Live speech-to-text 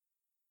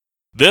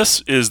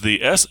This is the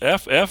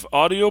SFF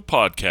Audio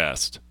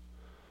Podcast.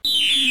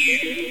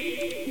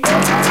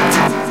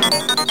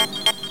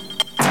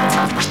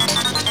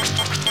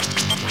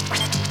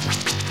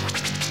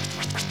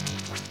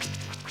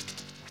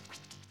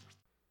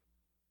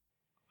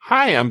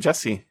 Hi, I'm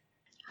Jesse.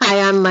 Hi,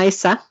 I'm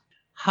Misa.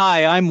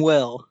 Hi, I'm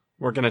Will.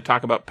 We're going to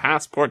talk about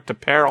Passport to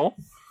Peril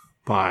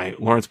by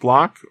Lawrence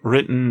Block,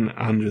 written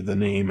under the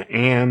name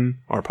Anne,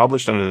 or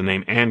published under the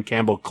name Anne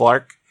Campbell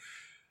Clark.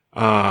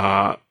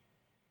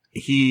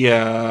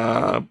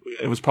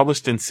 It was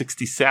published in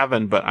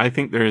 1967, but I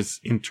think there's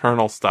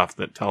internal stuff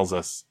that tells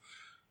us,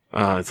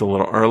 it's a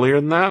little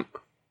earlier than that.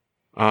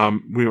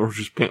 We were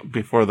just,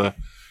 before the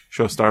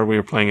show started, we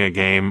were playing a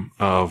game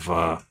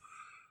of,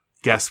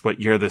 guess what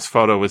year this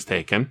photo was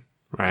taken,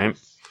 right?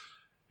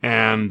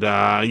 And,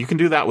 you can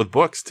do that with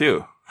books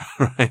too,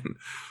 right?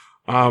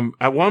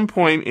 At one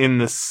point in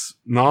this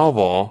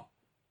novel,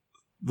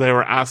 they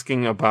were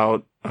asking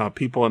about,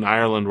 people in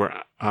Ireland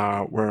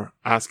were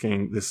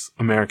asking this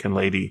American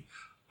lady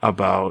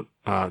about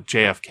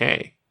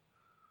JFK,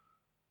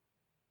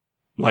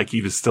 like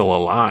he was still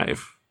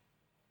alive.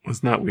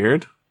 Wasn't that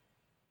weird?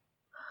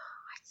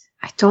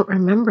 I don't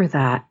remember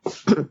that.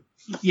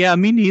 Yeah,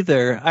 me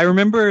neither. I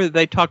remember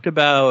they talked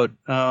about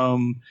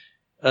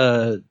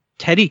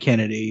Teddy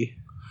Kennedy.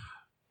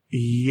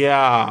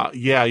 Yeah,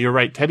 you're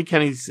right. Teddy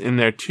Kennedy's in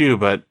there too,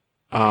 but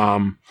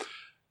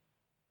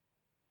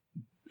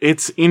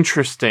it's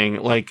interesting.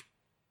 Like,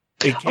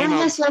 it came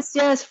out.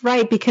 Yes,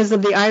 right, because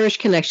of the Irish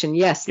connection.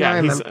 Yes, Yeah, now I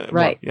remember.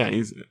 Right. Well,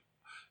 yeah,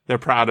 they're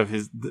proud of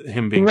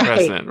him being Right.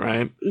 president,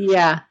 right?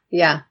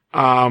 Yeah.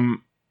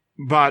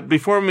 But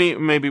before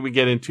maybe we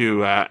get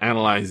into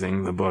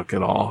analyzing the book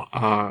at all,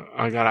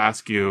 I gotta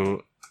ask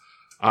you.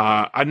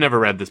 I'd never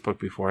read this book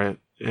before.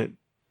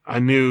 I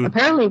knew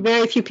Apparently,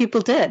 very few people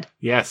did.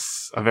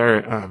 yes,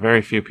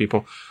 very few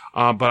people.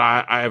 But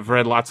I've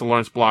read lots of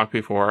Lawrence Block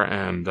before,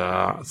 and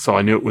so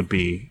I knew it would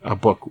be a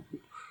book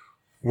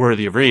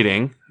worthy of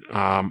reading.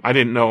 I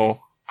didn't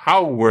know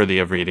how worthy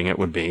of reading it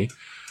would be.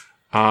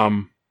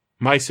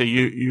 Misa,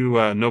 you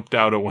noped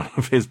out of one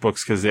of his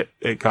books because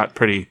it got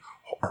pretty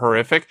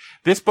horrific.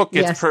 This book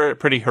gets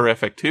pretty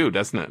horrific too,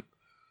 doesn't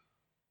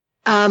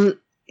it?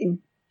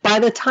 By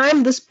the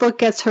time this book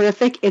gets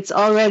horrific, it's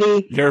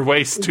already Your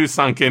waist too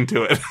sunk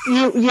into it.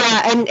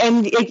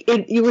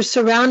 you were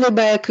surrounded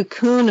by a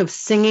cocoon of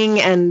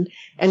singing and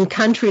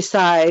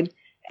countryside,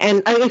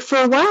 and for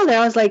a while there,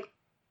 I was like,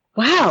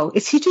 "Wow,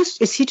 is he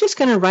just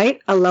going to write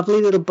a lovely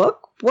little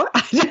book?" What?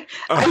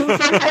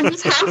 I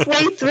was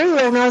halfway through,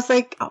 and I was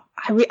like,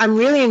 "I'm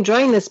really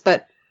enjoying this,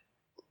 but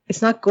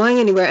it's not going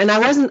anywhere." And I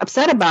wasn't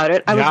upset about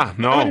it. I would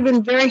have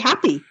been very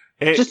happy.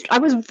 I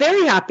was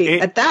very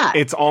happy at that.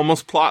 It's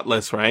almost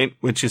plotless, right?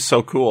 Which is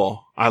so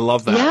cool. I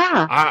love that.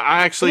 Yeah.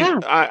 I actually,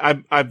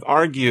 I've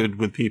argued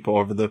with people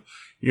over the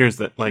years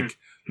that, like,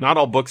 not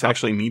all books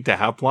actually need to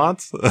have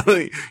plots.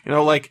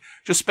 Like,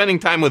 just spending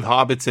time with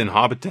hobbits in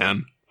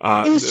Hobbiton.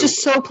 It was just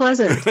so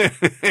pleasant.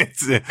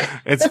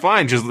 It's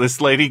fine. Just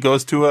this lady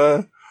goes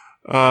to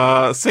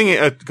goes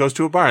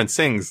to a bar and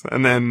sings.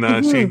 And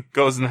then, she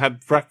goes and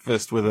had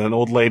breakfast with an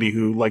old lady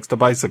who likes to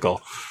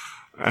bicycle.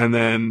 And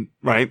then,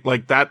 right,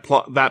 like that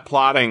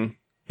plotting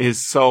is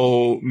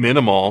so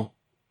minimal.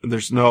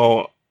 There's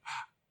no,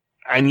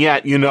 and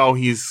yet,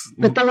 he's.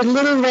 But those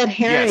little red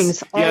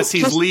herrings. Yes,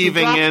 he's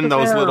leaving in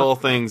those little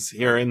things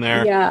here and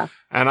there. Yeah.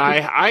 And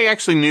I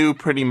actually knew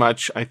pretty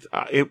much,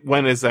 it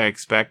went as I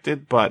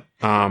expected, but,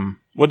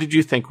 what did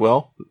you think,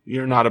 Will?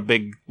 You're not a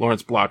big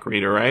Lawrence Block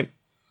reader, right?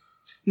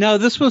 No,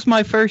 this was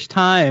my first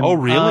time. Oh,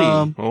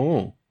 really?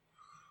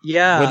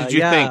 Yeah. What did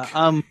you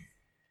think?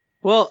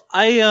 Well,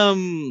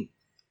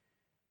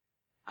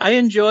 I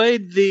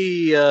enjoyed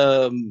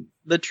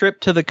the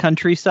trip to the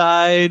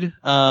countryside.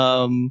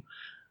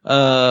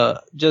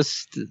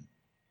 Just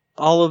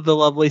all of the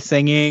lovely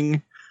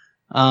singing.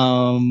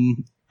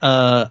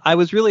 I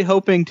was really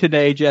hoping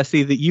today,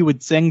 Jesse, that you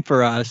would sing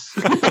for us.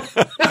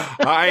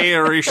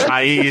 Irish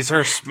eyes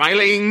are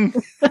smiling.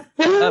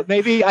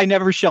 Maybe I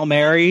Never Shall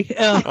Marry.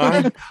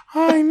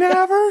 I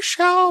never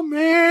shall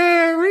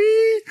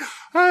marry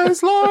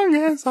as long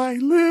as I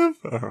live.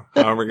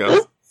 However it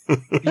goes.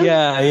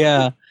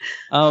 Yeah.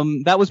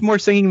 That was more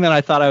singing than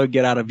I thought I would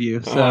get out of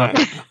you. So,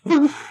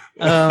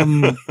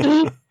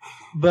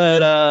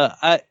 but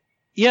I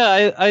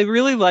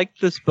really liked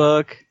this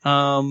book.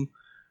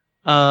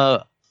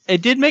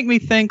 It did make me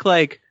think,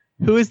 like,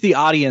 who is the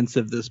audience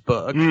of this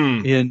book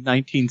in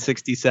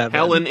 1967?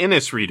 Helen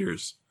Innes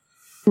readers.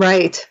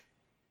 Right.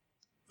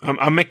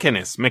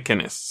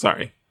 McInnes,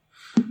 sorry.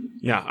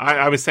 Yeah,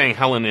 I was saying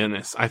Helen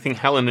Innes. I think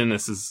Helen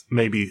Innes is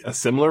maybe a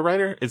similar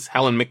writer. It's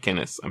Helen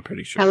McInnes, I'm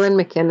pretty sure. Helen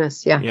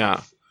McInnes, yeah.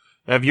 Yeah.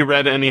 Have you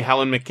read any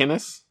Helen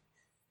McInnes?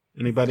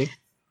 Anybody?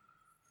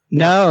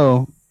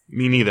 No.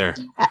 Me neither.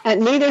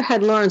 Neither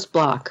had Lawrence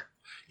Block.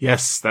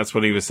 Yes, that's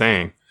what he was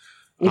saying.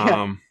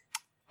 Yeah.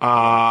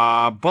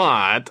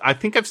 But I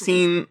think I've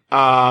seen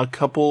a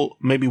couple,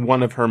 maybe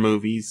one of her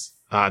movies,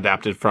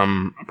 adapted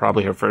from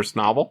probably her first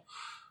novel.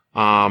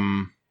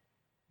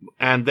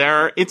 And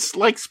it's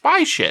like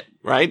spy shit,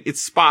 right?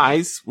 It's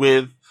spies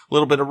with a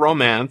little bit of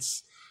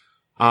romance.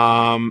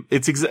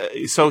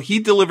 So he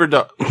delivered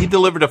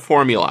a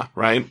formula,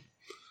 right?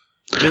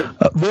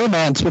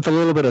 Romance with a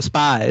little bit of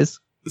spies.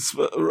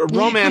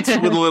 Romance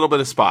with a little bit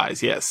of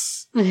spies,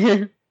 yes.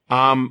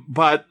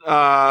 But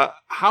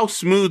how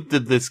smooth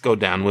did this go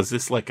down? Was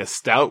this like a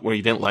stout where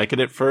you didn't like it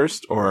at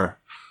first, or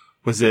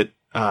was it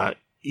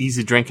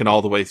easy drinking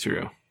all the way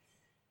through?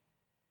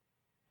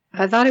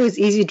 I thought it was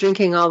easy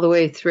drinking all the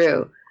way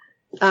through.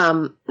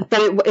 But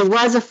it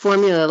was a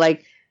formula.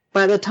 Like,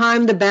 by the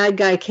time the bad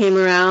guy came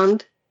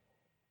around,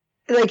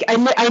 like,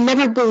 I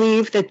never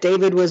believed that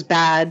David was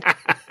bad,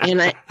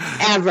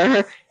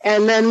 ever.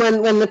 And then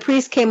when the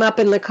priest came up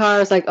in the car, I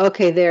was like,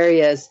 okay, there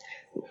he is.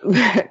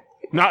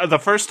 Not the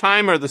first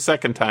time or the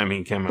second time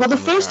he came up? Well, the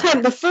first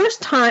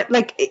time,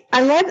 like,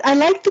 I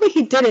liked the way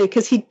he did it,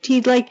 because he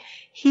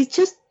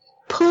just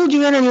pulled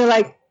you in, and you're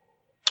like,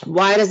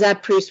 why does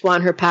that priest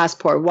want her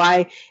passport?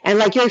 Why? And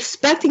like, you're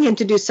expecting him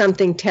to do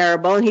something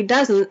terrible, and he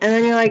doesn't. And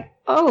then you're like,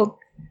 oh,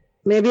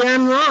 maybe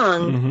I'm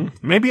wrong. Mm-hmm.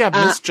 Maybe I've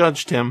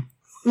misjudged him.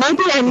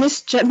 Maybe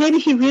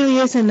he really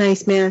is a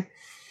nice man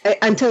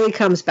until he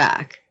comes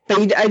back.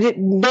 But I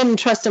didn't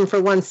trust him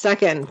for 1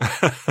 second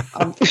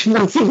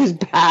once he was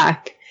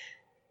back.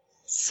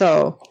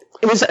 So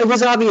it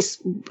was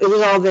obvious. It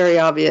was all very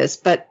obvious.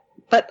 But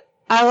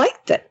I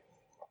liked it.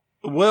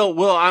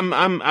 Well,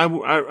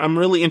 I'm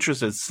really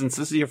interested, since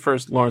this is your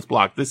first Lawrence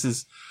Block. This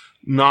is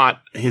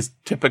not his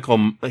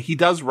typical. He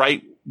does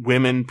write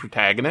women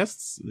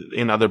protagonists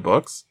in other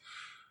books.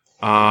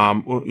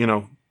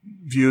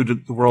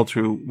 Viewed the world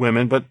through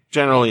women, but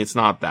generally it's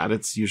not that.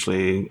 It's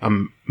usually a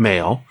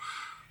male.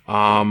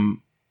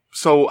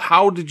 So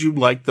how did you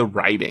like the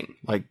writing?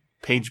 Like,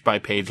 page by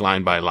page,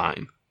 line by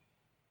line?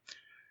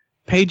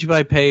 Page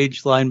by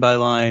page, line by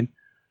line.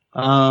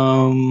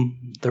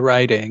 The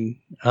writing.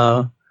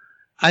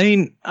 I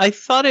mean, I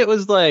thought it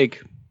was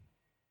like,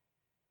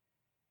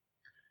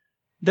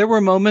 there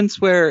were moments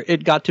where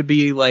it got to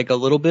be like a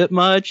little bit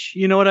much,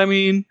 you know what I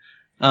mean?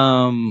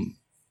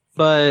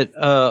 But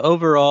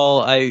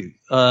overall, I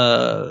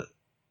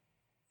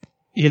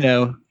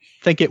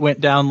think it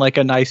went down like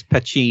a nice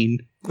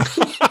pachin.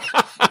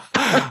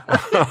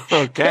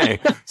 Okay,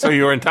 so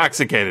you were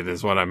intoxicated,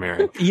 is what I'm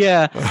hearing.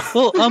 Yeah.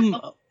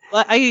 Well,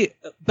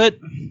 but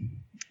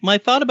my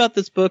thought about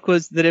this book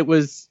was that it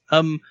was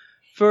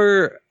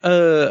for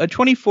a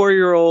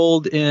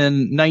 24-year-old in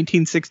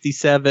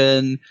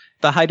 1967,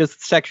 the height of the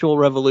sexual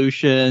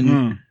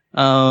revolution.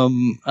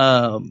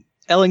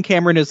 Ellen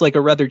Cameron is like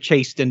a rather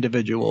chaste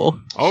individual.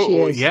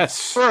 Oh,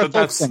 yes. For a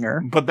folk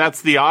singer. But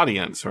that's the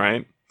audience,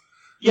 right?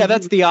 Yeah,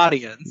 that's the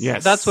audience.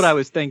 Yes. That's what I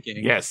was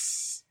thinking.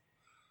 Yes.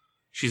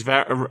 She's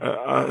they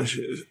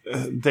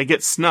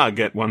get snug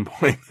at one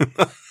point.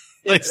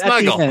 They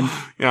snuggle. The end.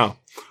 Yeah.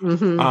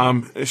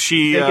 Mm-hmm.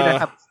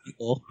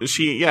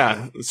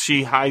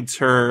 She hides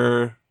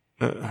her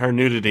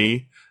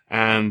nudity,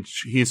 and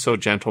he's so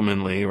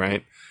gentlemanly,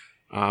 right?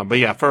 But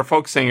yeah, for a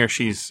folk singer,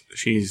 she's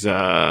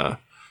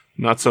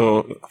not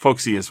so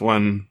folksy as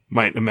one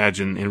might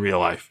imagine in real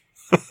life.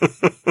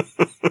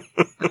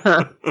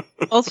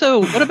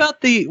 Also, what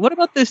about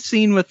this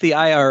scene with the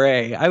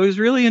IRA? I was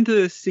really into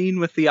this scene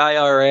with the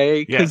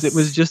IRA because it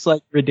was just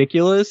like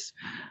ridiculous.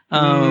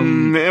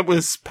 It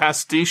was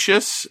pastiche.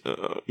 It's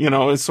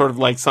sort of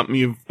like something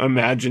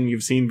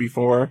you've seen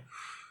before.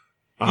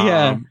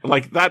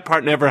 Like that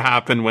part never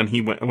happened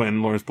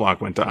when Lawrence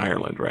Block went to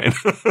Ireland, right?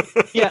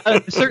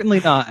 Certainly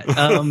not.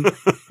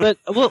 But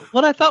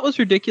what I thought was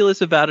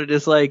ridiculous about it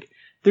is like,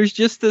 there's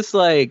just this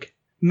like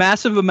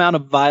massive amount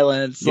of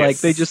violence. Yes. Like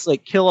they just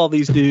like kill all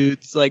these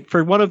dudes. Like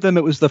for one of them,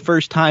 it was the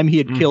first time he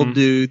had killed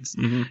dudes.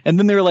 Mm-hmm. And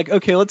then they were like,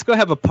 okay, let's go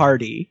have a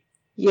party.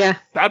 Yeah.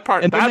 That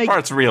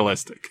part's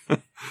realistic.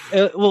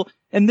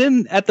 And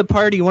then at the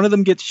party, one of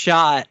them gets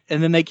shot,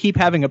 and then they keep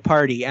having a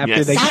party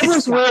after they That get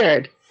was shot.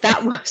 weird.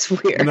 That was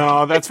weird.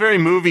 No, that's very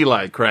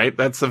movie-like, right?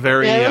 That's a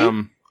very,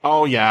 Really?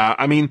 Oh yeah.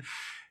 I mean,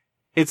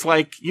 it's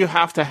like you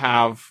have to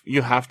have,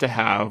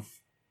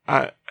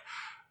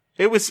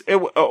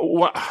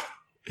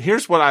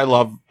 here's what I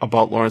love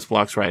about Lawrence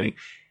Block's writing.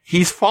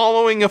 He's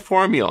following a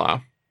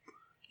formula.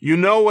 You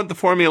know what the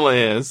formula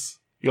is.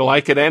 You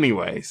like it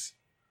anyways.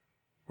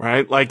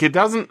 Right? Like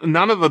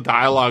none of the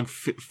dialogue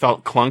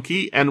felt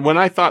clunky. And when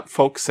I thought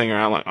folk singer,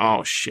 I'm like,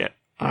 oh shit,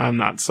 I'm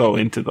not so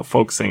into the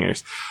folk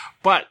singers.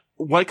 But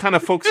what kind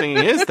of folk singing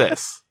is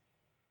this?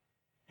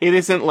 It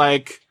isn't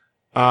like,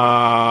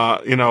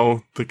 the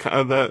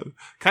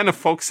kind of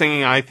folk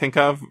singing I think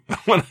of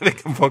when I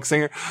think of folk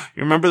singer.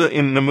 You remember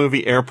in the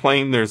movie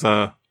Airplane, there's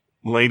a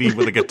lady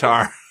with a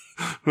guitar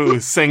who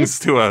sings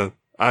to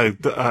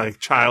a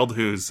child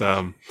who's,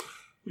 on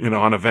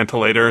a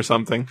ventilator or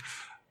something.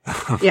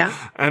 Yeah.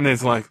 And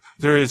it's like,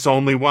 there is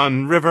only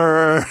one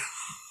river.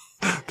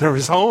 There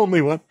is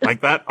only one. Like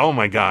that. Oh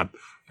my God.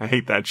 I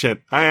hate that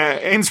shit.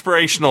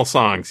 Inspirational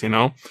songs,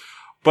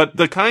 But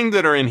the kind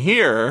that are in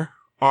here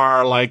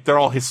are like, they're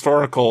all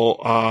historical,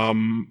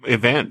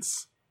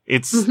 events.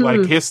 It's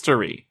like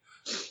history.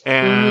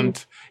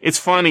 And It's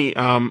funny.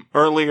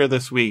 Earlier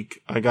this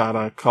week, I got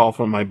a call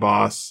from my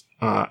boss,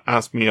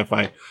 asked me if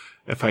I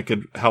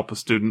could help a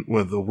student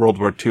with a World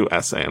War II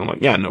essay. And I'm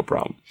like, yeah, no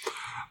problem.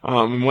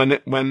 When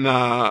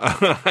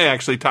I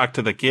actually talked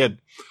to the kid,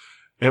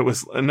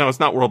 it's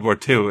not World War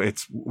II.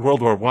 It's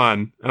World War I.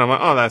 And I'm like,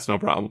 oh, that's no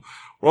problem.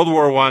 World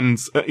War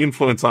I's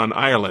influence on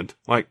Ireland.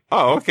 Like,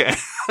 oh, okay.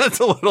 That's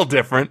a little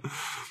different.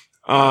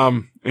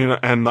 And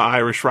the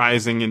Irish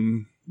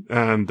Rising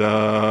and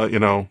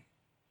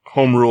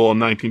Home Rule in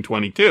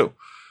 1922.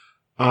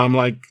 I'm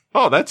like,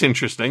 oh, that's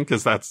interesting,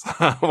 because that's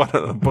what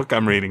the book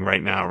I'm reading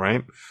right now,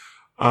 right?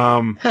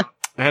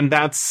 And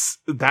that's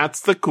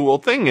the cool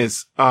thing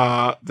is,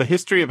 the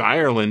history of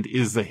Ireland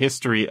is the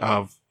history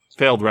of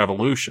failed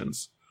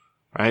revolutions,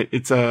 right?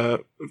 They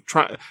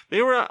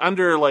were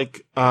under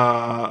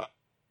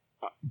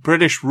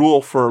British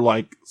rule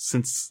for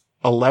since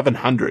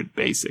 1100,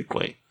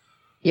 basically.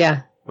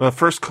 Yeah. The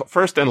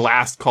first and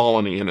last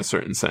colony in a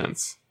certain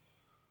sense.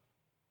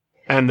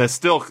 And they're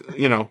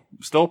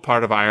still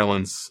part of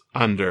Ireland's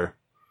under.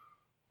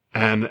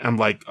 And I'm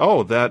like,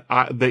 oh,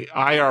 the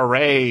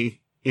IRA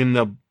in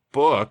the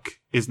book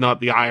is not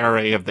the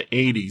IRA of the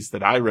 80s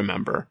that I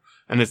remember.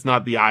 And it's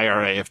not the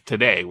IRA of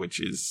today,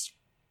 which is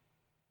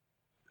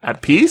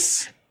at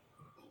peace.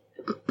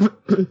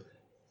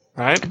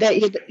 Right?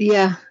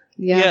 Yeah.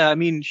 Yeah, I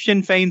mean,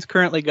 Sinn Féin's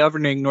currently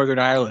governing Northern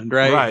Ireland,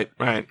 right?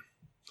 Right.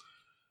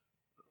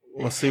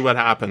 We'll see what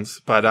happens.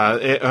 But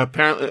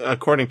apparently,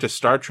 according to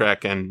Star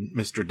Trek and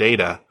Mr.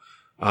 Data,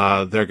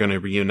 they're going to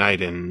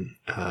reunite in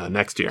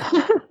next year.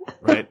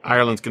 Right?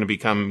 Ireland's going to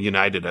become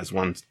united as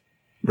one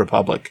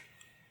republic.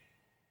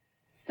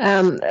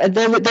 There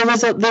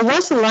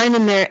was a line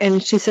in there,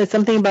 and she said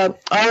something about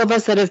all of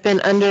us that have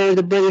been under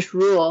the British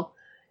rule,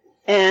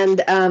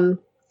 and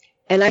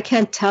I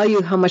can't tell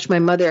you how much my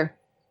mother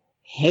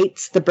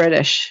hates the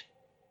British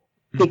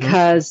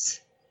because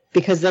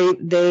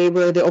they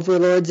were the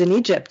overlords in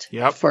Egypt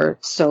for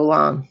so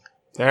long.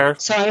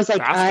 So I was like,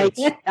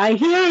 bastards. I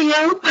hear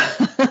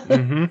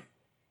you.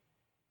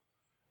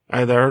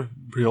 They're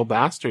real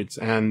bastards,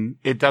 and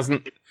it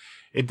doesn't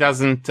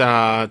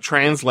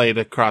translate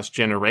across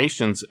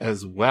generations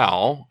as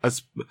well.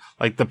 As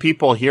the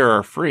people here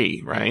are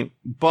free, right?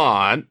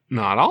 But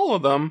not all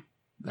of them.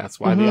 That's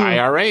why the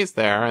IRA's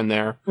there, and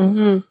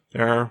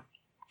they're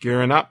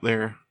gearing up.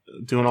 They're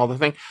doing all the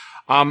thing.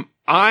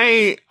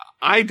 I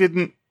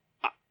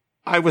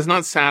was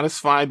not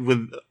satisfied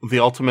with the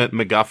ultimate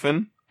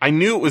MacGuffin. I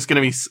knew it was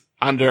going to be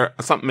under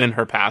something in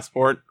her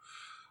passport.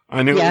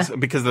 I knew it was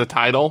because of the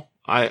title.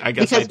 I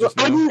guess because, I just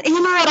knew.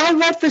 You know what? I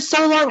read for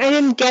so long, I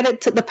didn't get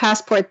it to the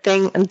passport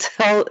thing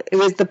until it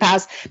was the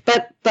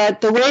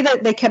But the way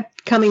that they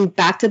kept coming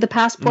back to the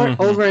passport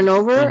over and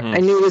over, I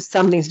knew it was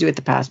something to do with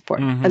the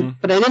passport.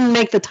 But I didn't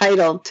make the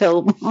title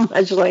till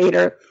much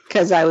later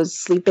because I was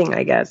sleeping,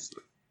 I guess.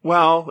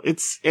 Well,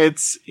 it's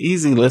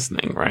easy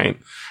listening, right?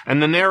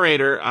 And the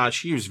narrator,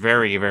 she was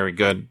very, very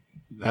good.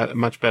 A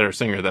much better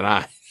singer than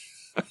I.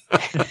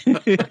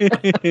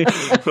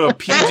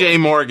 PJ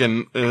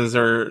Morgan is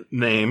her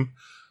name.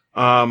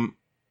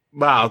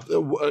 Wow,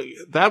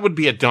 that would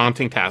be a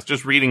daunting task,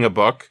 just reading a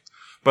book,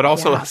 but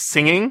also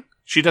singing.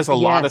 She does a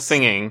lot of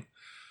singing,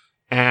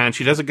 and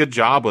she does a good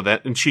job with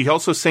it. And she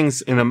also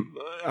sings in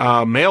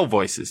male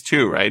voices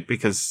too, right?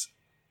 Because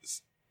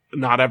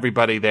not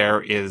everybody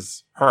there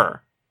is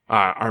her,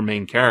 our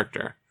main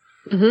character.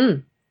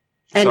 And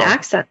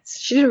accents.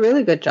 She did a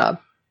really good job.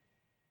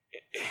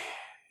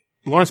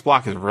 Lawrence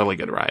Block is a really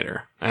good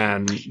writer.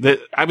 And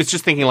I was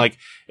just thinking,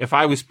 if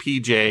I was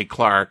PJ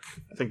Clark,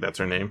 I think that's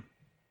her name.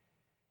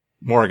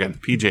 Morgan.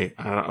 PJ.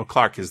 I don't know.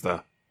 Clark is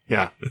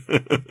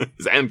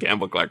is Anne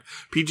Campbell Clark.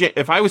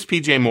 If I was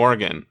PJ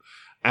Morgan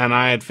and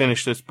I had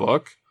finished this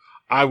book,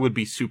 I would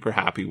be super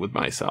happy with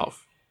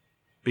myself.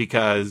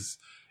 Because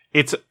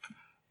it's,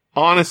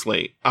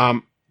 honestly,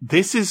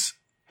 this is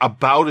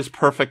about as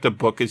perfect a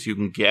book as you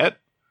can get,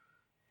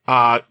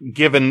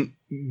 given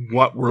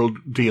what we're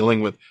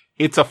dealing with.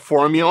 It's a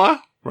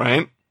formula,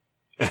 right?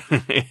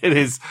 It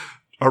is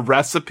a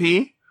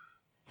recipe.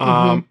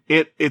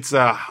 It's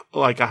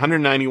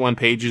 191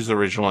 pages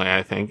originally,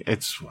 I think.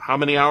 It's how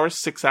many hours?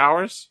 6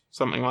 hours?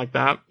 Something like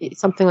that?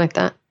 Something like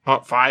that.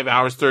 5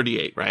 hours,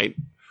 38, right?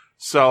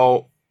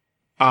 So,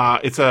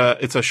 it's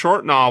a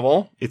short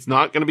novel. It's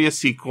not going to be a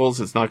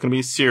sequels. It's not going to be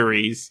a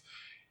series.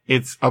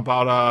 It's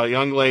about a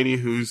young lady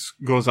who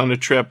goes on a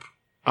trip,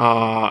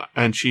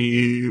 and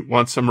she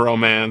wants some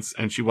romance,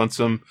 and she wants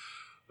some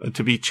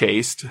to be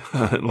chased,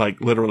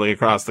 literally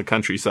across the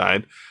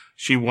countryside.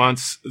 She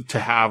wants to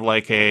have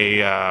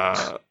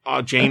a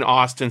Jane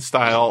Austen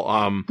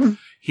style,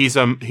 he's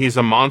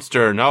a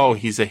monster. No,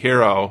 he's a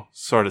hero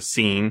sort of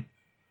scene,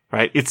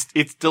 right?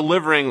 It's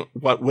delivering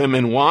what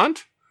women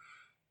want,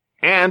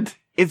 and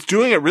it's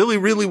doing it really,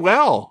 really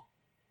well.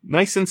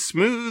 Nice and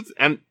smooth.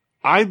 And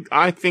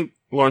I think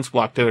Lawrence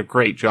Block did a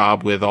great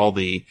job with all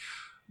the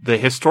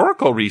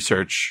historical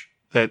research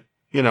that,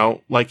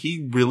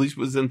 he really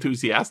was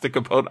enthusiastic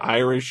about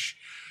Irish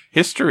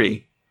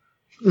history.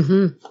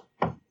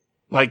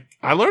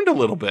 I learned a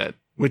little bit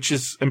which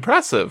is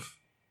impressive.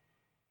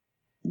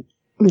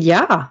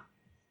 Yeah.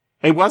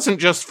 It wasn't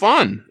just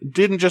fun. It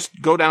didn't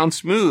just go down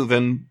smooth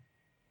and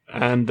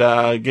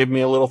give me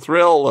a little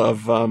thrill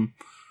of,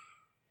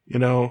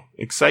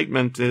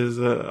 excitement is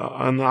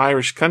on the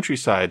Irish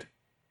countryside.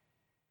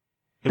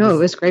 It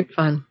was great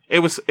fun. It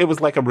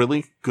was like a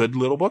really good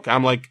little book.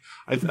 I'm like,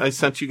 I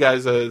sent you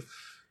guys a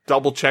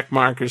double check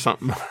mark or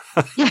something.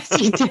 Yes,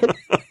 you did.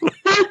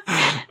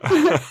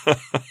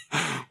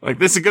 Like,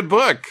 this is a good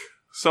book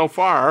so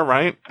far,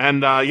 right?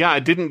 And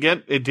it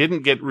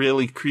didn't get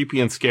really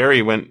creepy and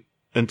scary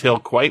until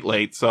quite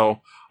late.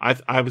 So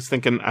I was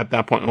thinking at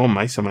that point, oh,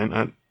 Misa might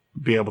not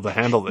be able to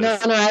handle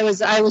this. No,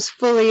 I was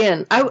fully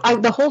in.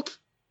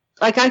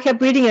 I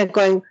kept reading it,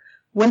 going,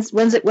 when's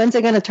it going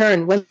to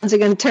turn? When's it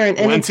going to turn?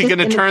 And when's he going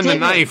to turn the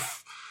knife?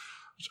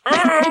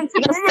 When's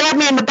he going to stab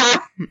me in the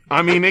back?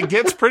 I mean, it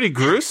gets pretty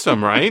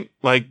gruesome, right?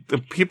 Like, the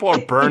people are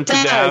burned to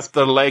death,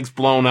 their legs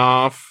blown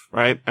off,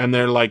 right? And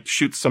they're like,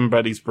 shoot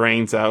somebody's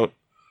brains out.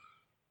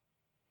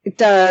 It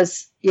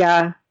does,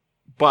 yeah.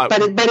 But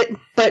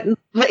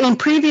in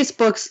previous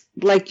books,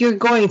 like, you're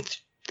going,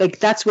 like,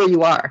 that's where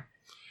you are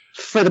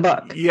for the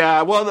book.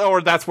 Yeah, well,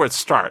 or that's where it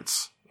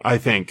starts, I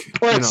think.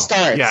 Or it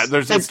starts. Yeah,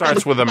 it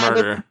starts with a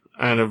murder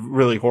and a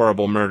really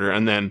horrible murder,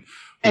 and then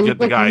you get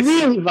the guys.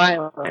 Really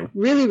violent.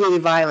 Really, really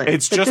violent.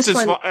 It's just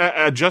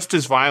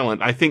as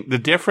violent. I think the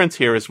difference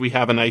here is we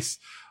have a nice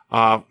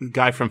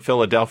guy from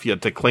Philadelphia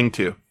to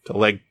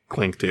leg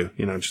cling to.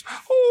 Just,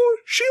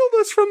 shield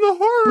us from the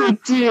horror.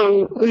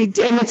 We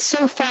do, and it's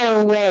so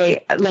far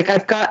away. Like,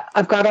 I've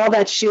got all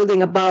that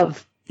shielding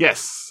above.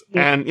 Yes,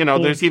 and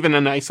there's even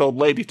a nice old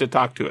lady to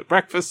talk to at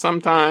breakfast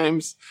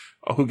sometimes,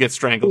 who gets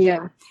strangled.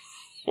 Yeah.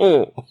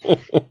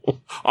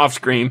 Off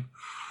screen.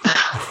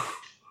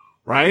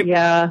 Right?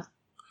 Yeah.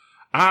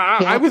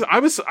 I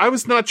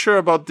was not sure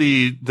about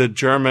the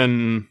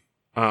German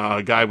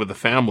guy with the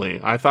family.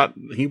 I thought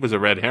he was a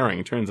red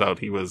herring. Turns out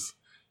he was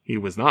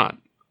not.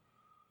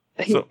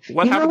 So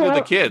what happened to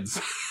the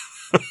kids?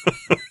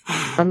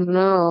 I don't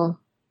know.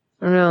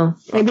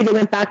 Maybe they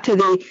went back to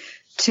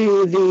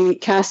the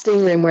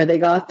casting room where they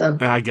got them.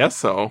 I guess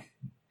so.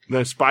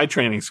 The spy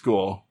training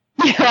school.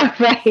 Yeah,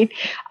 right.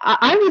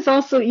 I was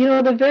also,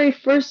 the very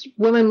first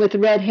woman with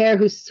red hair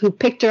who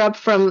picked her up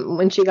from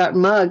when she got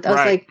mugged. I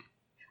was like,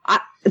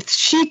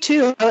 she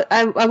too.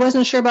 I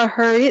wasn't sure about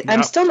her. Yep.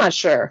 I'm still not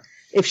sure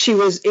if she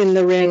was in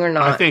the ring or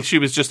not. I think she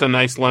was just a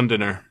nice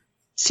Londoner.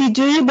 See,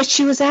 do you? But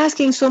she was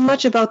asking so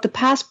much about the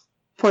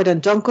passport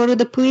and don't go to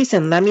the police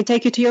and let me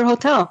take you to your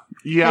hotel.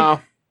 Yeah.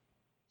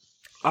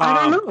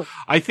 I don't know.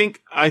 I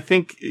think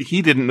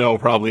he didn't know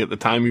probably at the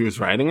time he was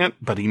writing it,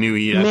 but he knew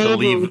he had to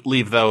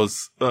leave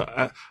those.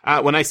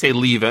 When I say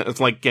leave it,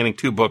 it's like getting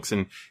two books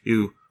and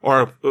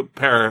or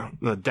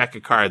a deck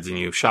of cards and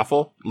you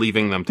shuffle,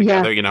 leaving them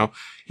together. Yeah.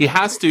 He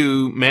has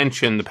to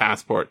mention the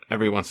passport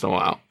every once in a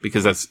while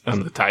because that's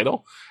on the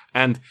title,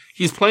 and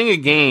he's playing a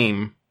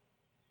game,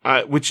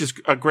 which is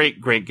a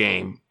great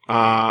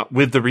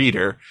with the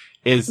reader.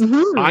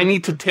 I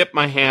need to tip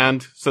my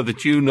hand so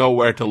that you know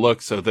where to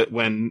look, so that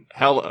when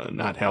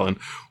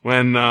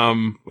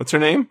what's her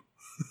name?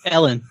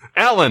 Ellen.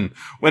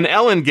 When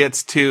Ellen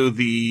gets to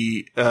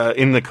the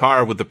in the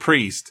car with the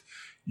priest,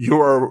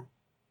 you're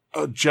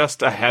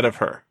just ahead of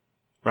her,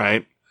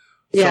 right?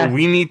 Yeah. So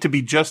we need to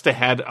be just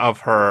ahead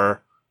of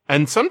her,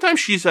 and sometimes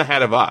she's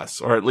ahead of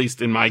us, or at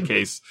least in my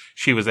case,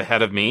 she was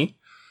ahead of me.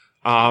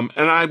 And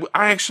I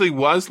actually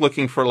was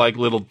looking for like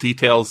little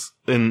details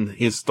in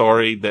his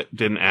story that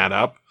didn't add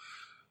up.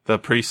 The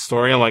priest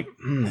story. I'm like,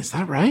 is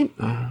that right?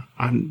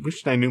 I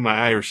wished I knew my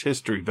Irish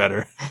history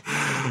better.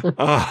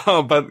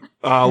 But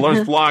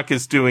Lawrence Block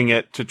is doing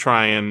it to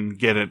try and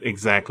get it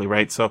exactly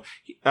right. So,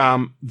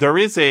 there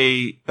is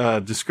a,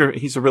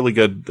 he's a really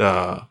good,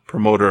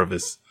 promoter of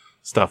his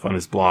stuff on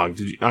his blog.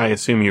 I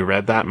assume you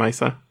read that,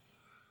 Misa?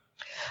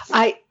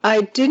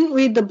 I didn't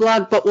read the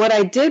blog, but what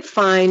I did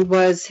find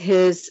was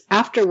his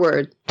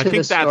afterword to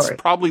the story. I think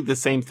that's probably the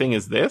same thing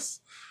as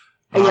this.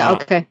 Yeah,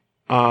 okay.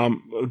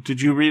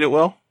 Did you read it,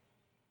 Will?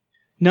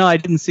 No, I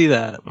didn't see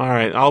that. All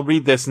right, I'll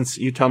read this and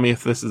you tell me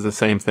if this is the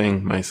same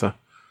thing, Misa.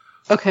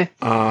 Okay.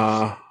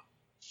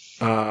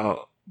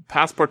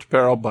 Passport to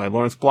Peril by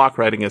Lawrence Block,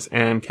 writing as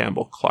Anne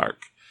Campbell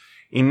Clark.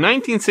 In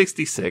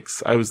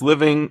 1966, I was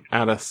living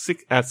at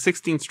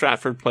 16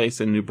 Stratford Place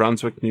in New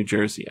Brunswick, New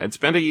Jersey. I'd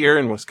spent a year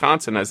in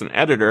Wisconsin as an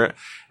editor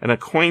at a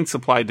coin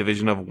supply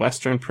division of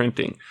Western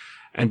Printing.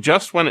 And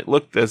just when it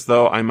looked as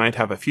though I might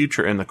have a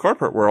future in the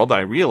corporate world, I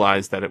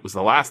realized that it was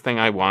the last thing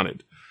I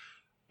wanted.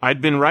 I'd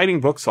been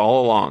writing books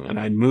all along, and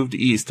I'd moved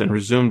east and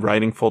resumed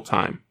writing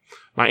full-time.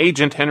 My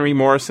agent, Henry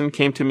Morrison,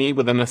 came to me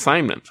with an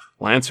assignment.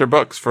 Lancer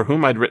Books, for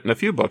whom I'd written a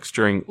few books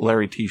during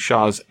Larry T.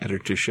 Shaw's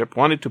editorship,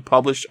 wanted to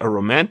publish a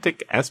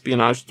romantic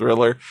espionage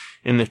thriller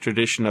in the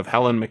tradition of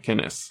Helen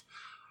McInnes.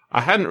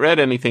 I hadn't read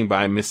anything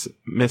by Miss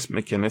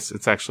McInnes.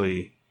 It's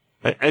actually...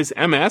 Is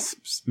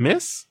MS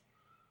Miss?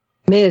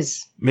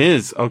 Ms.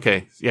 Ms.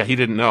 Okay. Yeah, he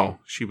didn't know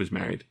she was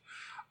married.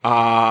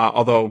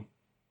 Although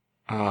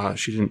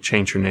She didn't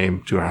change her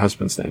name to her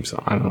husband's name,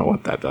 so I don't know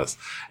what that does.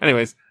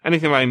 Anyways,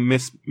 anything by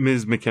Ms.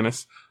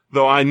 McInnes,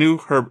 though I knew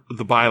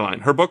the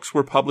byline. Her books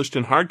were published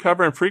in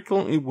hardcover and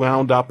frequently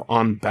wound up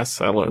on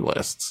bestseller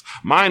lists.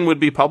 Mine would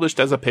be published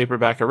as a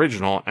paperback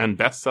original, and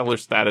bestseller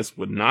status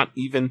would be not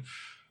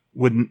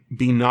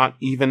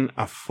even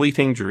a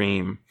fleeting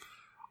dream.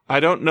 I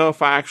don't know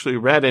if I actually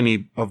read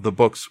any of the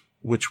books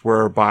which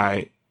were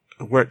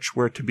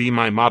to be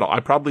my model. I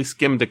probably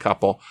skimmed a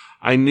couple.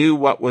 I knew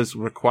what was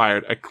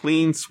required. A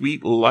clean,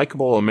 sweet,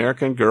 likable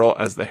American girl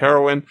as the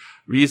heroine,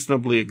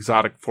 reasonably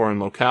exotic foreign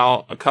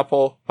locale, a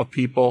couple of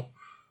people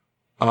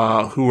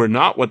who were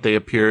not what they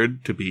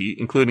appeared to be,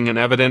 including an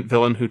evident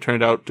villain who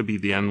turned out to be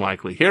the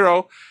unlikely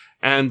hero,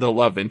 and the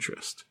love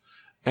interest,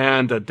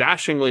 and a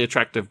dashingly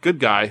attractive good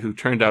guy who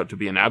turned out to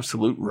be an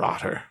absolute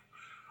rotter.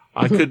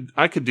 I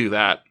could do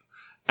that.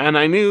 And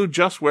I knew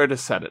just where to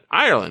set it.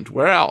 Ireland.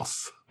 Where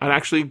else? I'd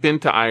actually been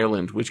to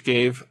Ireland, which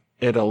gave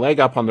it a leg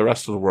up on the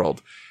rest of the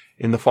world.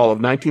 In the fall of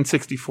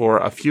 1964,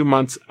 a few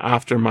months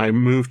after my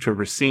move to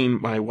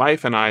Racine, my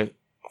wife and I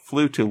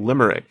flew to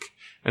Limerick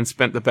and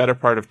spent the better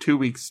part of 2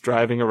 weeks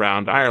driving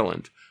around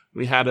Ireland.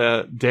 We had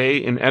a day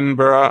in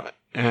Edinburgh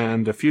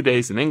and a few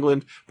days in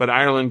England, but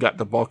Ireland got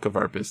the bulk of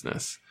our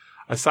business.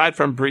 Aside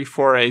from brief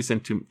forays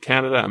into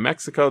Canada and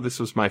Mexico, this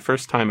was my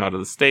first time out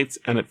of the States,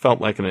 and it felt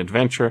like an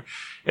adventure.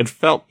 It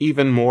felt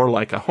even more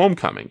like a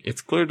homecoming.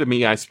 It's clear to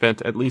me I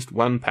spent at least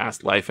one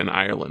past life in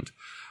Ireland.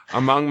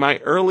 Among my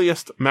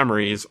earliest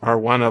memories are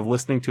one of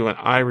listening to an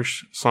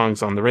Irish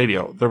songs on the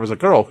radio. There was a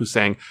girl who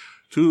sang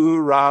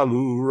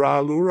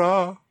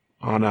 "Tu-ra-lu-ra-lu-ra"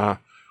 on a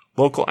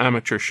local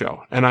amateur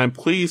show, and I'm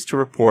pleased to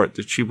report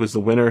that she was the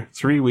winner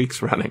 3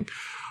 weeks running.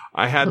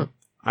 I had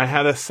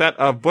a set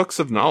of books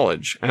of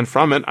knowledge, and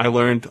from it I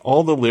learned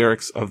all the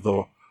lyrics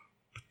to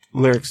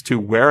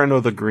Wearin' o'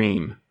 the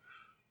Green.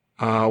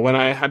 When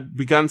I had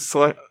begun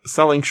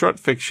selling short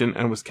fiction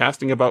and was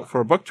casting about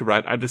for a book to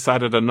write, I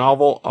decided a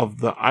novel of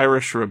the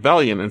Irish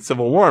Rebellion and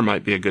Civil War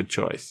might be a good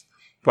choice.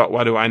 But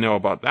what do I know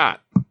about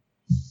that?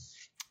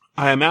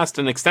 I amassed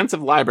an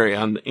extensive library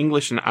on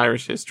English and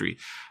Irish history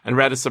and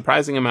read a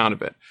surprising amount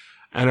of it.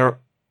 And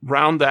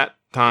around that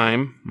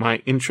time,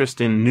 my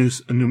interest in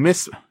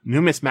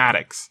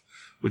numismatics,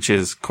 which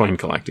is coin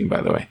collecting,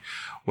 by the way,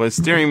 was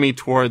steering me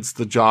towards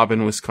the job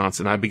in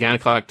Wisconsin. I began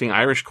collecting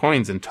Irish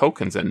coins and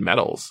tokens and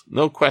medals.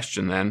 No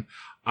question then,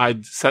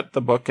 I'd set the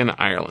book in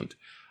Ireland.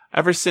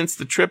 Ever since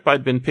the trip,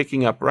 I'd been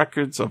picking up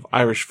records of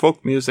Irish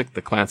folk music,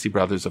 the Clancy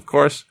Brothers, of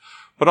course,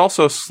 but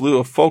also a slew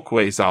of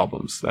Folkways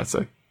albums. That's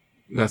the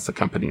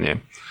company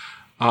name.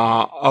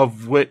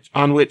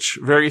 On which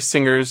various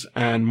singers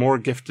and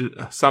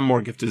some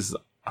more gifted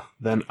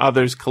than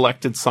others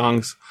collected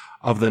songs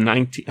of the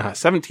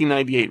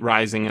 1798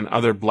 Rising and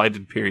other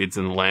blighted periods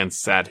in the land's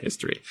sad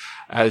history.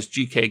 As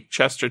G.K.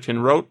 Chesterton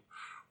wrote,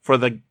 "For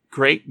the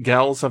great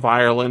gels of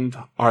Ireland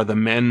are the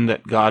men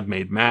that God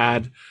made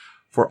mad,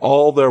 for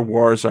all their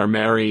wars are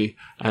merry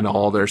and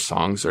all their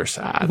songs are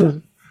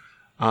sad."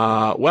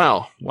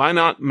 Well, why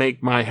not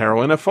make my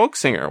heroine a folk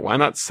singer? Why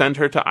not send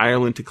her to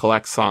Ireland to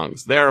collect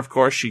songs? There, of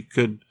course, she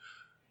could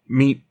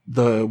meet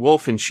the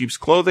wolf in sheep's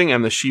clothing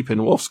and the sheep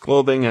in wolf's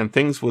clothing, and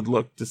things would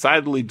look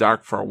decidedly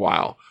dark for a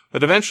while.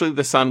 But eventually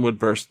the sun would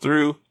burst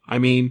through. I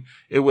mean,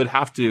 it would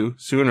have to,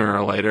 sooner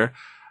or later.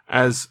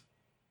 As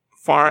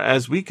far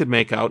as we could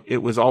make out,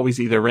 it was always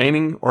either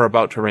raining or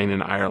about to rain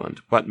in Ireland.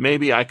 But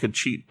maybe I could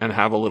cheat and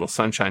have a little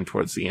sunshine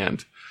towards the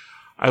end.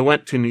 I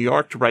went to New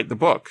York to write the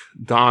book.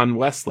 Don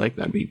Westlake,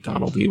 that'd be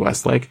Donald E.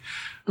 Westlake.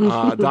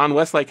 Don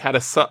Westlake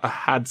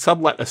had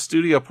sublet a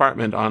studio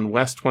apartment on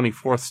West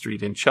 24th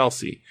Street in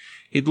Chelsea.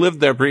 He'd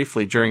lived there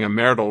briefly during a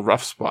marital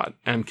rough spot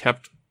and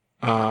kept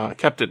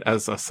it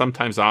as a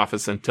sometimes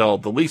office until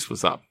the lease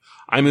was up.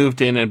 I moved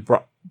in and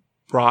brought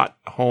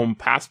home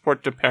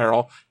Passport to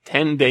Peril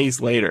 10 days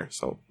later.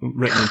 So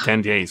written in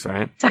 10 days,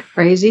 right? Is that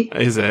crazy?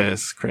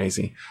 It's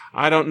crazy.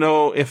 I don't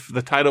know if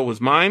the title was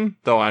mine,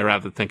 though I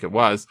rather think it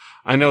was.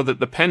 I know that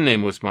the pen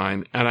name was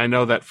mine, and I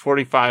know that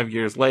 45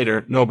 years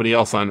later, nobody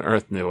else on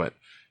earth knew it.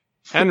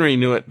 Henry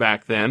knew it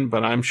back then,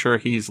 but I'm sure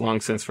he's long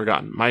since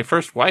forgotten. My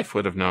first wife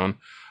would have known,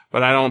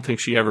 but I don't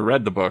think she ever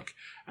read the book,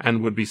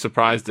 and would be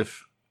surprised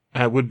if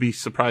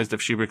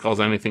she recalls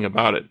anything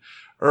about it.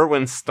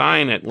 Erwin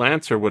Stein at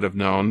Lancer would have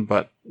known,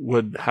 but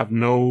would have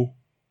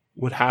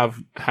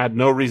had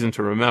no reason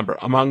to remember.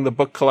 Among the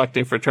book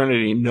collecting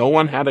fraternity, no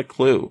one had a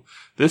clue.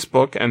 This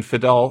book and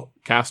Fidel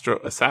Castro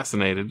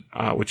Assassinated,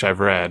 which I've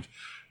read,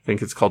 I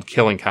think it's called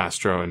Killing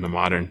Castro in the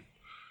modern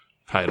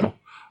title,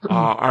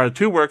 are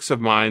two works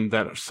of mine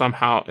that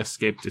somehow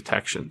escaped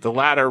detection. The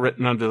latter,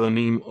 written under the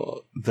name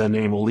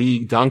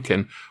Lee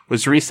Duncan,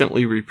 was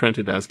recently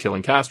reprinted as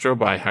Killing Castro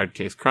by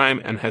Hardcase Crime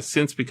and has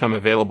since become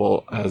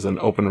available as an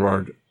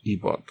open-word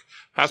ebook.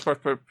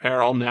 Passport for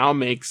Peril now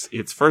makes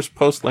its first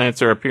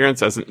post-Lancer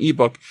appearance as an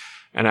ebook,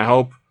 and I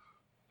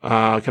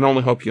can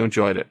only hope you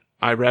enjoyed it.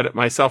 I read it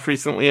myself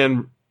recently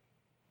and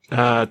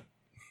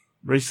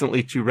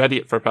recently to ready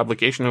it for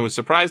publication and was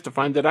surprised to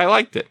find that I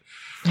liked it.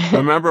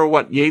 Remember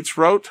what Yeats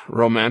wrote?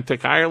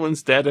 Romantic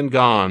Ireland's dead and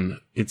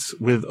gone. It's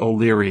with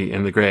O'Leary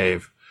in the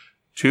grave.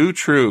 Too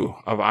true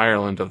of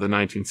Ireland of the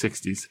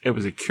 1960s. It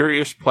was a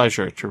curious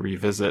pleasure to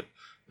revisit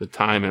the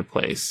time and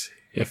place,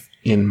 if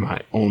in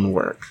my own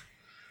work.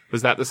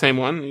 Was that the same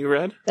one you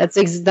read? That's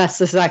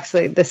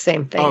exactly the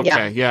same thing.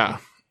 Okay, yeah.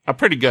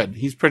 Pretty good.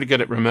 He's pretty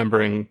good at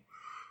remembering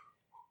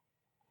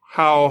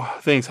how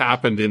things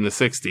happened in the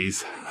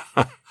 60s.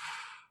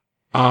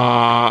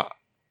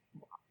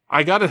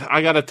 I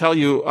gotta tell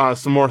you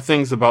some more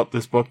things about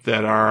this book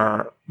that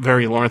are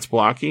very Lawrence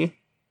Blocky.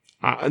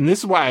 And this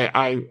is why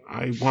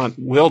I want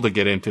Will to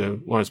get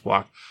into Lawrence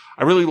Block.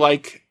 I really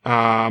like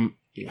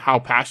how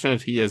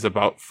passionate he is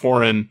about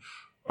foreign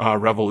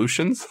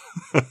revolutions.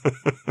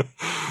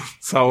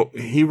 So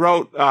he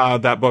wrote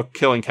that book,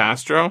 Killing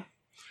Castro,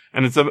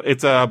 and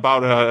it's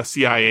about a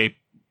CIA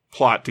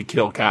plot to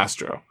kill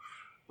Castro.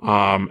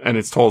 And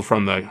it's told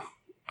from the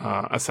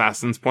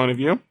assassin's point of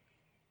view.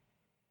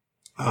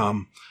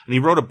 And he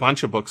wrote a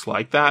bunch of books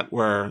like that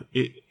where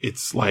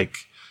it's like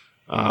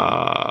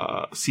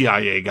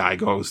CIA guy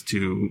goes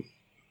to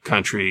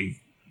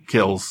country,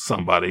 kills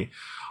somebody.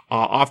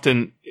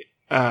 Often,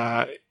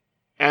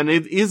 and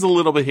it is a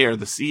little bit here.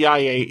 The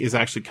CIA is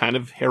actually kind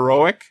of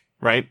heroic,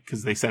 right?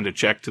 Because they send a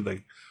check to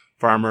the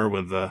farmer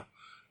with the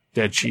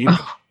dead sheep,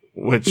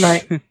 which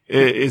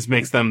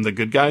makes them the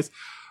good guys.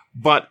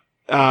 But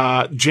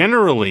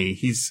generally,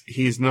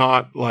 he's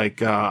not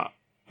like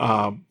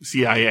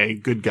CIA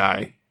good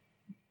guy.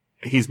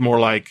 He's more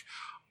like,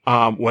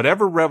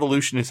 whatever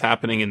revolution is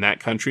happening in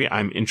that country,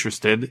 I'm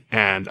interested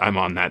and I'm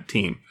on that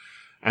team.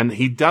 And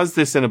he does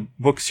this in a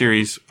book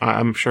series,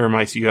 I'm sure,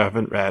 Mice, you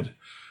haven't read,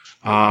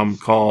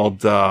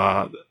 called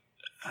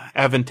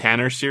Evan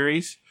Tanner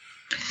series.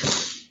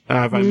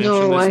 Have I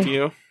mentioned this to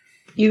you?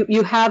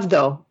 You have,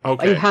 though.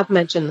 Okay. You have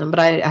mentioned them, but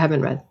I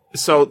haven't read.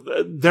 So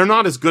they're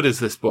not as good as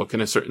this book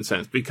in a certain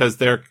sense because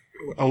they're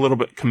a little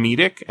bit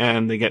comedic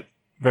and they get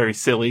very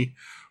silly,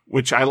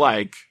 which I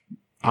like.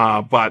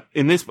 But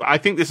in this, I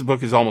think this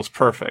book is almost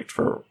perfect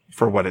for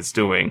what it's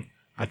doing.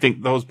 I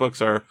think those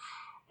books are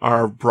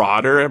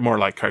broader, more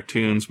like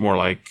cartoons, more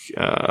like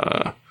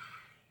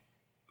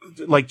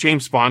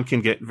James Bond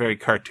can get very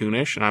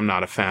cartoonish, and I'm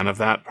not a fan of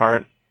that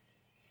part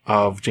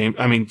of James.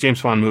 I mean,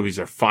 James Bond movies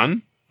are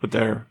fun, but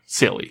they're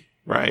silly,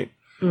 right?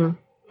 Mm.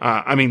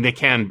 I mean, they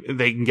can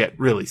get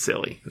really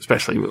silly,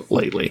 especially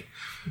lately.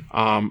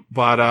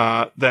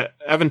 But the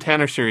Evan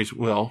Tanner series,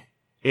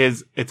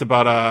 it's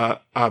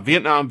about a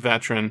Vietnam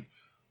veteran,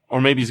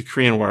 or maybe he's a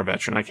Korean War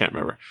veteran, I can't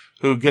remember,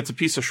 who gets a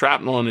piece of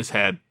shrapnel in his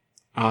head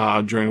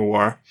during a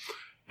war.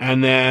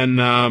 And then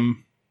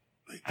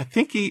I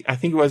think he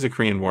was a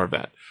Korean War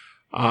vet.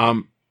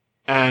 And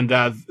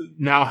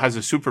now has a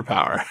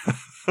superpower.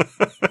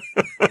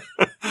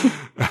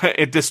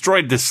 It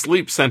destroyed the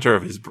sleep center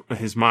of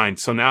his mind,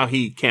 so now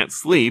he can't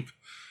sleep.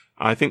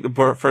 I think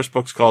the first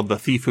book's called The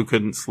Thief Who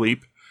Couldn't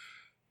Sleep.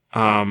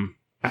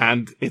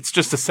 And it's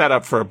just a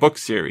setup for a book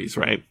series,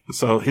 right?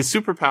 So his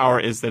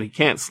superpower is that he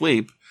can't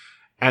sleep,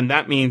 and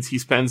that means he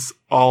spends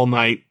all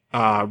night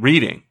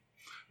reading,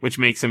 which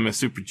makes him a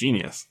super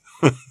genius.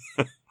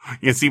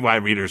 You can see why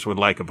readers would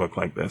like a book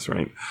like this,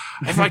 right?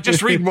 If I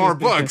just read more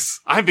books,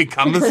 I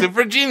become a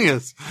super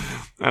genius.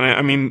 And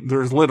I mean,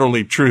 there's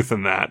literally truth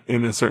in that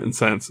in a certain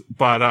sense.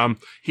 But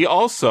he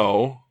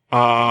also,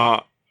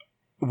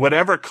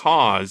 whatever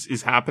cause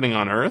is happening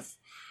on Earth,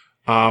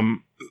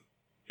 in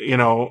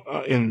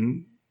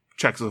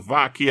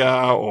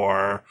Czechoslovakia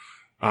or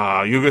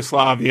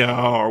Yugoslavia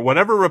or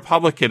whatever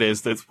republic it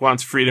is that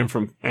wants freedom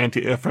from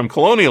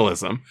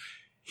colonialism,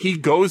 he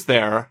goes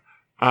there,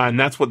 and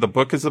that's what the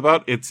book is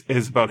about. It's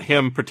about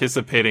him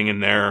participating in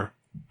their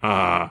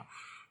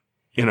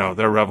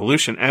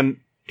revolution, and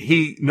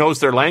he knows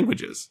their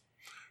languages.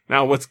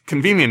 Now, what's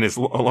convenient is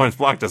Lawrence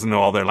Block doesn't know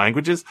all their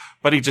languages,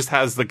 but he just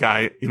has the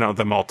guy,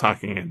 them all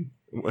talking in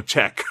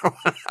Czech or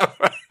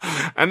whatever.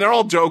 And they're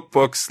all joke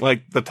books,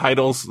 like the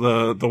titles,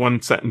 the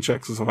one set in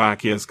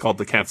Czechoslovakia is called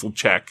The Cancelled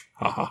Czech.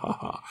 Ha ha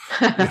ha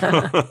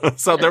ha.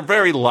 So they're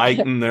very light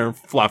and they're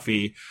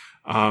fluffy.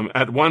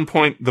 At one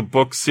point, the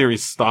book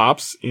series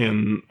stops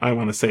in, I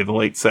want to say, the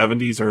late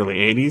 70s, early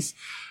 80s.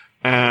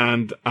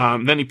 And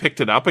then he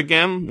picked it up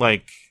again,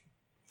 like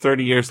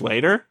 30 years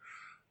later.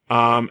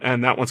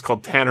 And that one's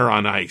called Tanner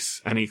on Ice.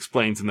 And he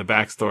explains in the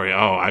backstory,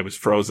 I was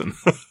frozen.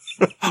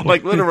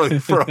 Like literally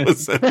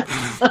frozen.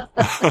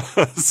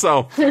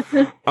 So,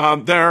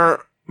 they're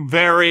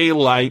very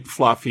light,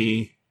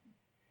 fluffy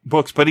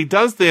books, but he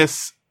does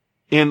this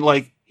in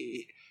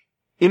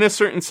a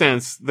certain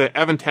sense, the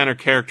Evan Tanner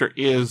character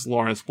is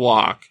Lawrence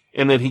Block,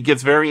 in that he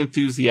gets very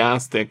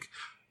enthusiastic,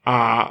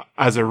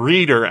 as a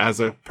reader, as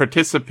a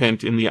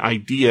participant in the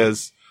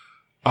ideas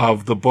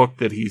of the book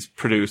that he's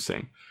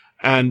producing.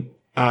 And,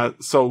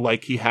 so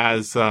he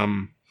has,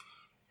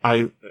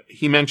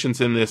 he mentions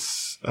in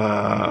this,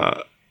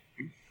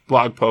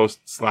 blog post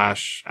 /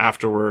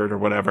 afterward or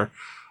whatever,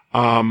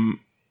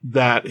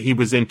 that he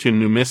was into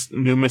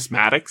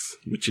numismatics,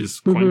 which is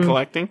coin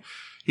collecting.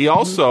 He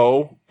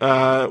also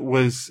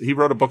he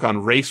wrote a book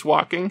on race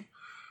walking,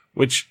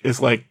 which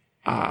is like,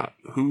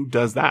 who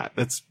does that?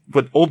 That's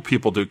what old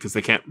people do because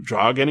they can't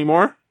jog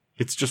anymore.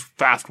 It's just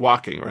fast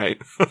walking,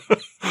 right?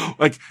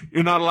 Like,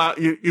 you're not allowed,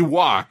 you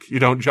walk, you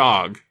don't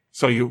jog.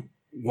 So you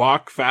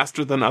walk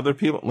faster than other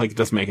people. Like, it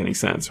doesn't make any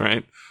sense,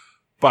 right?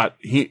 But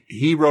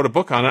he wrote a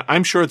book on it.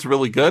 I'm sure it's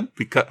really good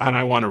and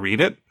I want to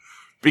read it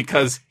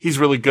because he's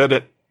really good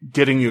at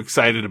getting you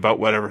excited about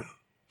whatever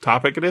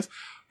topic it is.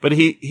 But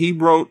he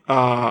wrote,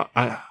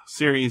 a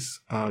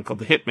series, called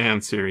the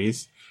Hitman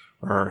series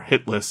or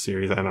Hit List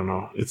series. I don't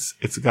know.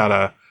 It's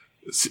got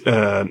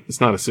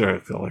it's not a serial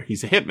killer.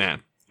 He's a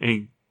hitman,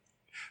 and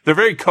they're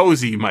very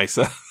cozy,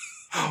 Misa.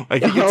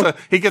 Like,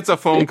 he gets a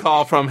phone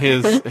call from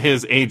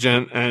his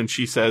agent, and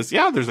she says,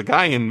 yeah, there's a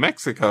guy in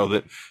Mexico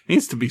that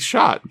needs to be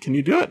shot. Can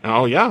you do it?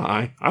 Oh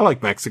yeah, I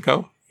like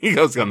Mexico. He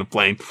goes on the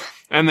plane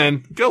and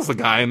then kills the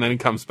guy, and then he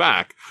comes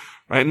back.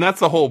 Right. And that's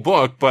the whole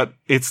book, but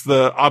it's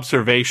the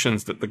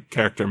observations that the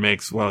character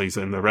makes while he's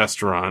in the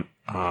restaurant,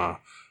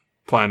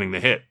 planning the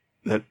hit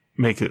that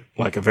make it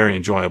like a very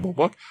enjoyable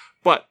book.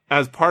 But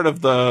as part of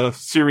the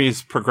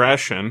series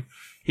progression,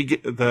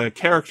 the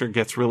character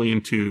gets really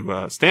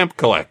into, stamp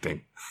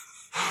collecting.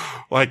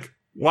 Like,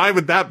 why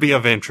would that be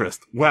of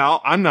interest?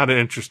 Well, I'm not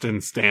interested in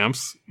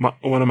stamps.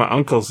 One of my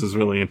uncles is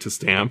really into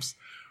stamps,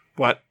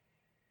 but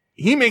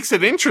he makes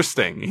it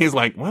interesting. He's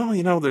like,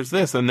 well, there's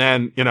this. And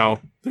then,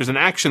 there's an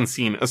action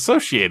scene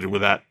associated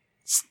with that,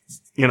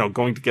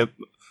 going to get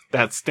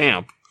that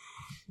stamp.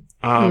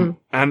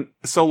 And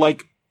so,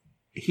 like,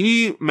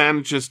 he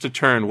manages to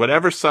turn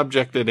whatever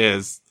subject it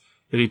is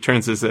that he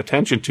turns his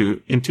attention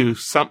to into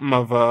something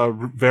of a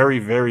very,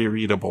 very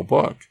readable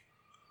book.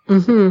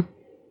 Mm-hmm.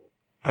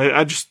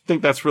 I just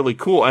think that's really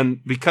cool.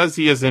 And because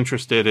he is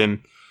interested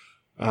in,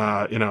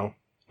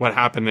 what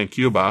happened in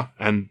Cuba,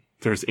 and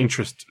there's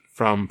interest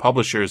from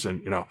publishers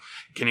and,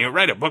 can you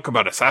write a book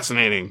about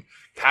assassinating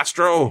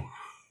Castro?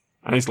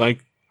 And he's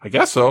like, I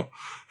guess so.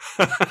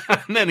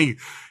 And then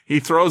he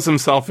throws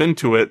himself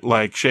into it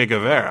like Che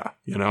Guevara,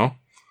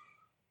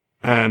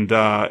 and,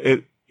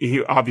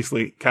 he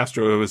obviously,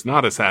 Castro was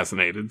not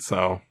assassinated,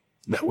 so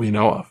that we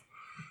know of.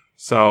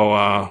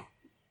 So,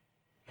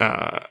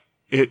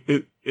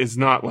 it is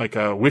not like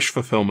a wish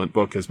fulfillment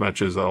book as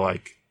much as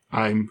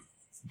I'm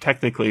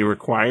technically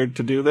required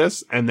to do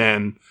this. And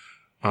then,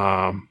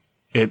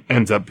 it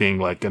ends up being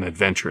like an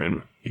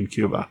adventure in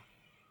Cuba.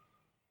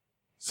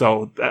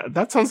 So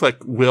that sounds like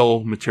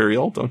Will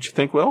material, don't you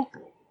think, Will?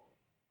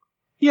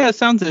 Yeah, it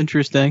sounds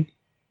interesting.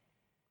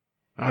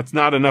 That's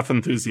not enough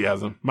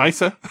enthusiasm.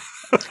 Misa?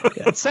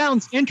 Yeah, it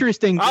sounds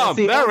interesting. Oh,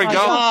 Jesse. there we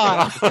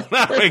go.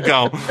 There we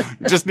go.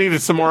 Just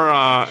needed some more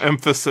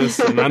emphasis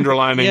and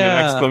underlining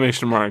and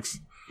exclamation marks.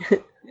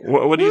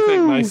 What do you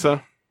think,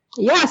 Misa?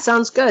 Yeah,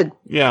 sounds good.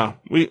 Yeah,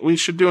 we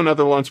should do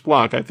another lunch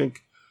block. I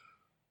think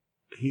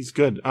he's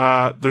good.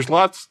 There's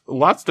lots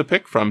to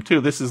pick from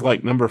too. This is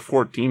like number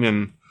 14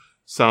 in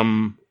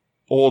some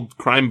old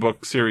crime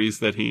book series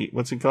that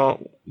what's he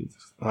called?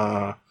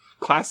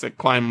 Classic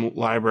Crime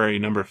Library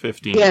number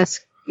 15. Yes,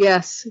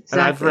 exactly.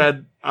 And I've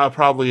read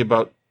probably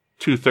about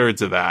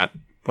 2/3 of that,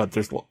 but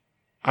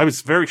I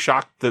was very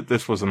shocked that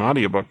this was an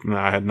audiobook that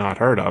I had not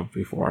heard of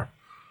before.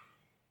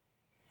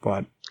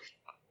 But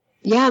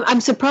yeah, I'm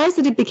surprised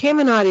that it became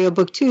an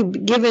audiobook too,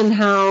 given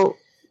how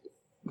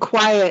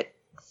quiet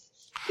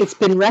it's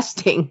been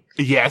resting.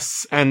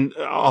 Yes, and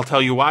I'll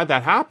tell you why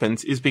that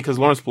happens is because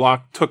Lawrence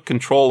Block took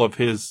control of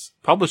his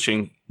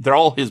publishing. They're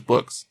all his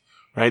books,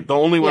 right? The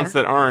only ones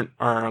that aren't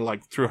are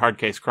like through Hard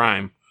Case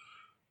Crime.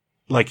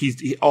 Like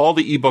all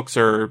the ebooks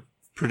are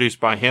produced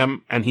by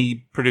him, and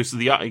he hires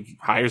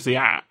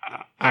the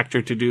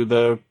actor to do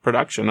the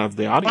production of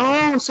the audio.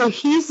 Oh, so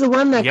he's the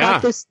one that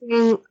got this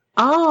thing.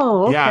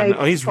 Oh, okay. Yeah,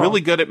 no, he's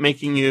really good at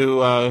making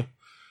you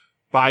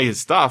buy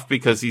his stuff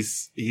because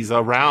he's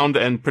around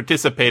and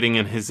participating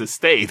in his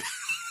estate,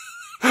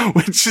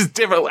 which is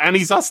different. And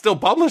he's still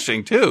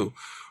publishing too,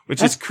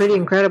 which is pretty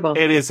incredible.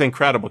 It is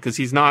incredible because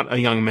he's not a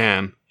young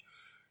man.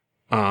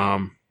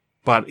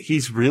 But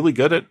he's really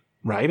good at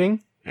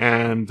writing,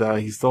 and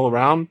he's still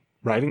around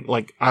writing.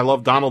 Like, I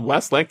love Donald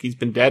Westlake. He's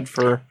been dead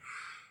for a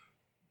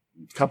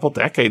couple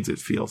decades, it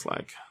feels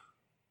like.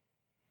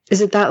 Is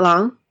it that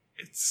long?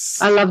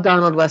 I love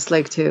Donald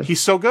Westlake too.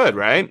 He's so good,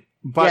 right?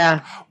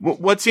 But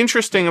what's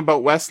interesting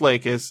about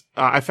Westlake is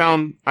I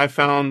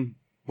found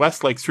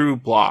Westlake through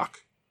Block.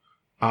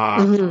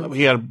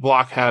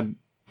 Block had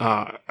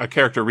a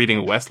character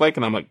reading Westlake,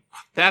 and I'm like,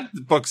 that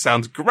book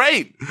sounds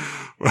great.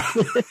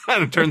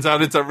 And it turns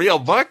out it's a real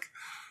book.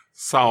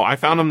 So I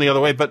found him the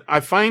other way, but I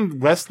find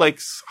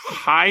Westlake's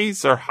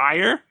highs are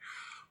higher,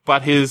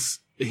 but his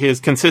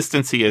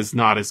consistency is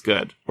not as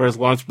good. Whereas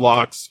Lawrence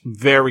Block's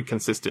very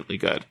consistently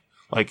good.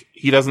 Like,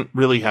 he doesn't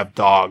really have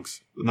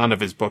dogs. None of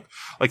his books.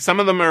 Like, some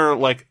of them are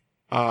like,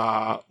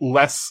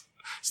 less.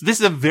 So this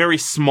is a very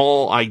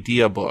small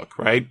idea book,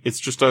 right? It's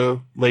just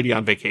a lady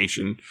on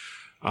vacation.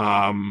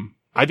 I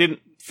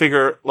didn't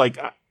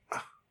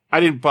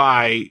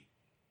buy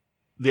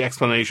the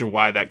explanation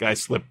why that guy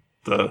slipped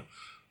the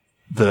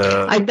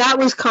that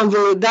was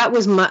convoluted. That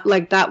was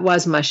that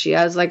was mushy.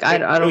 I was like, I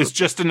don't. It was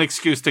just an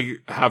excuse to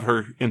have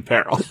her in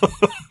peril.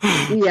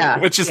 Yeah,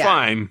 which is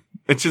fine.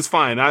 It's just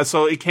fine.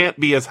 So it can't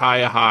be as high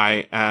a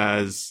high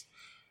as,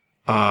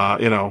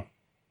 a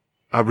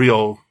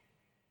real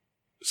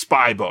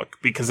spy book,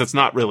 because it's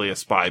not really a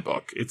spy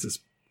book. It's a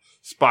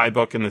spy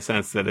book in the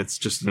sense that it's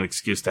just an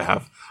excuse to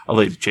have a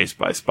lady chased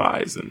by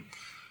spies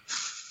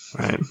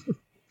right.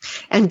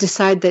 And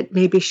decide that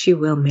maybe she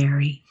will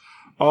marry.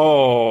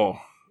 Oh,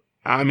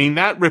 I mean,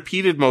 that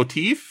repeated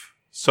motif,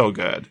 so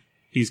good.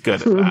 He's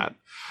good at that.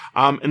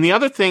 And the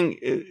other thing,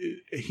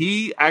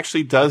 he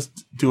actually does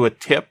do a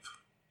tip.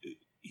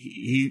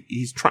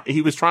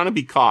 He was trying to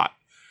be caught.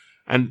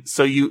 And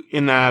so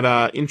in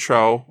that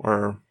intro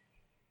or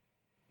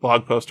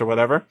blog post or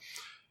whatever,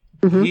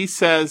 he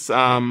says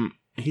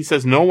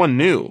no one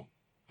knew.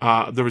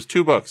 There was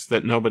 2 books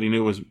that nobody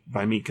knew was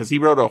by me, because he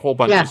wrote a whole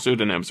bunch of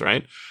pseudonyms,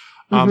 right?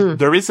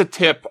 There is a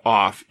tip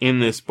off in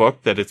this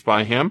book that it's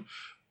by him,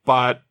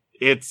 but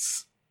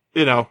it's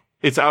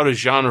out of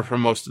genre for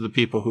most of the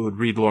people who would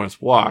read Lawrence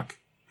Block,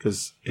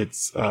 because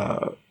it's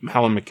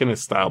Helen McInnes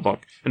style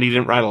book, and he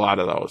didn't write a lot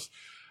of those.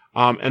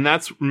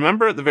 And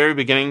remember at the very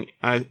beginning,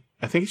 I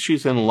think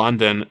she's in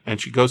London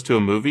and she goes to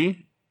a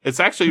movie. It's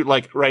actually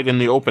like right in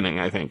the opening,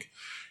 I think.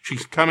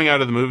 She's coming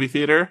out of the movie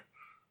theater,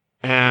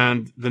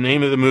 and the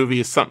name of the movie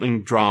is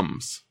something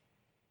drums.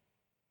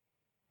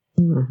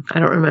 I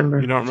don't remember.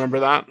 You don't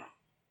remember that?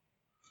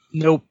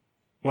 Nope.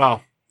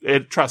 Well,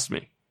 trust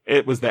me,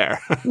 it was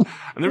there.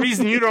 And the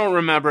reason you don't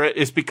remember it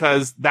is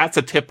because that's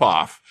a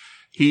tip-off.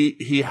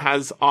 He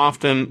has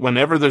often,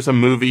 whenever there's a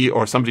movie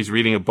or somebody's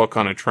reading a book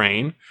on a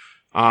train,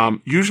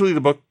 usually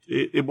the book,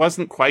 it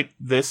wasn't quite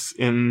this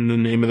in the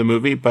name of the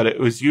movie, but it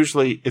was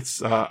usually,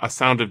 it's a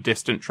sound of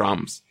distant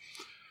drums.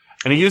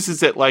 And he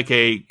uses it like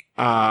a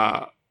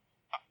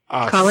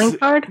calling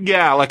card?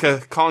 Yeah, like a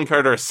calling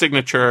card or a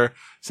signature.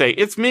 Say,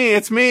 it's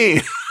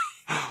me.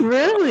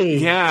 Really?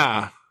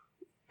 Yeah.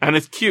 And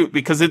it's cute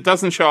because it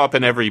doesn't show up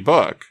in every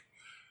book,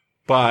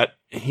 but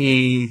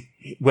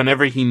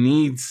whenever he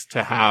needs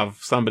to have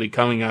somebody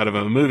coming out of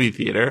a movie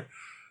theater,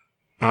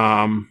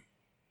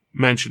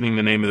 mentioning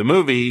the name of the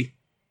movie,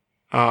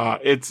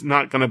 it's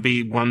not going to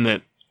be one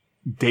that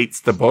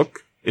dates the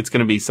book. It's going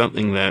to be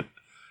something that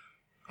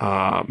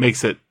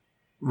makes it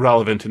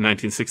relevant to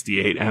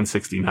 1968 and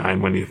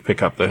 69 when you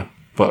pick up the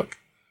book,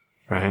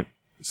 right?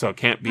 So it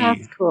can't be.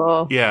 That's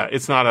cool. Yeah,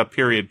 it's not a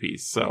period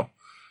piece. So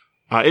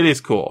it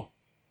is cool.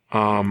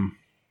 And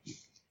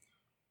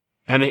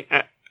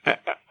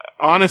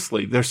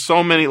honestly, there's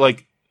so many,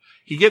 like,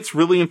 he gets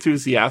really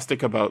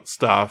enthusiastic about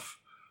stuff,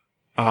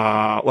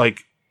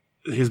 like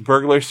his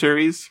burglar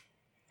series.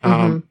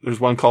 There's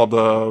one called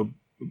The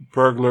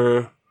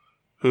Burglar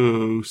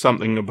Who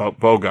Something About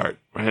Bogart,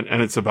 right?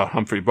 And it's about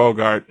Humphrey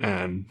Bogart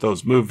and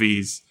those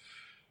movies.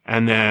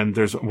 And then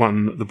there's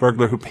one, The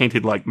Burglar Who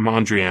Painted Like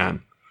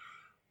Mondrian.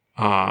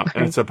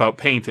 And it's about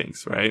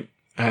paintings, right?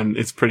 And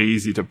it's pretty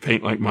easy to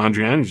paint like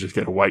Mondrian. You just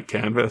get a white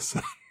canvas,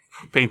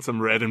 paint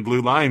some red and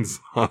blue lines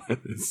on it.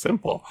 It's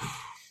simple.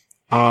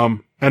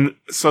 And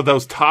so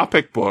those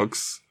topic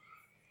books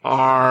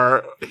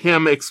are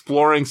him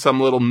exploring some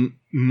little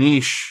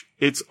niche.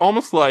 It's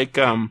almost like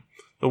the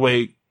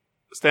way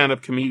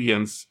stand-up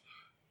comedians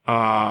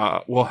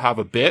will have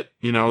a bit.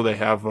 They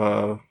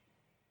have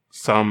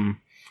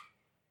some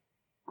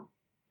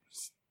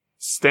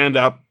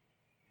stand-up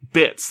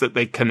bits that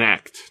they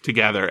connect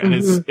together, and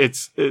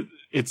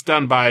it's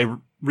done by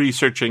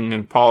researching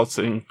and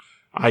policing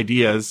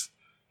ideas.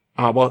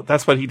 Well,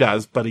 that's what he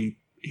does, but he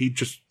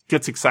just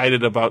gets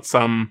excited about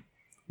some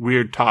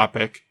weird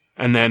topic,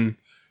 and then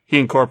he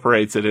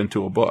incorporates it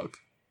into a book.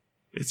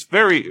 It's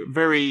very,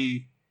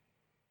 very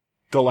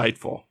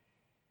delightful.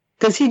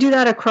 Does he do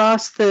that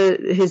across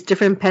his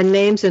different pen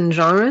names and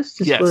genres?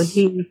 Yes.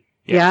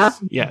 Yeah?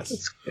 Yes.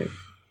 That's good.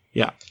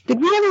 Yeah. Did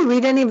we ever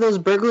read any of those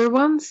burglar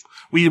ones?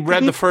 We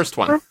read the first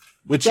one,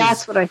 which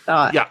that's what I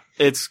thought. Yeah.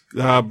 It's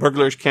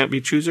Burglars Can't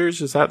Be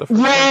Choosers. Is that the first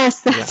one?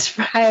 Yes, that's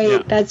right.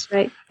 Yeah. That's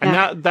right.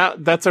 Yeah. And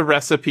that's a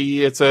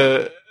recipe. It's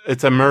a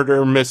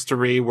murder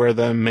mystery where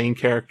the main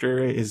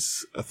character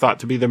is thought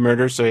to be the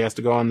murderer, so he has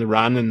to go on the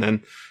run, and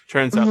then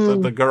turns out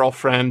that the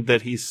girlfriend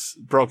that he's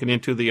broken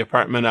into the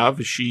apartment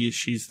of,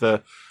 she's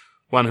the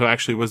one who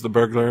actually was the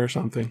burglar or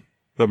something,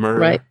 the murderer.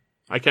 Right.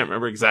 I can't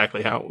remember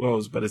exactly how it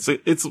goes, but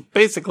it's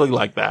basically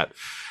like that.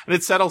 And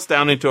it settles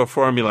down into a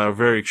formula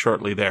very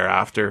shortly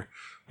thereafter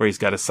where he's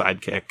got a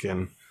sidekick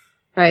and.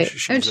 Right.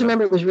 I just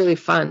remember it was really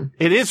fun.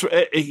 It is.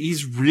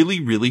 He's really,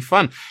 really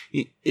fun.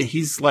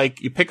 He's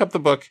like, you pick up the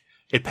book,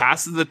 it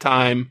passes the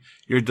time,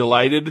 you're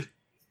delighted,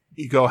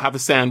 you go have a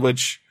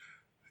sandwich.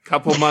 A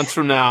couple months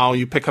from now,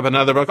 you pick up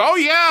another book. Oh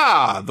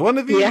yeah, one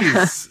of these.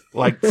 Yeah.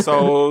 Like,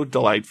 so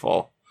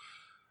delightful.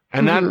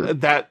 And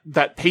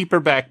that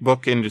paperback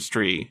book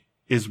industry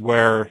is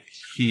where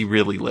he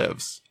really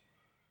lives.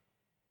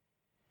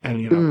 And,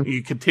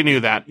 you continue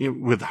that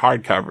with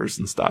hardcovers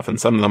and stuff. And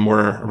some of them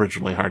were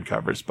originally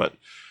hardcovers, but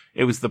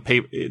it was the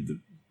paper,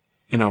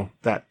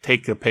 that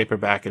take the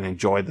paperback and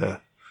enjoy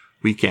the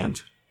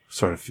weekend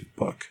sort of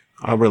book.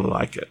 I really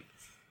like it.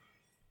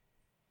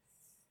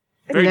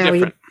 Very Now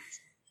different.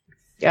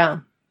 Yeah.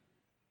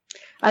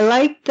 I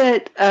like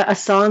that a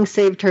song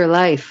saved her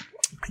life.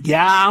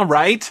 Yeah,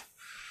 right?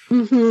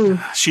 Mm-hmm.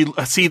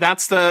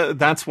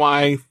 That's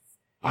why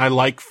I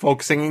like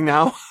folk singing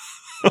now.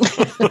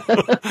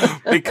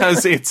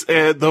 Because it's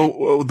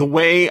the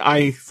way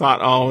I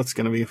thought, it's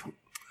going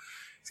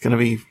to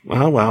be,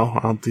 well,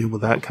 I'll deal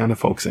with that kind of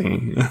folk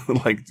singing,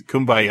 like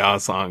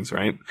Kumbaya songs,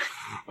 right?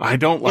 I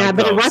don't like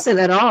but those. it wasn't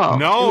at all.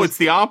 No, it's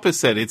the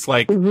opposite. It's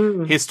like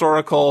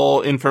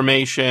historical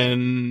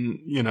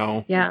information,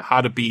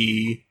 how to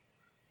be.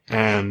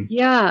 And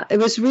yeah, it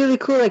was really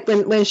cool. Like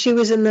when she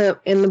was in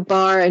the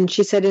bar and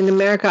she said, in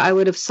America, I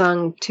would have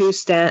sung 2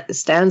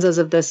 stanzas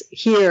of this,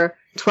 here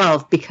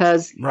 12,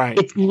 because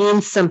it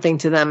means something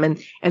to them.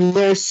 And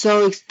they're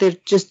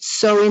just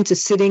so into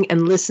sitting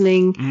and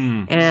listening.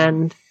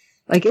 And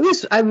like,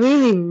 I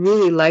really,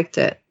 really liked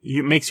it.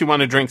 It makes you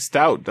want to drink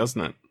stout,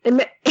 doesn't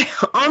it?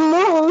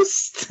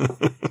 Almost.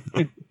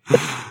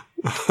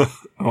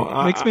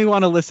 Makes me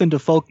want to listen to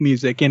folk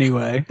music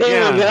anyway.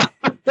 There you go.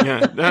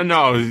 Yeah,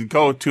 no,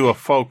 go to a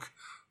folk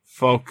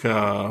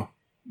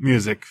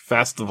music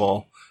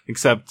festival,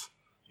 except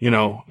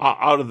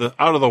out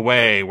of the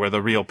way where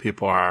the real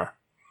people are,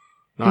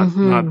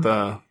 not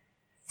the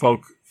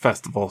folk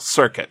festival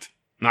circuit,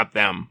 not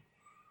them.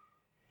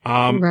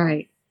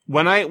 Right.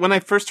 When I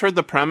first heard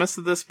the premise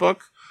of this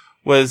book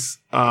was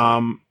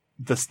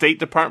the State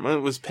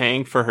Department was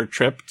paying for her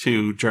trip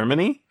to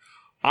Germany.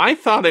 I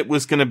thought it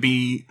was going to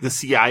be the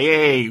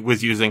CIA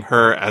was using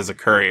her as a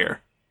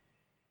courier.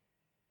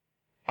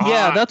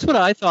 Yeah, that's what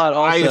I thought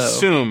also. I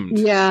assumed.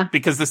 Yeah.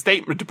 Because the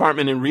State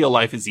Department in real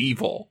life is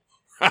evil,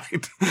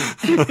 right?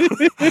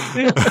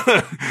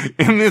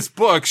 In this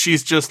book,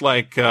 she's just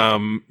like,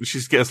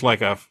 she's just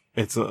like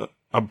it's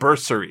a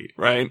bursary,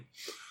 right?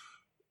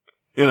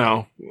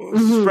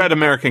 Spread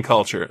American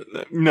culture.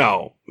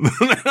 No,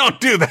 they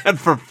don't do that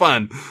for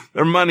fun.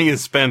 Their money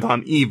is spent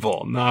on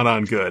evil, not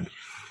on good.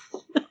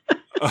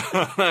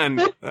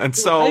 and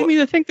so, I mean,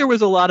 I think there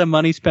was a lot of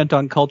money spent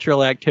on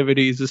cultural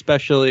activities,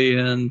 especially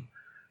in,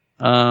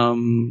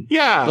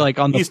 like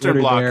on the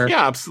Eastern Bloc. there.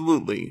 Yeah,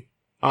 absolutely.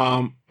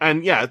 And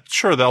yeah,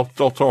 sure, they'll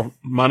throw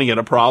money at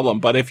a problem,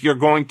 but if you're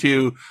going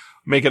to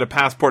make it a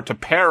passport to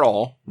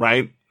Peril,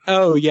 right?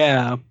 Oh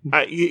yeah.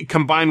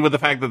 Combined with the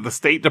fact that the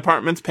State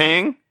Department's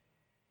paying,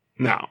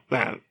 no.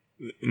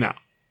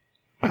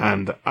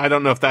 And I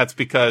don't know if that's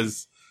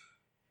because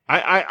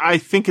I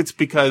think it's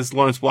because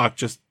Lawrence Block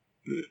just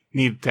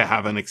needed to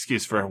have an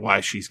excuse for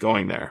why she's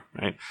going there,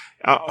 right?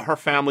 Her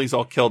family's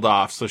all killed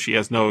off, so she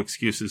has no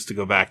excuses to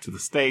go back to the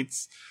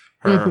States.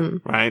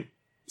 Right?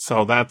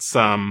 So that's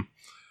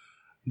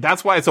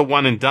why it's a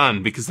one and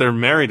done, because they're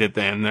married at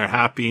the end, they're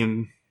happy,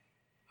 and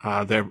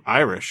they're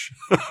Irish.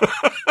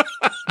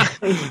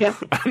 Yeah.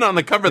 And on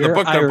the cover of the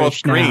book, they're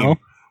both green. Now.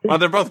 Well,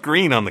 they're both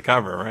green on the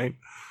cover, right?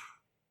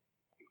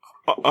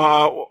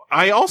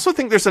 I also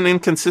think there's an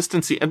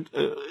inconsistency.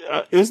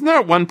 Isn't there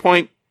at one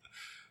point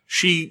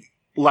she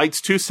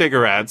lights 2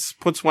 cigarettes,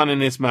 puts one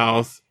in his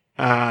mouth,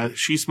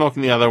 she's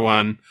smoking the other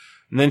one,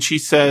 and then she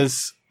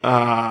says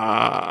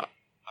they're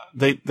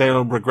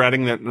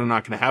regretting that they're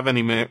not going to have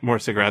any more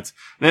cigarettes.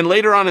 And then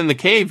later on in the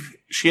cave,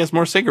 she has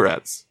more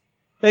cigarettes.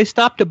 They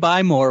stopped to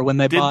buy more when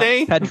they Did bought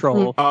they?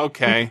 petrol.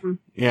 Okay.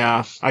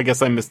 Yeah, I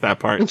guess I missed that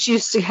part. And she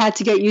had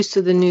to get used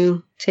to the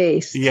new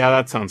taste. Yeah,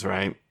 that sounds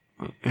right.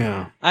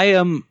 Yeah. I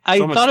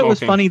thought it was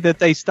smoking. funny that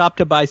they stopped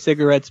to buy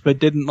cigarettes but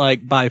didn't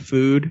like buy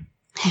food.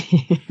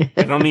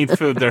 They don't need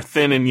food. They're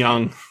thin and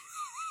young.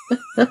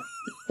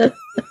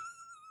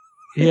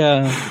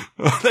 Yeah.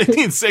 They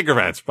need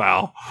cigarettes,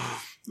 pal.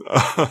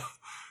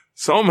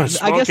 So much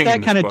smoking. I guess that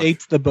in kind this of book.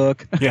 dates the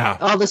book. Yeah.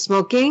 All the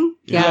smoking?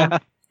 Yeah.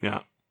 Yeah.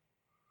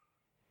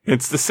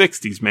 It's the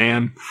 60s,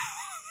 man.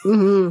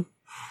 Mm-hmm.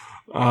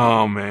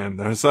 Oh, man.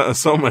 There's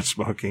so much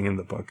smoking in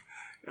the book.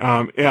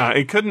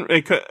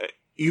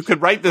 You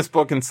could write this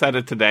book and set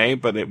it today,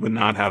 but it would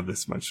not have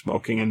this much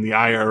smoking, and the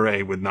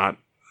IRA would not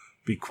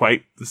be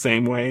quite the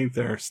same way.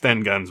 Their Sten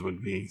guns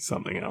would be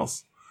something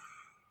else.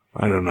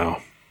 I don't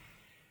know.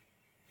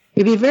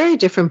 It'd be a very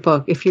different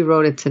book if you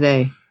wrote it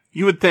today.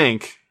 You would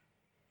think.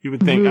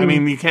 Mm-hmm. I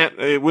mean,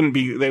 they wouldn't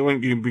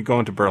be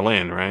going to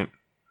Berlin, right?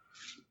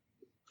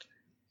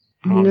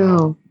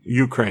 No.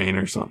 Ukraine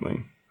or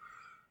something.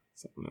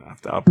 So I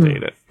have to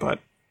update it. But,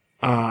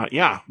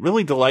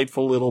 really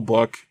delightful little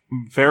book.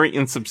 Very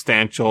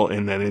insubstantial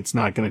in that it's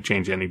not going to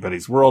change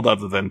anybody's world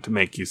other than to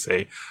make you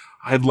say,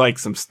 I'd like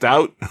some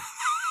stout.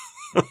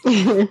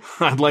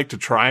 I'd like to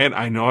try it.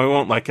 I know I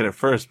won't like it at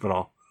first,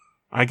 but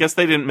I guess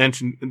they didn't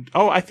mention,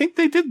 I think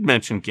they did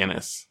mention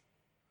Guinness.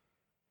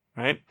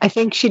 Right? I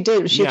think she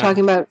did. She was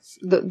talking about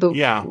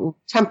the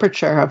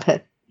temperature of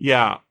it.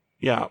 Yeah.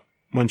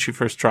 When she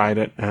first tried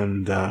it.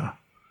 And,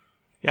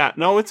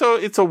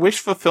 it's a wish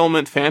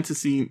fulfillment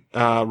fantasy,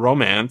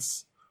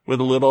 romance with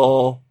a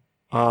little,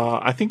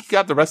 I think he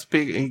got the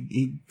recipe,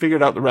 he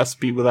figured out the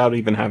recipe without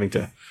even having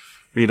to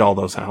read all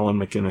those Alan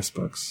McGinnis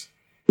books.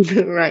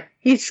 Right.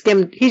 He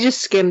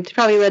just skimmed.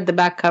 Probably read the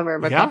back cover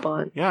of a couple.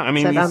 And yeah. I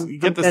mean, you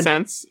get the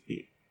sense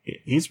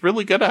he's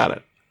really good at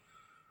it.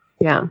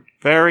 Yeah.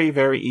 Very,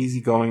 very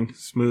easygoing,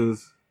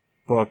 smooth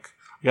book.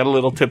 I got a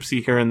little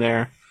tipsy here and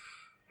there.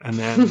 And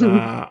then,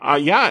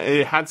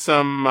 it had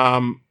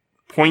some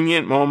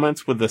poignant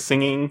moments with the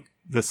singing,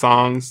 the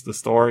songs, the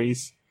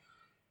stories.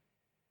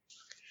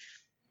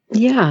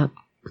 Yeah.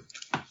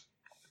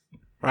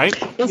 Right?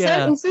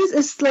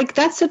 Is like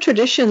that's a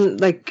tradition,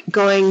 like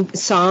going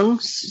song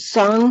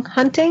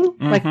hunting,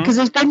 like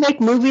because they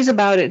make movies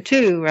about it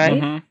too,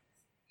 right? Mm-hmm.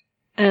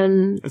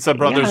 And it's a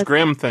Brothers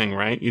Grimm thing,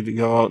 right? You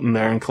go out in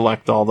there and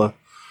collect all the.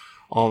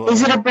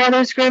 Is it a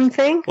Brothers Grimm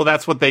thing? Well,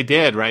 that's what they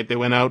did, right? They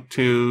went out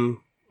to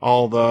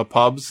all the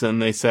pubs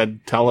and they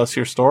said, "Tell us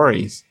your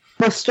stories."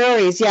 Well,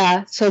 stories,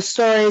 yeah. So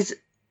stories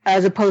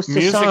as opposed to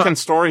music songs. And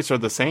stories are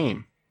the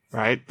same,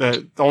 right?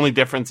 The only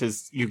difference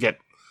is you get.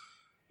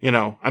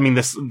 I mean,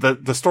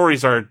 the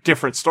stories are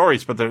different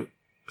stories, but the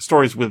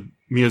stories with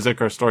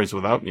music are stories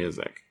without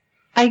music.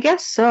 I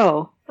guess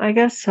so.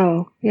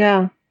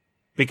 Yeah.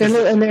 Because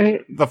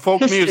the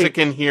folk music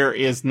in here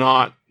is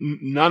not.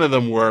 None of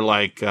them were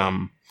like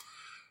Kumbaya.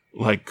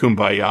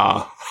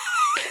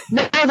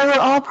 No, they were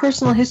all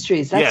personal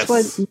histories. That's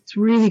what's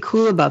really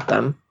cool about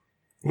them.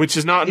 Which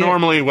is not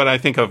normally what I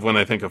think of when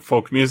I think of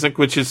folk music,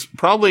 which is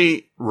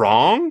probably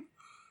wrong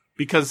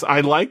because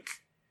I like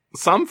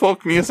some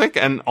folk music,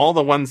 and all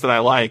the ones that I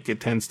like, it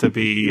tends to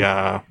be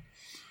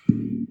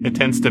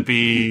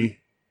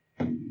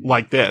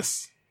like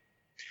this.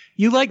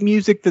 You like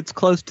music that's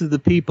close to the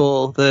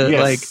people.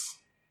 I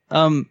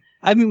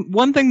mean,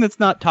 one thing that's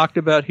not talked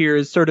about here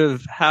is sort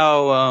of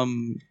how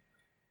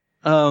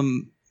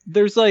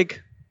there's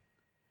like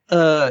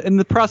in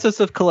the process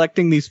of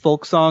collecting these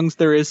folk songs,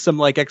 there is some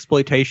like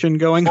exploitation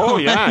going on. Oh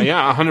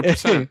yeah,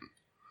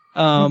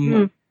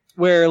 100%.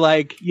 Where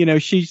like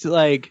she's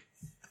like.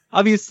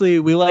 Obviously,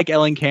 we like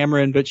Ellen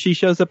Cameron, but she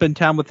shows up in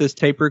town with this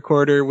tape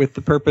recorder with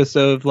the purpose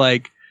of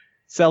like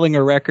selling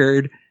a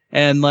record,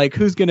 and like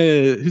who's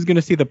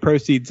gonna see the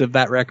proceeds of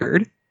that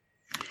record?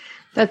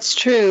 That's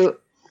true.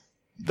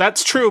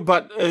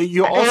 But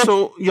you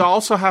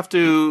also have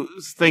to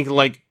think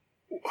like,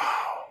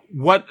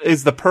 what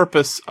is the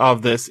purpose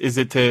of this? Is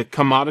it to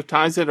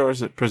commoditize it, or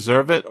is it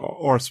preserve it,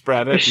 or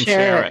spread it and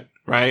share it?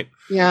 Right?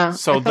 Yeah.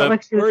 So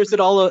or is it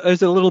all?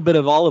 Is it a little bit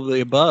of all of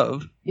the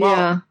above?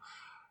 Yeah.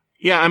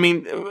 Yeah, I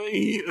mean,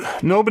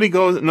 nobody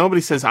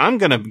says, I'm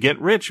going to get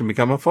rich and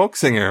become a folk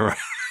singer.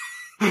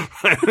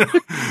 I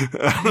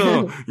don't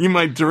know, you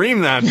might dream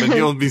that, but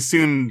you'll be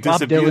soon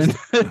disabused.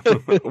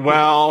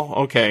 Well,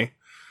 okay.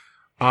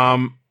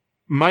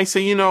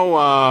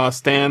 Misa,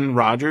 Stan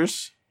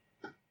Rogers?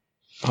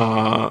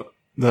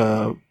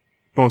 The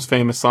most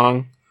famous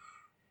song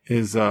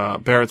is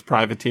Barrett's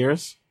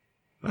Privateers.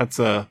 That's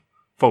a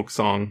folk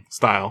song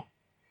style.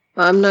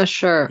 I'm not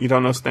sure. You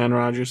don't know Stan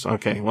Rogers?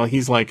 Okay, well,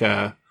 he's like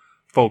a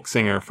folk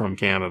singer from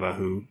Canada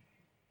who,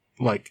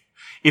 like,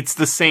 it's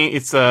the same.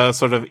 It's a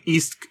sort of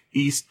East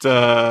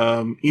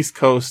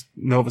Coast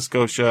Nova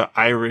Scotia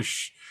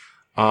Irish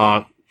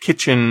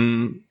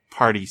kitchen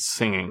party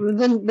singing.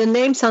 The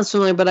name sounds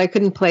familiar, but I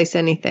couldn't place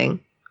anything.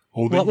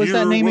 Oh, what was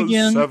that name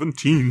again?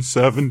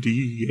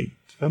 1778,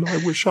 and I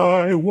wish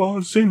I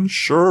was in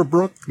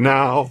Sherbrooke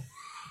now.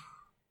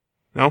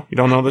 No, you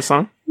don't know this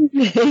song?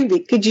 Maybe.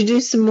 Could you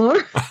do some more?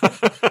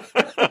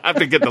 I have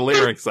to get the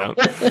lyrics out.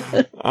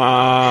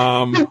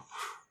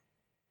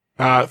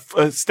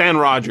 Stan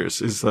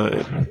Rogers is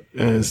the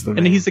and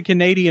name. he's a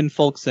Canadian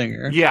folk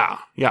singer. Yeah.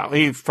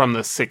 He's from the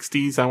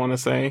 60s, I want to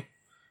say.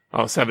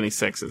 Oh,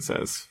 76 it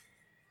says.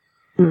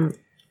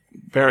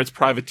 Barrett's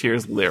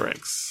Privateers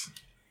lyrics.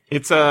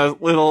 It's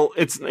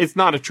it's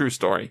not a true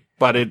story,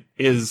 but it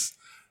is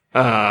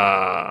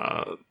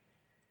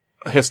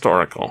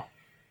historical.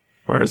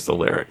 Where's the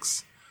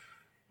lyrics?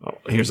 Oh,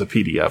 here's a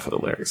PDF of the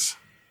lyrics.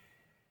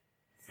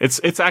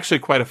 It's actually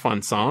quite a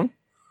fun song.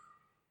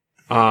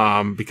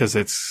 Because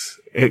it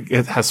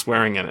has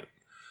swearing in it.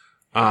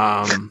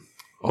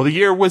 The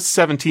year was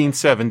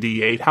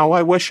 1778. How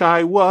I wish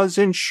I was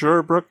in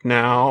Sherbrooke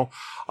now.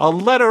 A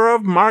letter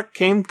of marque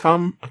came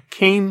from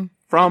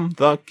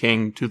the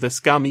king to the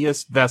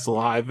scummiest vessel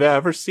I've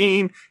ever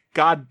seen.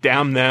 God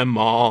damn them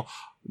all.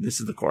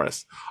 This is the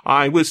chorus.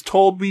 I was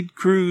told we'd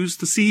cruise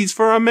the seas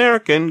for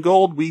American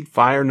gold. We'd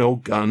fire no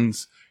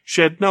guns,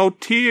 shed no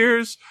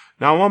tears.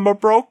 Now I'm a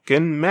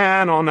broken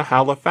man on a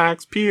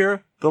Halifax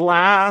pier. The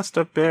last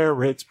of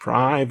Barrett's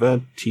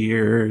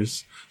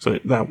privateers. So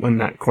that when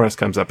that chorus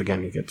comes up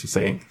again, you get to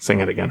sing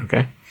it again,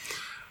 okay?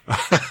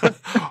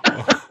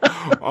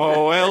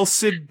 Oh,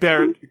 Elsid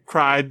Barrett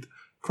cried.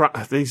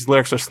 These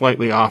lyrics are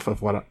slightly off of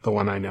the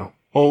one I know.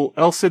 Oh,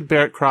 Elsid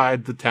Barrett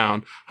cried the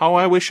town. How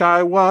I wish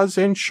I was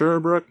in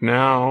Sherbrooke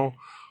now.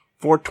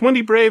 For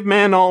 20 brave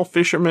men, all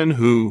fishermen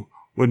who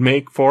would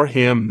make for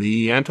him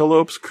the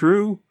Antelope's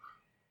crew.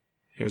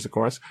 Here's the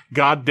chorus.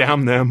 God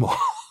damn them all.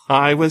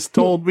 I was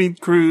told we'd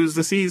cruise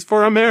the seas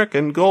for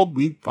American gold.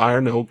 We'd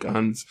fire no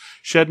guns,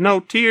 shed no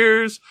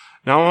tears.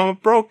 Now I'm a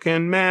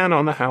broken man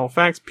on the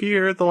Halifax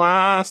pier, the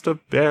last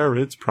of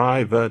Barrett's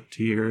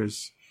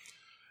privateers.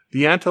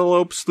 The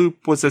Antelope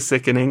sloop was a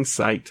sickening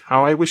sight.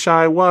 How I wish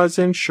I was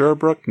in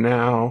Sherbrooke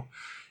now.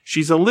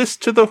 She's a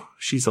list.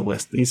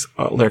 These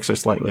lyrics are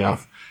slightly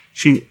off.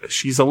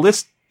 She's a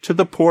list to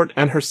the port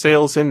and her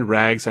sails in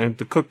rags, and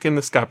the cook in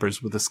the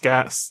scuppers with the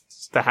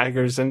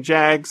staggers and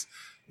jags.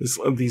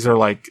 These are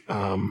like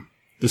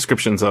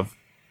descriptions of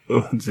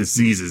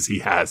diseases he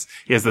has.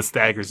 He has the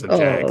staggers and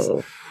jags.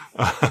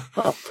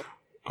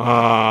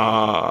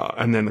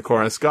 And then the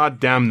chorus, God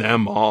damn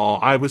them all.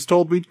 I was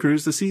told we'd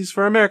cruise the seas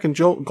for American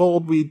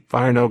gold. We'd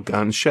fire no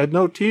guns, shed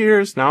no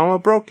tears. Now I'm a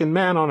broken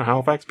man on a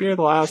Halifax pier,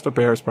 the last of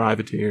Bear's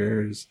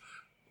privateers.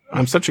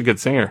 I'm such a good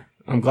singer.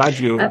 I'm glad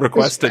you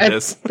requested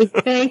this.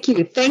 Thank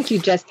you,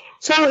 Jess.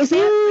 So is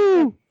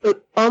that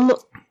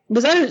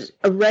was that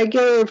a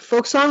regular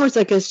folk song, or is it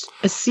like a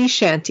sea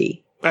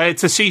shanty?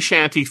 It's a sea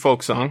shanty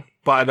folk song,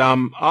 but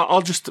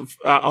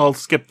I'll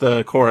skip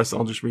the chorus.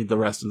 I'll just read the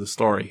rest of the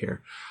story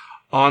here.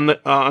 On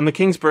the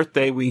King's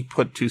birthday, we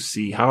put to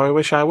sea. How I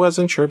wish I was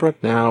in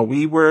Sherbrooke now.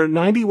 We were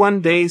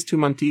 91 days to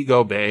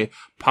Montego Bay,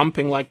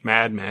 pumping like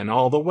madmen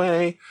all the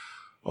way.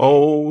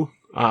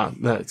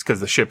 That's because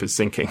the ship is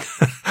sinking.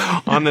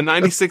 On the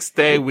 96th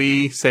day,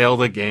 we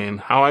sailed again.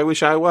 How I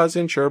wish I was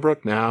in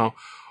Sherbrooke now.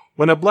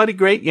 When a bloody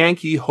great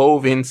Yankee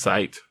hove in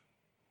sight.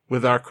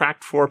 With our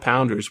cracked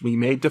 4-pounders, we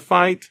made to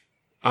fight.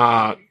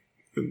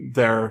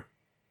 Their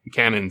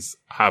cannons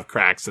have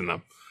cracks in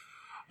them.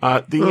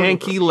 The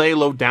Yankee lay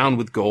low down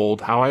with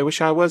gold. How I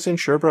wish I was in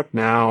Sherbrooke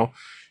now.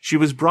 She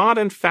was broad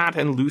and fat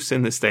and loose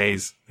in the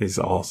stays. These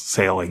are all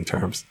sailing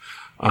terms.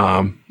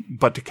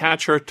 But to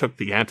catch her took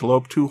the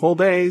Antelope 2 whole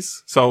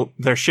days. So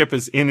their ship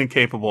is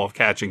incapable of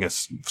catching a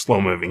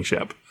slow-moving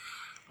ship.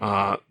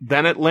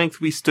 Then at length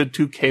we stood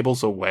 2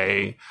 cables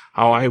away.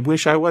 How I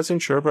wish I was in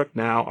Sherbrooke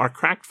now. Our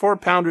cracked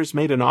 4-pounders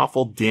made an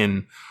awful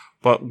din.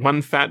 But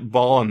one fat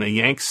ball and the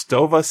Yanks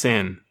stove us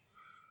in.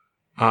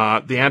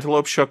 The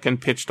Antelope shook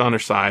and pitched on her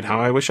side. How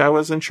I wish I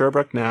was in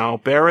Sherbrooke now.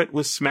 Barrett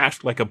was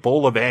smashed like a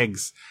bowl of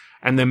eggs.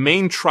 And the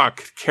main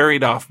truck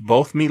carried off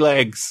both me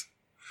legs.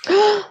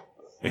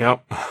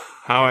 Yep.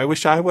 How I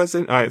wish I was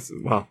in...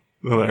 the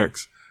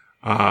lyrics.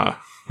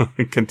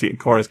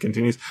 Chorus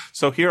continues.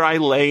 So here I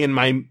lay in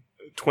my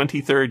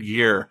 23rd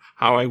year.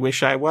 How I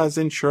wish I was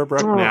in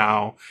Sherbrooke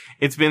now.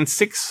 It's been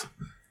 6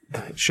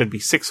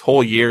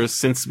 whole years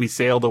since we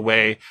sailed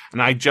away.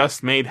 And I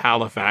just made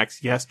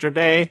Halifax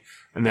yesterday.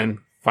 And then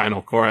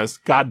final chorus.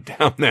 God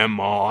damn them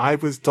all. I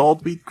was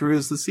told we'd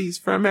cruise the seas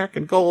for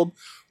American gold.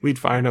 We'd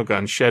fire no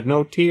guns, shed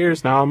no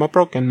tears. Now I'm a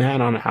broken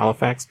man on a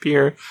Halifax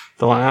pier,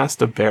 the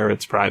last of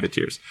Barrett's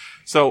privateers.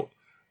 So,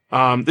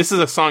 this is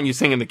a song you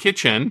sing in the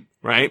kitchen,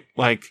 right?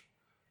 Like,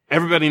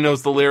 everybody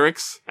knows the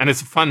lyrics, and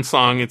it's a fun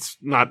song. It's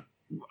not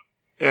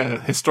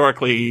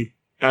historically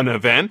an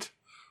event,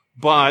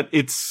 but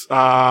it's War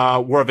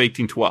of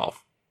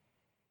 1812,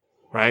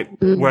 right?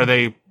 Mm-hmm. Where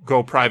they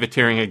go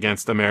privateering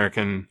against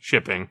American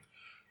shipping,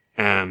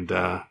 and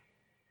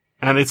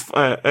it's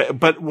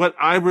but what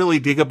I really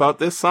dig about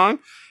this song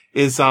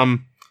is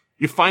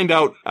you find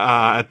out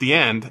at the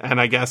end,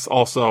 and I guess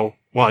also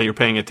while you're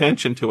paying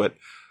attention to it,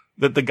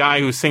 that the guy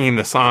who's singing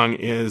the song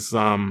is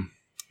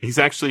he's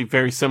actually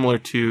very similar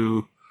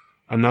to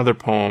another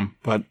poem,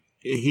 but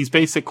he's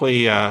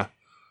basically a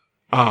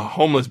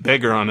homeless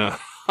beggar on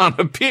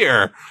a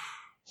pier,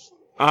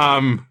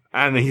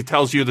 and he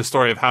tells you the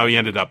story of how he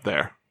ended up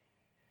there.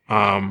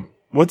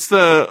 What's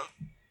the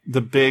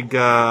big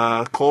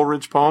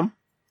Coleridge poem?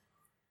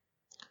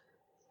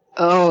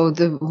 Oh,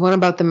 the one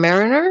about the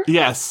mariner?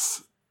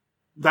 Yes.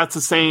 That's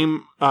the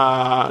same...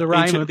 the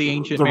Rime of the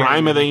Ancient Mariner. The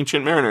Rime of the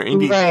Ancient Mariner,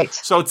 indeed. Right.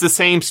 So it's the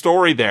same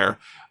story there.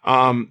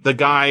 The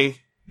guy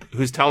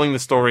who's telling the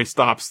story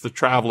stops the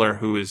traveler,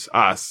 who is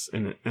us,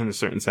 in a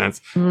certain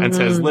sense, and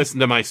says, listen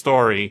to my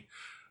story.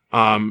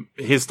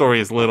 His story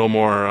is a little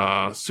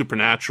more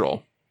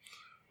supernatural.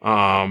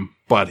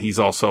 But he's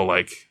also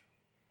like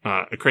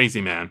a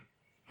crazy man.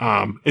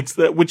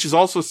 Which is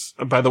also,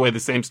 by the way, the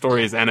same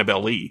story as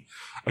Annabelle Lee.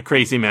 A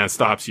crazy man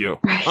stops you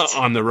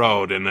on the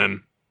road, and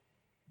then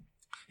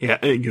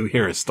you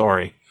hear his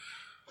story.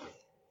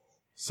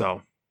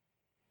 So,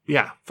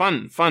 yeah,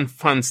 fun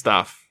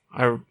stuff.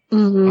 I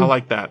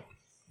like that.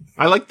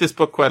 I like this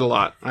book quite a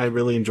lot. I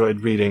really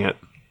enjoyed reading it.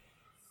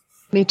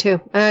 Me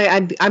too.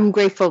 I'm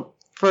grateful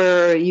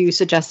for you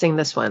suggesting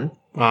this one.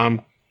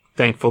 I'm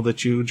thankful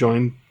that you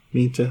joined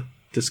me to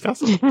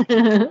discuss it.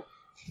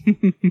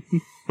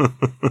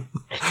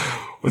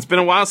 It's been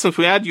a while since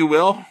we had you,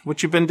 Will.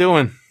 What you been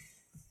doing?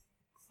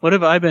 What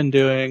have I been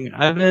doing?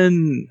 I've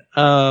been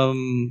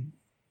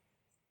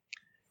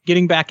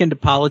getting back into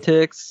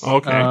politics.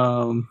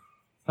 Okay.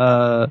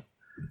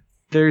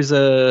 There's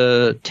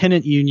a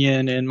tenant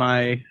union in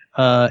my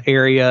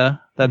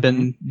area. I've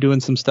been doing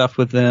some stuff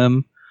with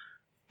them.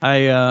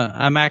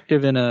 I'm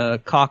active in a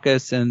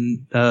caucus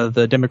in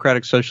the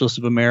Democratic Socialists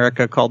of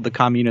America called the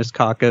Communist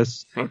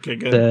Caucus. Okay,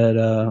 good.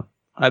 That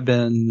I've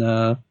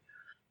been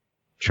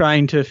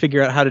trying to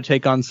figure out how to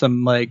take on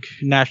some like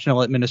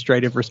national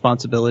administrative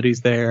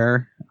responsibilities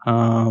there.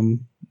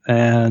 And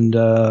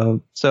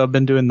so I've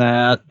been doing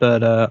that,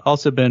 but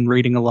also been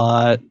reading a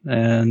lot.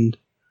 And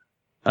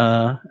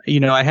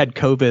I had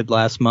COVID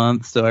last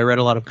month, so I read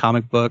a lot of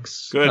comic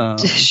books.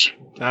 Good.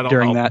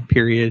 During that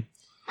period.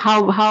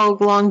 How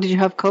long did you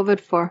have COVID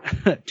for?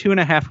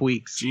 2.5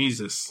 weeks.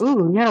 Jesus.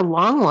 Ooh, you had a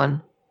long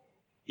one.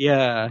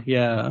 Yeah.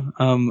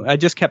 I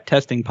just kept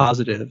testing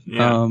positive.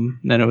 Yeah.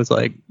 Then it was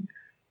like,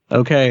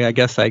 okay, I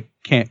guess I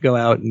can't go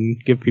out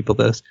and give people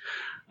this.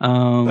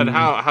 But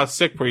how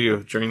sick were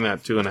you during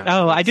that 2.5 weeks?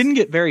 Oh, I didn't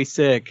get very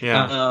sick.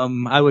 Yeah.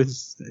 I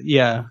was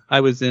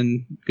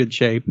in good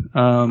shape.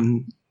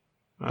 I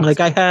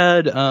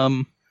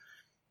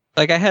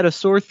had a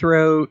sore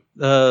throat,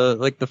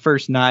 like the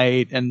first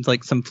night, and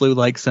like some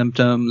flu-like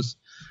symptoms,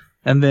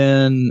 and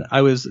then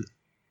I was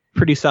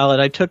pretty solid.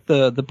 I took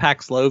the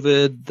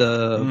Paxlovid,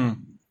 the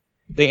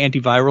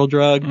antiviral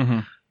drug,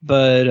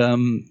 but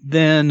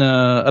then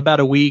about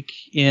a week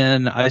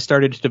in, I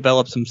started to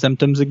develop some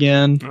symptoms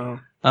again,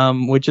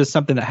 which is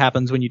something that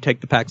happens when you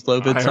take the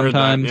Paxlovid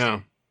sometimes.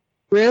 Yeah.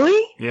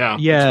 Really? Yeah.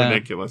 Yeah. It's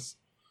ridiculous.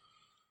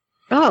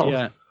 Oh.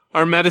 Yeah.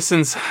 Our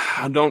medicines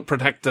don't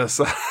protect us.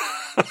 Or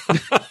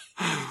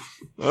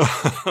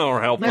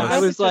help us. I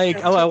was like,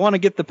 I want to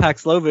get the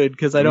Paxlovid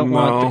because I don't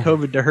want the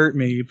COVID to hurt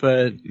me,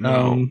 but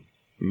no,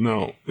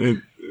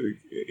 it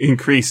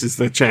increases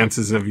the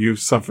chances of you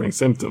suffering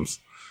symptoms,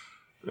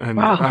 and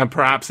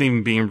perhaps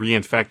even being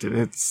reinfected.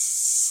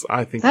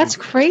 I think that's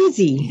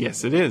crazy.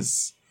 Yes, it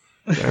is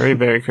very,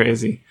 very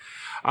crazy.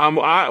 When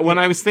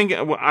I was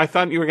thinking, I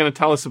thought you were going to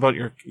tell us about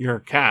your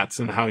cats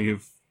and how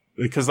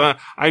because I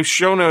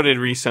show noted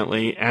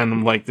recently,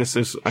 and like this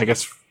is, I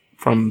guess,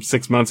 from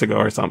 6 months ago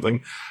or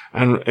something.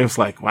 And it was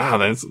like, wow,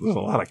 there's a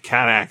lot of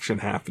cat action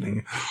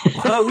happening.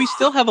 We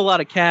still have a lot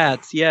of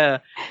cats. Yeah.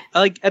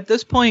 Like at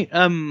this point,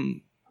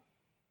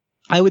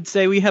 I would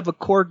say we have a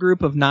core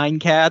group of 9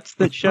 cats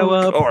that show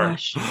up.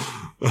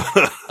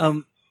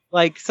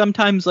 Like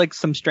sometimes like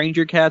some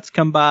stranger cats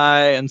come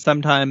by, and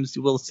sometimes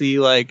we'll see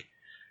like,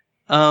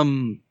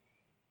 we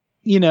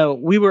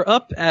were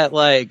up at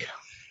like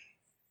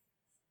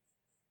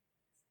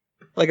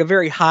a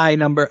very high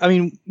number. I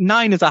mean,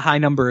 9 is a high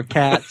number of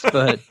cats,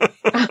 but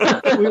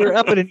we were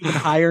up at an even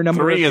higher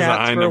number of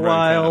cats for a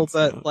while.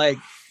 But like,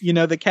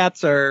 the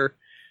cats they're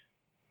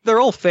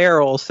all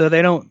feral, so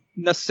they don't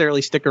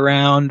necessarily stick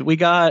around. We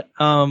got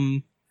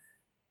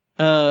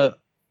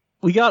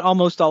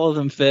almost all of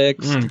them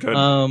fixed.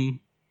 Good.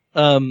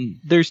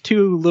 There's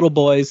 2 little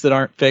boys that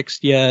aren't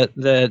fixed yet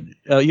that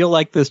you'll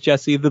like this,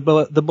 Jesse. The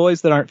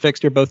boys that aren't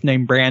fixed are both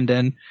named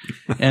Brandon,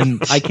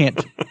 and I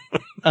can't.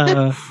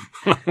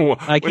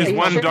 Is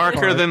one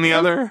darker than the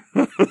other?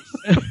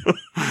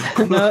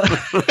 No.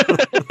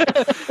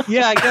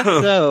 Yeah, I guess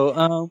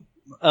so.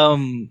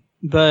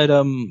 But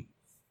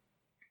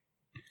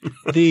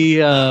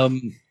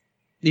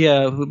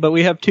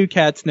we have 2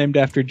 cats named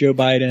after Joe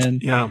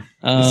Biden. Yeah.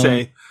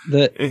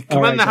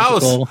 Come in the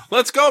house. Cool.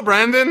 Let's go,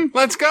 Brandon.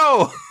 Let's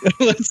go.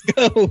 Let's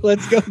go,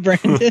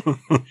 Brandon.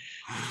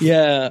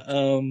 Yeah.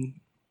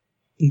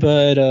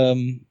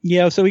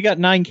 So we got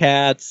 9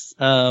 cats.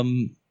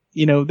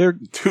 They're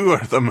 2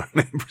 of them are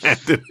named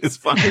Brandon. It's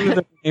fine. 2 of them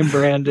are named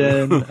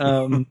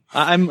Brandon.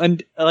 I'm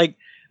like,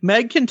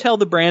 Meg can tell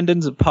the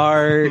Brandons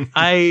apart.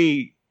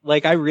 I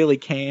really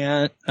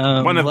can't.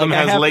 One of them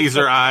has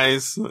laser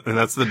eyes, and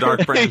that's the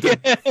dark Brandon.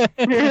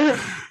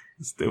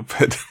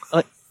 Stupid.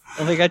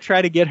 I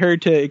try to get her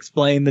to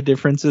explain the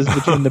differences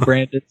between the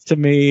Brandons to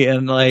me,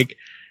 and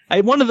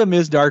one of them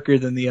is darker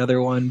than the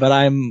other one,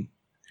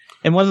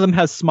 and one of them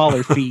has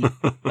smaller feet.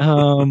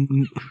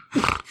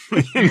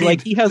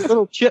 He has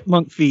little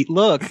chipmunk feet.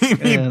 Look, you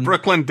need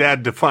Brooklyn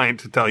Dad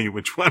Defiant to tell you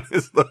which one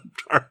is the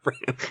dark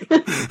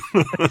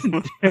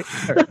Brandon.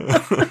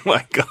 Oh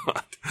my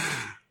God.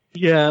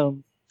 Yeah.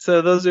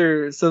 So those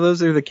are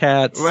the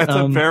cats. Well, that's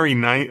a very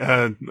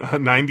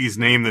 90s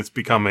name that's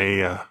become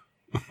a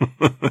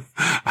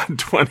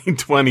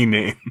 2020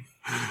 name.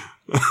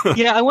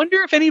 Yeah, I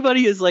wonder if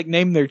anybody has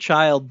named their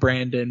child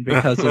Brandon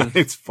because of.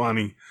 It's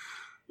funny.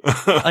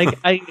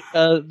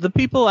 The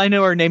people I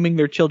know are naming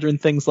their children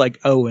things like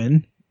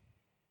Owen.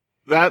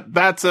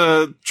 That's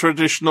a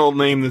traditional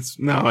name that's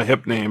now a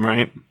hip name,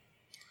 right?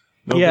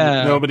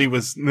 Nobody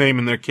was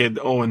naming their kid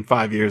Owen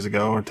 5 years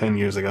ago or 10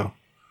 years ago.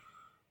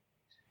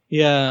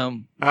 Yeah.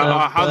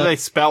 How do they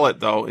spell it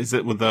though? Is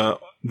it with the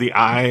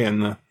I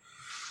and the?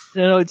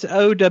 No, it's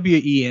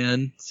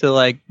Owen. So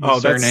the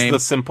surname. That's the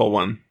simple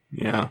one.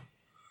 Yeah.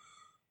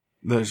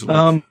 There's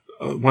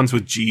ones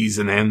with G's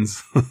and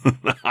N's.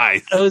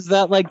 Nice. Oh, is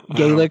that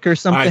Gaelic or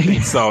something? I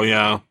think so.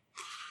 Yeah.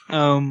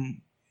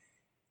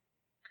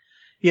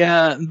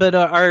 Yeah, but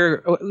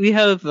we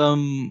have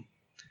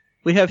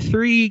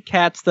 3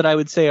 cats that I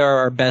would say are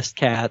our best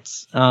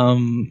cats.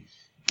 And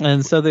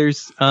so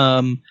there's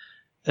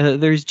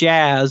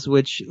Jazz,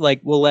 which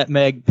we'll let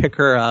Meg pick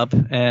her up,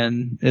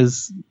 and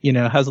is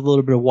has a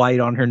little bit of white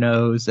on her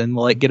nose, and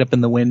will get up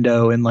in the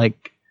window and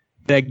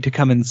beg to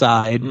come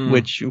inside,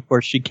 which of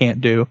course she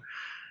can't do.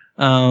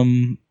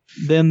 Then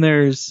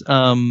there's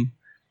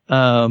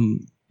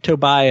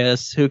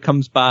Tobias, who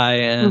comes by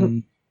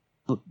and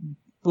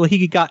well,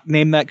 he got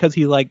named that because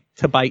he liked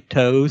to bite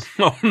toes.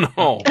 Oh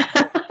no,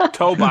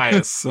 toe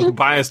bias, so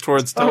bias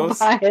towards toes.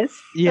 Bias.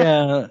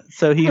 Yeah,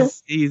 so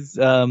he's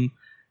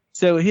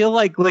so he'll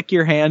like lick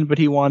your hand, but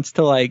he wants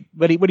to like,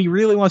 but what he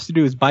really wants to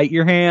do is bite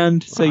your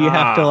hand. So you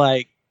have to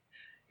like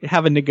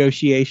have a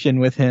negotiation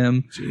with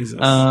him. Jesus.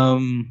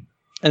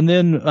 And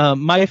then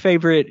my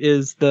favorite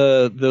is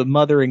the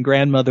mother and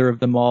grandmother of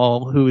them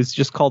all, who is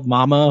just called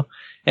Mama,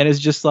 and is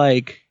just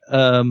like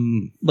a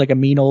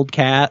mean old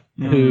cat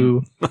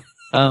who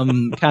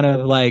kind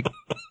of like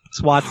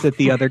swats at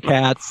the other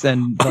cats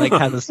and like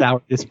has a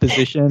sour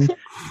disposition.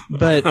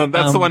 But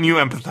that's the one you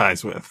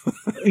empathize with.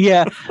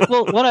 Yeah.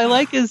 Well, what I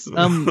like is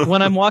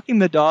when I'm walking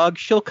the dog,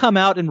 she'll come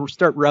out and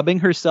start rubbing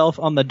herself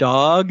on the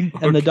dog,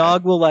 and the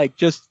dog will like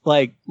just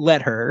like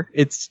let her.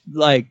 It's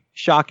like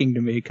shocking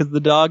to me because the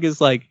dog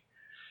is like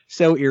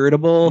so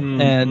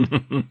irritable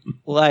and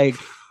like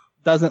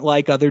doesn't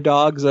like other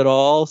dogs at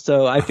all.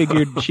 So I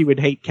figured she would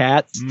hate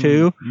cats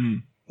too.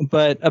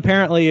 But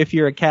apparently, if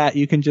you're a cat,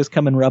 you can just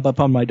come and rub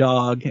up on my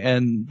dog,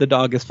 and the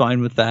dog is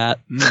fine with that.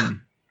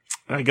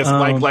 I guess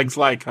likes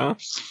like, huh?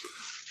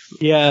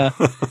 Yeah,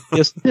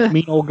 just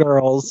mean old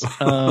girls.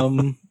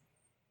 And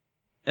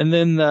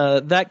then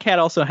that cat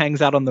also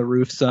hangs out on the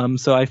roof some,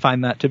 so I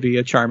find that to be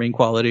a charming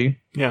quality.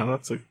 Yeah,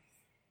 that's a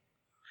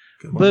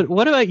good one. But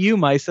what about you,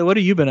 Misa? What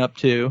have you been up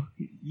to?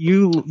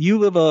 You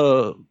live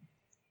a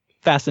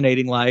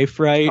fascinating life,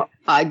 right?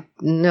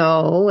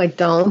 No, I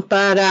don't.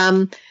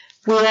 But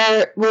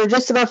we're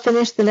just about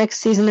finished the next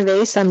season of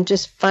Ace. I'm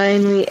just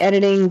finally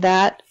editing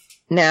that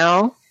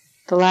now.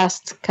 The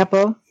last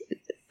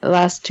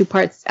two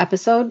parts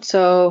episode.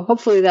 So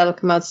hopefully that'll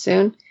come out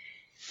soon.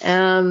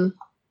 For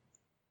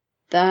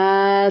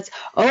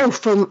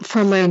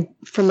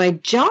my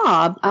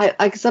job,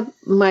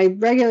 my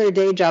regular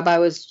day job, I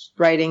was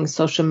writing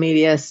social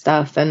media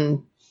stuff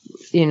and,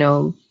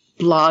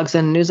 blogs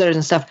and newsletters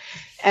and stuff.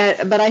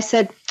 But I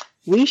said,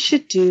 we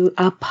should do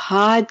a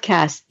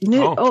podcast.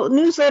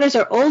 Newsletters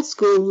are old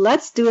school.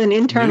 Let's do an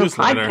internal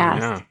podcast.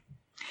 Yeah.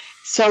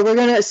 So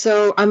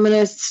I'm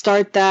gonna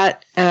start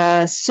that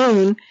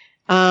soon.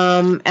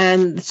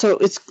 And so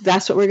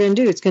that's what we're gonna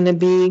do. It's gonna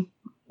be,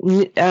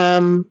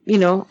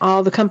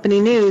 all the company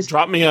news.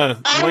 Drop me a link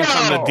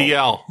on the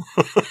DL.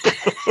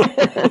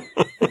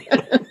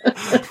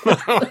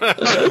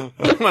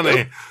 I want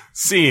to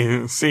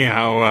see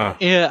how.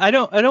 Yeah, I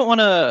don't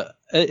want to.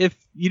 If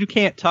you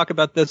can't talk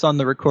about this on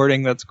the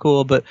recording, that's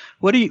cool. But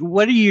what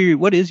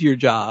is your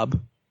job?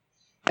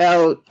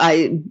 Oh,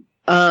 I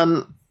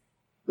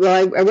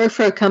work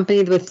for a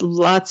company with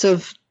lots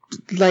of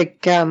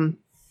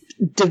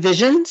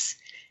divisions,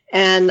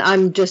 and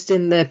I'm just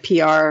in the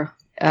PR.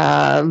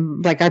 I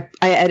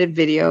edit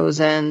videos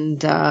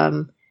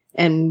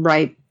and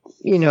write,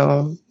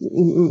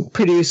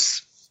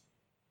 produce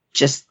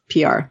just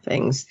PR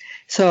things.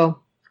 So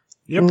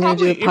you're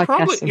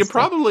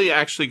probably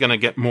actually going to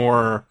get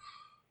more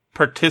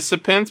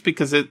participants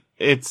because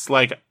it's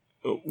like,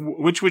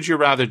 which would you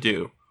rather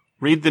do?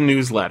 Read the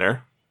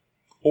newsletter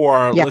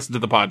or listen to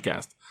the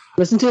podcast?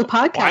 Listen to the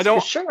podcast,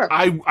 for sure.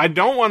 I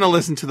don't want to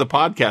listen to the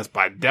podcast, but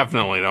I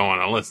definitely don't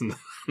want to listen to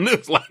the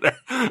newsletter.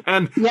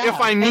 And if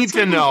I need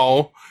to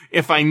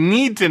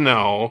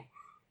know,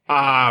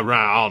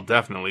 I'll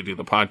definitely do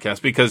the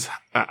podcast because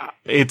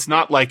it's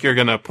not like you're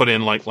going to put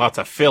in like lots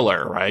of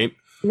filler, right?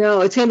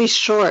 No, it's going to be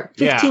short.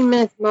 15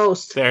 minutes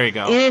most. There you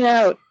go. In and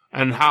out.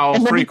 And how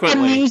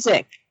frequently? And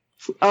music.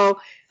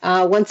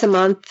 Once a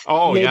month.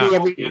 Oh,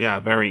 maybe yeah. Yeah,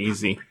 very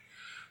easy.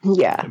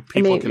 Yeah.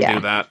 People can do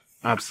that.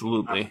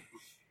 Absolutely.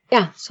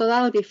 Yeah, so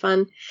that'll be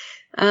fun.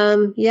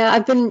 I've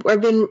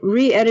been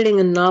re-editing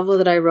a novel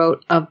that I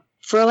wrote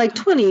for like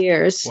 20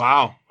 years.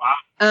 Wow.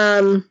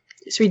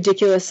 It's a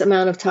ridiculous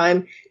amount of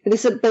time. But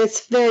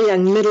it's very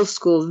young, middle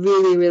school,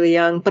 really, really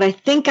young. But I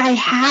think I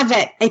have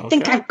it. I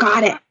think I've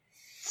got it.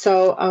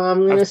 So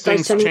I'm going to start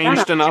sending that out. Things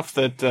changed enough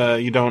that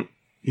you don't.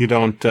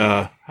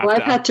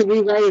 I've had to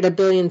rewrite it a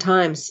billion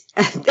times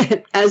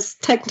as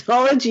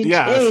technology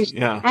changed.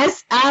 Yeah.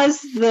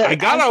 I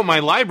got out my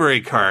library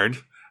card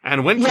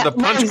and went to the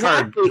punch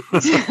card.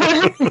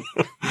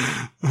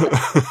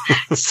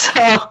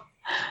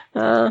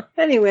 So,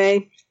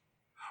 anyway.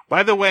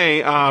 By the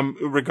way,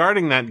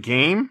 regarding that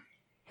game,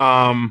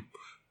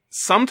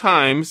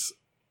 sometimes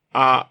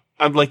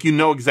I'm like,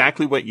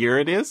 exactly what year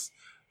it is.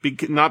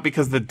 Not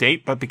because of the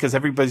date, but because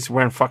everybody's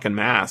wearing fucking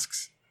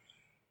masks.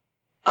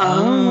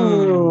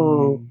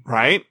 Oh.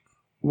 Right?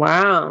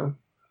 Wow.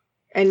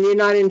 And you're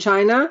not in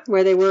China,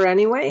 where they were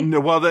anyway?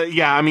 No, well,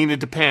 it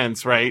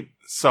depends, right?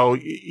 So,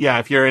 yeah,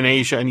 if you're in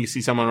Asia and you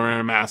see someone wearing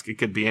a mask, it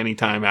could be any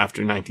time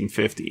after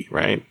 1950,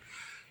 right?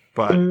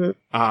 But,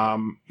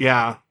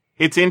 yeah,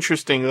 it's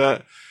interesting.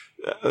 One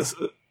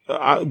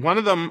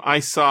of them I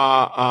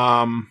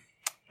saw,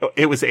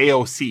 it was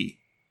AOC.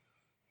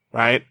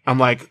 Right? I'm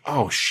like,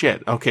 oh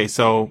shit. Okay,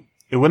 so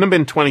it wouldn't have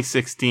been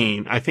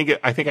 2016. I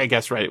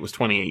guess right. It was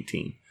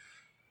 2018.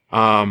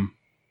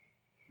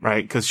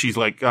 right? Because she's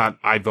like, God,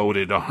 I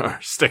voted on her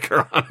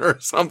sticker on her or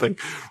something,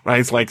 right?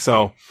 It's like,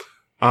 so,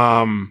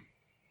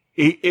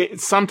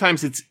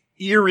 sometimes it's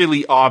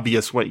eerily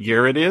obvious what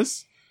year it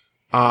is.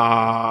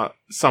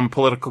 Some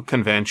political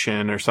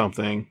convention or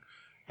something,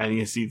 and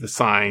you see the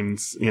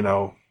signs,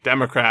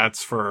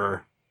 Democrats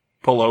for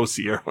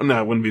Pelosi, or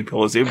no, it wouldn't be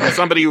Pelosi. It would be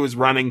somebody who was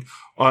running,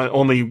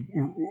 only,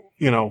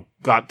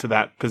 got to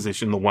that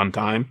position the one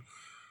time.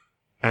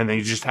 And then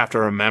you just have to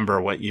remember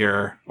what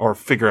year, or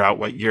figure out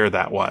what year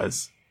that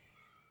was.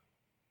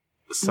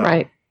 So,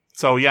 right.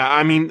 So yeah,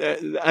 I mean,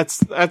 that's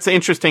the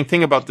interesting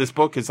thing about this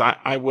book is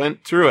I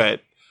went through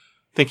it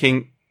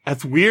thinking,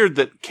 that's weird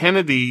that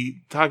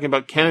talking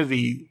about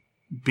Kennedy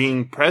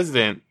being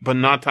president, but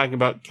not talking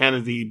about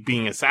Kennedy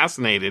being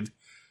assassinated,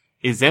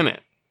 is in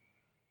it.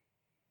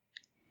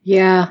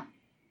 Yeah,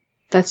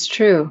 that's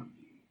true.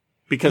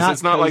 Because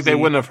it's not like they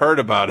wouldn't have heard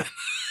about it.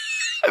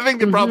 I think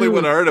they probably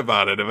would have heard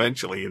about it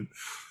eventually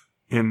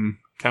in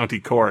County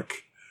Cork.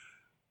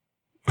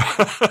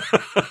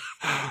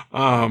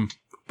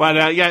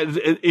 But yeah,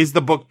 is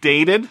the book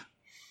dated?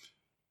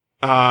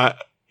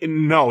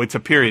 No, it's a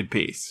period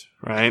piece,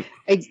 right?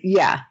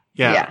 Yeah.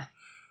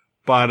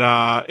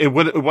 But it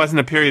wasn't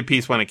a period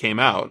piece when it came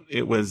out.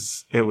 It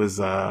was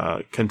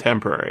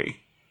contemporary.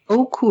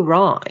 Au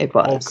courant, it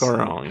was. Au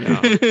courant,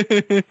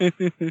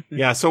 yeah.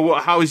 Yeah, so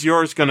how is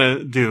yours going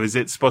to do? Is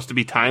it supposed to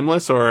be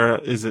timeless, or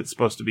is it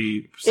supposed to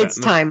be set It's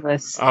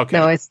timeless. Okay.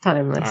 No, it's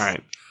timeless. All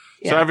right.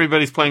 Yeah. So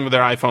everybody's playing with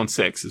their iPhone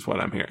 6 is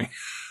what I'm hearing.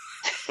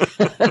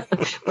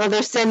 Well,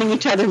 they're sending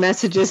each other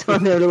messages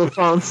on their little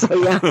phones, so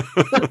yeah.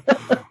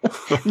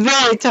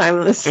 Very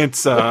timeless.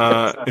 It's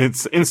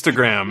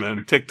Instagram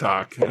and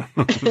TikTok.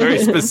 Very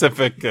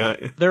specific.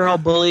 They're all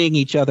bullying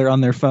each other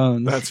on their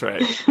phones. That's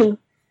right.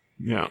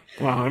 Yeah.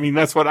 Well, I mean,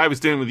 that's what I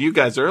was doing with you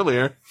guys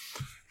earlier.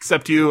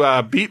 Except you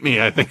beat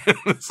me, I think, in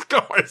the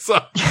score.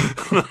 So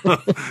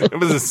it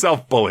was a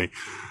self-bully.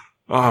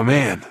 Oh,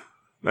 man.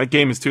 That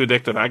game is too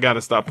addictive. I got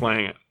to stop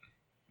playing it.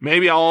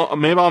 Maybe I'll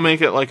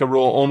make it like a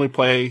rule, only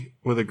play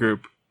with a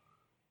group.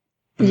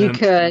 You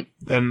could.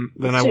 Then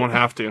I won't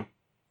have to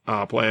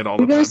play it all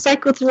the You're time. going to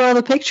cycle through all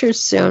the pictures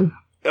soon.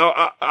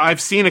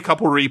 I've seen a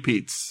couple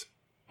repeats.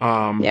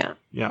 Yeah.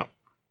 Yeah.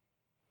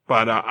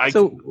 But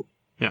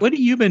yeah. What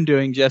have you been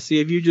doing, Jesse?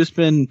 Have you just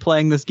been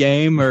playing this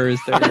game, or is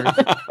there...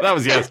 That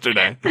was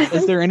yesterday.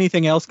 Is there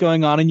anything else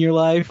going on in your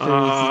life?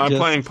 I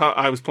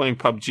was playing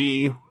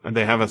PUBG, and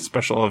they have a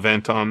special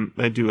event on.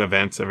 They do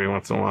events every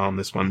once in a while, and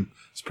this one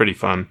is pretty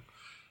fun.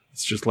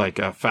 It's just like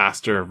a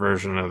faster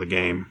version of the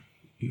game.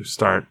 You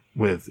start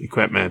with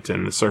equipment,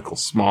 and the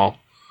circle's small.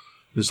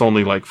 There's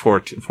only like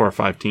four or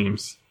five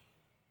teams.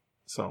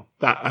 So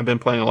that I've been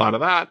playing a lot of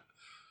that.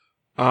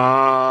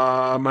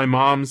 My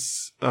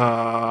mom's,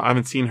 I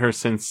haven't seen her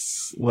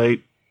since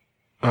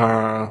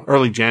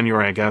early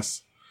January, I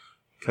guess,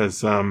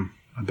 because,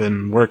 I've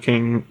been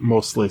working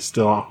mostly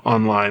still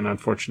online,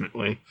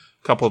 unfortunately,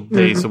 a couple of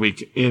days a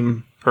week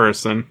in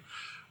person,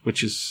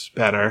 which is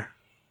better.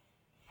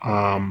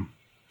 I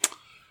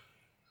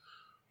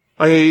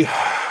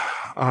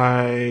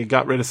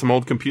got rid of some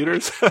old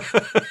computers.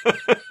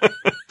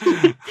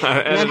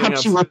 That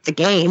helps you with the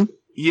game.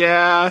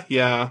 Yeah.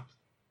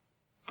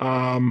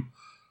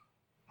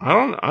 I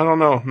don't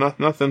know.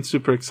 Nothing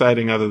super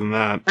exciting other than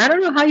that. I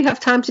don't know how you have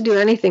time to do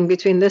anything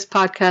between this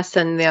podcast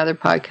and the other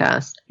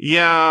podcast.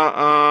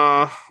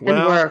 Yeah, well,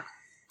 and work.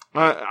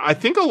 I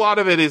think a lot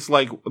of it is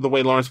like the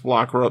way Lawrence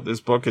Block wrote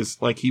this book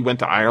is like he went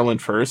to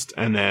Ireland first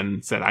and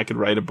then said I could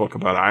write a book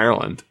about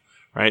Ireland,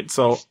 right?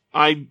 So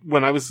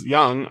when I was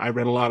young, I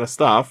read a lot of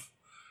stuff,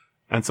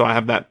 and so I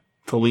have that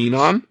to lean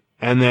on.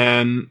 And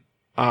then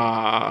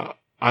I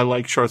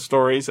like short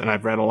stories, and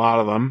I've read a lot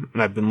of them,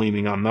 and I've been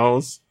leaning on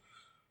those.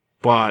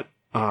 But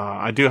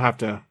I do have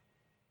to,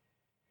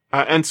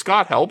 and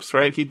Scott helps,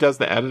 right? He does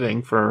the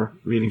editing for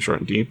Reading Short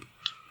and Deep.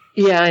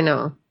 Yeah, I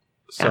know.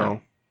 So,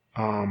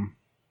 yeah.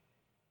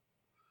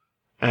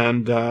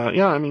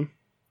 I mean,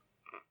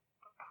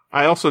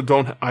 I also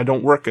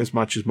don't work as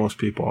much as most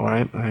people,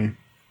 right? I'm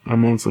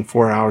mostly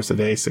 4 hours a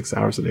day, 6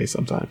 hours a day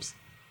sometimes.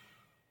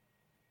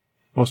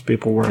 Most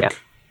people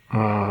work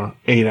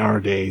 8-hour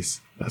days.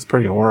 That's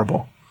pretty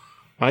horrible.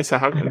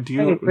 Lisa, do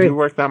you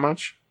work that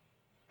much?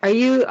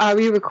 Are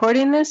we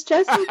recording this,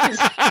 Jesse?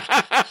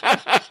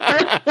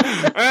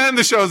 And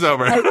the show's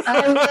over.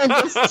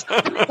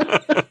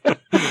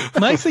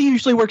 Misa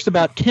usually works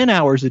about 10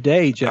 hours a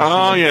day, Jesse.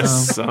 Oh,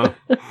 yes. All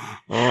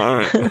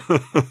right.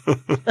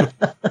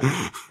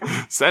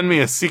 Send me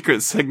a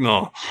secret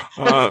signal.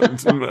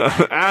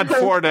 Add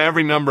 4 to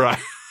every number I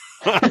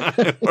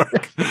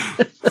work.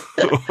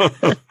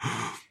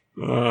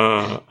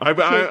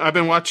 I've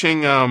been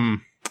watching,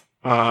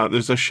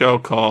 there's a show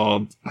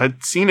called,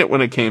 I'd seen it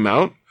when it came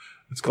out.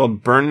 It's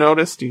called Burn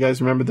Notice. Do you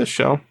guys remember this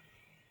show?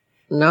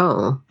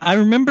 No. I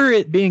remember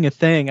it being a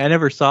thing. I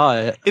never saw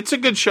it. It's a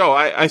good show.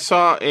 I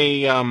saw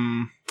a,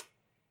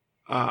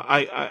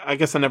 I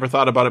guess I never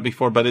thought about it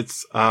before, but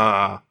it's,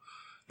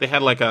 they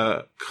had like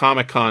a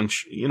Comic-Con,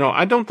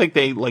 I don't think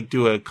they like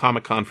do a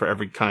Comic-Con for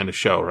every kind of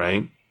show,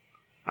 right?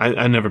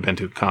 I've never been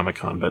to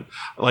Comic-Con, but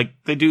like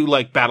they do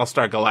like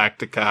Battlestar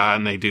Galactica,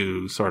 and they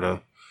do sort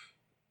of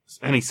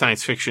any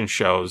science fiction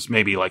shows,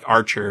 maybe like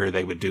Archer,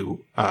 they would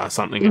do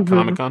something at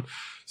Comic-Con.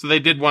 So they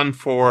did one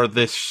for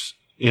this,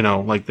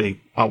 like they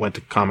all went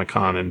to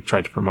Comic-Con and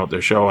tried to promote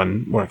their show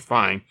and worked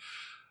fine.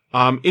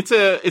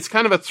 It's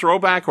kind of a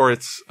throwback, or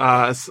it's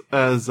as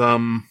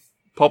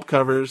Pulp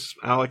Covers,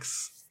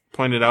 Alex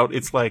pointed out,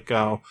 it's like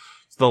the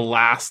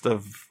last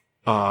of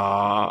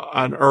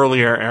an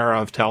earlier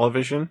era of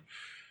television.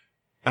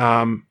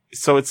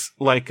 So it's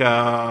like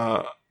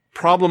a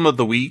problem of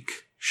the week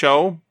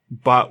show,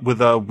 but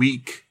with a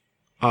weak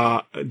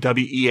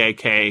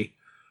WEAK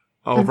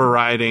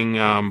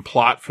overriding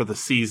plot for the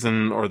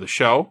season or the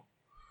show.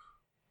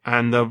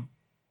 And the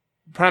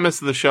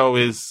premise of the show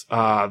is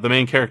the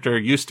main character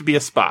used to be a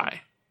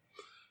spy.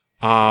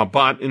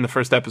 But in the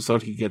first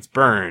episode, he gets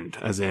burned,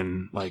 as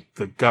in, like,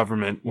 the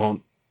government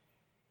won't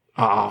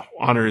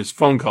honor his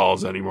phone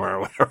calls anymore or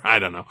whatever. I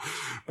don't know.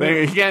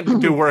 He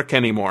can't do work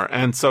anymore.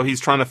 And so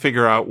he's trying to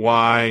figure out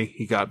why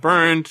he got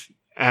burned.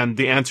 And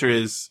the answer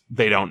is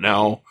they don't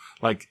know.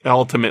 Like,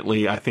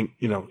 ultimately, I think,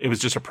 it was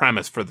just a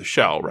premise for the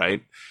show,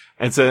 right?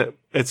 It's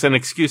an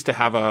excuse to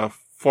have a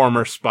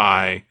former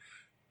spy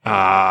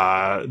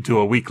do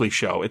a weekly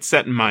show. It's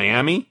set in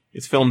Miami.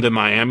 It's filmed in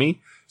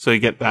Miami. So you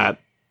get that,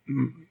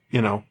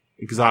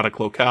 exotic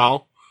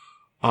locale.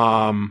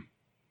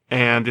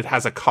 And it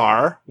has a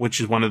car,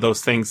 which is one of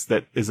those things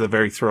that is a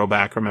very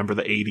throwback. Remember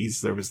the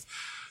 80s? There was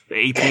the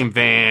A-Team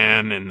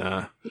van and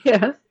the,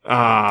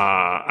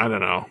 I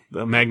don't know,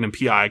 the Magnum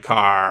PI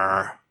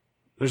car.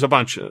 There's a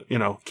bunch of,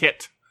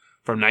 Kit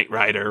from Knight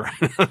Rider,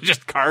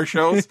 just car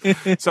shows.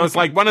 So it's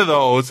like one of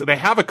those. They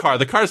have a car.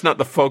 The car's not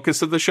the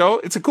focus of the show.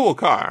 It's a cool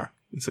car.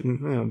 It's a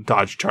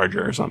Dodge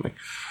Charger or something.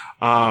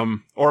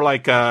 Or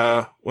like,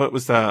 what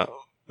was the,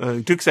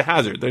 Dukes of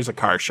Hazzard? There's a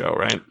car show,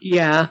 right?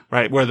 Yeah.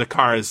 Right, where the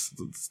car is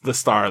the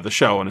star of the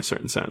show in a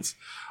certain sense.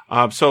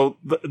 So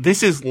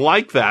this is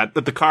like that,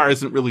 but the car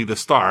isn't really the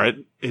star.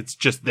 It's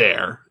just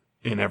there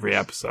in every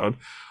episode.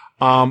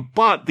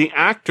 But the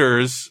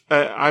actors,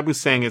 I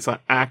was saying it's an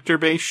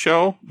actor-based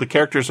show. The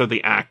characters are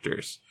the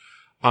actors.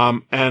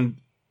 And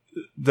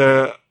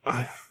let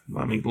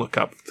me look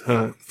up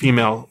the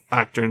female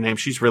actor name.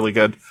 She's really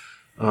good.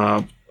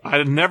 I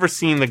had never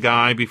seen the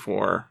guy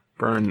before.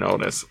 Burn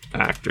notice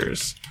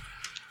actors.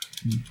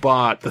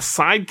 But the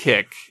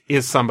sidekick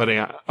is somebody.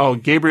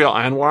 Gabrielle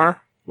Anwar.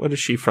 What is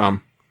she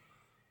from?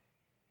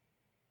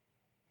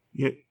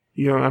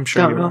 I'm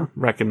sure you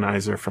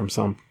recognize her from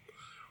some.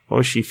 What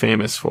was she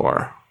famous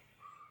for?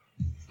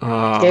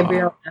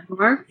 Gabrielle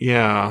Anwar?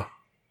 Yeah.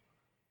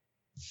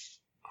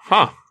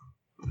 Huh.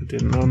 I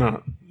didn't know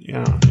that.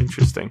 Yeah,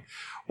 interesting.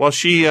 Well,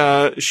 she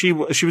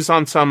was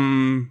on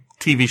some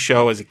TV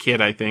show as a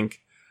kid, I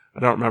think. I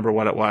don't remember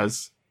what it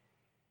was.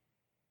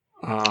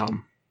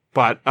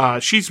 But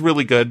she's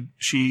really good.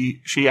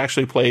 She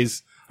actually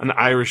plays an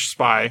Irish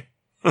spy.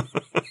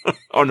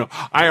 Oh no,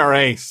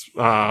 IRA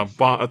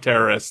a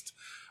terrorist.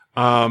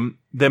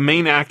 The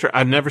main actor,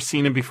 I've never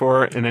seen him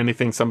before in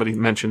anything. Somebody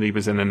mentioned he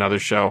was in another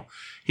show.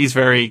 He's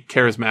very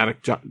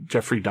charismatic,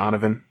 Jeffrey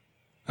Donovan,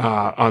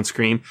 on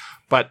screen.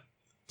 But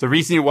the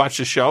reason you watch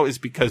the show is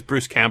because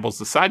Bruce Campbell's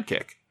the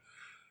sidekick.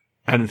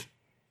 And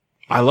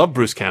I love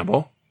Bruce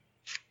Campbell.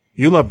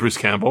 You love Bruce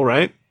Campbell,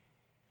 right?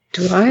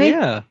 Do I?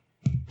 Yeah.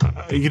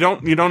 You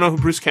don't know who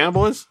Bruce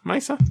Campbell is,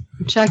 Misa?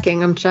 I'm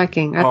checking. I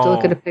have to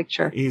look at a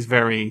picture. He's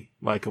very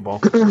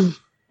likable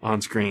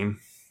on screen.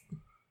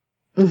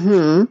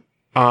 Mm-hmm.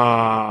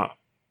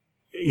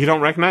 You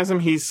don't recognize him?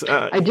 He's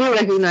I do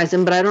recognize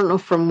him, but I don't know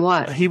from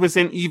what. He was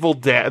in the Evil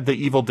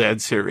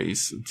Dead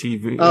series,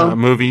 TV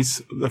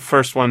movies. The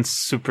first one's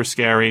super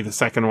scary. The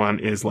second one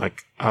is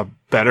like a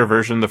better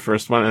version of the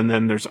first one. And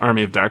then there's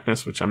Army of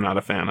Darkness, which I'm not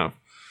a fan of.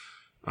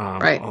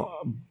 Right.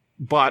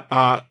 But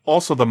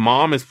also the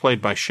mom is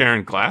played by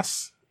Sharon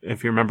Glass,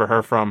 if you remember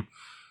her from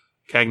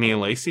Cagney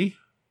and Lacey.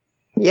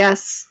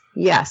 Yes.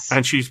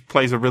 And she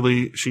does a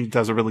really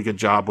good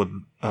job with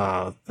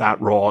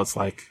that role. It's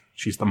like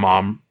she's the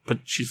mom, but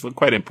she's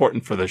quite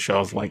important for the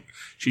show. It's like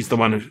she's the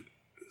one who's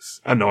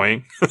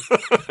annoying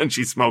and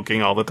she's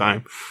smoking all the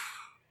time.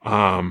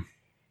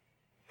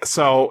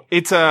 So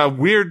it's a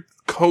weird,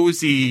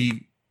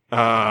 cozy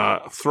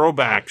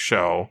throwback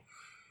show.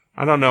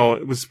 I don't know.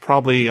 It was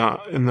probably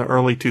in the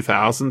early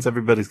 2000s.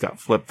 Everybody's got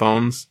flip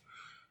phones.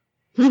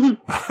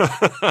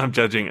 I'm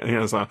judging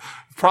it. So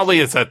probably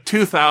it's a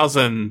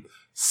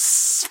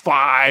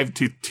 2005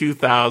 to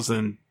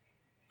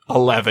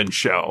 2011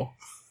 show.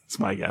 That's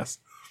my guess.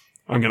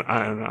 I don't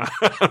know.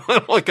 I'm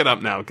gonna look it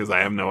up now because I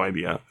have no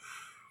idea.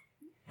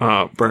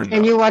 Burned.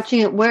 And you're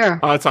watching it where?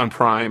 It's on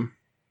Prime.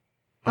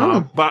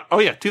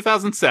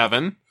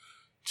 2007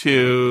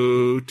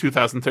 to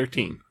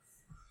 2013.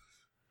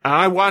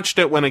 I watched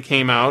it when it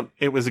came out.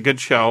 It was a good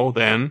show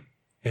then.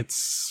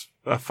 It's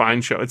a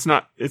fine show.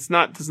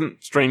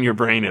 Doesn't strain your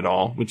brain at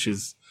all, which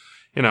is,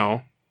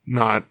 not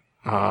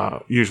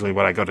usually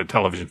what I go to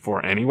television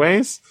for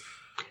anyways.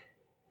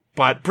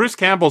 But Bruce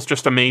Campbell's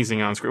just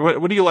amazing on screen.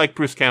 What do you like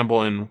Bruce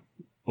Campbell in,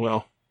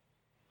 Will?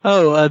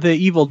 Oh, the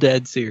Evil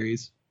Dead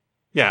series.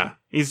 Yeah,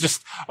 he's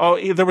just. Oh,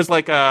 there was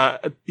like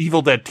a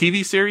Evil Dead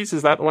TV series.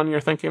 Is that the one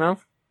you're thinking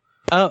of?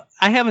 Oh,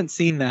 I haven't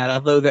seen that.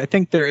 Although I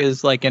think there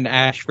is like an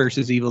Ash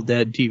versus Evil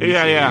Dead TV series.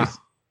 Yeah.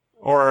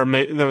 Or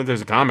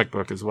there's a comic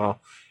book as well.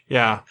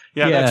 Yeah,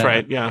 that's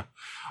right. Yeah.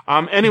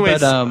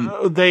 Anyways,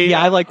 but,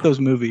 I like those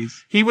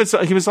movies. He was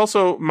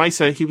also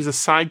Misa. He was a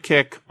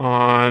sidekick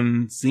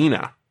on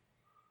Xena.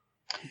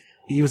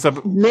 He was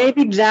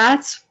maybe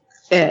that's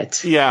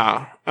it.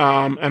 Yeah.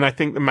 And I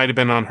think it might have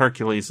been on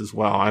Hercules as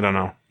well. I don't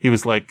know. He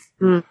was like,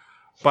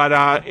 but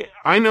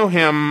I know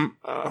him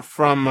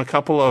from a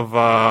couple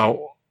of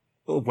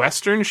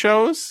Western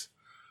shows.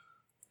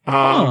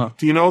 Do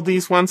you know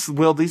these ones?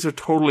 Will, these are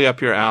totally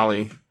up your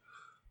alley.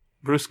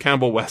 Bruce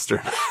Campbell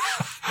Western.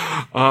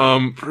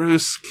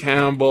 Bruce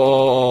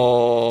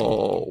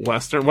Campbell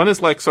Western. One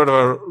is like sort of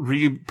a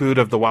reboot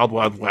of the Wild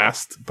Wild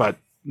West, but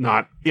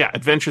not. Yeah,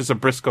 Adventures of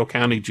Briscoe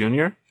County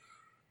Jr.,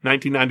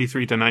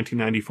 1993 to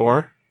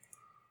 1994.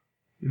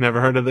 You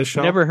never heard of this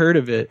show? Never heard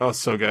of it. Oh,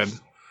 so good.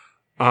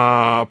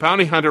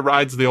 Bounty hunter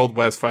rides the Old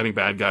West fighting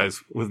bad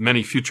guys with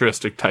many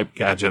futuristic type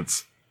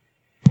gadgets.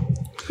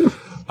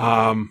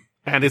 And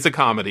it's a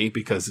comedy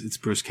because it's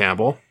Bruce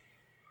Campbell.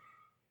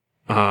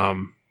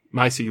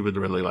 Micey, you would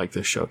really like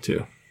this show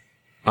too.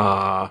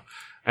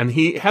 And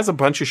he has a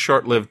bunch of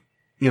short-lived,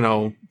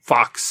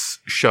 Fox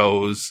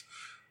shows,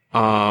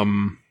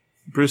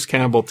 Bruce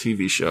Campbell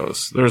TV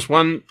shows. There's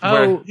one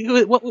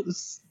what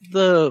was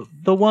the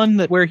one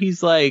where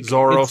he's like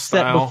Zorro it's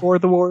style set before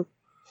the war?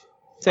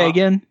 Say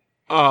again?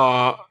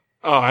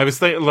 I was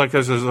thinking like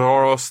there's a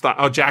Zorro style.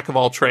 Oh, Jack of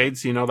all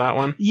trades. You know that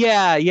one?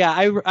 Yeah.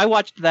 I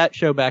watched that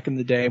show back in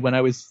the day when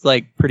I was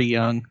like pretty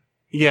young.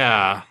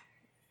 Yeah.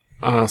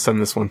 I'll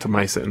send this one to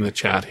Misa in the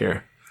chat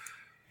here.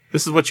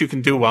 This is what you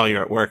can do while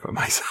you're at work with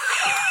Misa.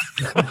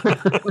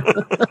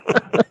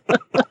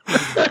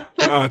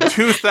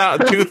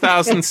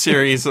 2000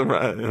 series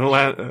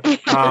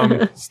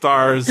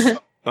stars.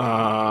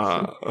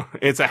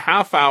 It's a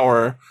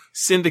half-hour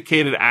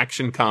syndicated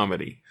action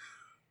comedy.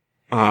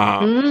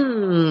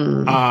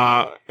 And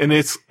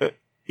it's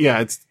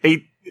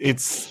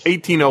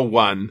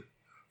 1801,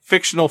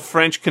 fictional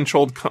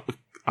French-controlled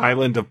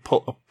island of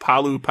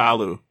Palau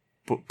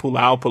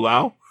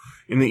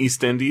in the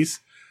East Indies.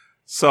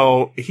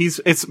 So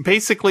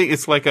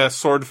it's like a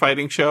sword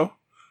fighting show,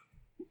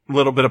 a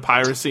little bit of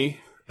piracy,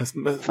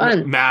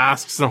 fun.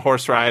 Masks and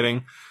horse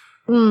riding.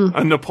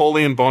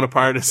 Napoleon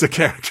Bonaparte is a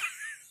character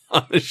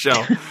on the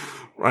show,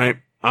 right?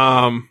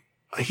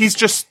 He's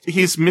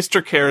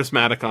Mr.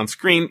 Charismatic on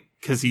screen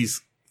because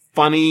he's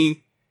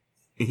funny.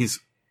 He's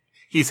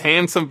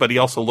handsome, but he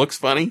also looks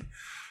funny.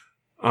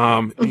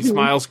 He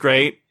smiles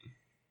great.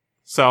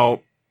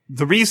 So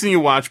the reason you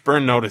watch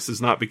Burn Notice is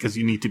not because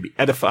you need to be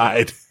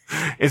edified.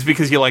 It's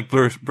because you like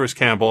Bruce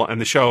Campbell, and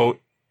the show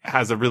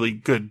has a really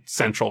good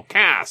central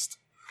cast.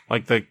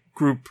 Like the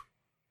group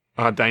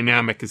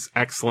dynamic is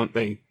excellent.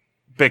 They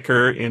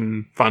bicker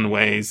in fun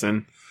ways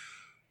and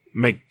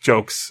make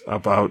jokes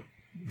about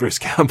Bruce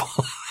Campbell.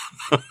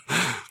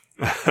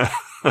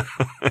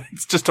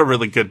 It's just a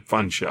really good,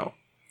 fun show.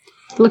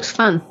 Looks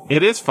fun.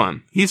 It is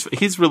fun.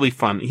 He's really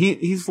fun.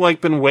 He's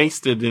like been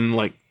wasted in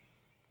like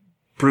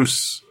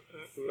Bruce,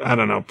 I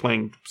don't know,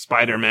 playing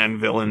Spider-Man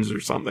villains or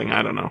something.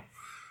 I don't know.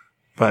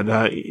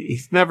 But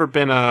he's never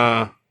been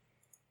a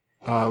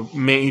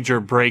major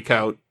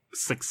breakout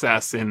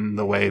success in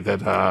the way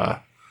that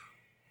a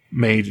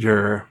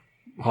major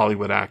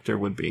Hollywood actor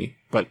would be.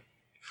 But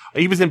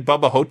he was in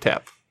Bubba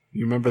Hotep.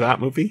 You remember that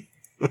movie?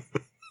 Not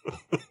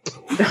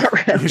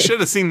really. You should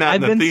have seen that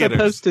in the theaters. I've been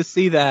supposed to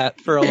see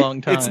that for a long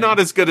time. It's not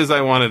as good as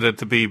I wanted it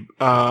to be.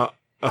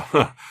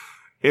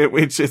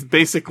 It's just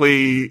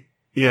basically,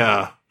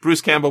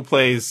 Bruce Campbell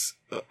plays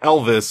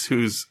Elvis,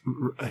 who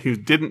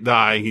didn't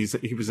die.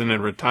 He was in a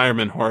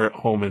retirement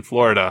home in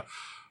Florida,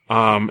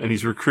 and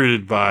he's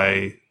recruited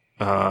by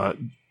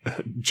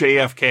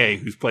JFK,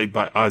 who's played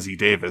by Ozzie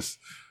Davis,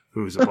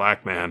 who's a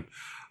black man.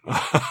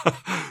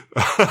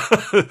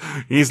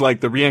 He's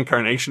like the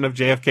reincarnation of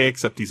JFK,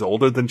 except he's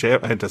older than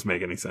JFK. It doesn't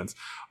make any sense.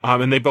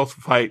 And they both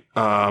fight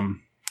a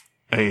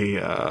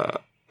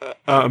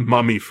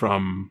mummy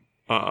from.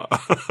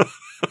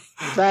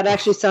 That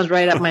actually sounds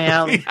right up my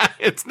alley. Yeah,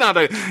 it's not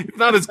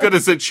as good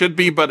as it should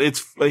be, but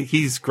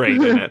he's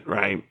great in it,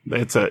 right?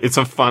 It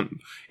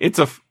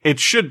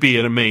should be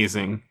an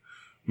amazing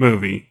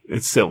movie.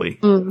 It's silly,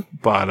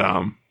 but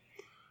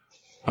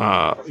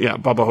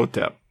Bubba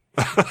Hotep.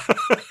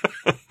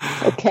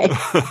 Okay.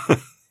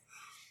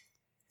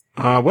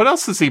 What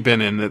else has he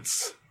been in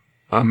that's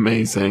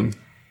amazing?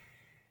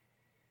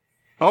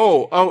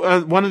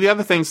 One of the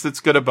other things that's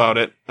good about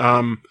it.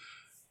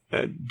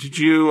 Did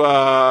you?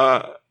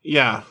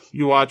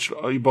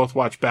 You both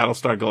watched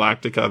Battlestar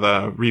Galactica,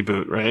 the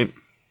reboot, right?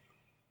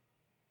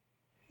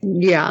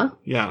 Yeah.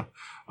 Yeah.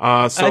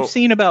 So I've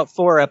seen about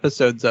 4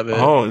 episodes of it.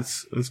 Oh,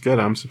 it's good.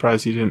 I'm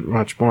surprised you didn't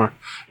watch more.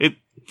 It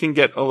can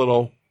get a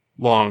little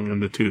long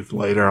in the tooth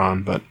later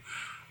on, but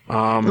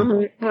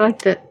I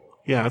liked it.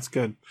 Yeah, it's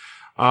good.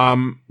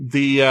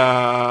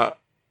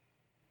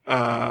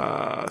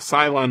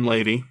 Cylon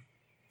lady.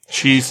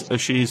 She's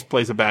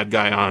plays a bad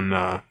guy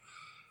on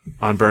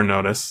Burn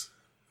Notice.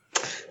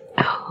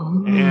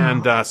 Oh.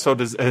 And so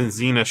does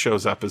Xena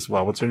shows up as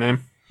well. What's her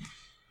name?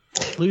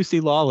 Lucy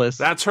Lawless.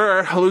 That's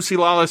her. Lucy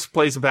Lawless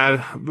plays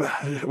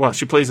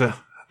she plays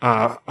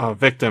a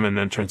victim, and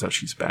then turns out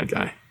she's a bad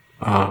guy.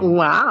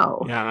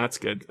 Wow. Yeah, that's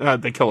good.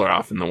 They kill her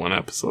off in the one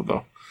episode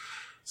though,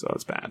 so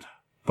it's bad.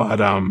 But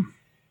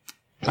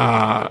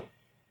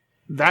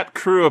that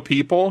crew of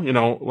people,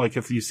 like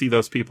if you see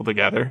those people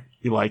together,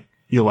 you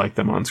like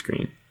them on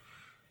screen.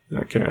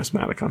 They're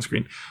charismatic on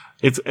screen.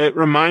 It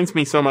reminds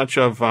me so much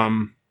of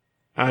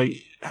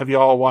have you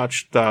all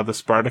watched the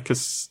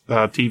Spartacus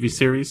TV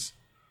series?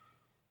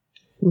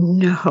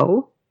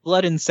 No.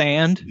 Blood and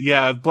Sand.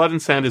 Yeah, Blood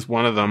and Sand is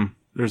one of them.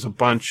 There's a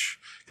bunch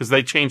because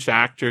they changed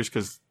actors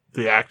because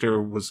the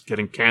actor was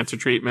getting cancer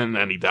treatment and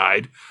then he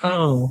died.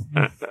 Oh.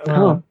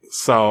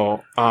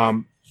 So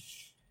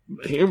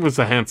he was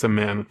a handsome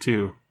man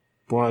too.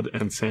 Blood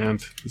and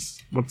Sand.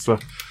 What's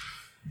the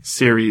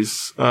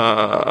series?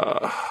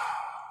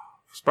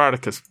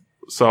 Spartacus.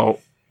 So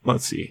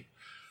let's see.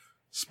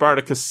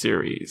 Spartacus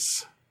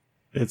series.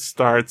 It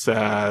starts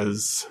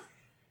as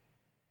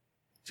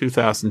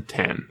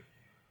 2010.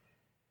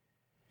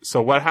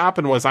 So what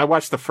happened was I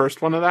watched the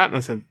first one of that and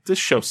I said, this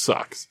show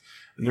sucks.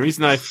 And the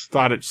reason I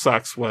thought it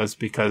sucks was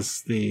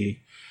because it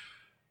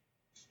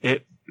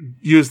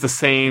used the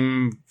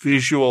same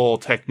visual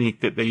technique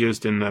that they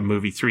used in the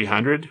movie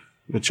 300,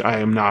 which I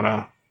am not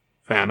a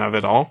fan of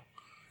at all.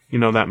 You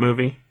know that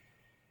movie?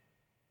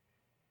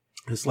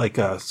 It's like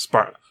a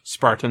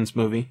Spartans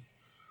movie.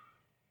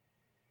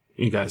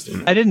 You guys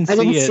didn't. I didn't see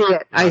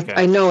it. Okay.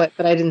 I know it,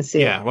 but I didn't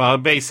see it. Yeah, well,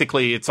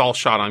 basically, it's all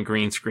shot on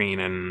green screen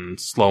and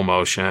slow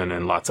motion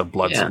and lots of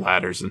blood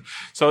splatters. And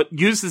so it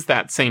uses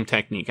that same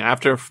technique.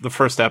 After the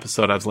first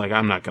episode, I was like,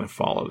 I'm not going to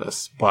follow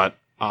this. But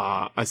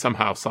I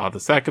somehow saw the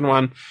second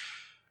one.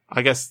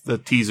 I guess the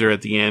teaser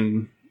at the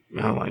end,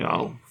 I'm like,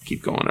 I'll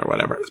keep going or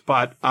whatever.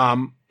 But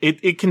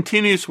it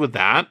continues with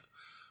that.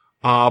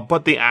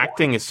 But the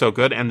acting is so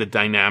good and the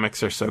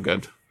dynamics are so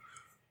good.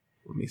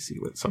 Let me see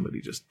what somebody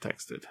just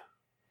texted.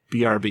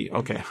 BRB.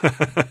 Okay.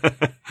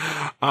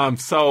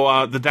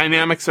 So the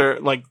dynamics are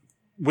like,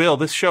 Will,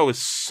 this show is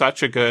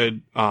such a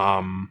good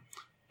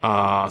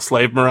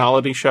slave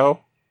morality show.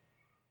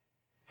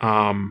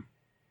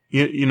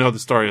 You know the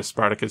story of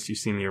Spartacus. You've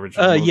seen the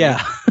original movie,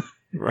 yeah.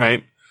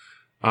 Right?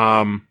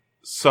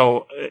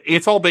 So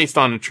it's all based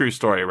on a true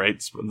story,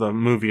 right? The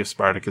movie of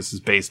Spartacus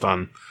is based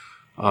on,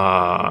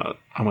 I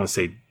want to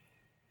say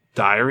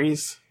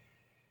diaries.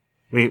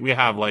 We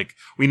have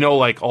we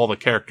know all the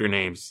character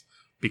names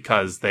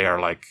because they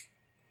are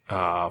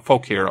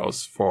folk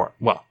heroes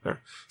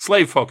they're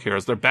slave folk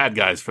heroes. They're bad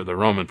guys for the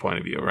Roman point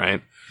of view,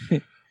 right?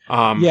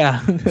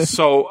 Yeah.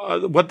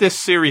 So what this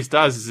series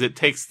does is it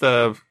takes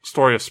the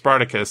story of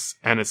Spartacus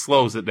and it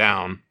slows it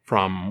down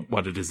from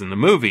what it is in the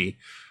movie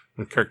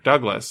with Kirk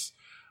Douglas.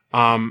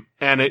 And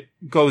it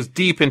goes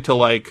deep into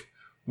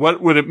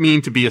what would it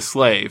mean to be a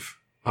slave?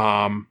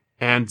 And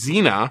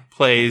Xena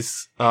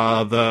plays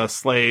the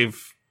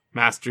slave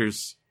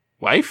master's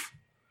wife,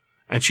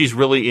 and she's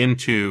really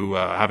into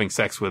having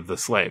sex with the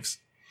slaves.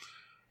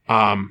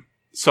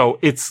 So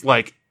it's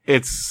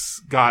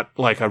got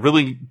a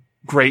really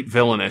great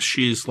villainess.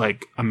 She's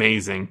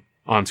amazing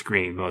on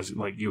screen.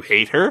 You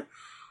hate her,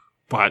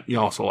 but you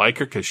also like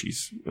her because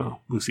she's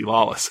Lucy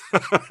Lawless.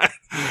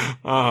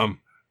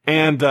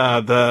 And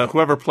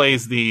whoever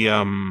plays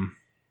the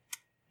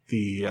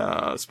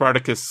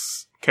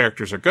Spartacus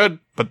characters are good,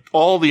 but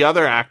all the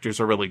other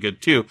actors are really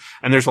good too.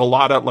 And there's a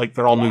lot of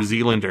they're all New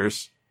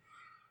Zealanders.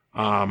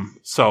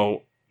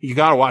 So you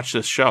gotta watch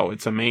this show.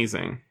 It's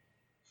amazing.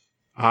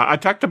 I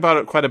talked about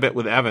it quite a bit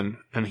with Evan,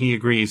 and he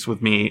agrees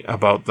with me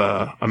about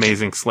the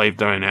amazing slave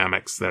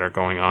dynamics that are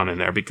going on in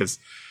there because,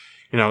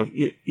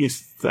 you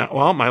thought,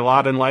 well, my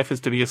lot in life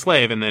is to be a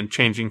slave, and then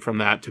changing from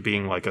that to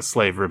being a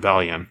slave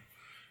rebellion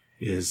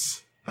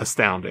is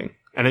astounding.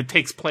 And it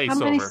takes place How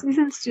many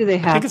seasons do they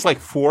have? I think it's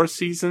 4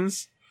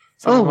 seasons.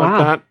 Something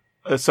like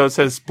that. So it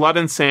says Blood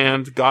and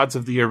Sand, Gods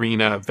of the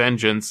Arena,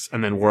 Vengeance,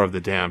 and then War of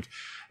the Damned.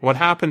 What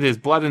happened is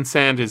Blood and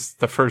Sand is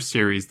the first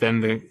series. Then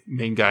the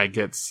main guy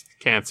gets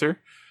cancer.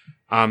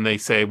 They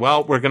say,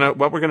 well, we're going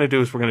to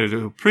do a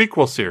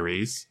prequel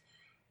series,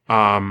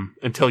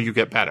 until you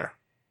get better.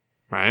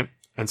 Right.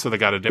 And so they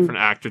got a different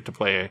actor to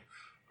play,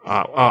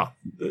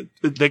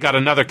 they got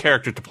another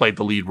character to play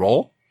the lead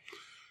role.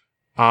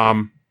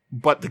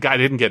 But the guy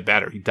didn't get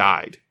better. He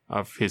died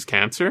of his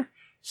cancer.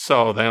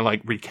 So they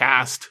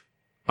recast,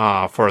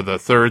 for the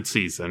 3rd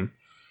season.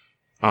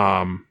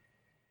 And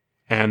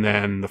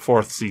then the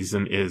 4th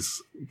season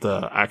is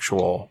the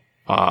actual,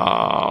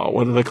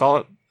 what do they call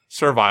it?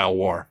 Servile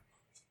War.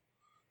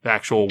 The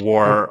actual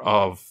war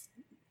of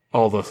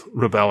all the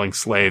rebelling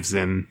slaves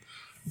in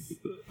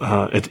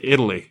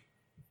Italy.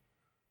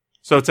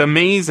 So it's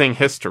amazing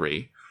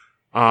history.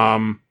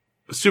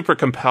 Super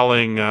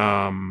compelling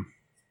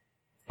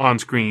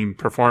on-screen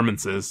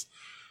performances.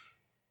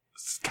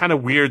 It's kind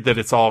of weird that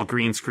it's all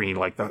green screen.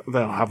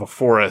 They'll have a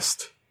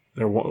forest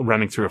they're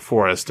running through a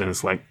forest, and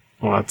it's like,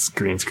 well, that's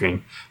green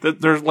screen.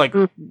 There's like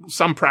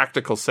some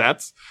practical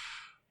sets,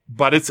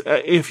 but it's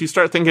if you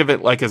start thinking of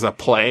it like as a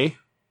play,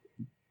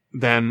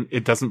 then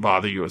it doesn't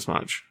bother you as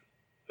much.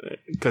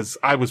 Because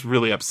I was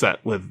really upset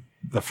with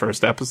the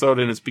first episode,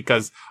 and it's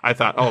because I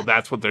thought, oh,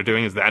 that's what they're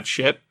doing is that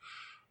shit.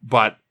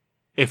 But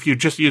if you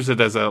just use it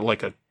as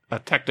a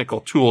technical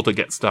tool to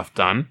get stuff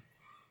done,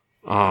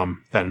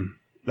 then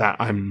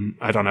I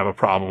don't have a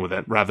problem with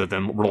it, rather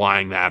than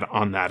relying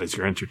on that as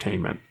your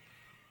entertainment.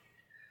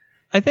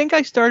 I think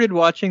I started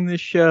watching this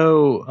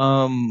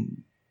show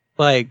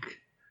like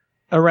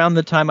around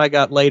the time I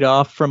got laid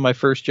off from my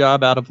first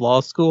job out of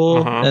law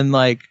school, and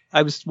like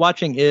I was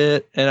watching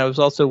it, and I was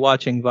also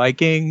watching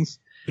Vikings.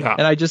 Yeah.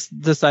 And I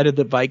just decided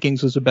that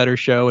Vikings was a better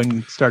show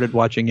and started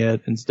watching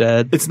it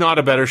instead. It's not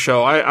a better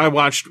show. I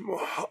watched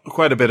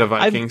quite a bit of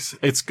Vikings.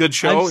 It's a good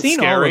show. I've seen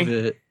scary. all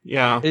of it.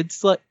 Yeah.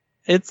 It's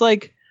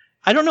like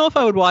I don't know if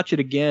I would watch it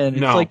again.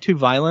 It's like too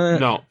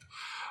violent. No.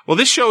 Well,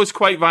 this show is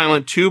quite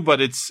violent too,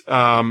 but it's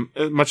a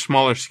much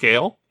smaller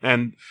scale,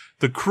 and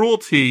the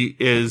cruelty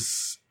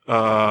is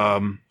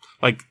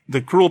like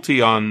the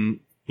cruelty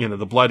on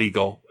the Blood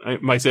Eagle.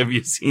 Have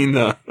you seen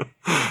the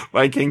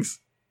Vikings?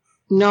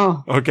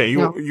 No. Okay,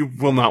 you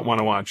will not want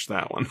to watch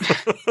that one.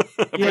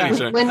 Yeah.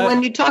 Sure.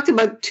 When you talked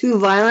about too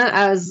violent,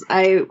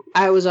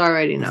 I was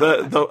already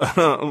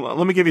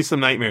let me give you some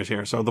nightmares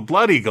here. So the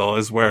Blood Eagle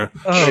is where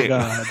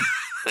God.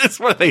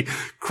 It's where they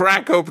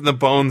crack open the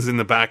bones in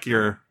the back of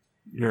your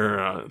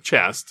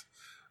chest,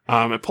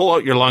 and pull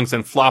out your lungs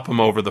and flop them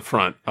over the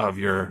front of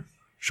your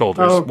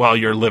shoulders while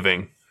you're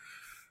living.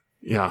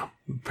 Yeah,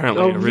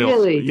 apparently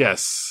really?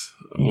 Yes.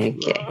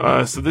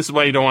 Okay. So this is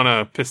why you don't want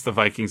to piss the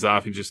Vikings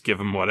off. You just give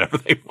them whatever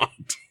they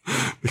want,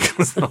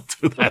 because they'll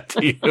do that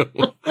to you.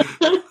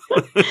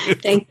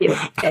 Thank you.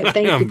 Okay,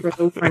 thank you for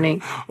the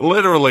warning.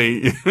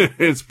 Literally,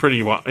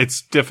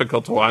 it's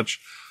difficult to watch.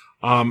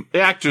 The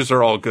actors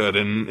are all good,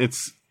 and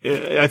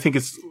I think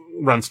it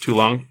runs too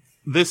long.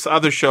 This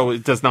other show,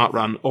 it does not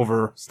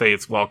overstay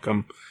its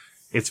welcome.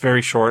 It's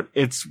very short.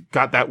 It's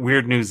got that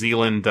weird New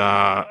Zealand,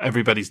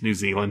 everybody's New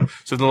Zealand.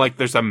 So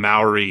there's a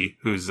Maori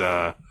who's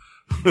a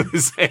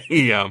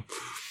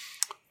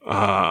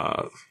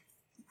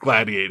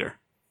gladiator.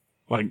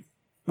 Like,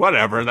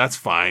 whatever, that's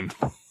fine.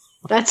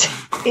 That's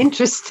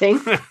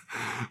interesting.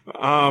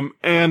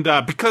 And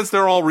because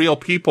they're all real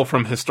people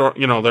from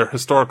they're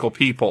historical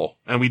people,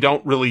 and we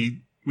don't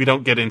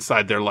get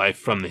inside their life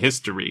from the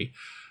history.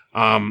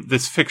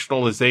 This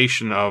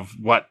fictionalization of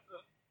what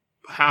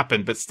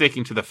happened, but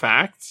sticking to the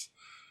facts,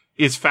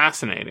 is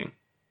fascinating,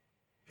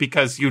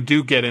 because you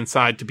do get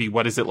inside to be,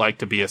 what is it like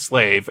to be a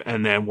slave,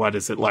 and then what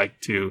is it like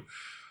to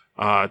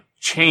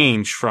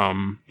change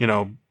from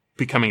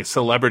becoming a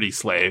celebrity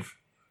slave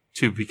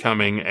to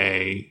becoming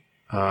a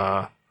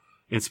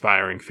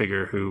inspiring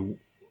figure who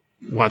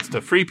wants to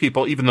free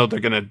people, even though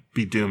they're going to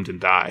be doomed and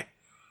die.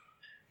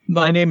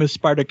 My name is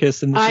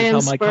Spartacus, and this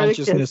is how my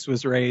consciousness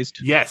was raised.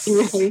 Yes.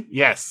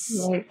 Yes.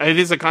 Right. It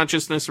is a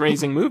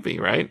consciousness-raising movie,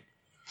 right?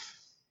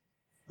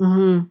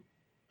 Mm-hmm.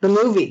 The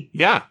movie.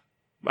 Yeah.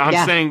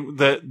 I'm saying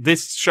that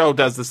this show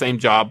does the same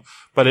job,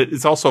 but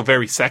it's also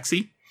very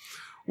sexy,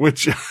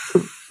 which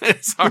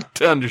is hard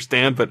to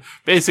understand. But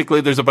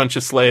basically, there's a bunch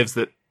of slaves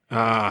that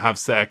have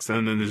sex,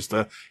 and then there's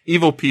the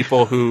evil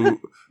people who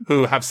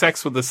have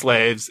sex with the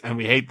slaves, and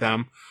we hate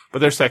them, but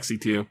they're sexy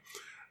too.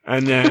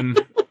 And then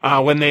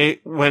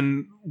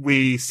when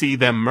we see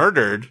them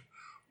murdered,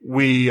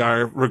 we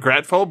are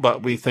regretful,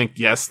 but we think,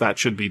 yes, that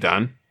should be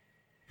done,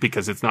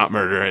 because it's not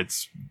murder;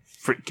 it's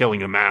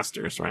killing the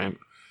masters, right?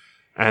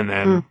 And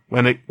then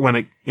when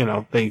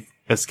they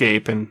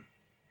escape and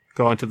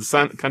go into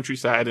the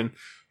countryside and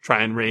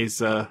try and raise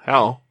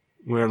hell,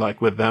 we're like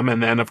with them,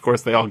 and then of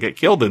course they all get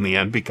killed in the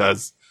end,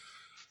 because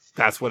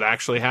that's what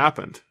actually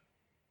happened.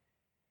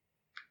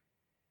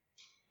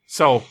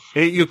 So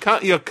you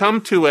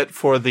come to it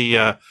for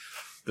the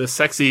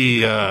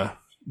sexy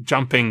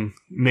jumping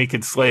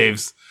naked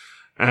slaves,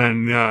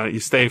 and you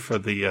stay for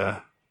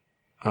the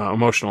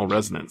emotional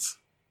resonance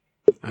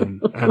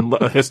and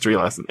a history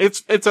lesson.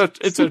 There's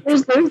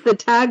the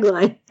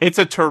tagline. It's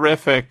a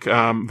terrific,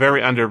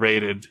 very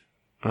underrated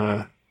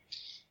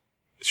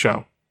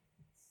show.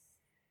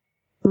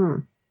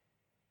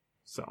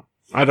 So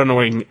I don't know.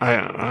 I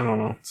don't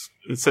know.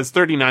 It says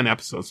 39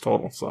 episodes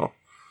total, so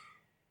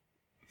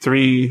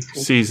 3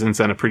 seasons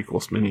and a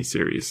prequel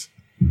miniseries.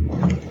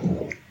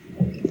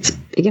 It's a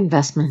big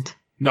investment.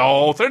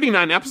 No,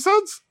 39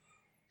 episodes?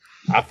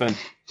 Nothing.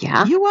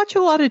 Yeah. You watch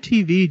a lot of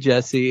TV,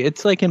 Jesse.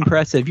 It's like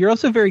impressive. You're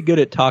also very good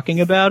at talking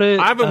about it.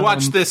 I haven't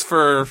watched this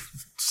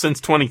since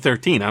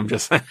 2013. I'm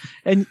just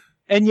saying.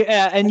 And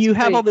you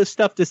have all this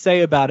stuff to say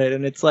about it,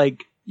 and it's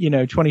like,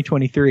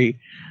 2023.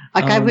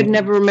 Like, I would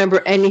never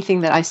remember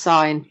anything that I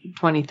saw in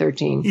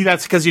 2013. Yeah,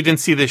 that's because you didn't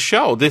see this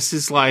show. This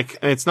is like,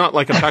 it's not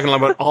like I'm talking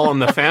about All in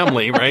the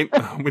Family, right?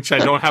 Which I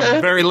don't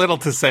have very little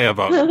to say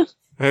about.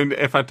 And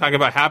if I'm talking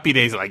about Happy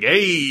Days, like,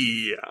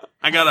 hey,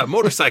 I got a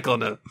motorcycle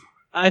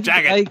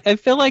I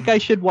feel like I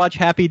should watch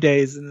Happy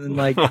Days and then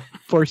like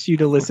force you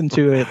to listen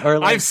to it. Or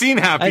like, I've seen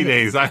Happy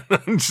Days. I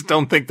just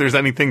don't think there's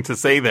anything to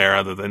say there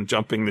other than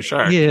jumping the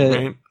shark. Yeah,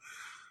 right?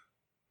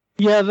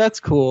 Yeah, that's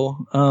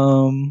cool.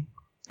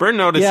 Burn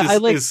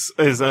Notice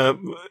is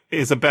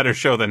a better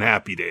show than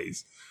Happy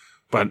Days.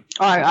 But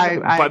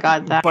I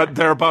got that. But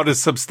they're about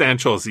as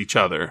substantial as each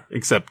other,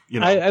 except,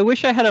 I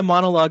wish I had a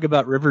monologue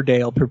about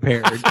Riverdale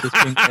prepared. Just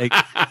being like,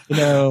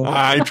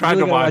 I tried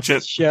to watch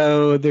it.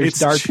 Show there's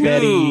Dark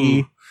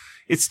Betty.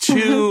 It's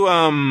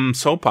too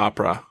soap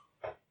opera.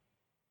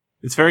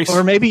 It's very,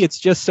 or maybe it's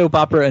just soap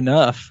opera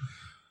enough.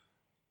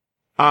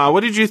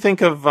 What did you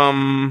think of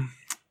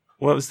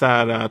what was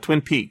that? Twin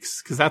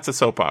Peaks, because that's a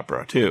soap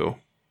opera too.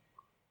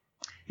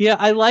 Yeah,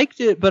 I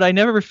liked it, but I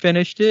never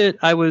finished it.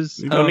 I was...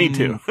 You don't need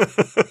to.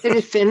 Did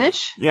it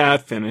finish? Yeah,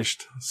 it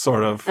finished,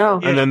 sort of.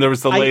 Oh. And then there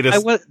was the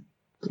latest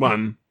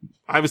one.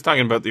 I was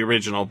talking about the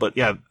original, but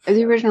yeah.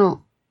 The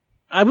original.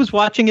 I was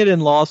watching it in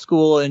law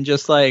school, and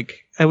just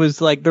like, there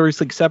was like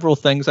several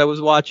things I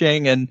was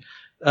watching, and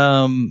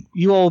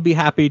you all will be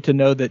happy to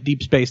know that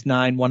Deep Space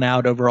Nine won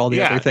out over all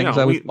the other things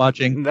I was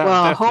watching.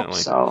 I hope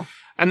so.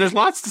 And there's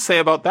lots to say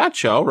about that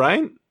show,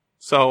 right?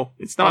 So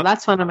it's not. Well,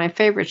 that's one of my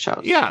favorite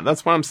shows. Yeah,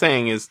 that's what I'm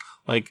saying is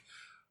like,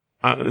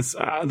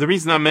 the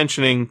reason I'm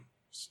mentioning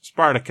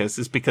Spartacus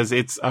is because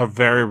it's a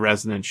very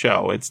resonant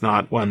show. It's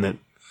not one that,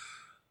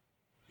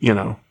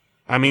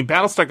 I mean,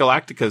 Battlestar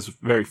Galactica is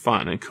very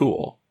fun and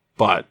cool,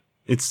 but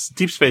it's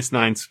Deep Space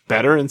Nine's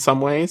better in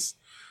some ways,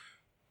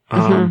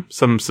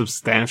 some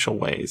substantial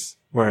ways,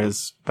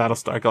 whereas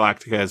Battlestar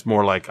Galactica is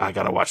more like, I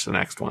gotta watch the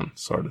next one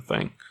sort of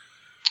thing.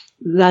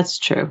 That's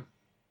true.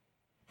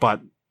 But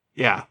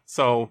yeah,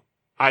 so.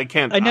 I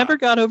never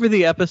got over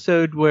the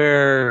episode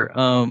where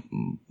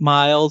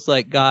Miles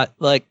got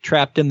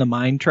trapped in the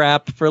mine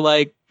trap for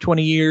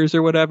 20 years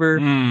or whatever.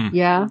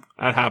 Yeah.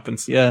 That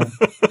happens. Yeah.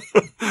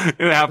 It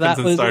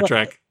happens in Star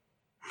Trek.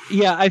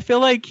 Yeah, I feel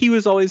like he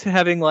was always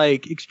having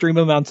extreme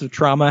amounts of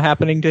trauma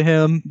happening to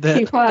him.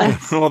 He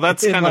was. Well,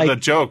 that's kind of the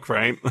joke,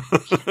 right?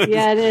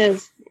 Yeah, it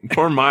is.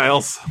 Poor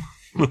Miles.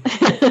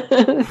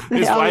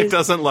 His wife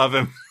doesn't love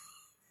him.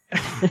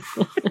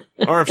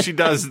 Or if she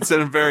does, it's in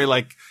a very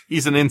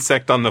he's an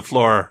insect on the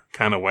floor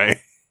kind of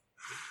way.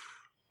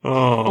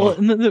 Oh,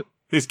 well,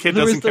 his kid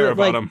doesn't care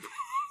about him.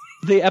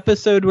 The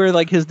episode where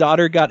his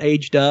daughter got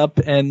aged up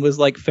and was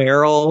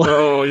feral.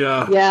 Oh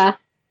yeah.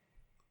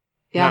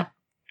 Yeah.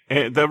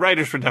 The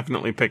writers were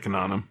definitely picking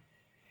on him.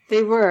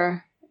 They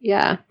were.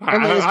 Yeah.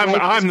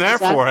 I'm there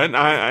for it.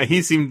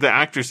 The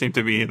actor seemed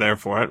to be there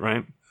for it,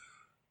 right?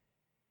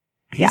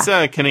 He's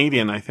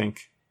Canadian, I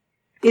think.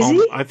 Is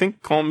he? I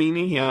think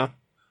Colmini, yeah. I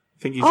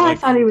think he's I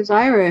thought he was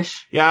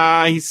Irish.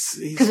 Yeah, he's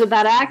because of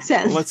that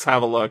accent. Let's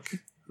have a look.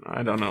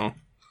 I don't know.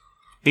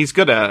 He's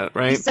good at it,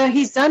 right?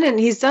 He's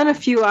done a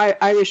few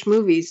Irish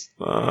movies.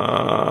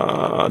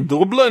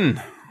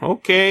 Dublin.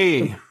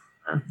 Okay.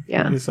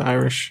 Yeah. He's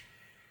Irish.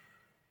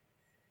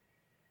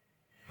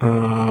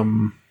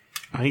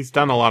 He's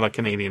done a lot of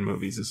Canadian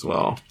movies as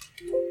well.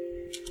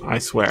 I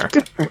swear.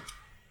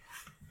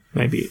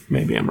 Maybe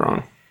I'm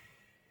wrong.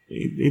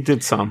 He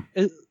did some.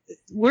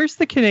 Where's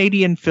the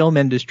Canadian film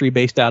industry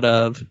based out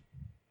of?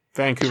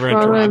 Vancouver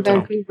and Toronto.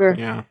 Vancouver.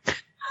 Yeah.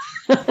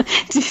 Do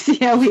you see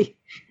how we...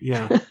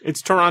 Yeah.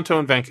 It's Toronto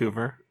and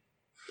Vancouver.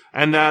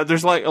 And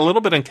there's a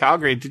little bit in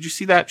Calgary. Did you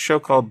see that show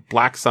called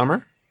Black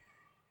Summer?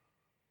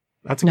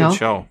 That's a good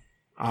show.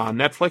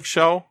 Netflix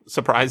show,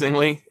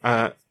 surprisingly.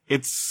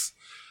 It's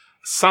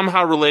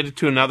somehow related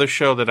to another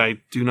show that I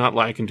do not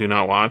like and do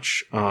not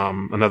watch.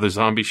 Another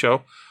zombie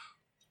show.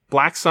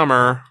 Black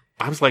Summer,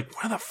 I was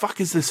like, where the fuck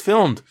is this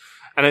filmed?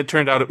 And it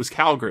turned out it was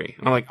Calgary.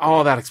 And I'm like,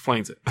 oh, that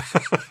explains it.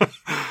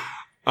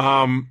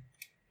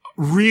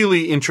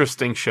 Really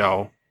interesting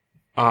show.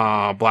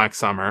 Black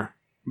Summer.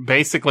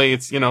 Basically,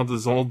 it's,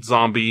 this old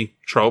zombie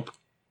trope.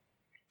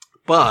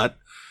 But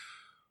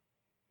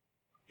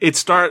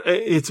it's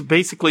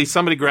basically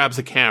somebody grabs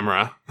a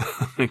camera,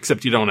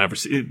 except you don't ever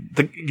see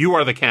it. You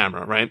are the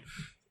camera, right?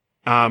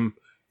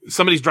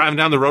 Somebody's driving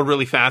down the road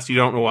really fast. You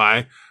don't know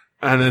why.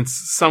 And then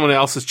someone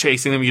else is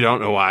chasing them. You don't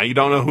know why. You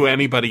don't know who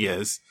anybody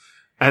is.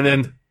 And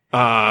then,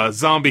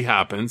 zombie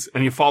happens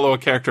and you follow a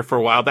character for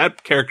a while.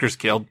 That character's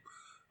killed.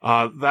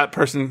 That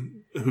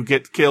person who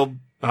gets killed,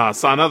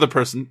 saw another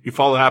person. You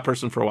follow that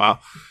person for a while.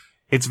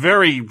 It's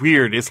very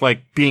weird. It's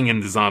like being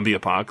in the zombie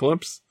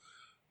apocalypse.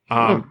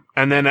 And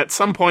then at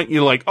some point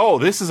you're like, oh,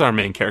 this is our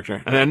main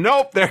character. And then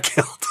nope, they're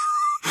killed.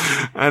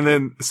 And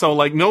then, so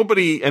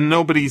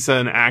nobody's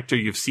an actor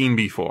you've seen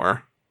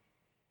before.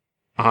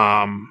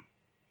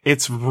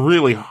 It's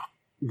really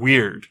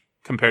weird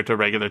compared to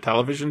regular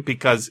television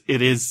because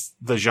it is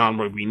the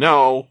genre we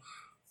know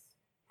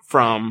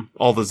from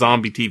all the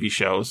zombie TV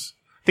shows.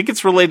 I think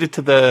it's related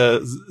to the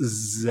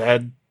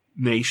Z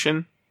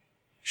Nation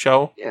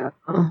show. Yeah.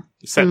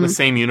 Set in the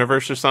same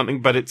universe or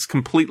something, but it's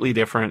completely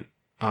different.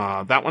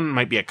 That one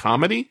might be a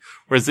comedy,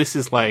 whereas this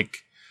is like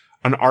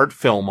an art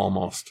film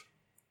almost.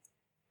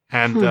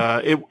 And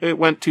it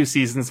went 2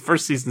 seasons.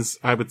 First seasons,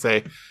 I would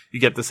say, you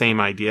get the same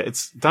idea.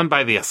 It's done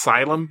by the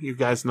Asylum. You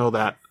guys know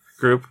that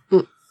group?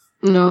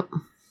 No.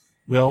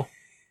 Will?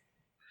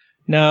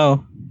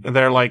 No.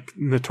 They're like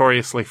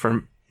notorious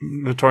for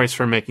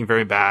making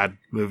very bad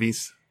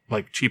movies,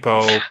 like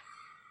cheapo,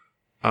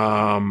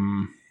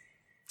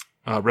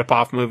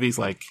 rip-off movies,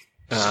 like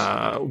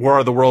War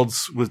of the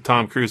Worlds with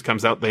Tom Cruise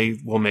comes out. They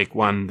will make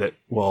one that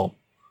will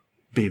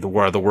be the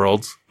War of the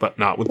Worlds, but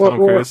not with Tom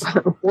Cruise.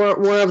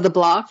 War of the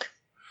Block?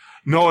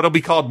 No, it'll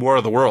be called War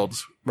of the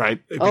Worlds,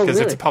 right? Because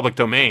really? it's a public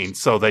domain.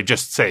 So they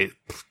just say,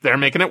 they're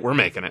making it, we're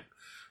making it.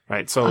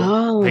 Right.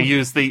 So they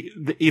use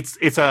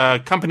it's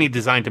a company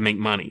designed to make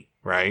money,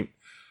 right?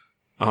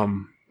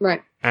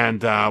 Right.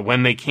 And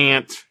when they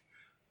can't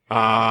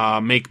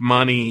make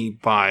money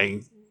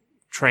by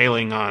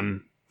trailing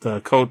on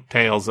the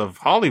coattails of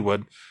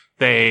Hollywood,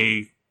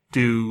 they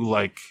do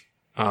like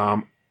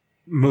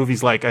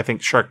movies like, I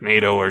think,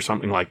 Sharknado or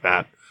something like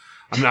that.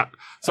 I'm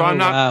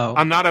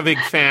not a big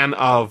fan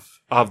of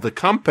the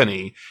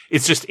company.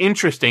 It's just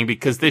interesting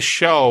because this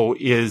show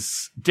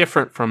is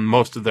different from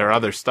most of their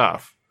other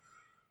stuff.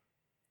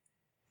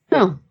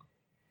 Oh.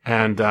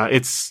 And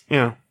it's,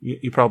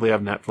 you probably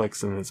have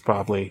Netflix, and it's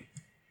probably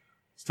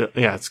still,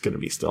 it's going to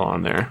be still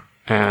on there.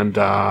 And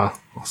I'll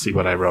see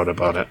what I wrote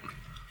about it.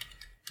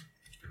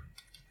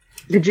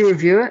 Did you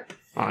review it?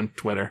 On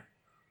Twitter.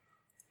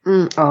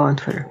 On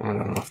Twitter. I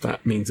don't know if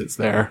that means it's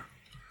there.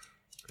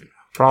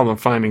 Problem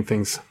finding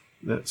things.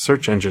 The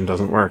search engine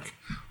doesn't work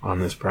on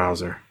this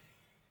browser.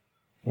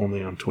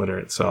 Only on Twitter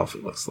itself,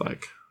 it looks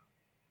like.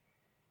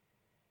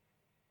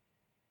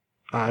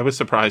 I was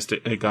surprised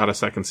it got a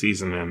second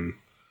season, and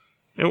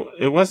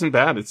it wasn't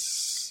bad.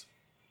 It's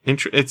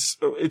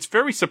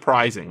very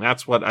surprising.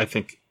 That's what I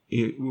think.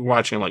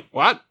 Watching like,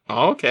 what?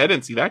 Oh, okay, I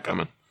didn't see that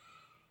coming.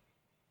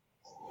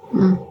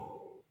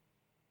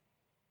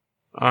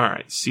 All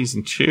right,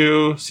 season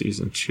 2.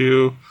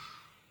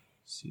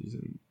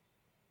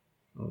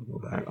 I'll go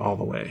back all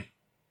the way.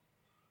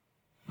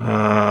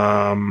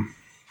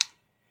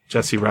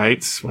 Jesse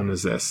writes, when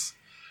is this?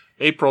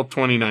 April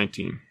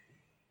 2019.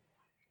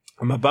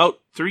 I'm about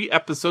 3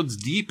 episodes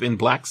deep in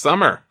Black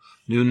Summer,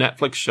 new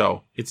Netflix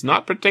show. It's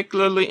not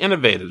particularly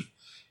innovative.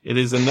 It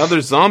is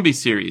another zombie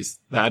series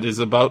that is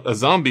about a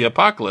zombie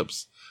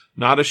apocalypse,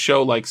 not a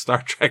show like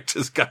Star Trek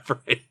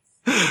Discovery.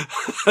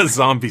 A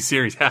zombie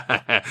series.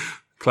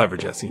 Clever,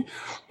 Jesse.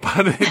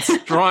 But it's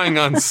drawing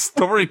on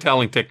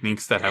storytelling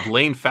techniques that have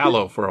lain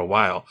fallow for a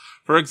while.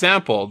 For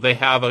example, they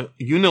have a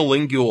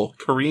unilingual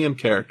Korean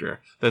character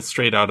that's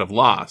straight out of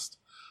Lost.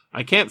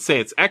 I can't say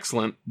it's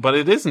excellent, but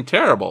it isn't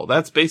terrible.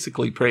 That's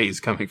basically praise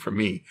coming from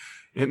me.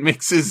 It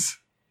mixes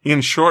in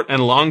short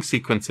and long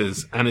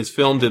sequences and is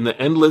filmed in the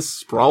endless,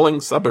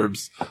 sprawling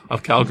suburbs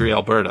of Calgary,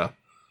 Alberta.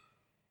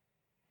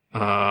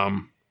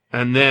 And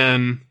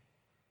then,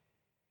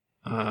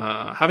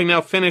 having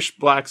now finished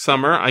Black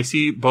Summer, I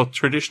see both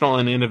traditional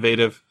and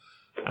innovative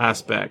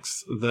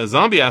aspects. The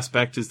zombie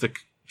aspect is the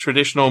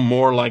traditional,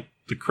 more like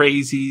the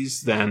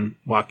crazies than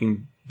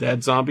Walking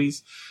Dead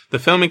zombies. The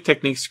filming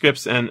techniques,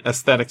 scripts, and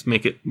aesthetics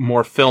make it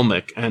more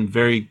filmic and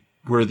very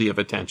worthy of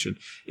attention.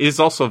 It is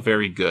also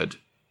very good.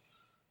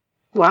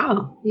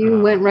 Wow, you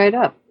went right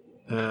up.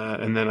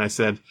 And then I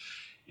said,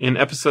 in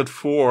episode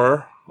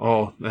 4,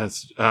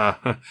 that's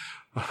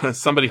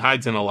somebody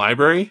hides in a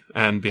library,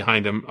 and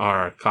behind him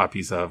are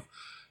copies of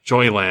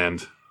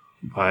Joyland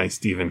by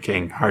Stephen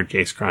King, hard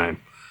case crime.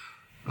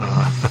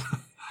 And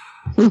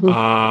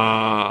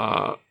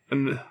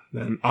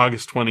then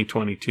August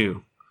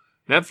 2022.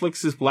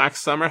 Netflix's Black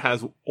Summer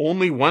has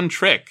only one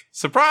trick.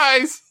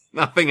 Surprise!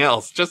 Nothing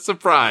else. Just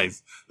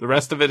surprise. The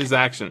rest of it is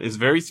action. It's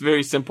very,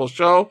 very simple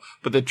show,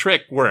 but the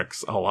trick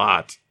works a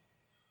lot.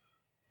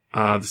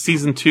 The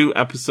season 2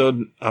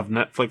 episode of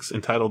Netflix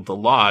entitled The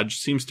Lodge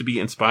seems to be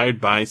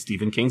inspired by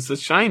Stephen King's The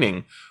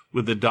Shining,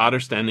 with the daughter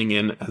standing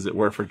in, as it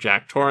were, for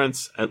Jack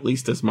Torrance, at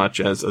least as much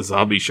as a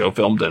zombie show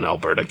filmed in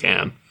Alberta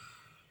can.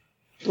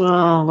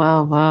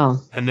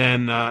 Wow. And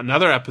then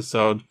another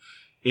episode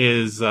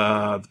is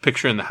The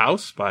Picture in the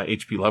House by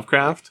H.P.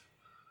 Lovecraft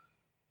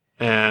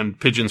and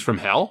Pigeons from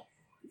Hell.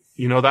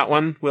 You know that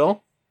one,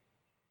 Will?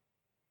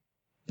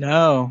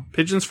 No.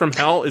 Pigeons from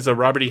Hell is a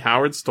Robert E.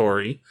 Howard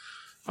story.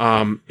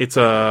 It's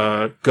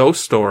a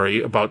ghost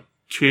story about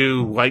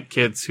 2 white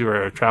kids who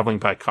are traveling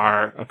by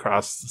car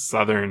across the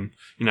southern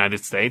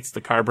United States.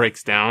 The car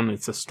breaks down.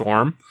 It's a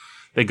storm.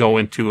 They go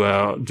into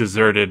a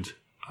deserted,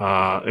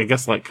 I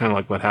guess kind of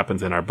like what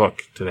happens in our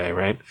book today,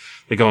 right?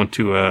 They go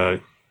into a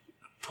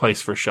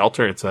place for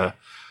shelter. It's a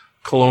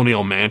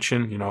colonial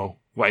mansion,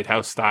 White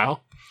House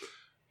style.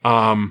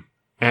 And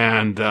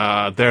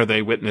there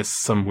they witness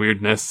some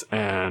weirdness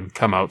and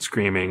come out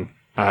screaming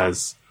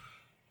as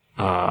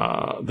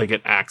they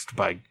get axed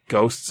by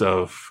ghosts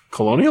of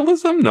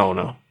colonialism?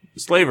 No.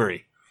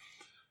 Slavery.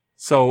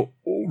 So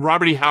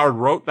Robert E. Howard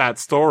wrote that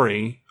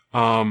story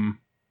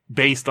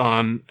based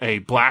on a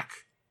black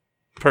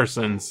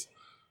person's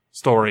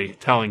story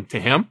telling to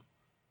him.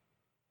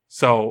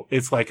 So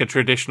it's like a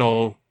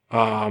traditional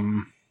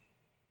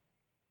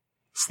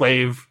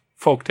slave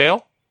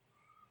folktale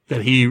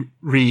that he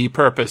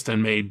repurposed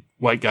and made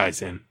white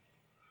guys in.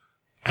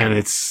 And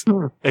it's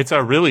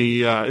a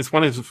really, it's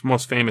one of his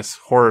most famous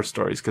horror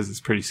stories because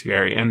it's pretty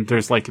scary. And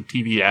there's like a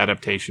TV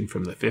adaptation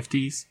from the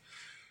 50s.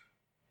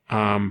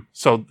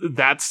 So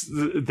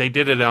they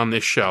did it on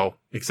this show,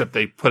 except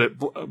they put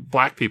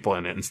black people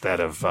in it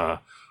instead of,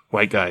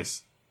 white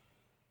guys.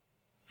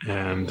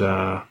 And,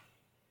 yeah.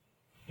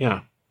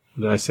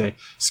 What did I say?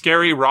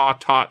 Scary, raw,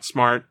 taut,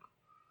 smart,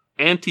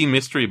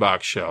 anti-mystery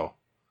box show.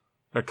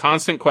 There are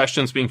constant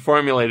questions being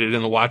formulated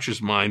in the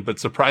watcher's mind, but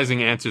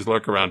surprising answers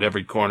lurk around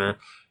every corner.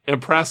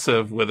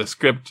 Impressive with a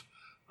script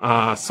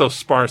so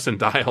sparse in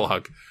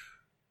dialogue.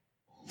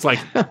 It's like,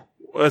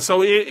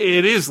 so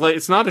it is like,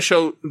 it's not a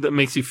show that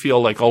makes you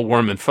feel like all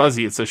warm and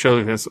fuzzy. It's a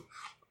show that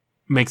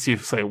makes you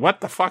say,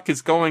 what the fuck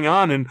is going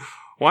on? And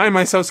why am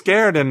I so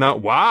scared? And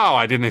wow,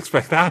 I didn't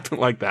expect that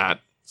like that.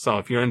 So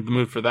if you're in the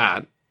mood for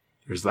that,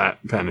 there's that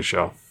kind of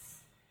show.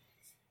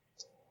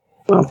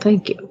 Well,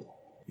 thank you.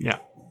 Yeah.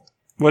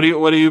 What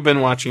have you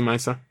been watching,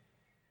 Misa?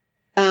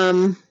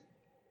 Well,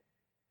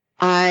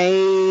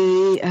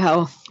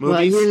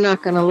 you're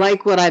not going to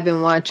like what I've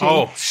been watching.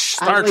 Oh,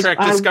 Star Trek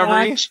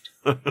Discovery?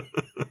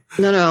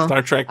 No.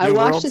 Star Trek New I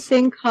watched Worlds? a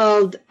thing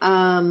called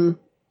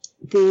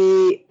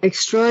The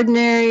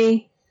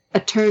Extraordinary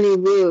Attorney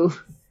Woo,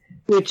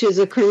 which is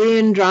a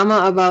Korean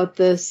drama about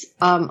this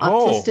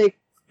autistic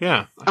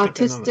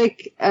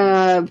attorney.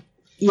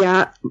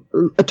 I've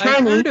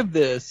heard of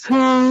this.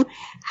 Who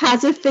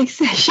has a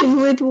fixation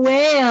with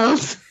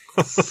whales.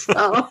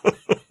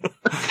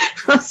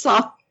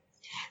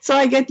 So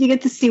you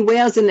get to see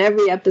whales in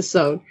every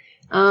episode.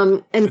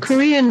 And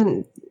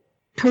Korean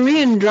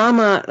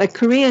drama, like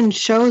Korean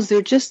shows,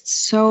 they're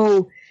just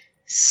so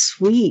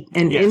sweet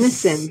and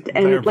innocent,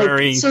 and like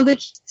they're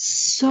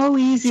so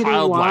easy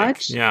to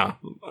watch. Yeah,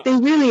 they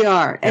really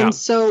are. Yeah. And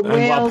so and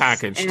whales well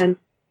packaged. and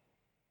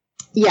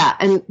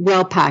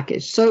well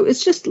packaged. So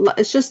it's just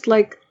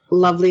like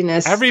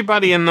loveliness.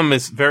 Everybody in them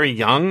is very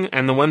young,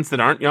 and the ones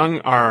that aren't young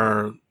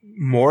are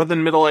more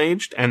than middle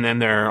aged, and then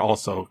they're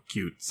also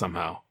cute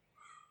somehow.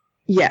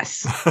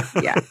 Yes.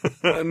 Yeah.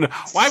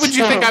 Why would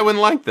you think I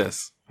wouldn't like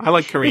this? I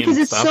like Korean because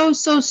it's stuff.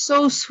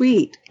 so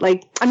sweet.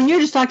 Like, I mean, you're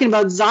just talking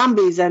about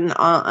zombies and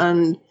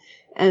I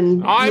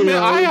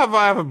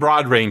have a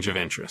broad range of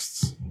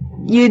interests.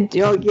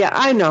 Yeah,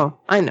 I know.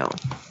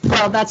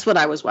 Well, that's what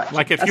I was watching.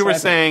 Like if you were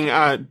saying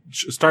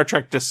Star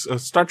Trek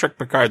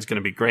Picard's going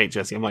to be great,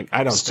 Jesse, I'm like,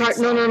 I don't think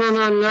so.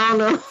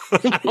 No.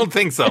 I don't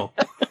think so.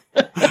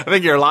 I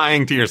think you're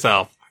lying to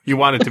yourself. You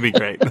want it to be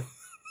great.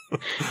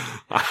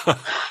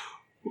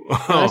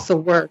 That's the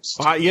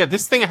worst. Yeah,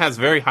 this thing has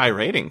very high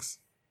ratings.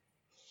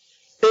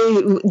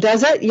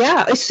 Does it?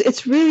 Yeah,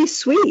 it's really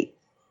sweet.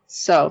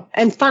 So,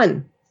 and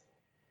fun.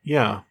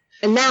 Yeah.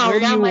 And now, where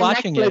are you my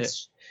watching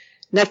Netflix.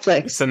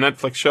 It's a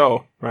Netflix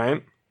show,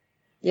 right?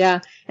 Yeah.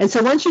 And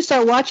so once you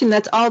start watching,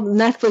 that's all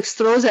Netflix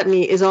throws at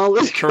me is all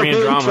this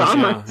Korean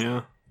dramas.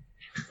 Yeah.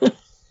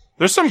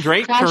 There's some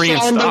great Crash Korean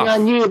Landing stuff.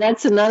 on You.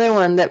 That's another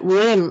one that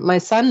William, my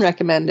son,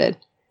 recommended.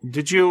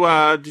 Did you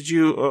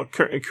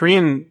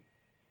Korean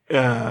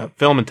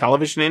film and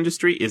television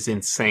industry is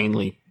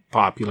insanely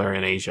popular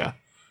in Asia.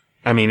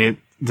 I mean,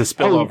 the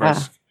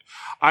spillovers.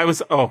 I'm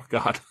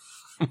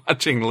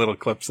watching little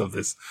clips of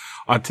this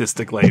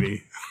autistic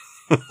lady.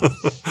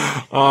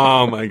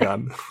 Oh my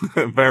God.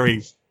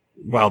 Very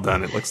well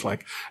done, it looks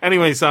like.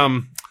 Anyways,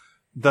 I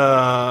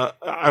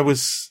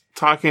was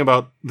talking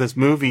about this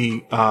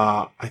movie.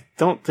 I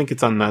don't think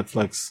it's on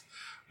Netflix.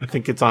 I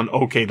think it's on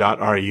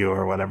OK.ru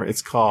or whatever.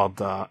 It's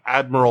called,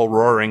 Admiral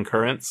Roaring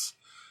Currents.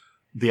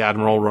 The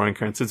Admiral Roaring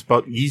Currents. It's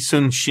about Yi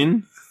Sun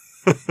Shin.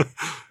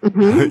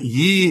 Mm-hmm.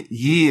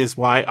 Yi is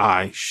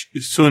Y-I.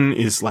 Sun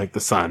is like the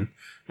sun.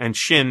 And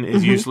Shin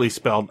is usually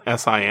spelled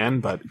S-I-N,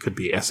 but it could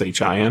be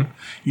S-H-I-N.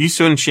 Yi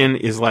Sun Shin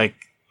is like,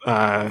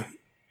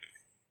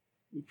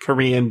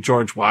 Korean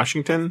George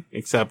Washington,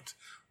 except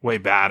way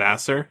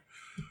badasser.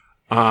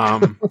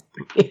 About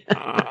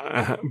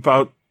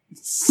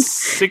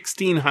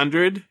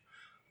 1600,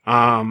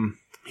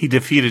 he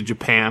defeated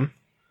Japan,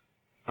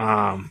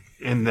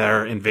 in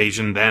their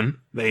invasion then.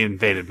 They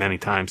invaded many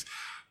times.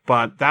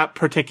 But that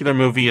particular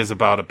movie is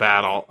about a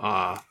battle,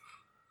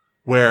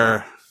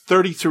 where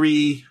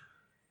 12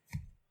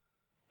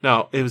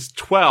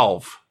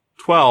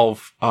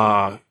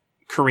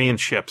 Korean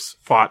ships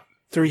fought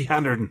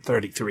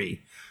 333. Is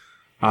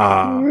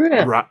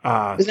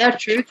that a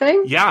true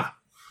thing? Yeah.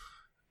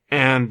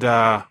 And,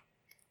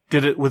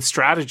 did it with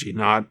strategy,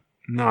 not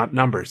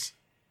numbers.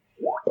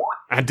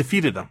 And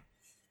defeated them.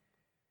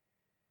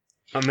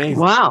 Amazing.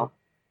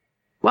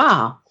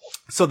 Wow.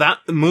 So that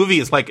movie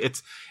is like,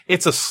 it's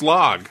a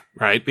slog,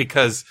 right?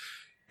 Because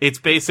it's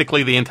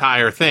basically the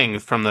entire thing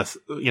from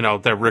the,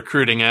 they're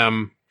recruiting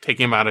him,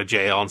 taking him out of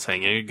jail and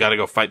saying, you gotta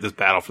go fight this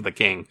battle for the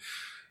king.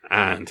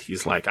 And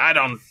he's like,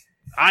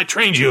 I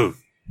trained you.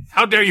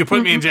 how dare you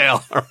put me in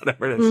jail or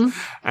whatever it is.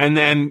 And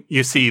then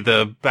you see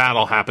the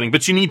battle happening,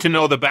 but you need to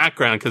know the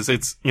background because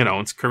it's,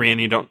 it's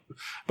Korean.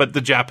 But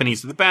the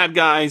Japanese are the bad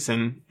guys,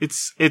 and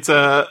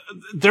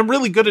they're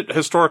really good at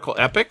historical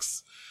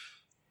epics,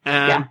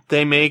 and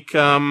they make,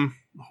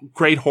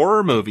 great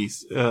horror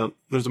movies.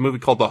 There's a movie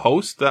called The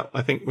Host that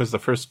I think was the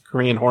first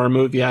Korean horror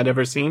movie I'd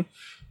ever seen.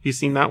 You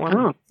seen that one?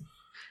 Oh.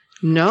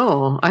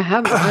 No, I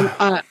haven't.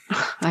 I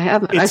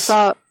haven't. I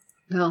saw.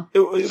 No.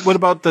 What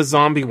about the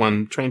zombie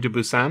one, Train to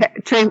Busan?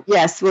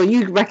 Yes. Well,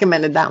 you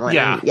recommended that one.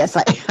 Yeah. Yes,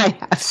 I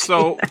have.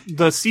 So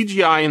the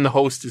CGI in The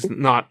Host is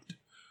not.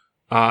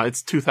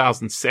 It's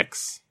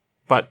 2006.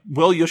 But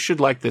Will, you should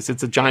like this.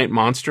 It's a giant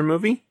monster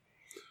movie.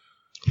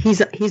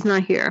 He's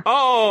not here.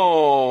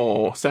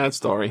 Oh, sad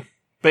story.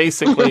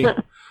 Basically,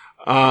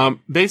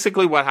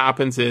 what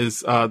happens is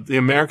the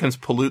Americans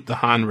pollute the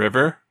Han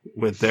River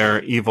with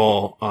their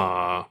evil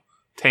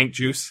tank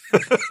juice.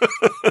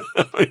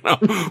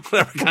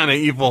 Whatever kind of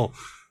evil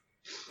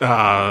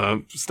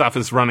stuff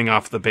is running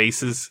off the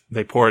bases,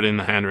 they pour it in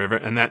the Han River,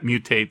 and that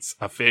mutates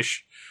a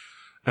fish,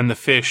 and the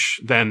fish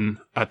then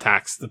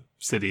attacks the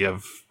city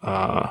of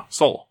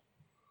Seoul.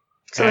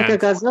 It's like a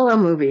Godzilla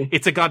movie.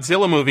 It's a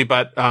Godzilla movie,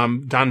 but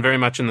done very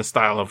much in the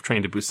style of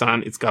Train to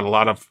Busan. It's got a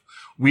lot of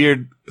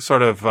weird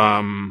sort of,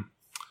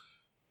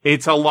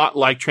 it's a lot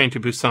like Train to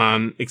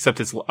Busan, except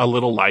it's a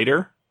little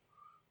lighter.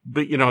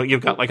 But,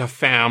 you've got like a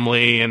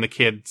family and the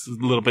kid's a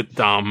little bit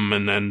dumb,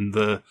 and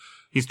then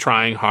he's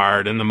trying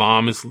hard, and the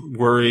mom is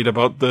worried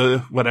about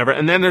the whatever.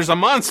 And then there's a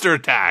monster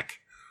attack,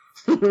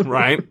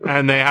 right?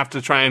 And they have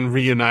to try and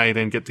reunite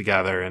and get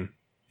together. And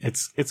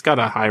it's got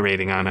a high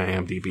rating on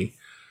IMDb.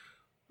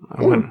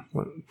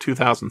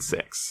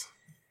 2006.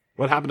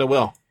 What happened to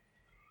Will?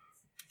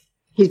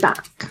 He's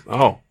back.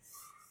 Oh.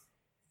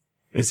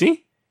 Is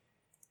he?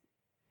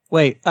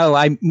 Wait. Oh,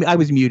 I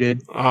was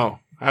muted. Oh.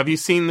 Have you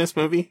seen this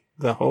movie,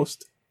 The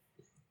Host?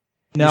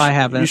 No, I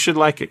haven't. You should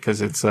like it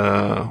because it's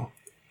a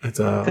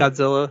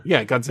Godzilla.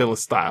 Yeah, Godzilla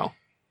style.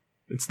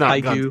 It's not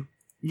kaiju.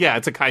 Yeah,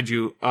 it's a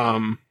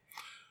kaiju.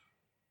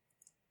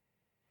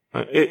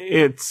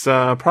 It's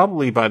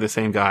probably by the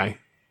same guy.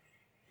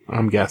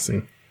 I'm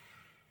guessing.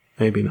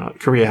 Maybe not.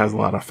 Korea has a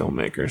lot of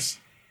filmmakers.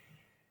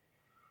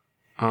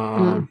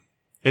 So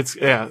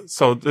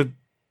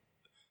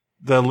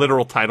the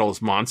literal title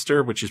is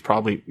Monster, which is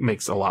probably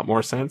makes a lot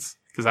more sense.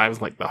 Because I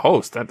was like, The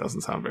Host, that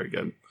doesn't sound very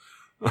good.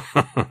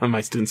 And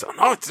my students said,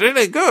 no, it's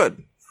really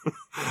good.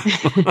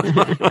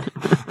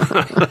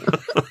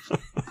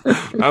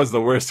 That was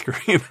the worst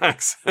Korean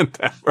accent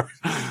ever.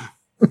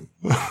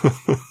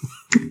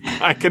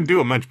 I can do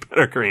a much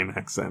better Korean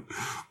accent.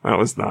 That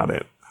was not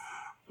it.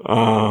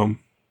 Oh,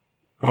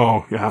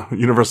 yeah.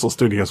 Universal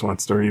Studios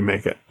wants to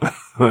remake it.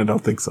 I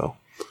don't think so.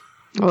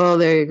 Well,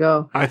 there you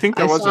go. I think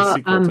there was a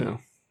sequel, too.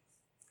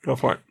 Go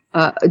for it.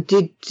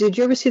 Did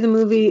you ever see the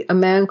movie A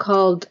Man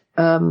Called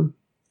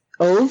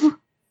Ove?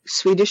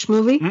 Swedish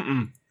movie?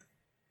 Mm-mm.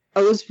 It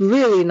was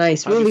really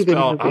nice. Really good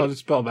movie. I'll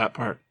just spell that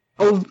part.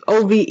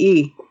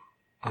 O-V-E.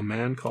 A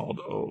Man Called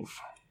Ove.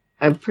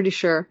 I'm pretty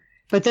sure.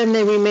 But then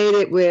they remade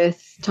it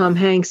with Tom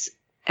Hanks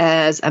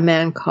as A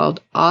Man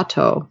Called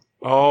Otto.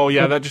 Oh,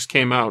 yeah, that just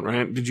came out,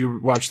 right? Did you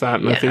watch that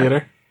in the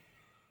theater?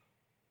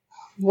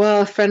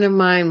 Well, a friend of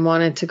mine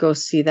wanted to go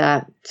see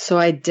that, so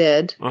I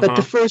did. But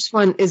the first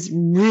one is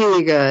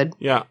really good.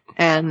 Yeah.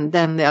 And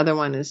then the other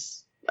one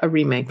is a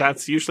remake.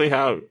 That's usually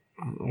how it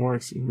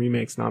works.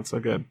 Remake's not so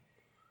good.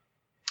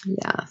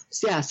 Yeah,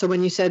 so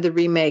when you said the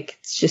remake,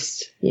 it's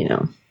just,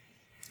 Yeah.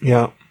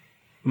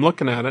 I'm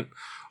looking at it.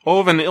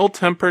 Ove, an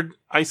ill-tempered,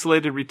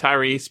 isolated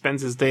retiree,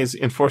 spends his days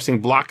enforcing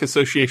block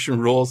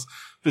association rules,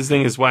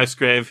 visiting his wife's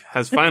grave,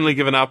 has finally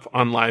given up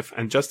on life,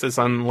 and just as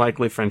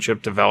unlikely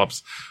friendship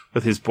develops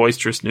with his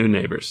boisterous new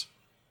neighbors.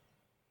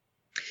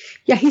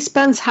 Yeah, he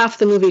spends half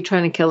the movie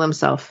trying to kill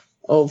himself.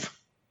 Ove.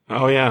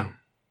 Oh, yeah.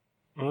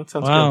 Well, that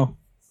sounds good.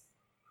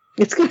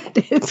 It's good.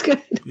 It's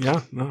good.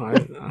 Yeah, no,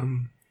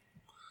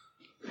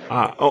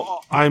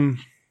 I'm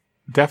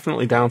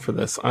definitely down for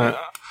this.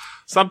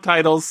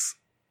 Subtitles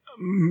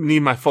need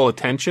my full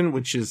attention,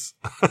 which is,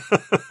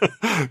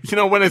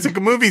 when a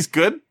movie's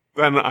good,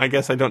 then I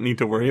guess I don't need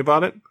to worry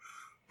about it.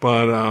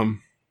 But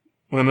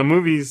when a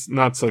movie's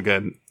not so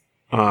good,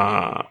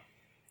 and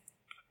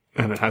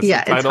it has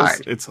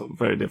subtitles, it's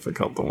very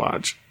difficult to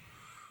watch.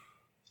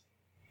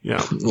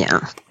 Yeah.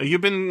 Yeah.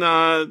 You've been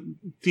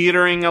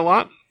theatering a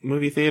lot?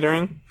 Movie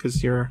theatering?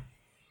 Because you're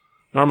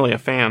normally a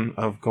fan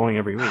of going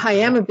every week. I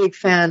am a big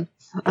fan.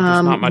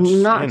 There's not much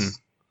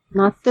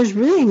there's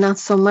really not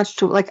so much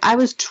to like. I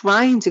was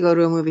trying to go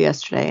to a movie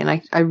yesterday, and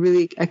I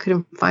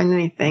couldn't find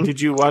anything. Did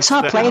you watch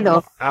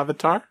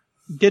Avatar?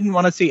 Didn't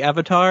want to see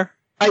Avatar?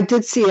 I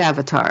did see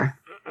Avatar.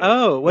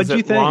 Oh, what did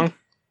you think? Long?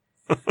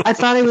 I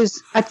thought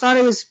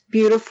it was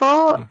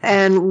beautiful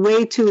and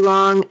way too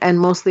long, and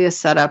mostly a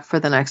setup for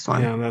the next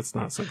one. Yeah, that's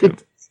not so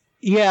good.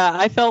 Yeah,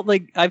 I felt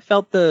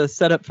the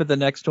setup for the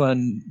next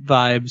one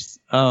vibes.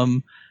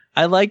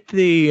 I liked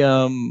the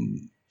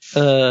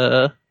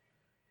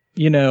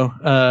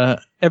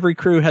every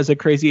crew has a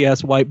crazy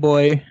ass white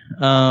boy.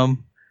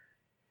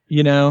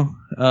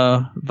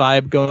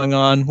 vibe going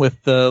on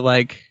with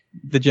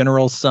the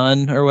general's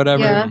son or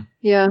whatever.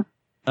 Yeah.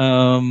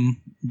 And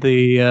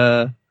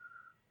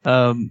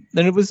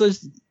it was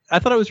just, I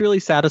thought it was really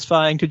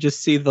satisfying to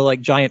just see the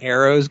giant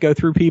arrows go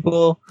through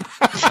people.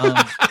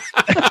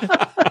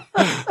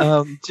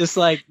 Just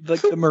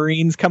the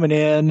Marines coming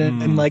in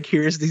and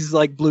here's these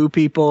blue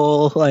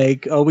people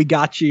oh, we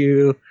got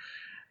you.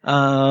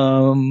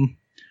 But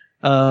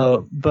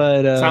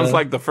sounds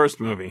like the first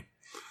movie.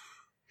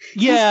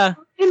 Yeah.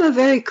 I'm a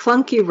very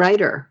clunky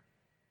writer.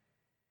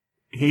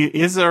 He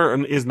is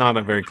or is not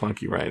a very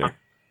clunky writer.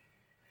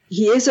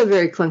 He is a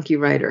very clunky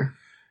writer.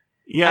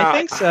 Yeah, I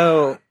think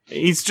so.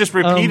 He's just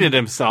repeated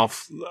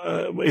himself,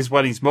 is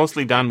what he's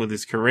mostly done with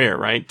his career,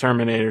 right?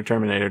 Terminator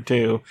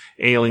 2,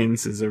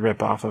 Aliens is a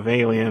ripoff of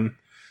Alien.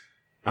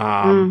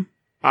 I'm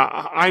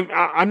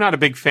not a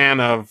big fan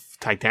of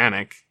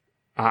Titanic.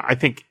 I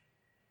think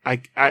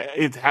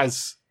it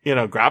has,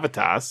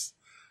 gravitas.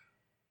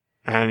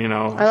 And,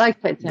 I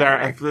like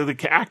Titanic.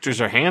 The actors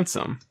are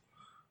handsome,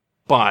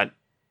 but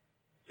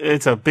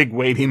it's a big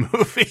weighty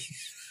movie.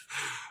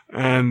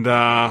 And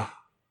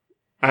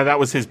that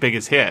was his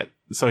biggest hit.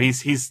 So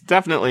he's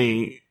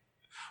definitely,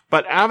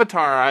 but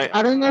Avatar,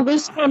 I don't know.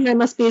 This one that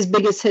must be his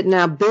biggest hit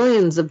now.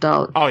 Billions of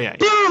dollars. Oh yeah,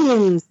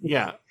 billions.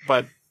 Yeah,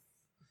 but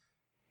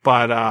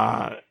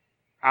I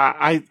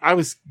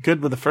was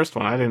good with the first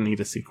one. I didn't need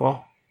a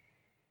sequel.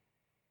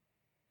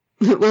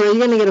 Well, you're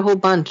going to get a whole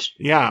bunch.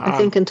 Yeah, I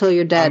think until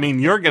you're dead. I mean,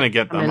 you're going to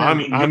get them.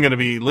 I'm going to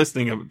be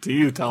listening to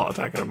you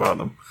talking about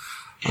them.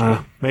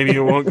 Maybe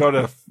you won't go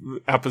to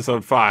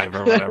episode 5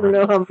 or whatever. I don't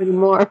know how many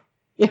more.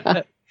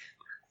 Yeah.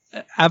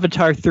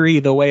 Avatar 3,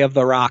 The Way of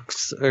the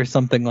Rocks, or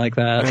something like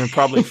that. And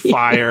probably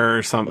fire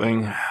or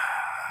something.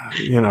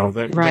 They're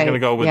going to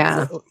go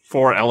with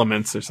 4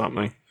 elements or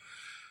something.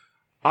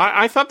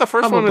 I thought the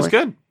first one was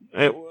good.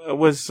 It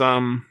was.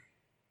 I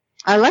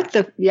like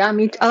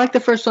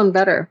the first one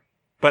better.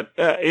 But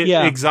it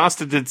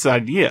exhausted its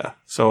idea,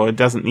 so it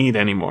doesn't need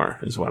any more,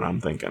 is what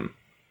I'm thinking.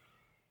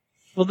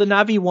 Well, the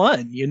Na'vi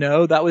won,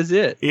 that was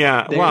it.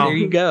 Yeah, there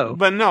you go.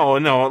 But no,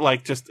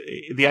 just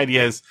the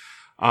idea is,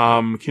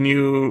 can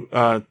you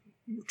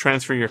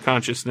transfer your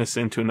consciousness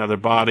into another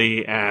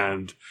body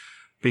and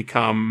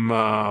become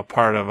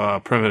part of a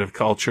primitive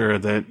culture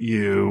that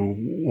you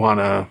want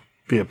to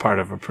be a part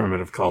of a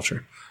primitive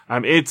culture?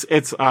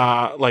 It's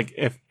like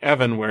if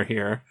Evan were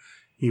here,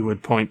 he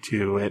would point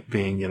to it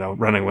being,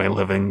 running away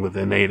living with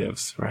the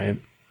natives, right?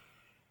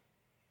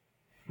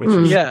 Which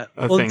is a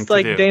thing it's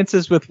like to do.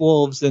 Dances with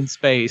Wolves in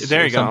space,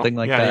 there or you go. something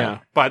like that. Yeah.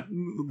 But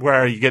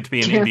where you get to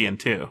be an Indian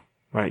too,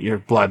 right? Your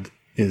blood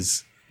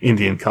is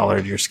Indian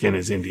colored, your skin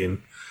is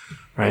Indian,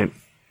 right?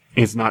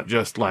 It's not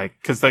just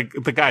because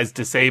the guy's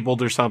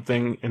disabled or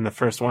something in the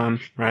first one,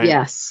 right?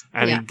 Yes.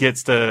 And he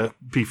gets to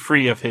be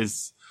free of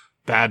his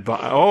bad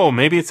body. Oh,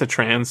 maybe it's a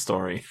trans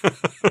story.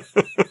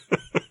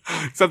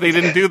 Except they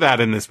didn't do that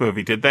in this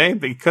movie, did they?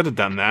 They could have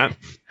done that.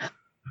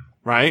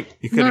 Right?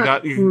 You could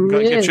have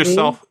get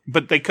yourself,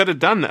 but they could have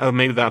done that. Oh,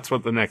 maybe that's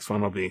what the next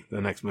one will be. The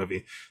next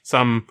movie,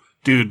 some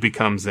dude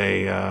becomes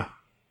a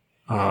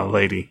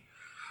lady.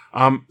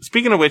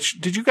 Speaking of which,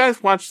 did you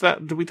guys watch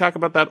that? Did we talk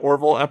about that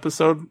Orville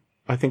episode?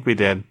 I think we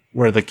did,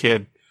 where the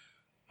kid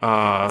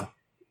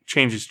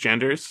changes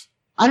genders.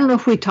 I don't know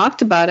if we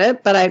talked about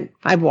it, but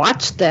I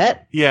watched it.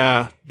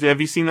 Yeah, have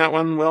you seen that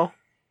one, Will?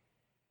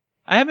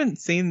 I haven't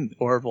seen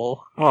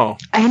Orville. Oh,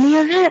 any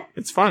of it?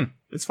 It's fun.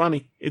 It's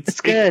funny. It's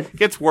good. It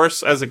gets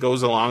worse as it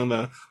goes along.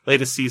 The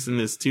latest season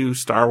is too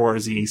Star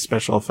Wars-y,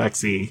 special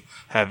effects-y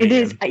heavy. It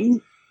is.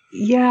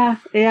 Yeah,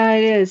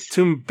 it is.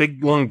 2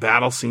 big, long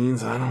battle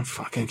scenes. I don't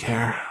fucking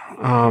care.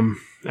 And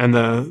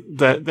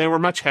they were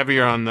much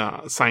heavier on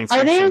the science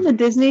fiction. Are they on the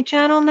Disney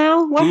Channel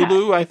now?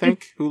 Hulu, I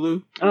think.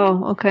 Hulu.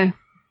 Oh, okay.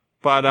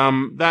 But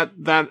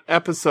that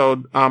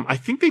episode, I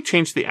think they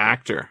changed the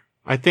actor.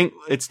 I think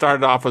it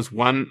started off as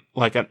an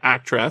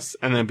actress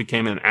and then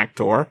became an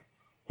actor.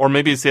 Or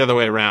maybe it's the other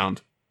way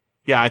around.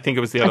 Yeah, I think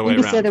it was the other way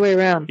around. It's the other way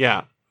around.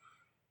 Yeah.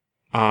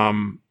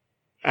 And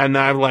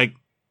I'm like,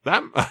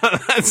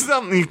 that's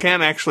something you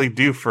can't actually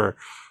do for,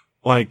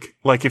 like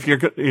if you're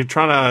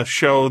trying to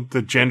show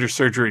the gender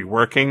surgery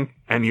working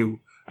and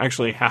you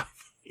actually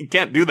you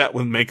can't do that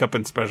with makeup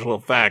and special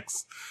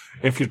effects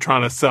if you're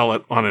trying to sell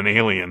it on an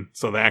alien.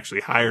 So they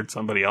actually hired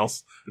somebody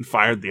else and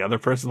fired the other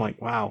person.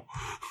 Like, wow.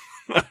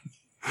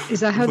 Is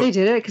that how they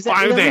did it? Because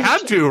they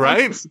had to,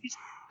 right?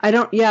 I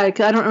don't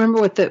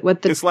remember what the.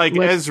 It's like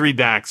Esri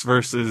Dax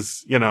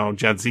versus,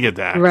 Jadzia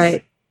Dax.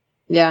 Right.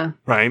 Yeah.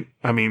 Right?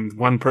 I mean,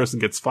 one person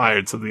gets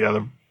fired so the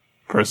other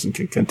person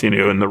can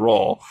continue in the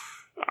role.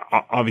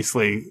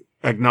 Obviously,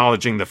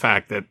 acknowledging the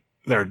fact that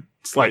they're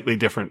slightly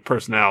different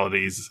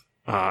personalities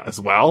as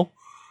well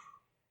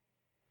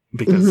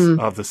because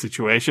of the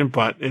situation.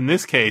 But in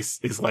this case,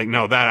 it's like,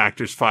 no, that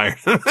actor's fired.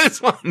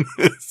 This one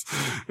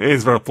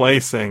is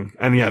replacing.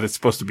 And yet it's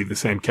supposed to be the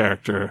same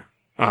character.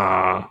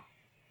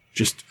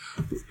 Just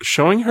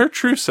showing her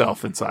true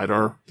self inside,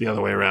 or the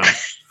other way around.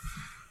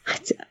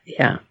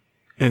 Yeah.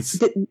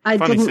 It's I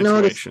funny didn't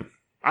situation.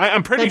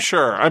 I'm pretty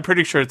sure. I'm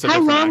pretty sure it's a How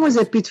different long was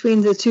actress. it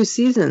between the 2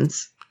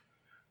 seasons?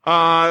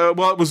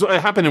 Well,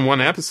 it happened in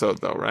one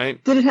episode, though,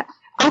 right? Did it?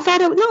 I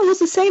thought it was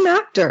the same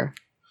actor.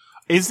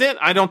 Is it?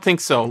 I don't think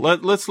so.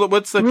 Let's look.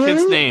 What's the Really?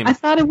 kid's name? I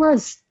thought it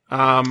was.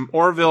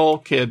 Orville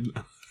kid.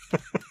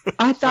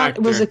 I thought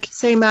it was the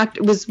same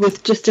actor. It was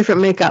with just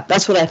different makeup.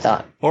 That's what I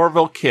thought.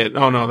 Orville kid.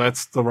 Oh no,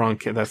 that's the wrong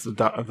kid. That's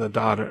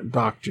the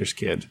doctor's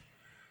kid.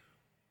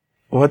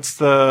 What's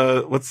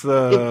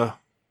the?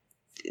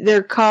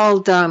 They're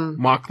called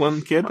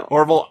Mocklin kid.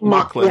 Orville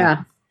Mocklin.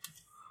 Yeah.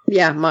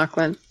 Yeah,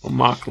 Mocklin.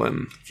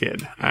 Mocklin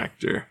kid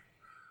actor.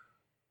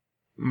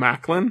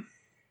 Macklin.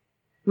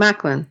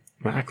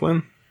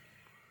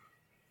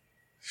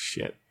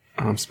 Shit,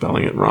 I'm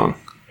spelling it wrong.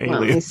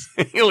 Alien.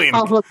 Alien.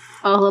 I'll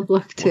have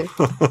looked too.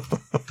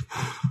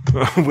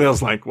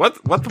 Will's like,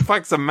 what the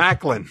fuck's a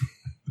Macklin?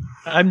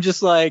 I'm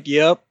just like,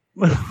 yep.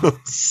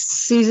 What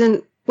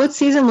season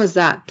was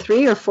that?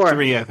 3 or 4?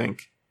 3, I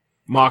think.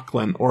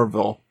 Mocklin,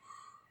 Orville.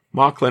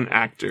 Mocklin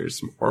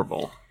actors,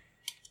 Orville.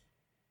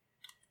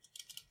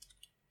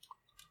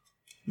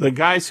 The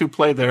guys who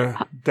play their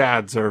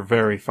dads are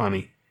very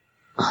funny.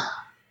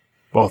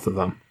 Both of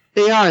them.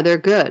 They are. They're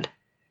good.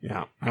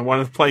 Yeah. And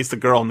one plays the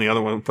girl and the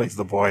other one plays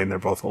the boy, and they're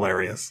both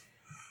hilarious.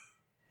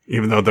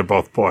 Even though they're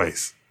both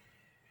boys.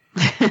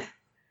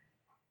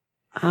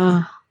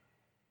 I'm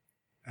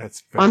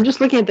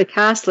just looking at the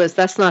cast list.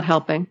 That's not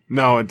helping.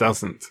 No, it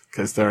doesn't,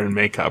 because they're in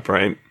makeup,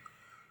 right?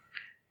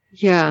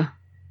 Yeah.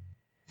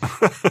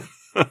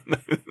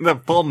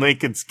 The full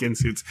naked skin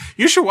suits.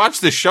 You should watch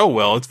this show,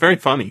 Will. It's very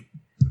funny.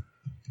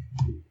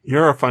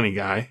 You're a funny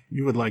guy.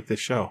 You would like this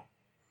show.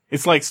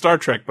 It's like Star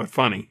Trek, but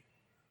funny.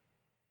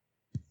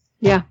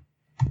 Yeah.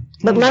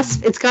 But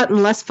it's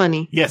gotten less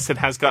funny. Yes, it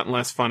has gotten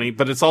less funny,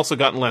 but it's also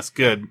gotten less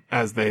good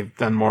as they've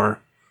done more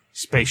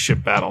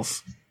spaceship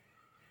battles.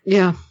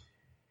 Yeah.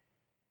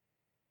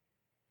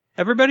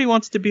 Everybody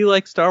wants to be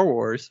like Star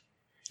Wars.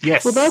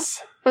 Yes. Well,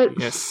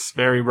 yes,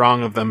 very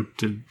wrong of them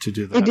to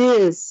do that. It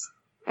is.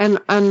 And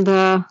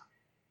the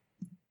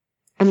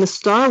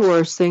Star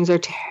Wars things are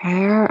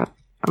terrible.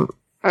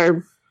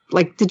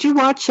 Did you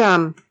watch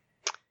the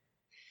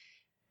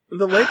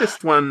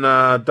latest one?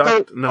 No,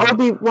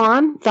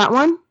 Obi-Wan, that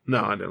one?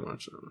 No, I didn't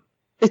watch that one.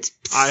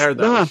 I heard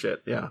that was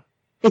shit. Yeah,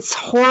 it's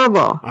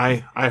horrible.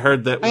 I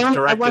heard that it was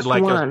directed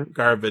like a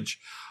garbage.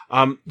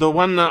 The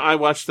one that I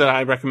watched that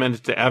I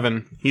recommended to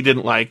Evan, he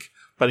didn't like,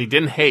 but he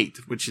didn't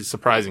hate, which is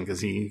surprising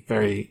because he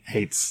very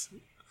hates.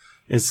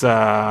 It's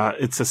a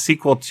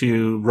sequel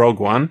to Rogue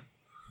One,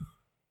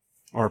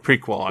 or a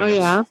prequel. I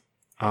guess.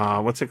 Yeah.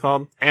 What's it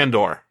called?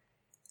 Andor.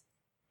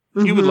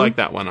 Mm-hmm. You would like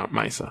that one,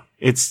 Misa.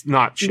 It's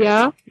not shit.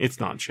 Yeah?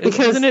 It's not shit.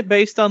 Because isn't it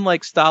based on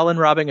like Stalin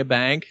robbing a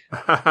bank?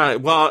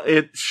 Well,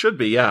 it should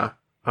be, yeah.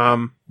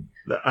 I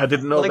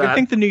didn't know that. I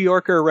think the New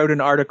Yorker wrote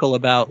an article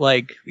about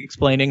like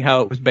explaining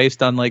how it was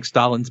based on like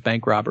Stalin's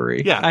bank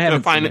robbery. Yeah, I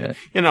haven't seen it.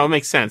 It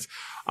makes sense.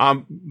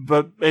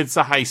 But it's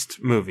a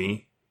heist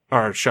movie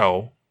or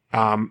show.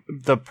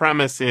 The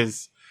premise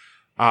is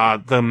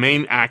the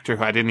main actor,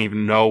 who I didn't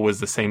even know was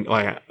the same,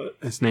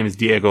 his name is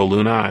Diego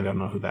Luna. I don't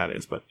know who that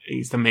is, but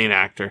he's the main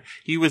actor.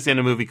 He was in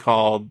a movie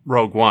called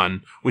Rogue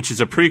One, which is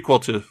a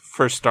prequel to the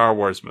first Star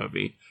Wars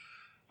movie.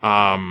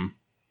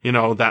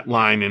 That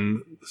line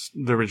in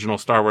the original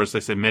Star Wars, they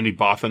said many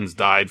Bothans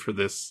died for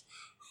this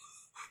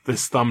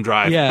thumb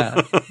drive.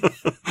 Yeah.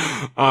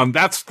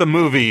 That's the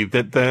movie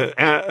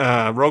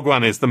that Rogue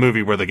One is the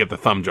movie where they get the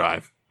thumb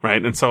drive,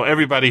 right? And so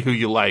everybody who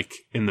you like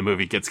in the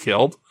movie gets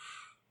killed.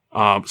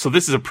 So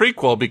this is a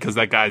prequel because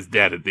that guy's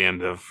dead at the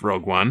end of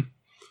Rogue One.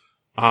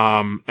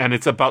 And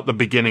it's about the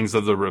beginnings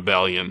of the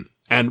rebellion.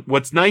 And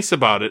what's nice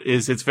about it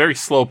is it's very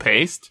slow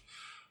paced.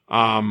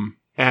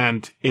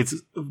 And it's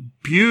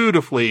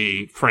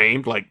beautifully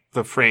framed. Like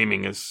the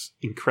framing is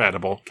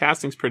incredible.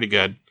 Casting's pretty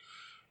good.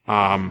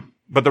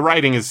 But the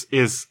writing is,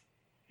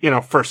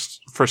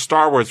 for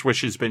Star Wars, which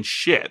has been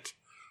shit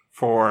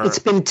it's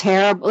been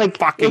terrible. Like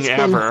fucking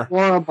ever. Been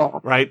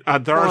horrible. Right.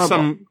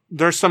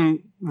 There's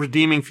some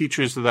redeeming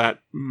features of that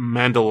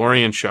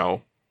Mandalorian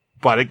show,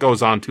 but it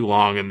goes on too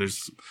long. And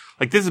this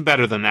is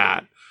better than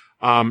that.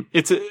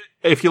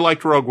 If you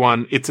liked Rogue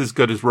One, it's as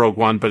good as Rogue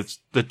One, but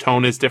the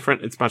tone is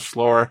different. It's much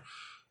slower.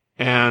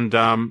 And,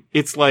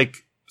 it's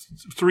like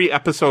 3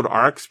 episode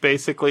arcs,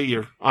 basically.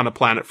 You're on a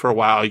planet for a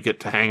while. You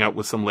get to hang out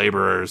with some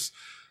laborers.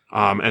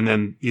 And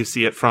then you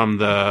see it from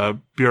the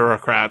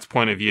bureaucrats'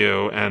 point of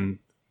view, and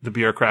the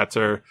bureaucrats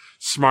are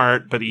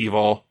smart but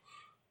evil.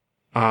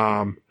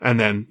 And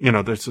then,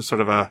 there's a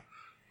sort of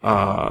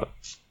a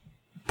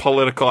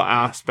political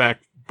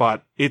aspect,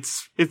 but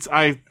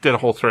I did a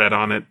whole thread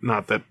on it.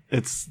 Not that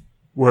it's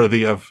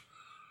worthy of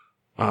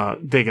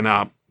digging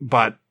up,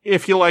 but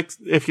if you like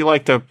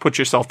to put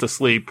yourself to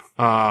sleep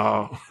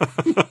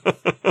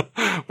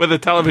with a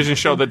television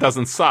show that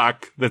doesn't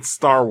suck, that's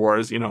Star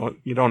Wars,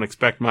 you don't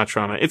expect much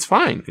from it. It's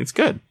fine. It's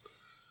good.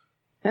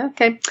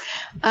 Okay.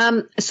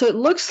 So it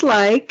looks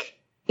like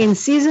in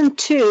season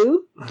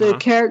 2, the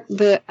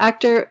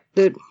character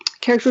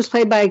was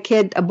played by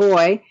a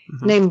boy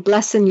named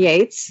Blesson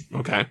Yates.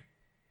 Okay.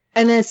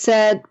 And it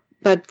said,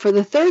 but for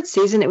the third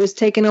season, it was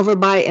taken over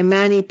by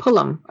Imani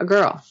Pullum, a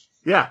girl.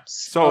 Yeah.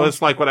 So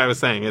it's like what I was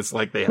saying. It's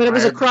like they. But it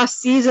was across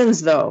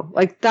seasons, though.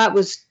 Like that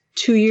was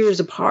 2 years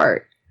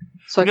apart.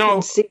 So I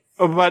couldn't see.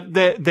 But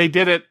they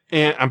did it.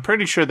 I'm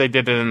pretty sure they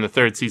did it in the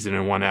third season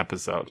in one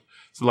episode.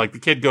 So like the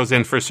kid goes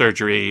in for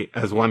surgery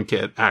as one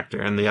kid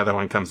actor, and the other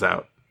one comes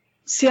out.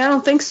 See, I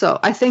don't think so.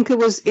 I think it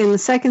was in the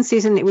second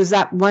season. It was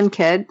that one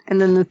kid,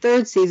 and then the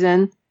third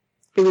season,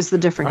 it was the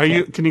different.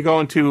 Kid. Can you go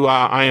into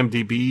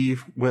IMDb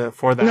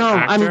for that? No,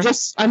 actor?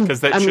 I'm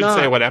because that should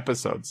say what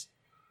episodes.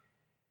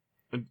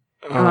 Like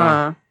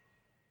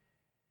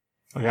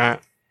I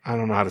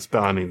don't know how to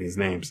spell any of these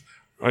names.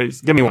 Right,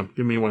 give me one.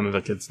 Give me one of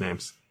the kids'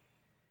 names.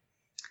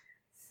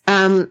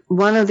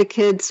 One of the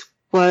kids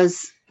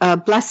was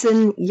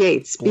Blesson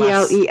Yates.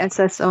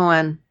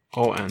 Blesson.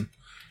 O-N.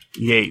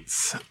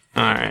 Yates.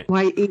 All right.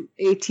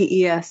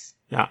 Yates.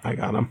 Yeah, I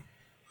got him.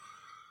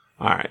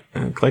 All right.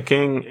 And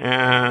clicking,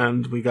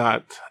 and we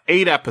got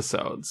 8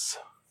 episodes.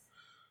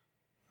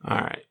 All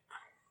right.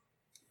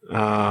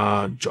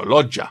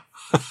 Joloja.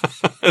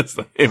 That's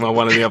the name of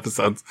one of the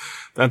episodes.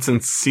 That's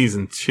in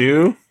season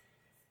 2.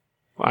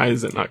 Why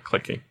is it not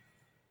clicking?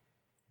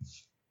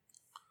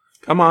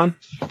 Come on.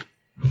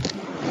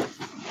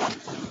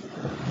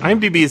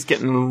 IMDb is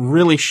getting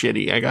really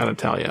shitty, I gotta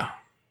tell you.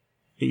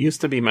 It used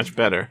to be much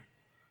better.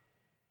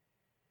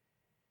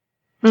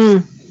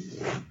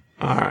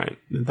 Alright.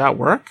 Did that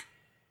work?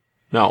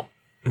 No,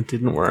 it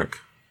didn't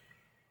work.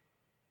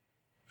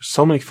 There's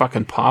so many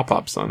fucking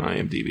pop-ups on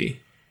IMDb.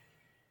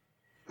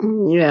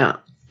 Yeah.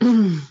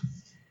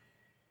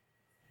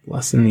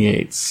 Blesson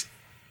Yates.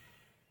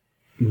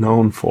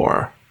 Known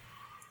for.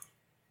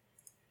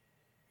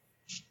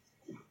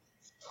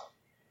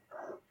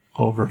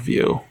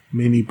 Overview.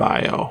 Mini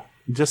bio.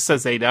 It just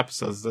says 8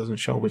 episodes. It doesn't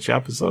show which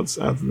episodes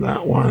other than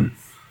that one.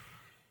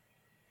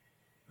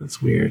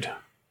 That's weird.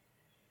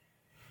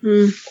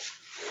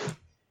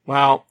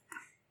 Well,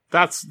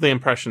 that's the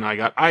impression I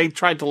got. I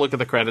tried to look at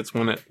the credits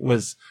when it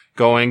was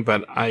going,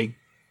 but I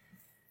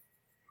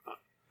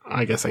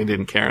guess I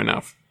didn't care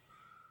enough.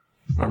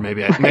 Or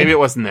maybe it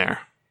wasn't there.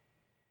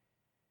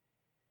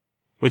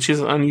 Which is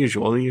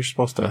unusual. You're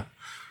supposed to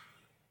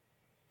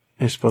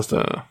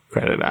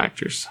credit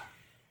actors.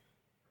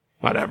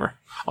 Whatever.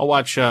 I'll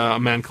watch A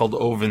Man Called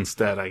Ove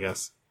instead, I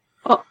guess.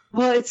 Oh,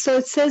 well, it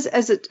says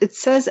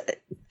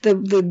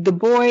the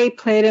boy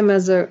played him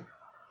as a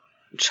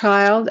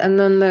child, and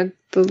then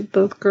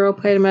the girl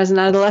played him as an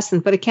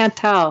adolescent, but I can't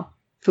tell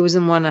if it was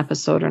in one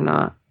episode or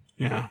not.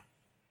 Yeah.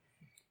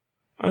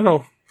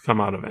 It'll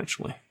come out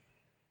eventually.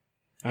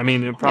 I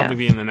mean, it'll probably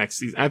be in the next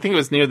season. I think it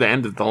was near the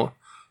end of the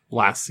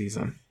last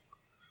season.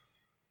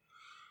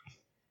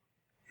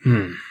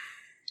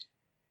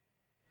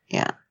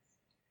 Yeah.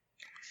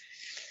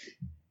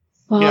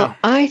 Well,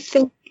 I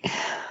think.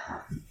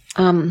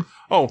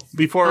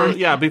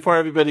 Before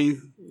everybody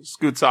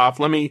scoots off,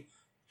 let me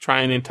try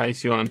and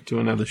entice you on to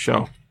another show.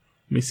 Let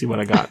me see what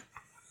I got.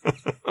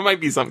 That might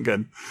be something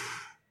good.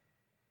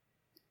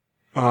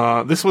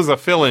 This was a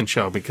fill-in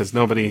show because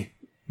nobody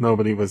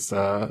was.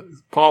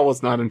 Paul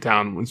was not in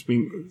town, which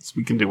we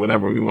can do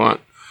whatever we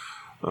want.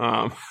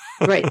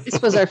 Right.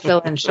 This was our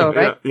fill-in show,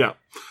 right? Yeah.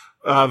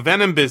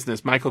 Venom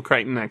Business. Michael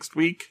Crichton next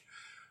week.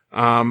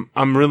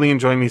 I'm really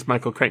enjoying these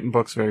Michael Crichton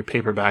books. Very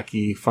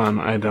paperbacky, fun.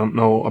 I don't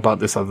know about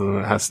this other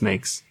than it has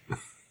snakes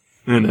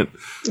in it.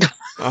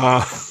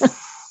 But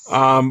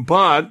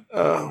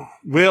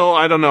Will,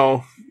 I don't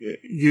know.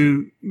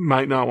 You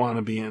might not want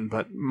to be in,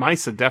 but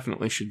Misa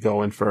definitely should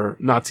go in for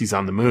Nazis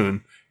on the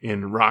Moon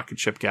in Rocket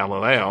Ship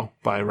Galileo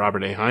by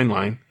Robert A.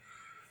 Heinlein.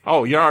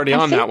 Oh, you're already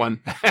on that one.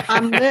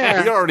 I'm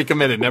there. You're already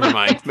committed. Never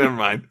mind.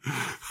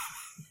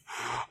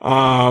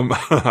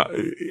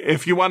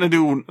 If you want to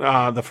do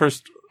the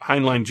first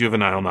Heinlein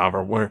juvenile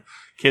novel where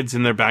kids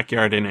in their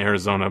backyard in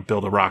Arizona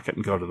build a rocket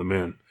and go to the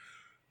moon,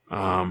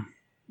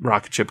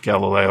 Rocket Ship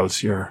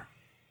Galileo's your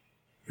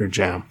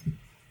jam.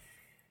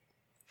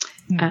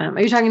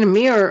 Are you talking to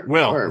me or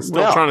Will? Or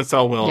Still Will? trying to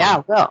sell Will.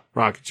 Yeah, Will.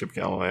 Rocket Ship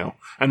Galileo.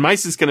 And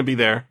Mice is going to be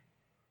there.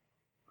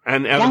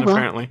 And Evan,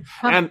 apparently.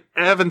 Huh. And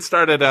Evan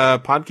started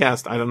a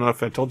podcast. I don't know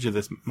if I told you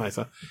this,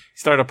 Misa. He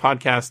started a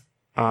podcast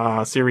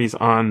series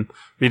on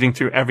reading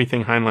through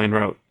everything Heinlein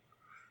wrote.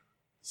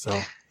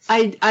 So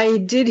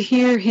I did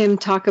hear him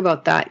talk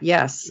about that.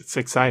 Yes, it's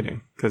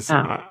exciting because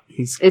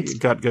he's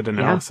got good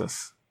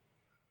analysis,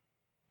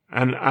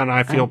 and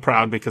I feel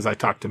proud because I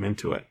talked him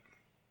into it.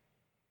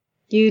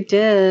 You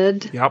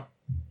did. Yep.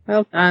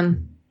 Well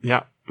done.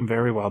 Yeah,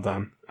 very well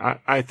done.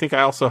 I think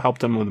I also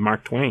helped him with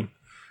Mark Twain,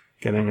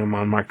 getting him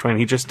on Mark Twain.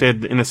 He just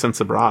did Innocents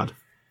Abroad.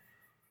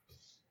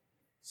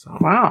 So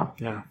wow.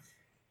 Yeah.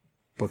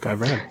 Book I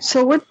read.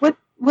 So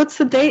what's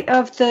the date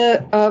of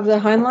the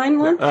Heinlein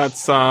one?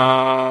 That's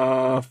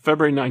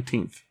February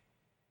 19th.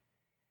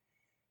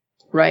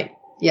 Right.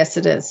 Yes,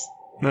 it is.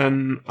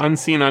 Then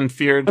Unseen,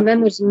 Unfeared. And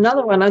then there's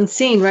another one,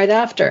 Unseen, right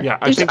after. Yeah,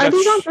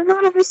 they're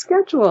not on the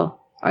schedule,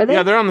 are they?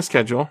 Yeah, they're on the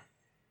schedule.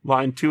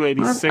 Line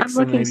 286 I'm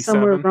looking and 87.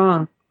 somewhere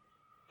wrong.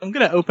 I'm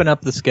going to open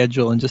up the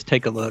schedule and just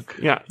take a look.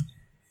 Yeah.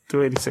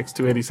 286,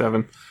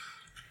 287.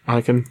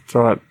 I can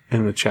throw it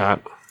in the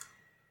chat.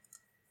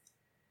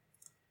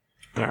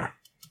 There.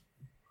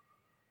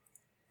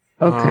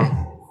 Okay.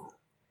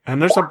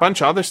 And there's a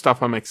bunch of other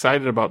stuff I'm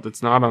excited about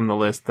that's not on the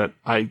list that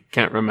I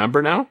can't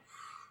remember now,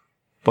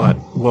 but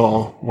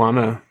we'll want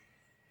to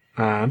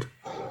add.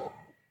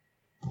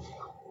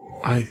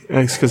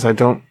 It's because I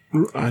don't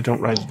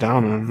write it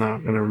down and I'm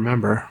not going to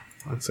remember.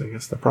 That's, I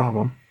guess, the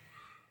problem.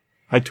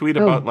 I tweet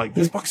about, like,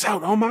 this book's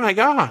out. Oh, my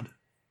God.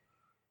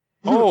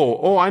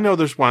 Oh, I know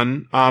there's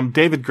one.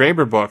 David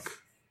Graeber book.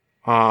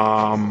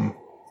 And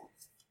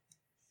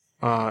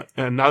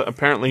now,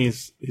 apparently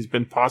he's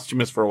been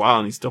posthumous for a while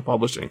and he's still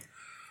publishing.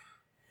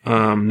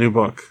 New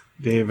book.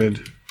 David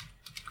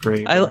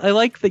Graeber. I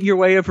like that your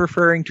way of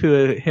referring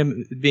to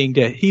him being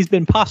dead. He's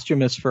been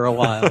posthumous for a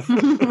while.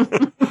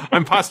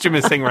 I'm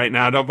posthumousing right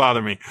now. Don't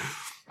bother me.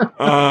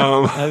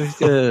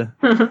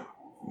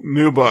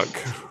 New book.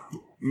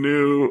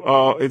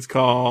 It's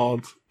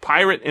called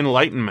Pirate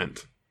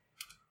Enlightenment.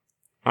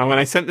 When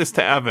I sent this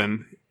to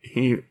Evan,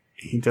 he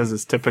does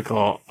his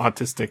typical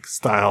autistic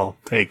style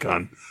take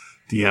on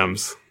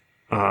DMs.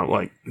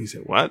 Like, he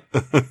said, what?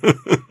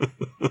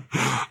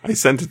 I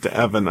sent it to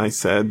Evan. I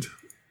said,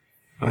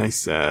 let's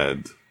see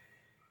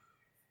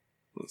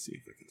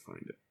if I can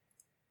find it.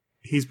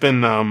 He's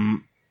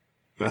been,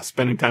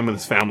 spending time with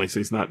his family, so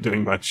he's not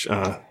doing much,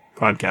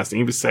 podcasting.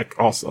 He was sick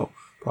also,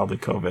 probably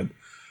COVID.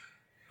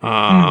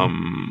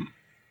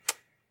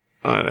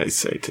 What did I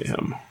say to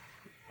him?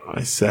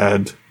 I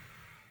said,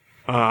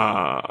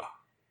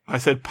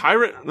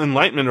 Pirate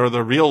Enlightenment or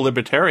the Real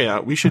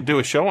Libertaria. We should do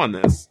a show on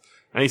this.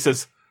 And he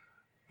says,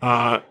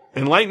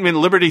 Enlightenment,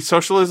 liberty,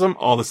 socialism,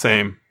 all the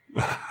same.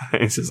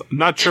 He says, I'm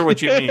not sure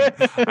what you mean.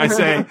 I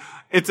say,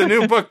 it's a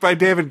new book by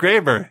David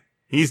Graeber.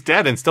 He's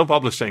dead and still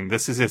publishing.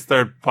 This is his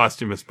third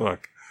posthumous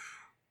book.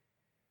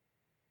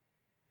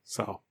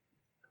 So,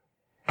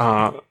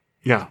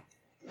 yeah.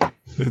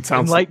 It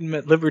sounds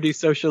Enlightenment, liberty,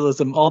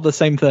 socialism, all the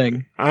same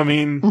thing. I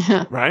mean,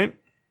 right?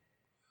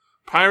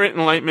 Pirate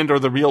Enlightenment or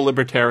the Real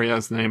Libertaria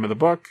is the name of the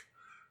book.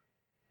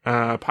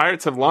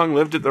 Pirates have long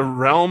lived in the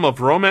realm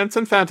of romance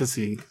and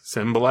fantasy,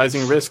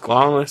 symbolizing risk,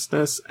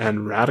 lawlessness,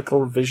 and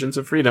radical visions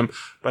of freedom.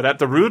 But at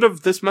the root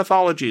of this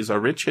mythology is a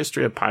rich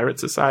history of pirate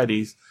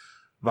societies,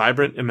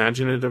 vibrant,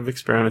 imaginative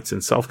experiments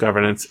in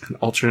self-governance, and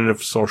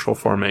alternative social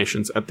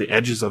formations at the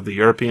edges of the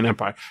European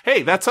Empire.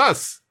 Hey, that's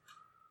us!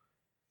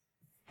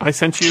 I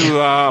sent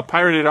you a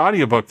pirated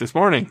audiobook this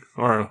morning,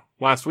 or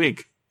last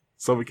week,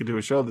 so we could do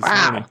a show this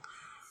morning.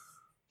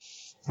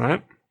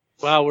 Right?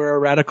 Wow, we're a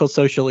radical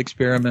social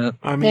experiment.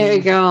 I mean, There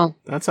you go.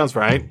 That sounds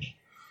right.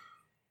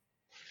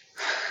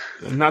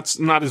 And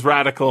not as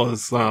radical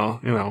as,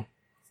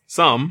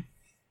 some,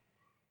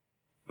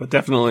 but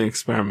definitely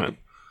experiment.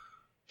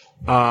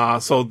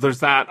 So there's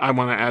that I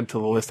want to add to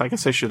the list. I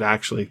guess I should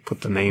actually put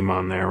the name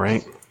on there,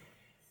 right?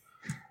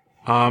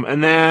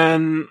 And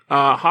then,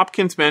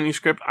 Hopkins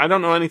manuscript. I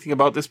don't know anything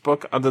about this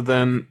book other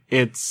than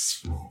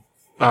it's,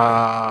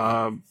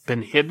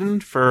 been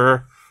hidden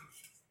for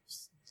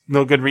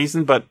no good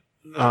reason, but,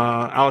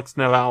 Alex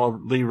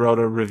Navalny wrote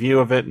a review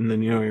of it in the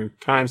New York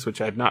Times,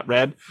 which I've not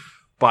read,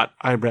 but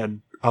I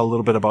read a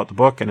little bit about the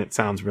book and it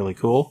sounds really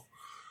cool.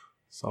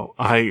 So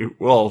I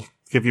will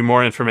give you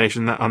more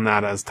information on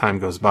that as time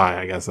goes by,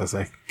 I guess, as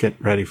I get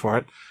ready for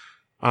it.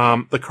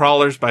 The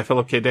Crawlers by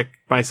Philip K. Dick.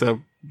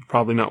 Misa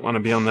probably not want to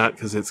be on that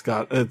because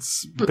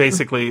it's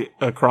basically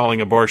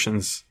crawling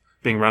abortions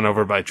being run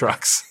over by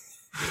trucks.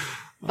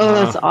 Oh,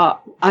 that's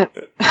awful.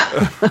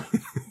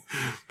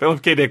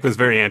 Philip K. Dick was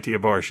very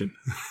anti-abortion.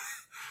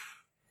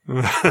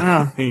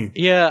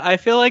 Yeah, I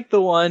feel like the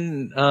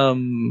one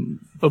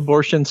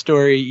abortion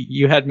story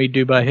you had me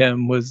do by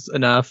him was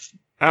enough.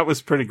 That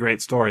was a pretty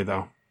great story,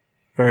 though.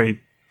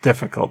 Very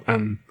difficult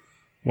and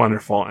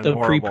wonderful and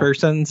horrible.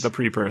 The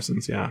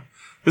pre-persons, yeah.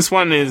 This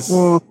one is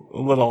a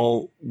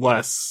little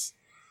less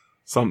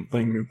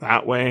something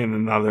that way and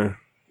another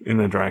in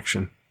a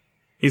direction.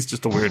 He's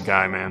just a weird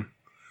guy, man.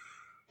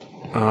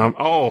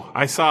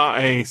 I saw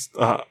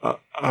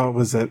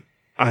was it?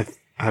 I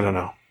don't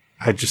know.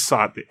 I just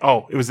saw it.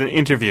 It was an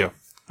interview.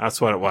 That's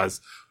what it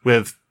was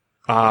with,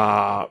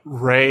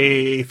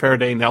 Ray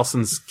Faraday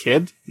Nelson's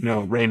kid. You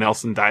know, Ray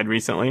Nelson died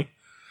recently.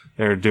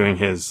 They're doing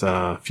his,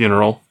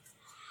 funeral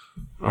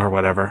or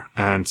whatever.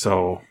 And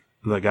so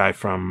the guy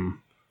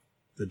from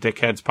the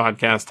Dickheads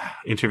podcast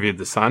interviewed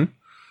the son,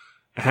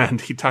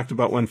 and he talked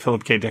about when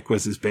Philip K. Dick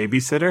was his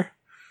babysitter.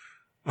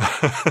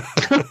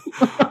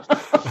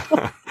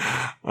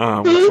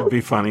 Which would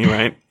be funny,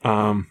 right?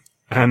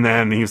 And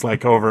then he's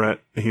like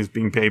he's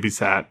being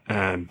babysat,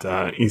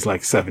 and he's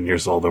like 7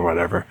 years old or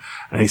whatever.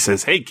 And he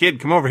says, "Hey kid,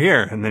 come over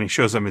here." And then he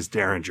shows him his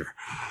Derringer.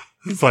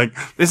 It's like,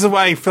 this is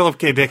why Philip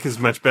K. Dick is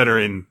much better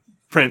in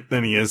print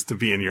than he is to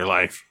be in your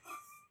life.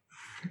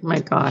 Oh my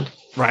God.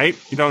 Right?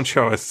 You don't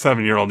show a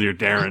 7-year-old your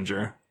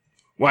Derringer.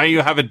 Why do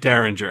you have a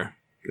Derringer?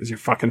 Because you're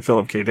fucking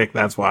Philip K. Dick,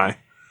 that's why.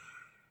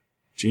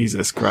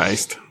 Jesus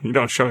Christ. You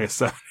don't show a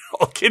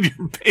 7-year-old kid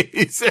your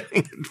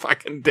babysitting and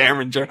fucking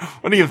Derringer.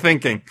 What are you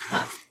thinking?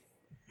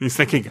 He's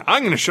thinking,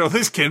 I'm going to show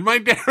this kid my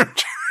Derringer.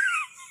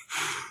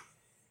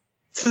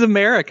 This is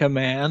America,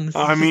 man. This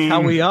I is mean,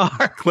 how we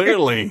are.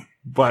 Clearly,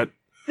 but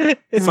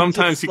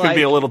sometimes you can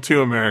be a little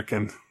too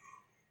American.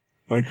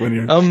 Like when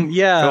you're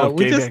yeah, Philip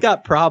we K. just Dick.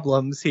 got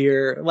problems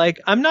here. Like,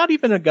 I'm not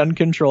even a gun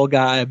control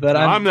guy, but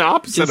I'm the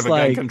opposite just of a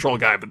gun control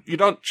guy, but you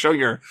don't show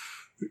your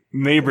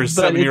neighbor's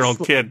But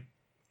 7-year-old it's- kid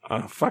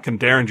a fucking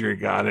Derringer you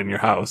got in your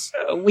house.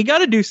 we got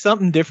to do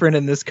something different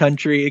in this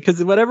country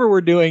because whatever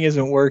we're doing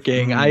isn't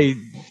working.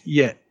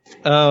 Yep.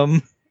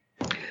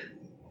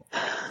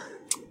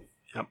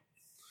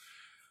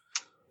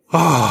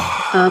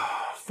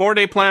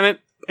 4-Day Planet,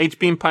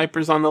 H-Beam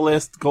Piper's on the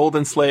list.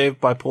 Golden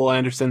Slave by Poul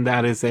Anderson.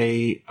 That is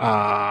a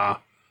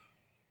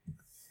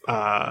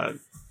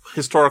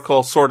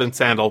historical sword and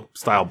sandal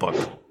style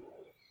book.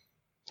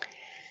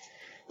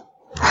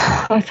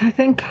 I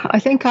think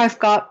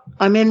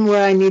I'm in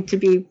where I need to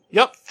be.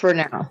 Yep. For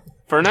now.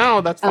 For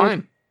now, that's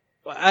fine.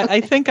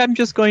 I think I'm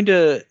just going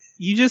to.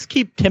 You just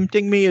keep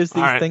tempting me as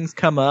these All right. things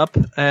come up,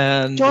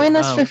 and Join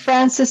us for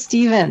Frances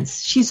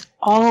Stevens. She's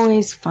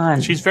always fun.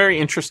 She's very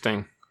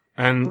interesting.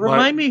 And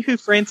Remind me who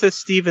Frances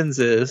Stevens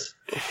is.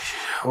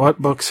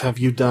 what books have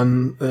you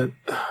done that?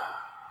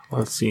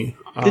 Let's see.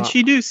 Did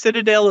she do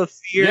Citadel of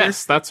Fear?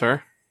 Yes, that's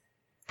her.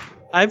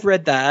 I've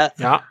read that.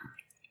 Yeah.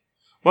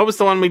 What was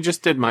the one we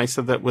just did,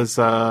 Misa, that was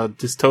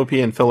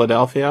Dystopia in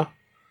Philadelphia?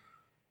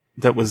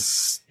 That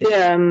was...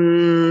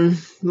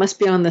 must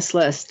be on this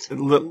list.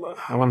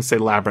 I want to say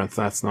Labyrinth.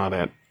 That's not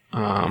it.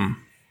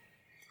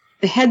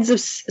 The Heads of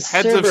Cerberus.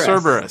 Heads of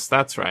Cerberus.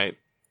 That's right.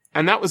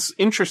 And that was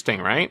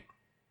interesting, right?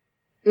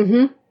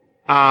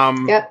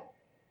 Mm-hmm. Yep.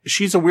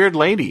 She's a weird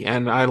lady,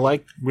 and I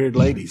like weird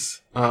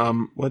ladies.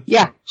 What?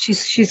 Yeah,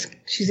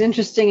 she's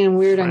interesting and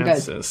weird and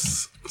good.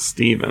 Frances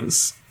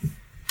Stevens.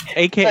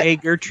 AKA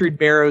Gertrude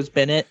Barrows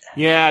Bennett.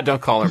 Yeah,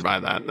 don't call her by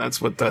that. That's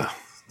what the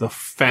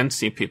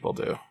fancy people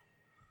do.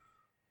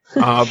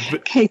 But,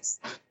 Okay.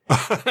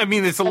 I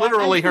mean, it's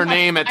literally her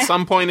name at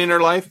some point in her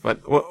life,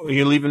 but are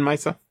you leaving,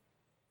 Misa?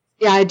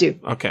 Yeah, I do.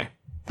 Okay.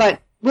 But,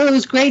 Will, it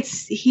was great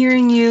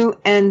hearing you,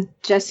 and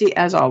Jesse,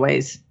 as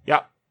always.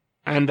 Yeah.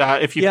 And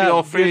if you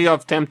feel free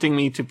of tempting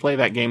me to play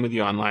that game with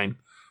you online,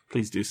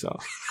 please do so.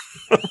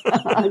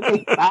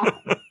 Okay, bye.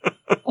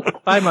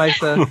 Bye,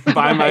 Misa.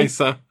 Bye,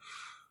 Misa.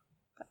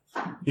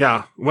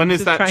 Yeah. When is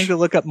Just that? trying to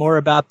look up more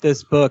about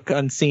this book,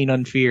 Unseen,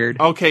 Unfeared.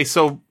 Okay,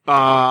 so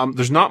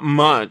there's not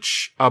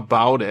much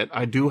about it.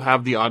 I do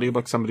have the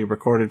audiobook somebody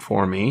recorded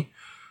for me.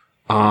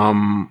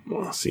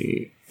 Let's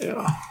see.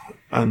 Yeah.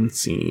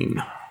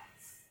 Unseen,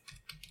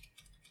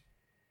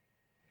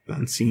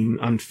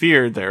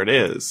 Unfeared. There it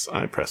is.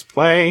 I press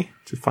play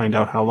to find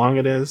out how long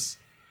it is.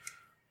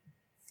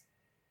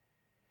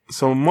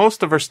 So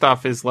most of her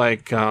stuff is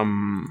like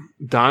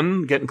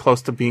done, getting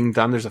close to being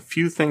done. There's a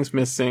few things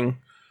missing,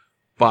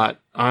 but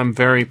I'm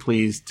very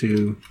pleased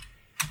to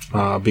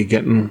be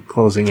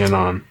closing in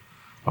on.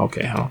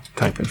 Okay, I'll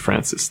type in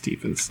Frances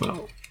Stevens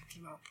now.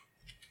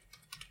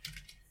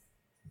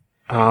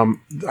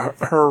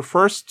 Her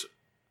first,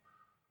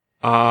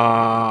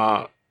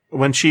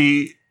 when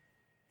she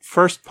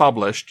first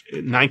published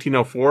in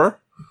 1904,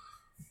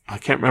 I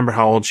can't remember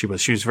how old she was.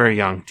 She was very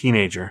young,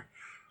 teenager.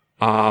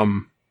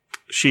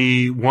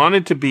 She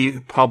wanted to be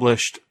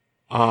published,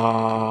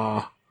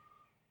 the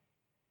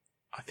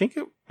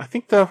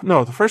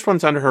first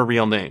one's under her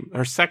real name.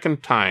 Her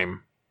second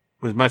time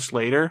was much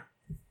later.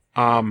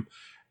 And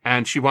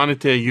she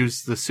wanted to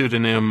use the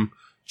pseudonym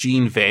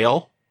Jean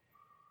Vale.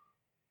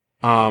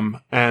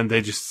 And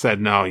they just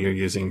said, no, you're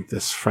using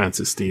this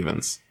Frances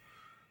Stevens.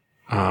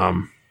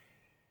 And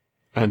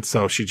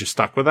so she just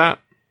stuck with that.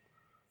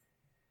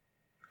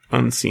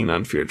 Unseen,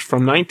 Unfeared.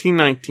 From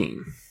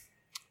 1919.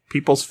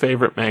 People's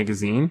favorite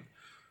magazine.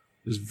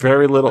 There's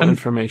very little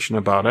information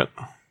about it.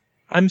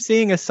 I'm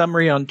seeing a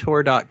summary on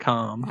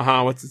Tor.com.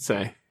 What's it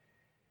say?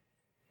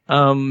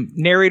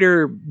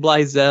 Narrator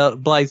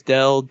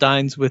Blaisdell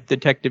dines with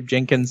Detective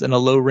Jenkins in a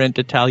low-rent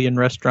Italian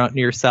restaurant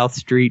near South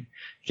Street.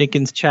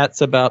 Jenkins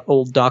chats about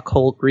old Doc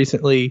Holt,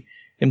 recently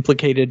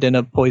implicated in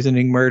a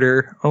poisoning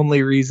murder.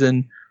 Only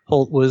reason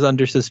Holt was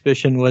under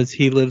suspicion was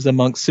he lives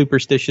amongst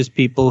superstitious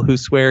people who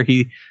swear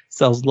he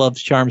sells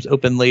love's charms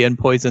openly and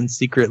poisons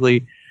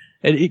secretly.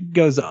 And it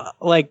goes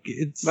like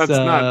it's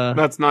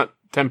that's not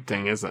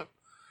tempting, is it?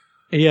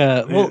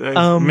 Yeah,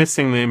 well,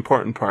 missing the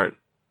important part,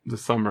 the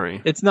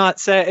summary. It's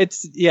not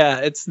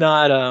it's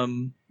not.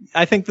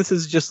 I think this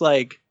is just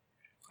like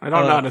I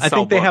don't know how to sell I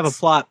think they have a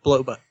plot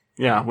blow, but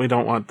yeah, we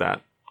don't want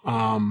that.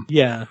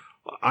 Yeah,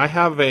 I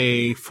have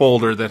a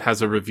folder that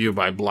has a review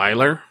by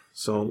Blyler,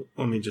 so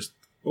let me just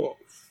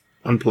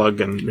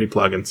unplug and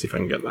replug and see if I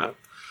can get that.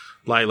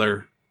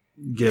 Blyler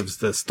gives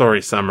the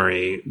story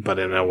summary, but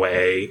in a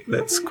way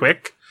that's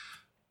quick.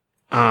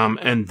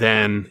 And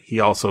then he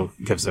also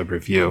gives a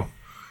review,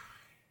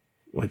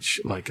 which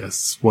like a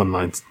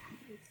one-line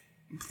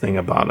thing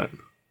about it.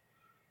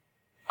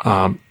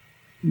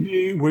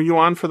 Were you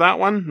on for that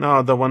one?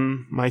 No, the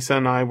one Misa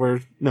and I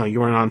were. No, you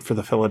weren't on for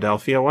the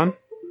Philadelphia one.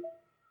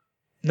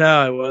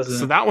 No, I wasn't.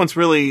 So that one's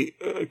really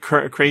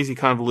crazy,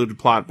 convoluted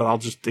plot, but I'll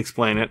just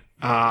explain it.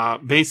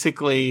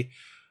 Basically,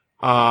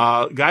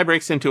 guy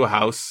breaks into a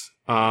house.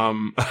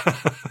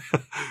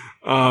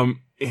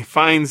 He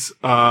finds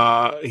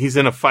he's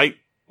in a fight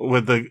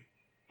with the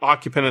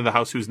occupant of the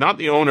house, who's not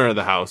the owner of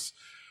the house,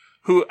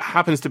 who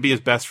happens to be his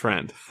best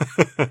friend.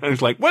 And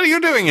he's like, "What are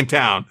you doing in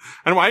town?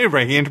 And why are you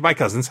breaking into my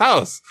cousin's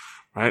house?"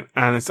 Right?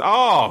 And it's,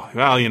 oh,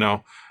 well, you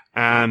know.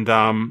 And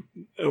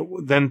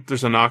then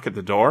there's a knock at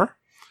the door.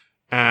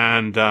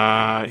 And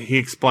he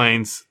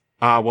explains,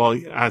 well,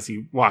 as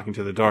he walking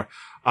to the door,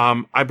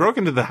 I broke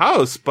into the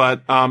house,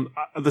 but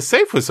the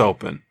safe was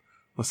open.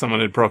 Well, someone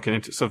had broken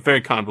into, so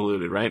very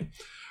convoluted, right?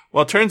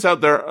 Well, it turns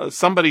out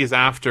somebody is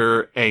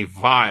after a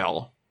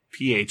vial,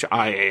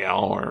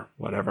 Phial or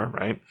whatever,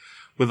 right?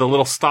 With a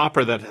little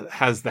stopper that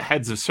has the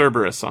heads of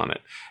Cerberus on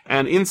it.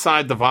 And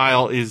inside the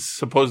vial is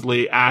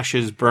supposedly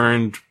ashes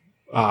burned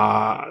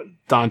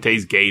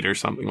Dante's Gate or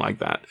something like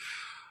that.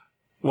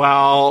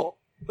 Well,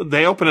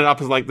 they open it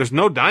up as like, there's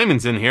no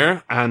diamonds in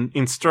here. And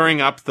in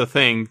stirring up the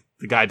thing,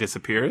 the guy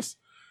disappears.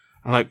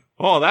 I'm like,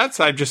 oh,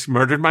 I just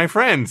murdered my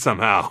friend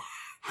somehow.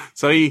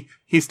 So he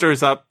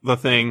stirs up the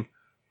thing.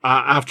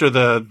 After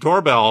the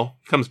doorbell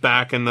comes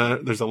back and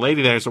there's a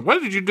lady there. So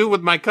what did you do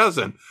with my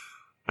cousin?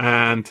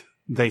 And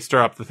they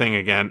stir up the thing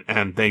again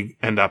and they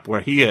end up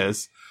where he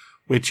is,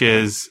 which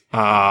is,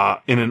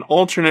 in an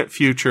alternate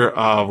future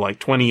of like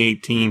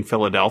 2018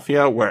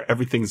 Philadelphia where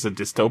everything's a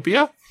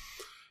dystopia.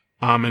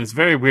 And it's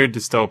very weird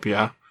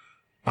dystopia,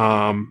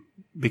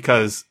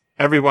 because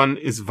everyone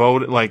is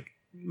voted, like,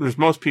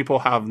 most people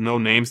have no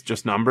names,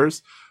 just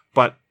numbers.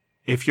 But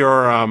if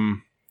you're,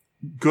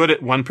 good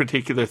at one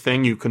particular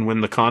thing, you can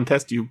win the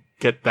contest. You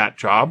get that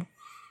job.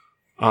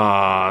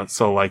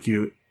 So like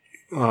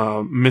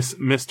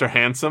Mr.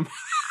 Handsome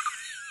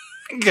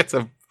gets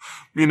a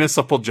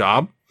municipal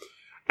job.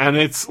 And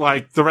it's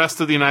like the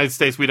rest of the United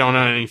States we don't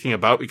know anything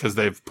about because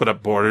they've put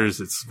up borders.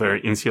 It's very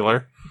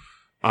insular.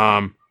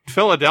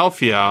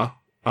 Philadelphia,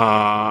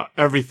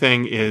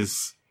 everything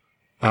is,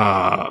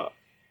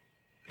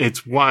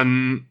 it's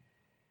one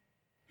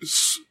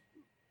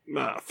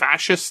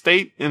fascist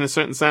state in a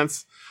certain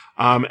sense.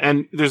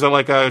 And there's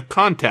a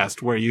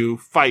contest where you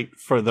fight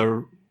for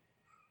the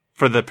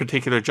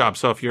particular job.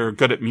 So if you're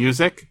good at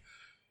music,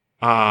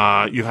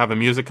 you have a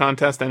music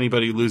contest.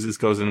 Anybody who loses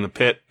goes in the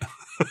pit.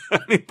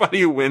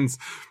 Anybody who wins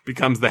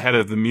becomes the head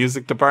of the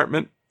music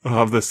department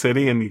of the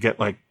city, and you get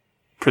like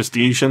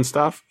prestige and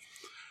stuff.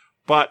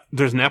 But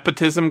there's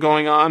nepotism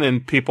going on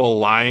and people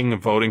lying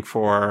and voting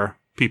for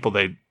people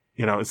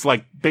it's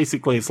like,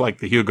 basically it's like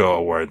the Hugo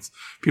Awards.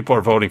 People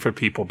are voting for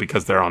people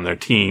because they're on their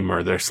team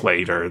or their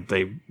slate or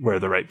they wear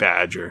the right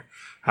badge or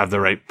have the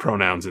right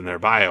pronouns in their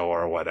bio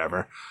or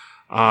whatever.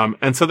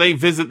 And so they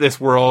visit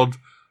this world,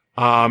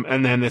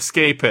 and then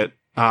escape it,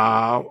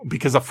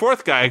 because a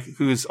fourth guy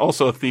who's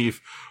also a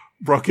thief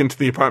broke into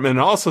the apartment and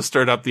also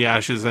stirred up the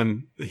ashes,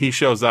 and he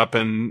shows up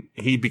and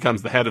he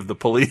becomes the head of the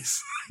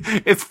police.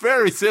 It's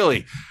very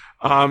silly.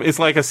 It's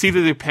like a seat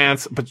of the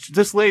pants, but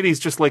this lady's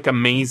just like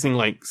amazing,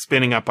 like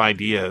spinning up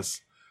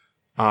ideas.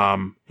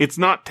 It's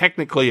not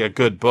technically a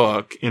good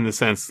book in the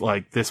sense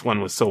like this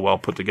one was so well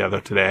put together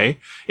today.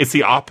 It's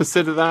the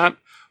opposite of that,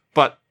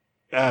 but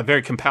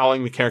very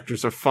compelling. The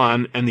characters are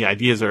fun and the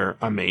ideas are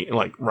amazing,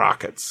 like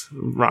rockets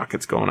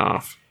going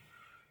off.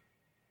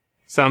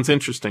 Sounds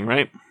interesting,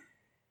 right?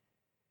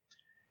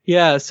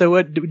 Yeah. So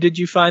what did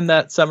you find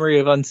that summary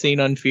of Unseen,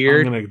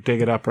 Unfeared? I'm going to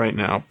dig it up right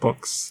now.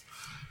 Books.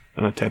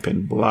 And I type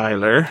in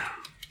Blyler.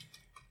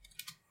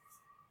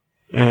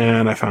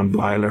 And I found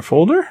Blyler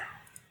folder.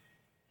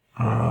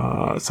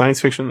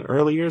 Science fiction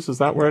early years, is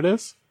that where it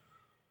is?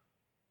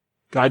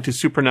 Guide to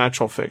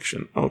Supernatural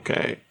Fiction.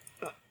 Okay.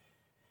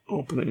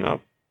 Opening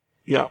up.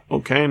 Yeah,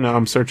 okay. Now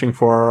I'm searching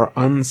for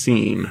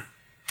Unseen.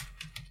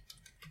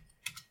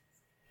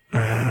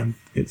 And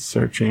it's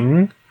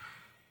searching.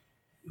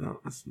 No,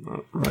 that's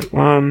not the right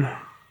one.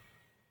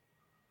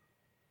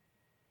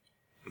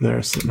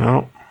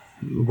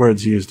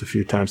 Words used a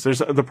few times.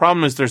 The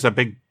problem is there's a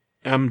big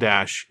M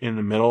dash in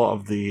the middle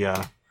of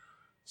the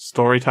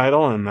story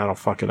title, and that'll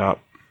fuck it up.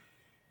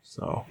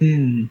 So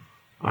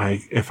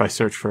if I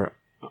search for,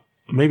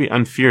 maybe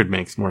Unfeared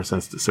makes more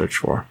sense to search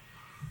for.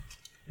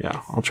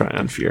 Yeah, I'll try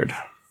Unfeared.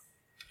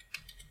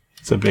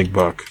 It's a big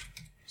book,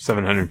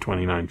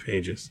 729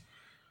 pages.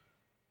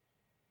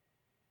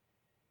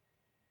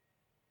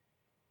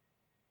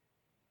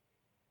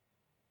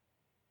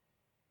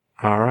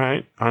 All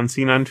right,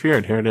 Unseen,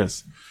 Unfeared. Here it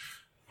is.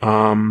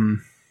 Oh,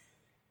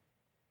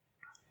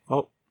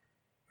 where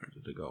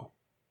did it go?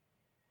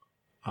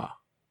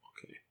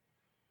 Okay.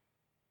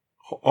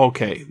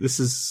 Okay, this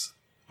is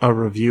a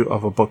review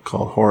of a book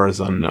called Horrors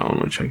Unknown,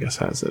 which I guess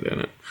has it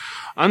in it.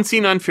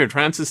 Unseen, Unfeared,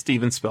 Francis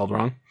Stevens, spelled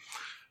wrong.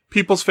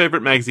 People's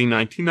Favorite Magazine,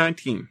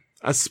 1919.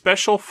 A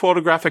special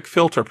photographic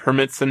filter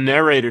permits the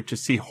narrator to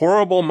see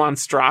horrible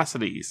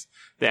monstrosities,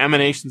 the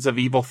emanations of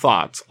evil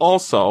thoughts.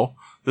 Also,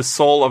 the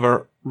soul of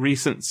a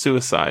recent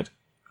suicide.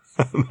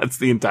 That's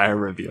the entire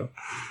review.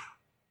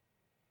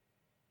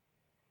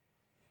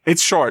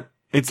 It's short.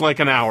 It's like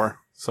an hour,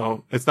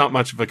 so it's not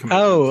much of a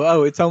commitment.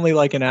 Oh, it's only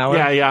like an hour?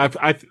 Yeah.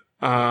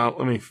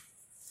 Let me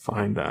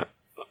find that.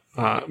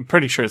 I'm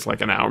pretty sure it's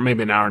like an hour,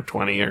 maybe an hour and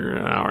 20 or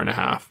an hour and a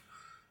half.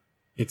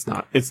 It's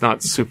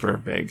not super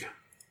big.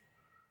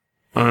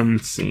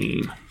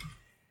 Unseen.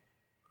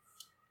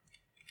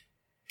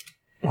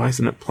 Why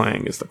isn't it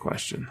playing is the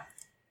question.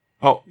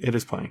 Oh, it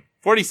is playing.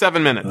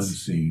 47 minutes.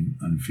 Unseen,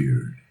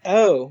 unfeared.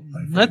 Oh,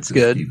 that's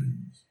good.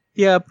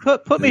 Yeah,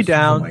 put me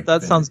down.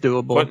 That sounds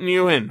doable. Putting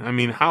you in. I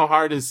mean, how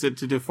hard is it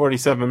to do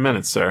 47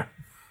 minutes, sir?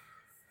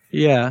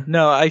 Yeah,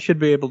 no, I should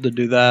be able to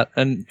do that.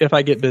 And if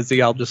I get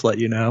busy, I'll just let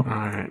you know. All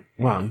right.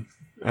 Well,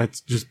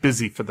 it's just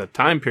busy for the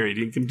time period.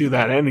 You can do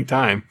that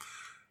anytime.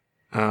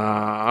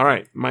 All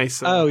right.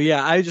 Oh,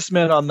 yeah. I just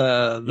meant on the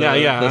on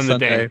Sunday,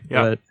 the day.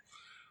 Yeah. But...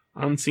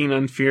 Unseen,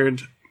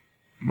 unfeared,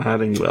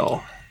 Madding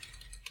Will.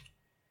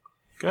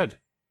 Good.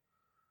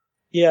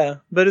 Yeah,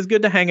 but it's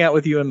good to hang out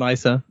with you and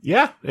Misa.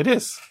 Yeah, it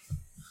is.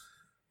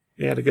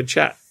 We had a good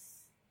chat.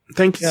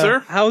 Thank you, sir.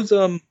 How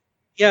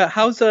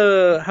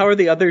are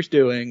the others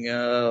doing?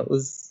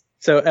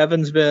 So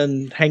Evan's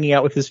been hanging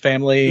out with his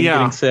family, and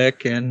getting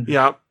sick, and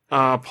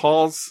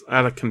Paul's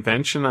at a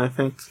convention, I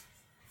think.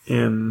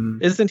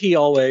 Isn't he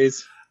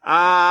always?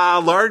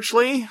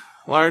 Largely.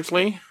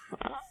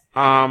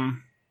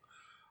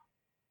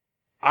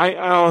 I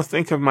always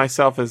think of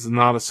myself as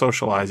not a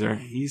socializer.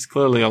 He's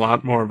clearly a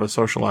lot more of a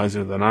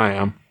socializer than I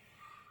am.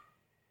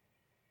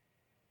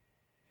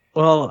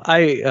 Well,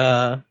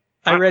 I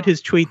read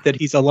his tweet that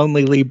he's a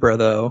lonely Libra,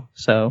 though.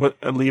 So what,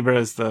 Libra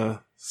is the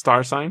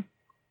star sign?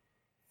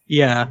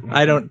 Yeah,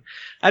 I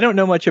don't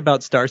know much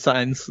about star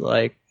signs,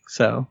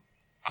 so.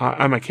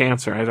 I'm a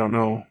Cancer. I don't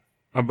know,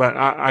 but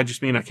I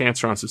just mean a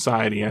Cancer on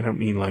society. I don't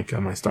mean like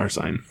my star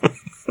sign.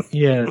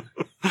 Yeah.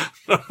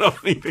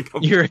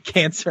 You're a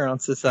Cancer on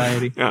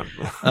society. Yeah.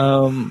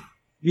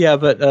 Yeah,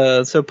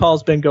 but so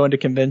Paul's been going to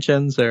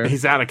conventions, or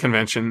he's at a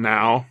convention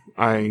now.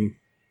 I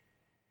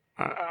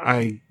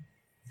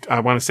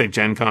want to say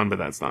Gen Con, but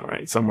that's not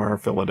right. Somewhere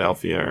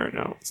Philadelphia, or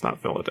no, it's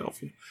not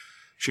Philadelphia.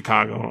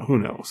 Chicago, who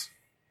knows?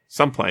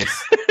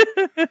 Someplace.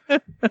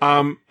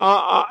 Only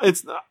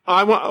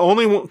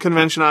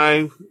convention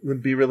I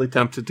would be really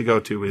tempted to go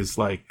to is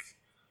like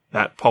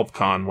that Pulp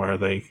Con where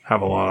they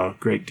have a lot of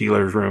great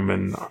dealers room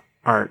and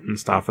art and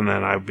stuff, and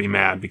then I would be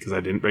mad because I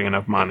didn't bring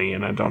enough money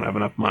and I don't have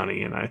enough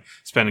money and I'm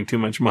spending too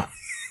much money.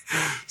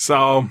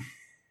 So.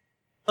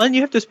 And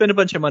you have to spend a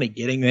bunch of money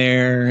getting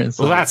there. And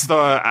well, that's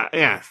the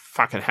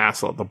fucking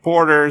hassle. The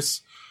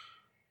borders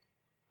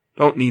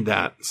don't need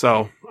that.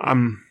 So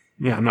I'm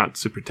not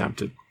super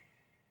tempted.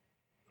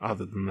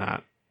 Other than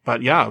that,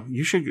 but yeah,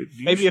 you should.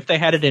 Maybe if they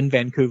had it in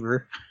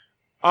Vancouver.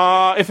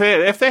 If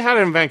they had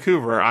it in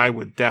Vancouver, I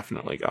would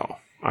definitely go.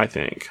 I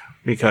think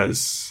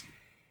because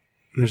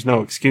there's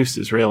no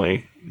excuses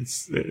really.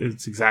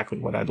 It's exactly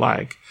what I'd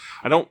like.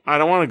 I don't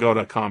want to go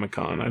to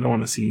Comic-Con. I don't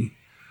want to see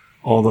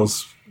all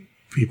those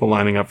people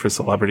lining up for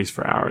celebrities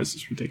for hours.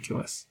 It's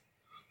ridiculous.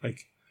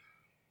 Like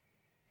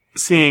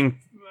seeing,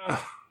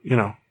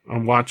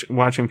 I'm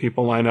watching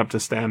people line up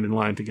to stand in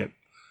line to get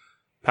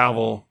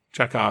Pavel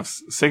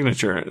Chekhov's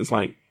signature. Is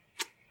like,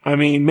 I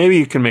mean, maybe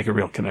you can make a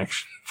real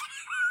connection.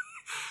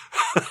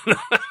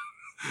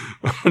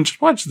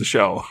 Just watch the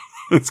show.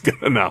 It's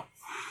good enough.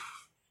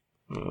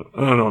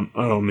 I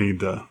don't need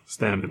to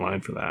stand in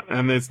line for that.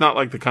 And it's not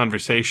like the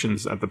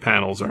conversations at the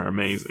panels are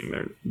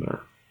amazing.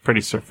 They're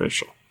pretty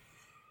superficial.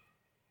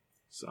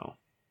 So,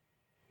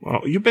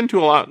 well, you've been to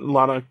a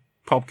lot of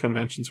pulp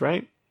conventions,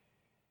 right?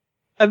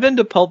 I've been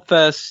to Pulp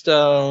Fest,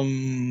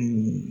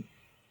 going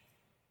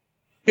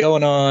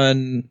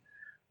on.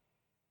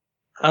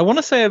 I want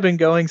to say I've been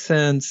going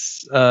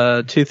since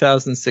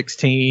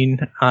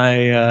 2016.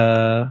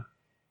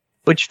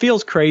 Which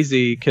feels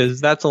crazy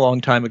because that's a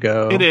long time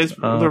ago. It is.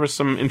 There were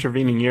some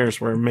intervening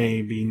years where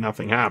maybe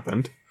nothing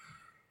happened.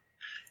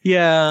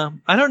 Yeah,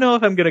 I don't know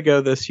if I'm going to go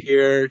this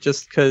year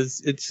just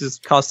because it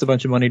just costs a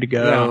bunch of money to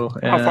go.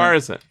 Yeah. How far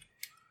is it?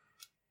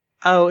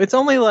 Oh, it's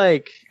only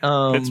like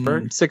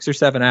Pittsburgh? 6 or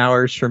 7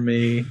 hours for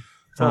me.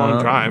 It's a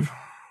long drive.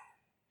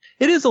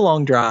 It is a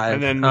long drive.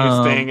 And then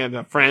you're staying at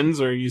a friend's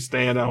or you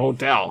stay at a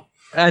hotel?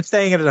 I'm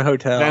staying at a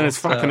hotel. Then it's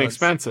fucking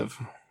expensive.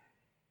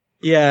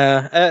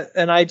 Yeah,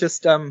 and I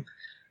just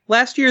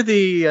last year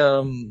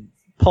the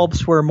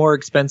pulps were more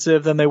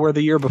expensive than they were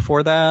the year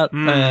before that,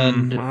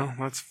 and well,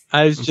 that's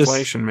I was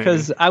inflation,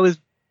 just because I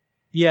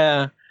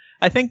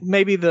think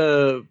maybe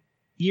the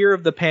year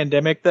of the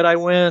pandemic that I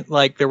went,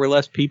 like there were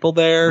less people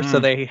there, so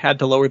they had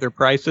to lower their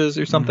prices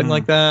or something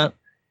like that.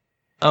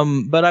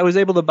 But I was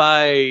able to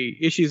buy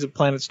issues of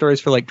Planet Stories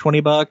for like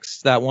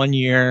 $20 that one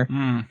year,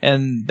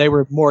 and they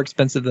were more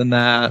expensive than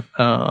that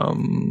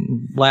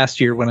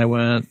last year when I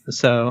went.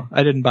 So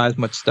I didn't buy as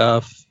much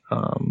stuff.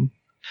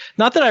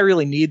 Not that I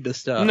really need the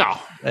stuff. No,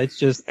 it's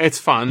just it's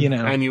fun,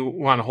 and you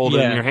want to hold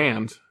it in your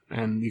hand,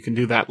 and you can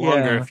do that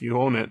longer if you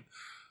own it.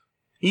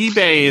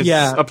 eBay is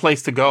a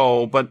place to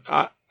go, but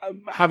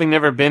having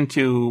never been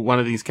to one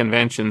of these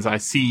conventions, I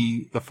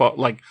see the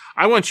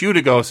I want you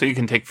to go so you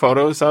can take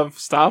photos of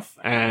stuff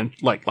and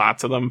like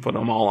lots of them, put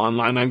them all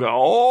online. I go,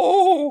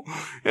 oh,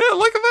 yeah,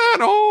 look at that.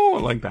 Oh,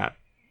 like that.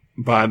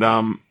 But,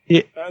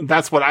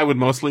 that's what I would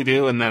mostly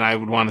do. And then I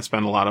would want to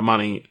spend a lot of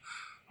money,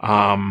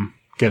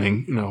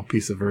 getting, a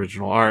piece of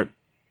original art,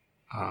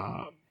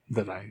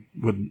 that I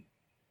wouldn't.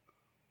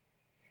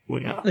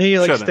 Well, yeah, and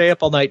you stay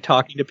up all night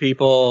talking to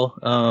people.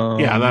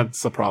 Yeah,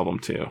 that's a problem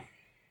too.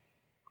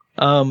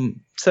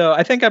 So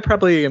I think I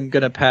probably am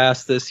going to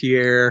pass this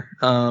year.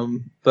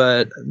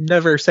 But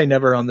never say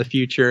never on the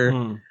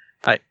future.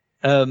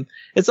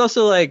 It's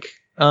also like,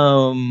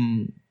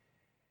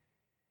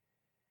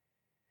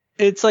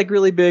 it's like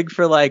really big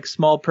for like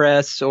small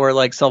press or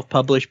like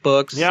self-published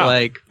books.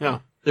 Yeah.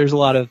 There's a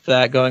lot of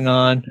that going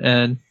on,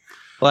 and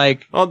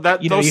like, those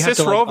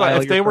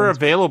Cicerova, if they were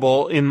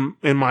available in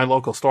my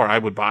local store, I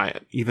would buy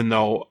it, even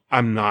though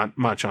I'm not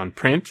much on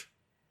print.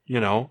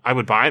 I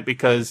would buy it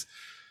because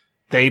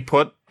they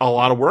put a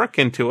lot of work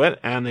into it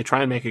and they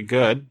try and make it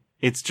good.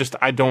 It's just,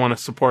 I don't want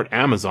to support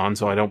Amazon,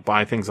 so I don't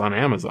buy things on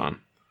Amazon,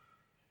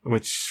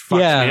 which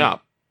fucks me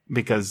up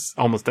because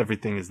almost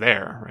everything is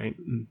there, right?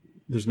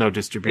 There's no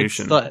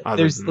distribution.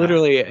 There's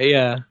literally,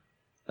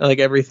 like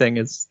everything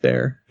is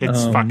there.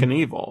 It's fucking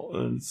evil.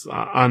 It's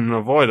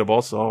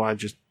unavoidable, so I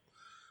just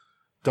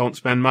don't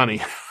spend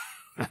money.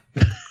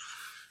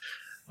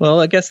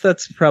 Well, I guess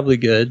that's probably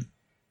good.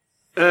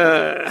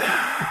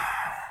 Yeah.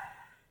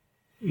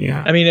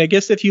 I mean, I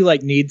guess if you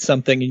like need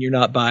something and you're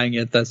not buying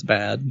it, that's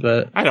bad.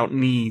 But I don't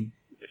need,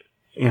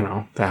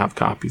 to have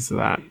copies of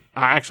that.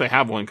 I actually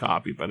have one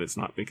copy, but it's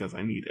not because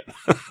I need it.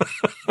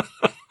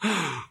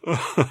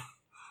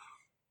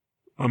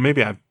 Or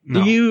maybe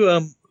no. Do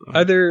you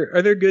are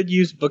there good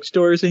used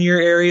bookstores in your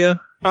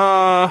area?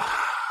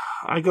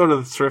 I go to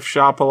the thrift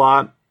shop a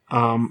lot.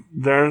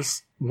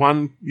 There's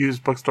one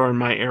used bookstore in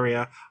my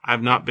area.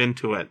 I've not been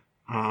to it.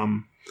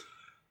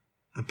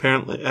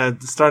 Apparently,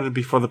 it started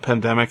before the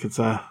pandemic. It's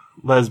a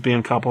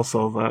lesbian couple,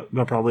 so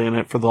they're probably in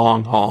it for the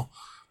long haul.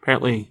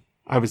 Apparently,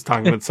 I was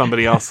talking with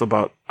somebody else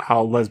about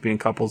how lesbian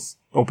couples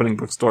opening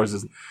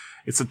bookstores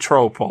it's a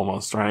trope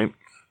almost, right?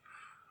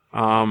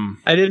 I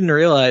didn't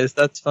realize.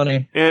 That's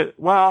funny. It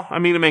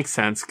makes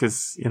sense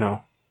because,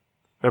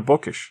 they're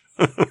bookish.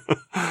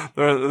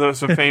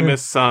 There's a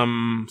famous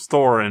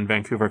store in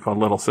Vancouver called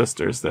Little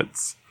Sisters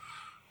that's,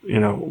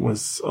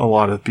 was a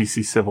lot of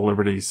BC civil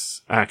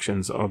liberties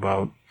actions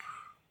about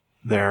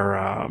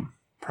their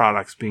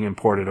products being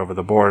imported over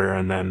the border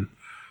and then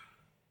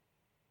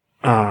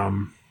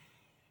them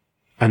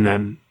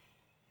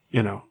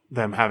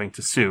having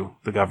to sue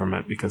the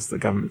government because the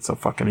government's so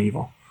fucking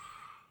evil.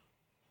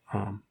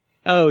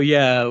 Oh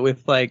yeah,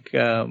 with like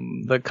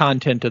the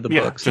content of the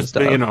books and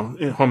stuff.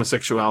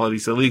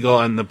 Homosexuality's illegal,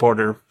 and the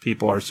border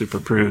people are super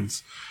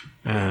prudes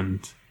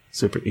and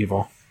super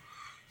evil.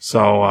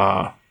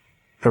 So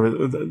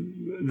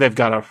they've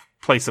got a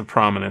place of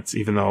prominence,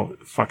 even though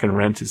fucking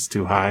rent is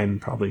too high and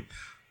probably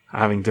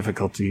having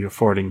difficulty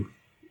affording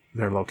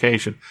their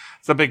location.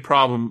 It's a big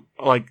problem.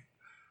 Like,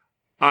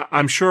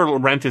 I'm sure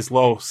rent is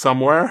low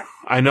somewhere.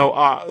 I know.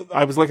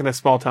 I was looking at a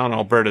small town in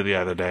Alberta the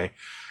other day.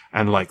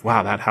 And like,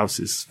 wow, that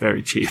house is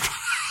very cheap.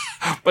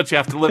 But you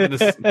have to live in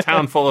this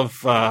town full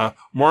of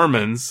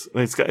Mormons.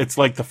 It's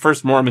like the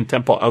first Mormon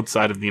temple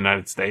outside of the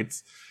United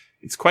States.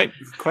 It's quite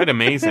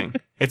amazing.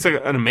 It's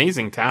an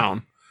amazing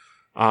town.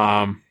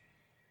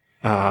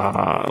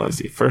 Let's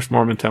see, first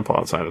Mormon temple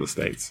outside of the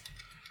States.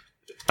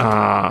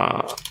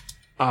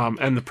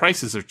 And the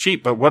prices are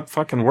cheap, but what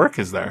fucking work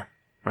is there,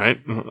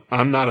 right?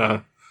 I'm not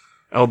a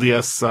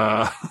LDS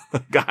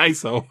guy,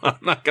 so I'm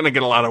not going to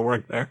get a lot of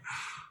work there.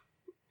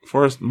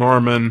 First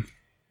Mormon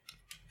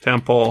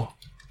temple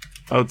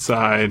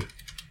outside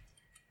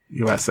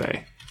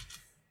USA.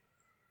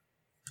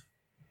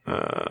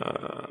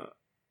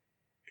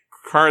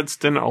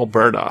 Cardston,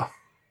 Alberta.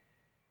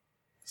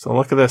 So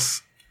look at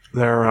this.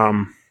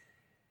 They're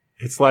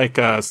it's like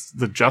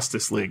the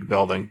Justice League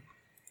building.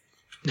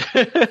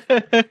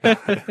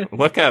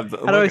 Look at.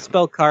 How do I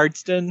spell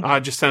Cardston? I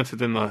just sent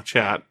it in the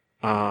chat.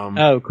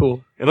 Oh,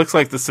 cool. It looks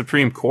like the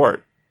Supreme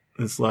Court.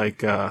 It's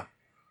like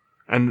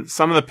and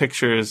some of the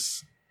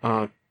pictures,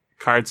 Cardston,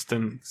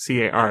 Cardston,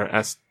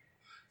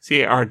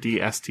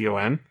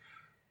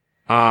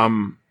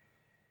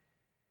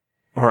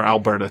 or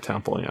Alberta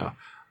Temple, yeah.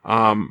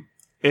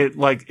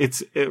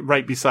 It's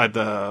right beside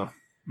the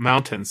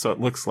mountain, so it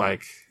looks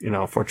like,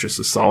 Fortress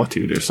of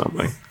Solitude or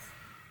something.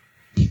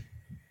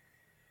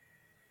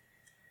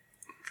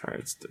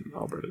 Cardston,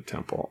 Alberta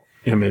Temple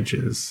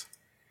images.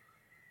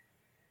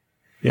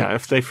 Yeah,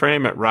 if they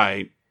frame it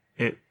right,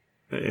 no,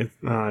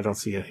 I don't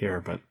see it here,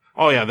 but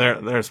oh yeah,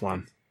 there's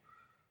one.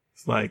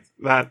 It's like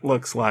that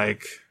looks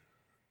like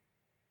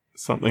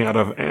something out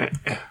of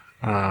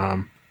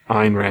Ayn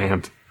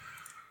Rand.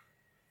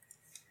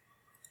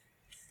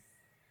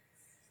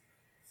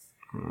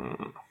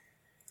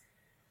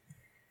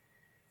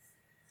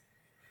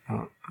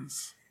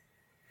 These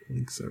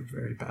links are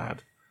very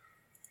bad.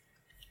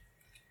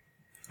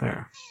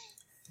 There,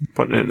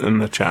 putting it in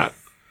the chat.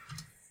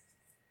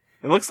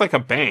 It looks like a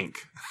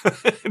bank.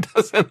 It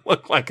doesn't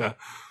look like a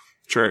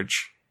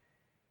church.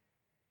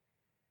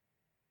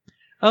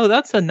 Oh,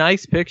 that's a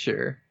nice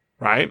picture.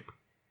 Right?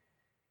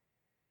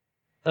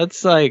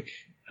 That's like,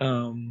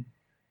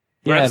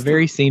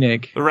 very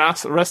scenic. The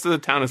rest of the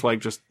town is like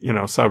just,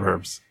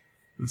 suburbs.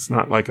 It's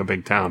not like a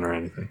big town or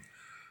anything.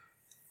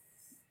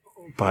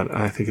 But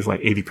I think it's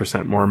like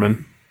 80%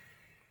 Mormon.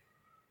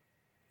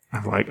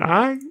 I'm like,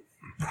 I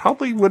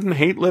probably wouldn't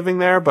hate living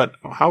there, but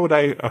how would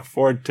I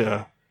afford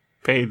to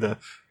pay the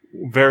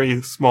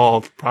very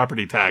small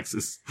property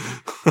taxes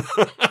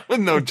with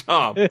no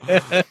job?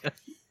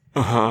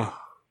 Uh-huh.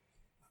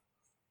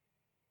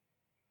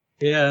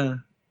 Yeah.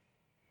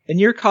 And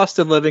your cost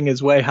of living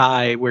is way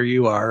high where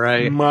you are,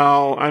 right?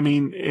 Well, I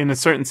mean, in a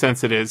certain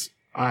sense it is.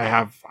 I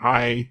have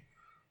high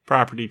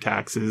property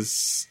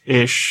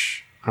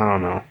taxes-ish. I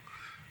don't know.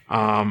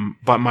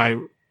 But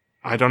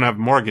I don't have a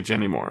mortgage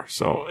anymore.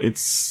 So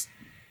it's,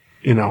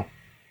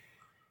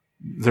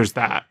 there's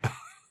that.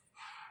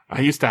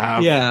 I used to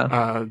have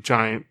a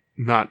giant,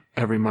 not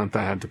every month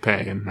I had to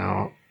pay. And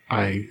now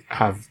I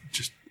have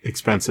just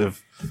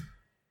expensive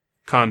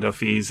condo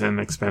fees and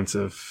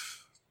expensive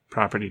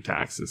property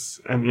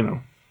taxes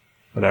and,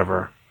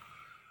 whatever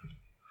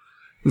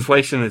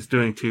inflation is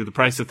doing to the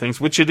price of things,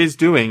 which it is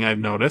doing, I've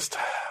noticed.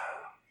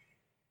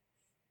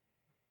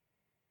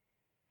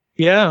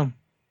 Yeah.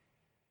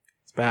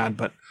 It's bad,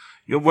 but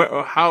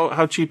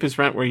how cheap is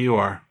rent where you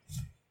are?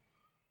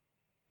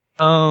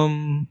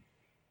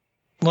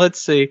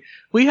 Let's see.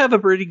 We have a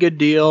pretty good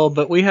deal,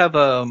 but we have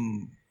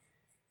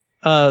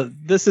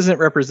this isn't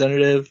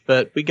representative,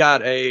 but we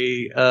got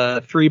a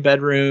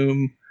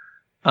 3-bedroom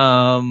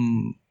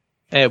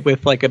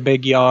with like a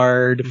big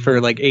yard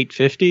for like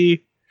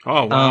 $850.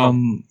 Oh wow.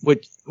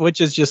 Which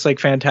is just like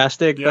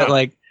fantastic, Yeah. but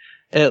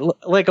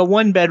like a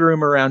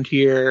 1-bedroom around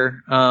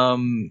here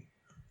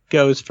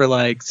goes for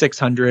like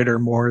 $600 or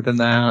more than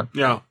that.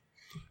 Yeah.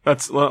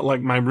 That's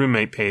like my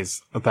roommate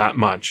pays that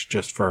much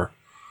just for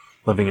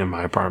living in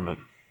my apartment.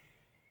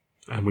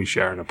 And we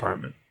share an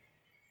apartment.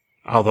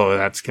 Although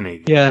that's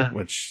Canadian, Yeah.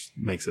 which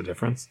makes a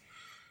difference.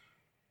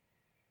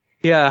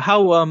 Yeah,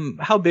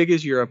 how big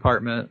is your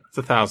apartment? It's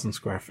 1,000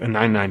 square feet and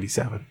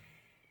 997.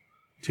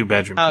 2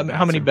 bedrooms.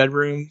 How many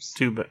bedrooms?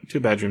 Two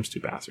bedrooms, 2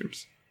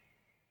 bathrooms.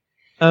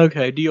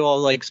 Okay, do you all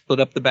like split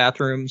up the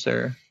bathrooms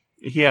or?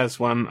 He has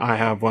one. I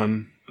have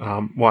one.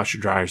 Washer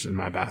dryers in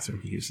my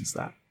bathroom. He uses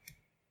that.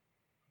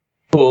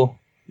 Cool.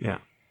 Yeah,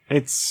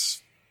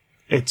 it's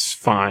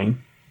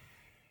fine.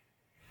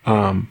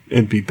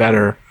 It'd be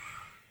better,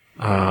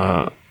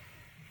 to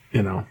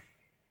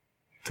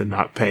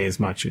not pay as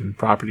much in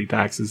property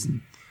taxes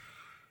and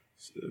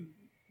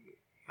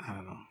I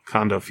don't know.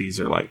 Condo fees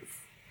are like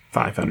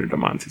 $500 a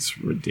month. It's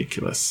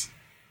ridiculous.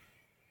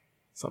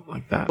 Something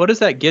like that. What does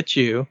that get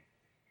you?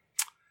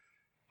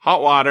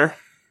 Hot water,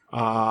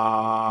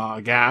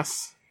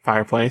 gas,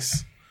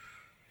 fireplace.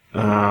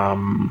 They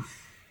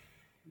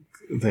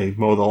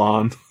mow the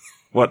lawn.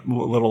 What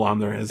little lawn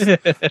there is.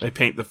 They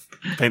paint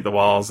the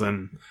walls,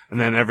 and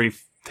then every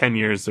 10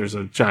 years there's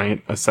a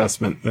giant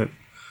assessment that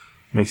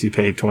makes you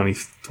pay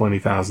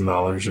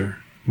 $20,000 or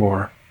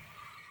more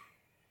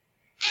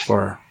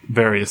for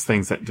various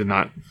things that did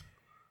not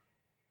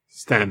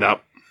stand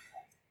up.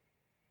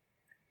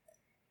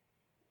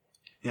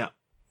 Yeah,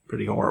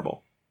 pretty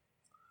horrible.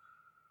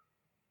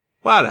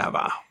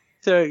 Whatever.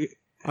 So,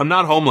 I'm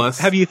not homeless.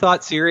 have you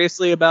thought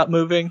seriously about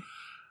moving?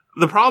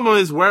 The problem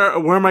is where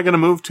am I going to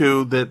move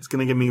to that's going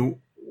to give me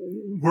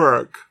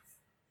work?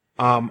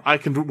 I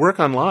can work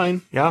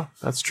online. Yeah,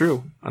 that's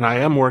true. And I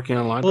am working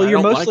online. Well, but I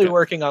you're don't mostly like it.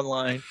 working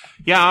online.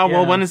 Yeah,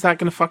 well, when is that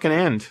going to fucking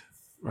end?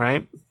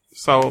 Right?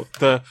 So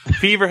the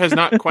fever has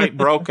not quite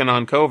broken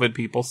on COVID.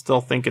 People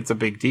still think it's a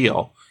big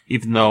deal,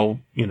 even though,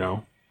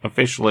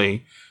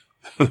 officially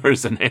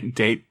there's an end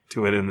date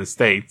to it in the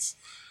States.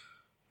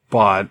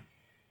 But,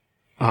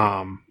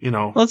 Well,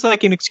 it's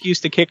like an excuse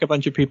to kick a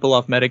bunch of people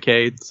off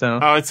Medicaid. So,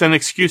 it's an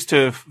excuse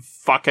to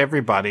fuck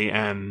everybody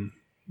and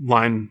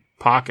line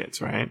pockets,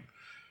 right?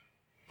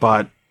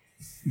 But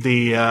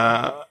the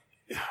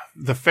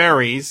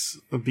ferries,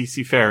 the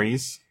BC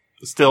ferries,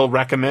 still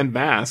recommend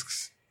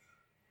masks,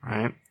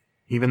 right?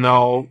 Even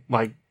though,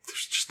 like,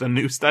 there's just a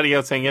new study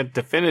out saying it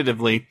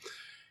definitively,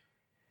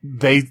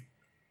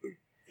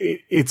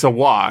 it's a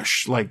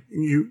wash. Like,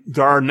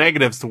 there are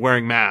negatives to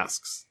wearing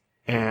masks,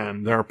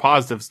 and there are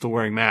positives to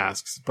wearing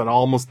masks, but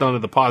almost none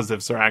of the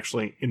positives are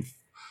actually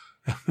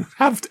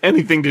have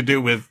anything to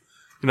do with,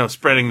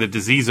 spreading the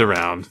disease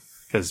around.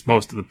 Because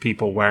most of the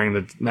people wearing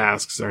the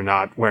masks are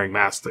not wearing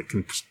masks that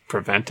can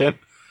prevent it.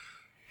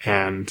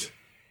 And,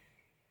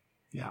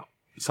 yeah.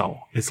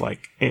 So, it's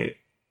like,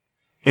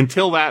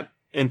 until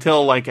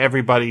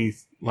everybody,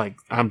 like,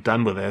 I'm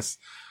done with this.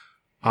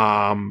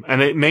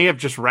 And it may have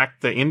just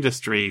wrecked the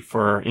industry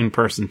for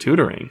in-person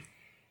tutoring.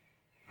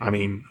 I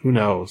mean, who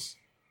knows?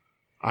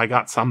 I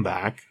got some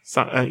back.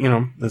 So,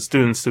 the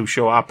students who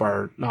show up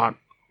are not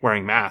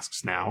wearing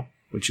masks now,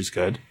 which is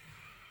good.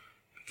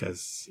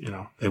 Because,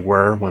 they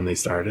were when they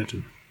started.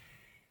 And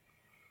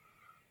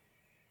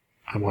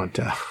I want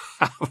to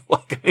have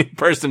like an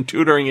in-person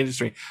tutoring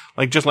industry,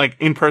 just like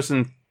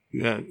in-person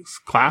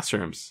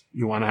classrooms.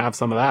 You want to have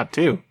some of that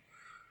too,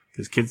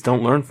 because kids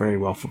don't learn very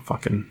well from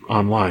fucking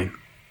online.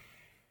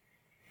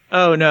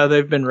 Oh no,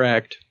 they've been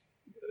wrecked.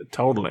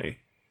 Totally.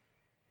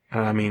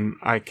 And I mean,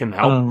 I can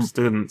help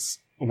students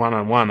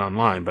one-on-one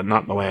online, but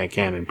not the way I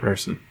can in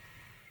person.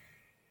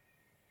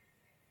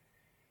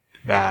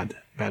 Bad.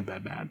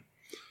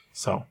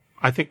 So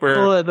I think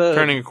we're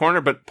turning a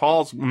corner, but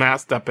Paul's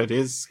masked up at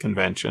his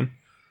convention,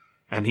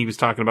 and he was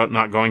talking about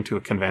not going to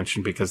a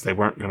convention because they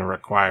weren't going to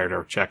require it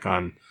or check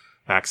on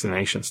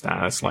vaccination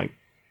status. Like,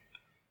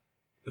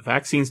 the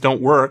vaccines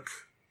don't work,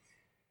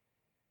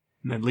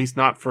 at least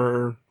not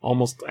for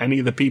almost any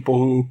of the people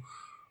who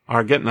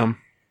are getting them.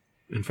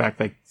 In fact,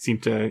 they seem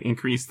to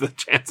increase the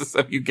chances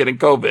of you getting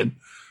COVID.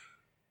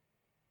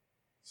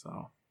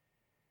 So,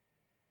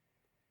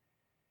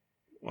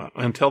 well,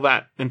 until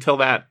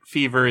that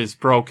fever is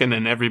broken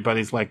and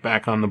everybody's like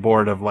back on the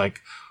board of like,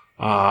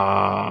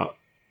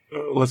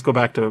 let's go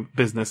back to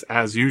business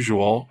as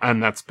usual,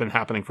 and that's been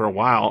happening for a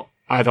while,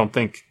 I don't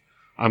think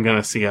I'm going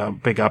to see a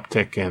big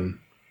uptick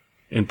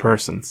in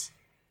persons.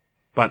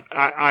 But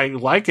I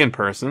like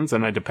in-persons,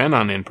 and I depend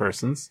on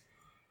in-persons.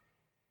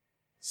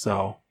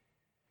 So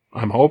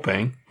I'm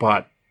hoping,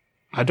 but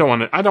I don't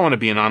want to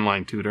be an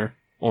online tutor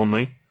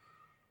only.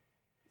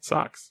 It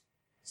sucks.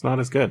 It's not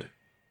as good.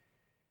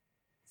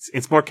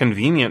 It's more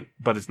convenient,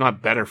 but it's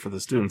not better for the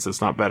students.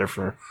 It's not better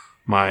for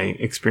my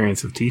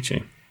experience of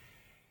teaching.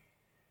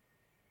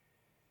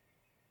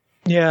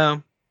 Yeah.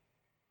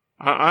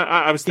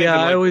 I was thinking,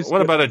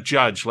 what about a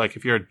judge? Like,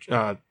 if you're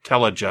a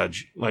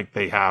telejudge, like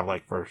they have,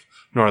 like, for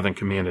northern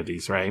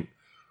communities, right?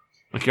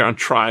 Like, you're on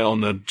trial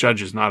and the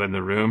judge is not in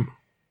the room.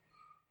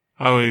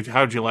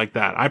 How'd you like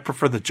that? I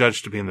prefer the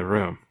judge to be in the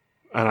room.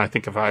 And I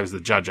think if I was the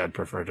judge, I'd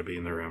prefer to be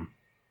in the room.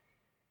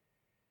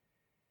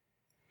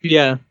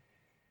 Yeah.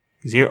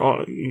 Because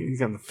you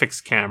got the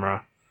fixed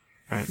camera,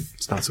 right?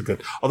 It's not so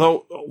good.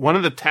 Although, one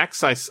of the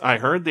texts I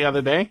heard the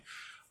other day,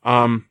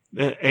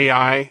 the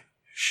AI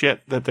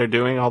shit that they're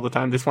doing all the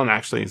time. This one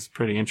actually is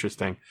pretty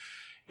interesting.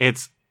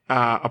 It's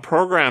a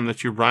program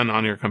that you run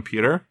on your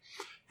computer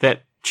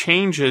that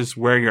changes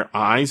where your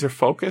eyes are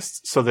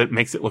focused so that it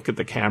makes it look at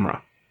the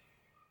camera.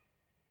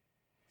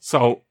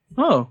 So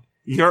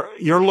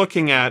you're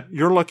looking at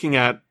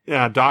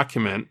a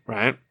document,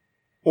 right?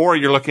 Or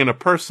you're looking at a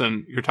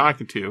person you're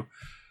talking to.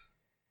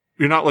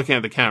 You're not looking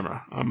at the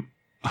camera.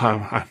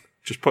 I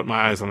just put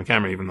my eyes on the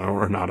camera, even though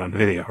we're not on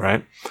video,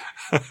 right?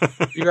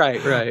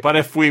 Right. But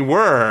if we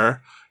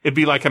were, it'd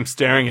be like I'm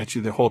staring at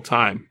you the whole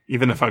time,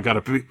 even if I've got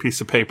a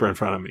piece of paper in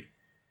front of me.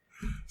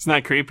 Isn't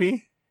that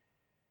creepy?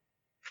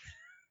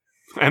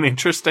 And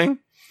interesting?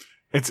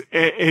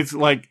 It's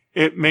like,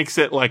 it makes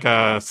it like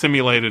a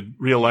simulated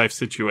real life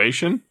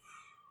situation,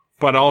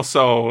 but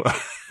also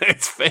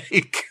it's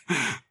fake.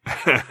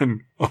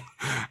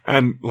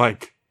 and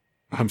like,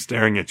 I'm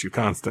staring at you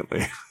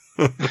constantly.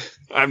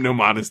 I have no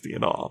modesty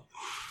at all.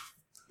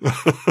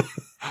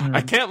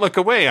 I can't look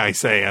away, I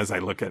say, as I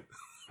look at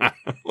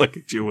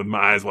you with my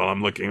eyes while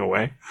I'm looking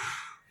away.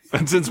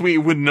 And since we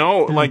would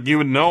know, like, you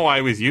would know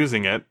I was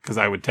using it, because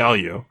I would tell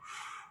you.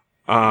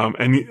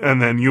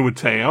 And then you would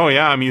say, oh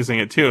yeah, I'm using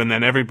it too. And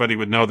then everybody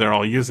would know they're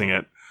all using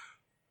it.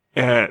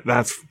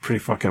 That's pretty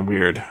fucking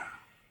weird.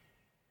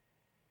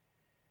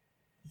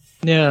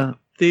 Yeah.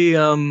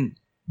 The,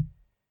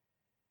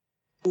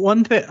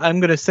 one thing, I'm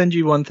going to send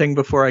you one thing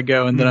before I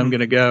go, and then I'm going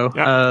to go.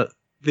 Yeah.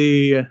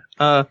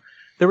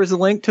 There was a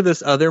link to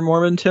this other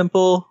Mormon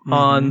temple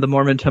on the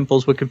Mormon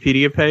Temple's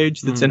Wikipedia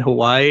page that's in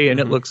Hawaii, and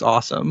it looks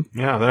awesome.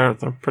 Yeah,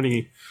 they're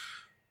pretty.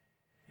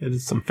 It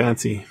is some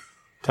fancy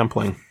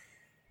templing.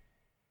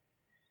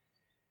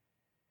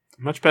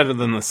 Much better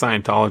than the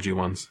Scientology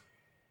ones.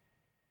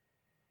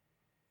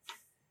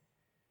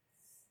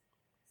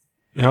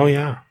 Oh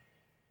yeah.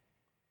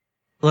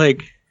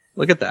 Like,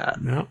 look at that.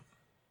 Yeah.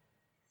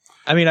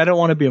 I mean, I don't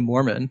want to be a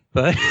Mormon,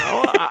 but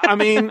I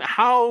mean,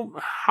 how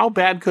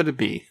bad could it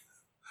be?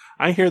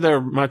 I hear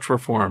they're much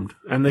reformed,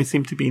 and they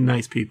seem to be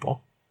nice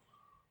people.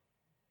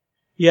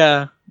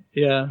 Yeah.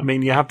 I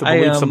mean, you have to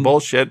believe some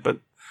bullshit, but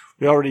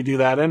we already do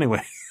that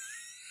anyway.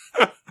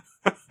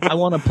 I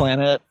want a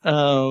planet.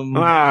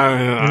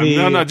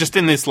 No, just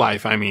in this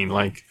life. I mean,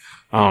 like,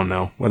 I don't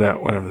know,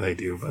 whatever they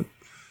do, but.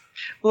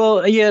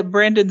 Well, yeah,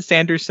 Brandon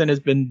Sanderson has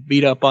been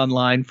beat up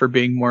online for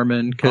being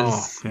Mormon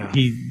because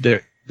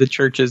the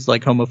church is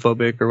like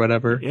homophobic or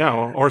whatever. Yeah,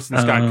 well, Orson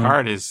Scott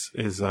Card is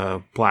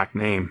a black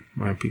name,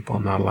 right? People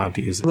are not allowed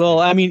to use it. Well,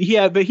 I mean,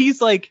 yeah, but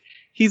he's like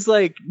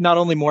not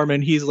only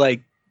Mormon, he's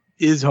like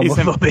is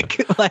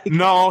homophobic. Like,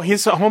 no,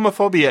 his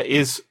homophobia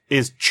is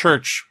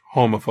church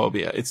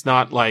homophobia. It's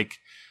not like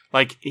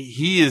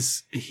he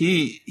is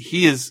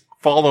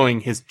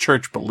following his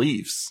church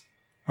beliefs,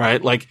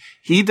 right? Like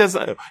he does.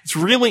 It's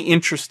really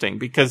interesting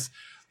because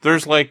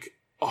there's like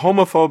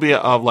homophobia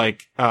of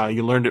like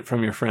you learned it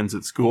from your friends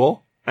at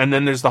school. And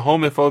then there's the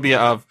homophobia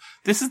of,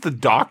 this is the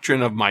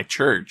doctrine of my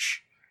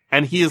church.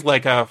 And he is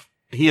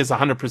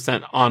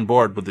 100% on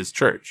board with his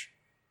church.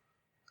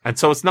 And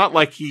so it's not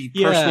like he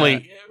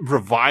personally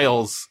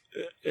reviles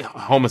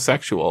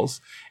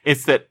homosexuals.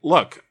 It's that,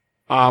 look,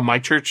 my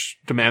church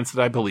demands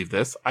that I believe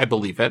this. I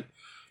believe it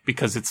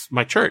because it's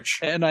my church.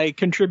 And I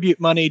contribute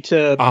money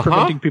to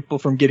preventing people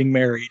from getting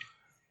married.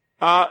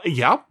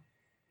 Yeah,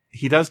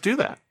 he does do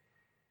that.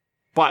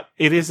 But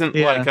it isn't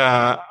like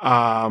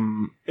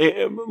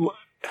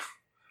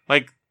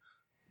like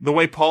the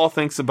way Paul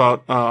thinks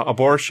about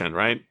abortion,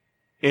 right?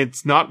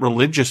 It's not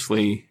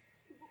religiously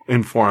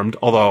informed,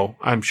 although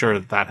I'm sure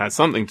that has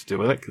something to do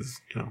with it because,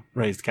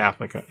 raised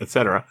Catholic,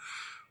 etc.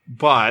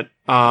 But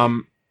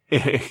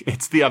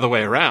it's the other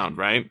way around,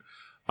 right?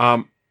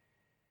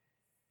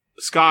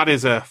 Scott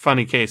is a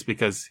funny case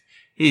because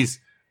he's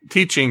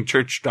teaching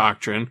church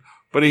doctrine,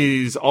 but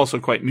he's also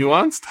quite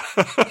nuanced,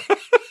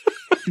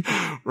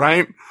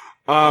 right?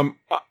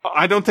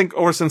 I don't think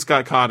Orson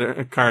Scott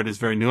Card is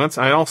very nuanced.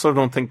 I also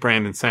don't think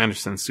Brandon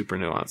Sanderson's super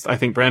nuanced. I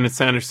think Brandon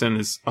Sanderson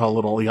is a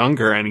little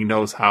younger and he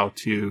knows how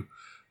to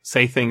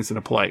say things in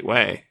a polite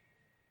way,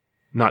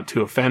 not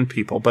to offend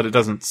people, but it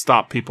doesn't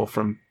stop people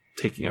from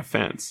taking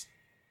offense.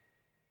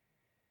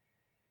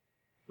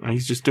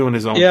 He's just doing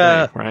his own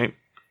thing, right?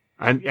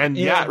 And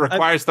it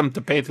requires them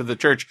to pay to the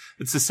church.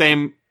 It's the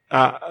same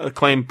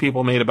claim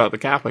people made about the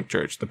Catholic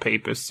Church. The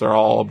papists are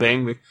all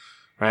obeying,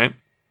 right?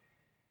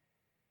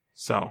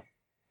 So,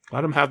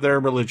 let them have their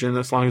religion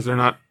as long as they're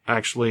not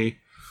actually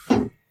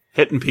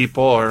hitting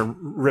people or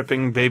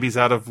ripping babies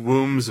out of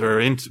wombs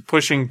or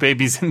pushing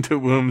babies into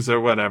wombs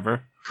or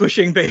whatever.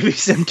 Pushing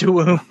babies into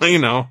wombs.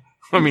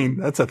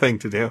 That's a thing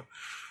to do.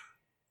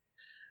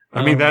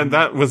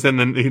 That was you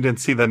didn't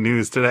see the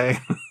news today.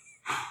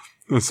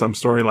 Some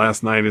story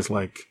last night is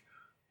like,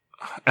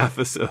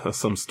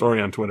 some story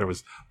on Twitter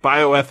was,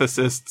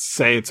 bioethicists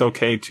say it's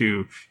okay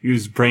to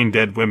use brain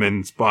dead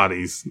women's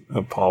bodies.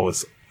 Paul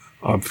was,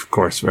 of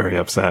course, very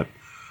upset.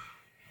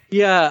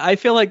 Yeah, I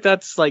feel like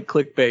that's like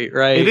clickbait,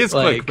 right? It is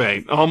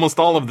clickbait. Almost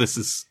all of this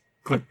is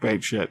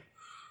clickbait shit.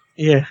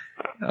 Yeah.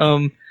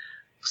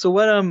 So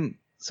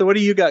what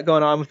do you got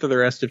going on for the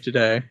rest of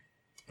today?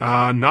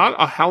 Not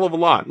a hell of a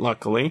lot,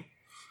 luckily.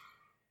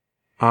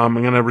 I'm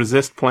gonna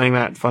resist playing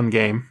that fun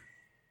game.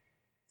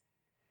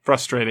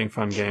 Frustrating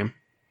fun game.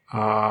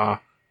 I'll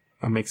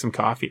make some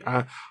coffee.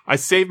 I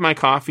saved my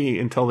coffee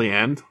until the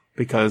end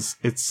because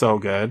it's so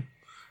good.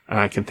 And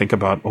I can think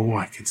about,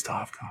 I can still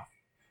have coffee.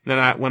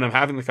 Then when I'm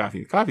having the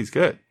coffee's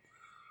good.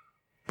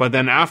 But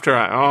then after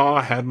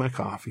I had my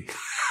coffee.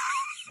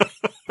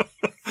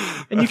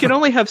 And you can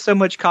only have so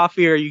much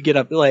coffee or you get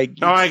up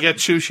I get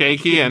too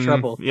shaky and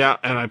trouble. Yeah,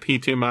 and I pee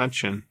too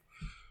much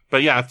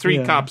but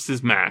 3 cups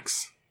is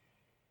max.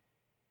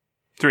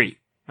 3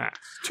 max.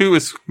 2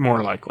 is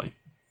more likely.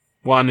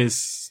 1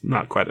 is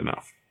not quite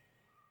enough.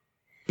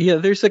 Yeah,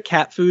 there's a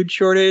cat food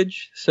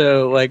shortage,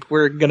 so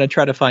we're gonna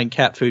try to find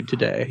cat food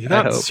today. You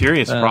got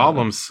serious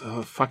problems.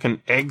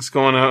 Fucking eggs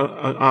going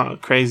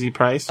out crazy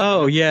price.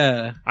 Oh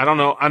yeah. I don't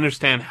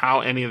understand how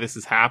any of this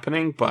is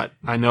happening, but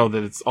I know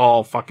that it's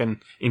all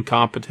fucking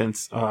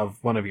incompetence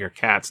of one of your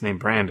cats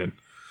named Brandon.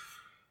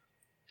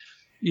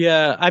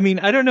 Yeah, I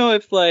don't know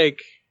if Joe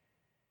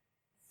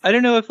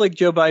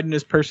Biden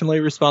is personally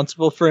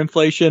responsible for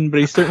inflation, but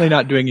he's certainly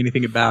not doing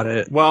anything about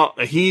it. Well,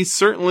 he's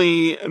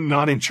certainly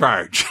not in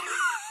charge.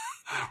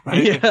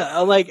 Right?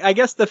 Yeah, I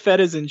guess the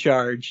Fed is in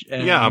charge.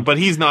 Yeah, but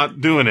he's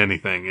not doing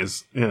anything.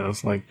 It's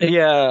like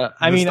yeah.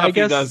 I guess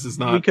he does is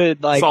not we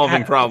could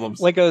solving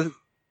problems,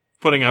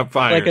 putting out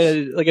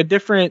fires. Like a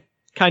different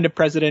kind of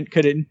president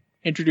could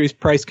introduce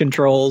price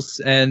controls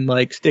and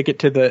stick it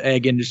to the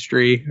egg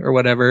industry or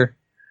whatever.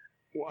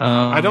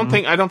 I don't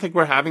think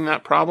we're having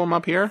that problem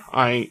up here.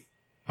 I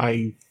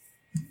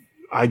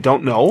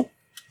don't know,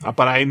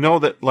 but I know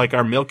that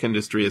our milk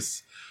industry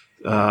is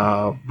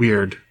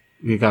weird.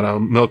 We got a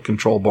milk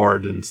control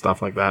board and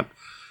stuff like that.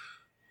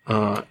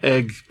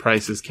 Egg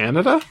prices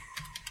Canada.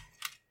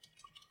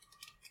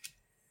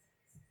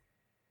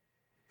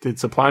 Did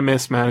supply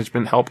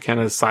mismanagement help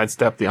Canada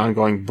sidestep the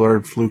ongoing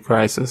bird flu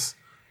crisis?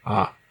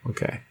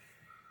 Okay.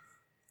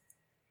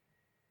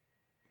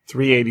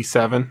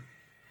 $3.87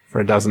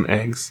 for a dozen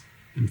eggs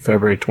in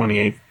February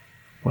 28th,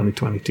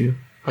 2022.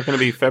 How can it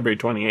be February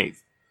 28th?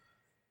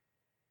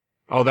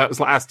 Oh, that was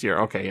last year.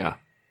 Okay, yeah.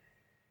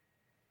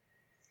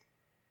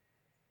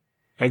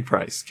 Egg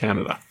price,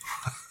 Canada.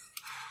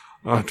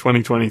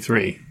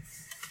 2023.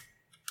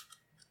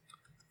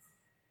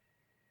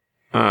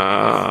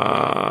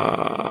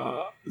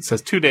 It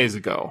says 2 days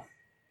ago.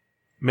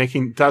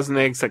 Making dozen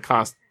eggs that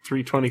cost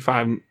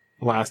 $3.25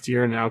 last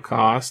year now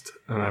cost,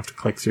 and I have to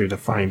click through to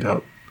find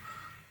out.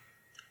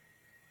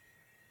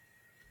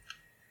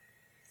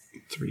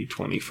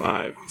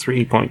 $3.25,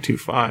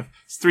 3.25.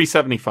 It's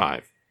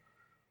 $3.75.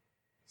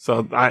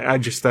 So I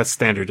just, that's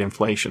standard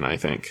inflation, I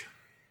think.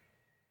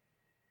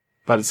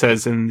 But it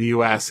says in the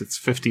US it's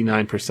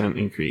 59%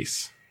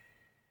 increase.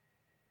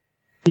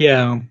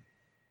 Yeah.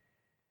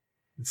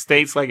 In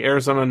states like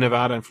Arizona,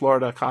 Nevada, and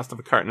Florida, cost of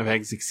a carton of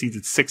eggs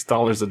exceeded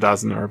 $6 a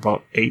dozen, or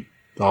about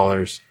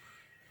 $8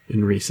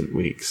 in recent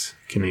weeks,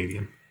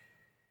 Canadian.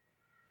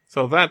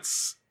 So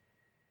that's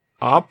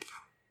up.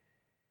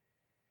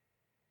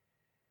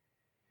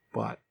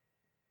 But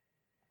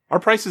our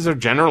prices are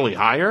generally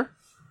higher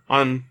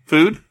on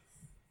food.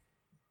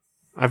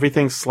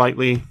 Everything's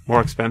slightly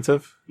more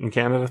expensive in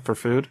Canada for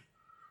food.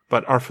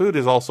 But our food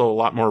is also a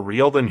lot more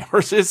real than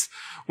yours is,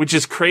 which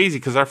is crazy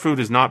because our food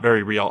is not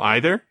very real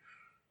either.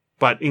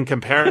 But in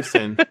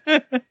comparison,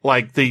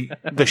 like the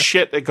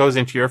shit that goes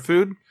into your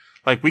food,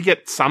 like we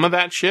get some of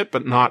that shit,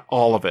 but not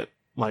all of it.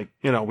 Like,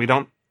 you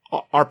know,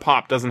 our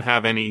pop doesn't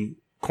have any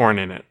corn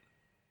in it,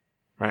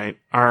 right?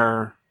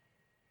 I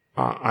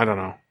don't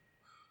know.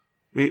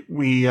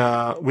 We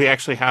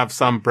actually have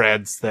some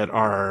breads that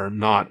are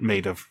not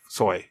made of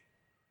soy.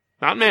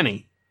 Not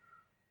many.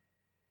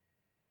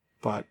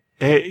 But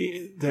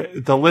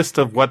the list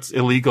of what's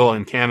illegal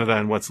in Canada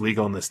and what's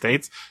legal in the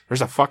States,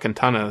 there's a fucking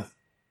ton of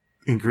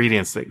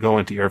ingredients that go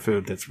into your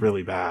food that's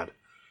really bad.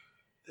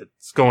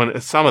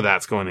 Some of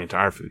that's going into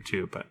our food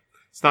too, but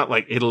it's not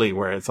like Italy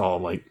where it's all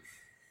like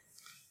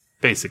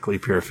basically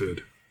pure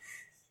food.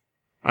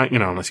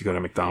 Unless you go to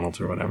McDonald's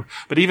or whatever.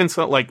 But even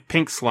so, like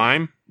pink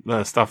slime,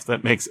 the stuff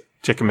that makes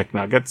chicken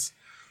McNuggets,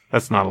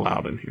 that's not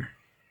allowed in here.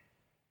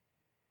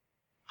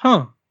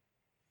 Huh.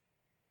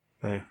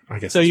 I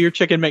guess. So your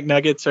chicken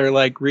McNuggets are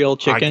like real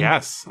chicken? I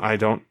guess. I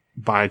don't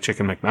buy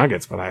chicken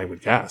McNuggets, but I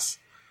would guess.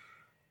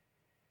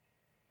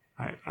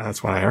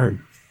 That's what I heard.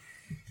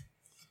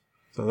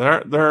 So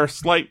there are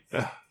slight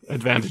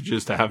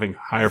advantages to having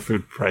higher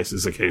food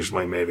prices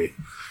occasionally, maybe.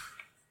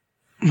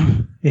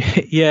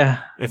 Yeah.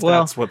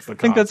 That's what the I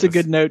think that's a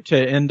good note to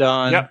end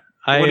on. Yep.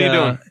 What are you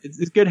doing?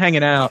 It's good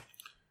hanging out.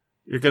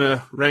 You're going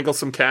to wrangle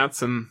some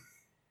cats and...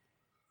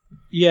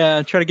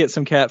 Yeah, try to get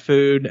some cat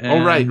food.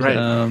 And, right.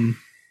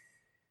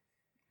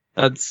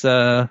 That's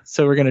so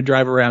we're going to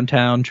drive around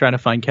town trying to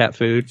find cat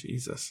food.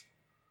 Jesus.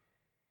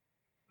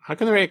 How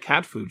can they get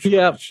cat food?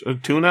 Yeah.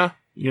 Tuna?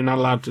 You're not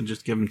allowed to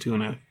just give them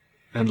tuna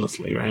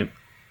endlessly, right?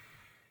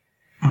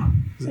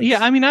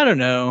 Yeah, I mean, I don't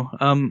know.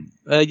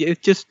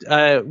 It's just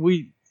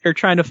we are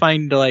trying to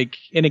find like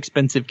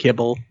inexpensive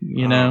kibble,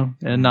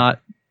 and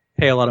not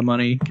pay a lot of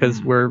money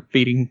because we're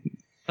feeding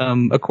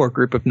a core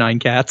group of 9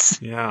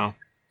 cats. Yeah,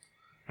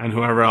 and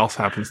whoever else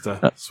happens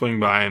to swing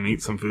by and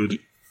eat some food.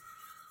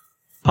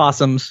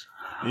 Possums.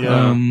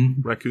 Yeah.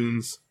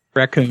 Raccoons.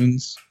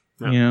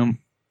 Yeah.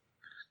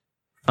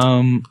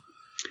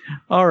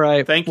 All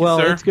right. Thank you, well,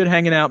 sir. It's good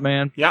hanging out,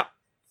 man. Yeah.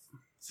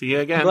 See you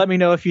again. Let me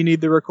know if you need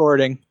the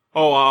recording.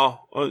 Oh,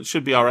 it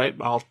should be all right.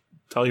 I'll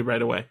tell you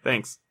right away.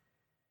 Thanks.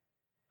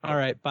 All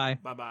right. Bye.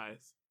 Bye-bye.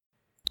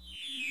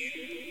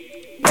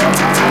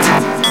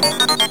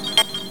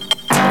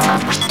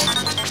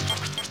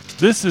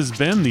 This has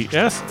been the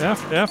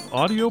SFF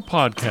Audio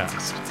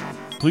Podcast.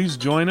 Please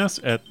join us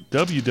at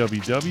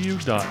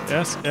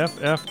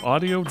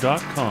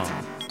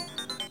www.sffaudio.com.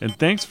 And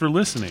thanks for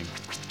listening.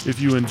 If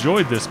you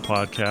enjoyed this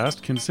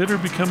podcast, consider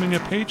becoming a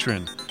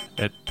patron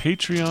at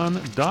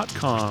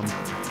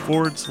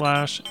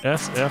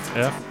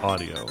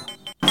patreon.com/SFFaudio.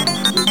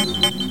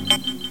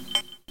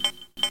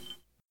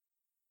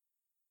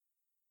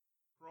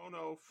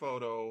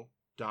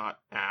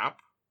 Chronophoto.app.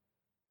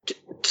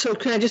 So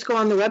can I just go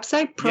on the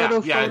website?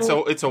 Yeah, it's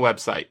a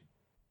website.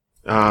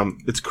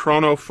 It's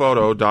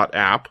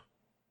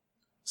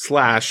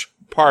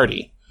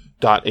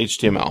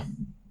chronophoto.app/party.html.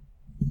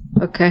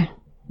 Okay.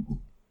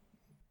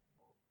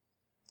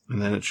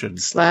 And then it should...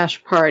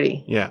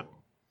 /party. Yeah.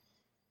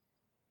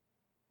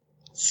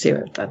 Let's see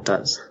what that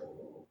does.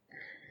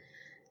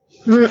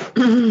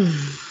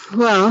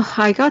 Well,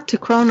 I got to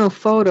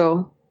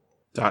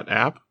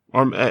chronophoto.app.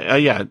 Or,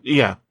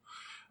 yeah.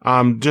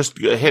 Just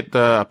hit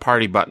the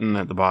party button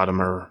at the bottom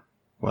or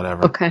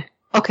whatever. Okay.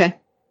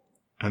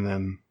 And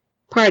then...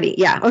 Party,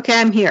 yeah. Okay,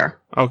 I'm here.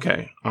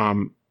 Okay.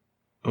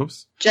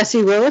 Oops.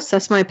 Jesse Willis,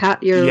 that's my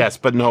Yes,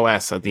 but no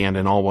S at the end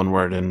and all one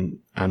word and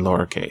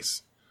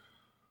lowercase.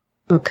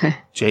 Okay.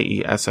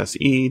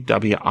 JESSEWILLI.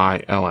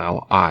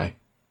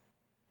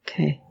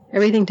 Okay.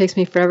 Everything takes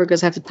me forever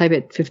because I have to type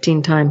it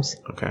 15 times.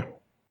 Okay.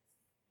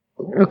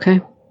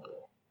 Okay.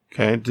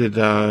 Did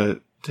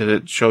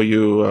it show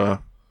you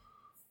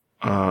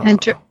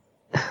enter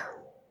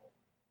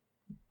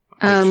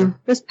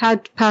this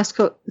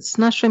passcode, it's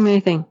not showing me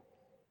anything.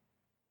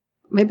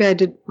 Maybe I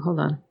did. Hold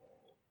on.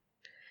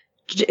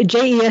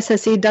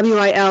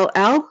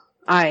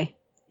 JESSEWILLI.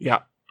 Yeah.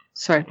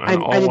 Sorry.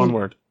 All one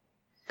word.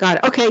 Got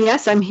it. Okay,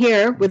 yes, I'm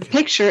here with a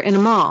picture in a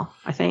mall,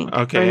 I think.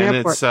 Okay, and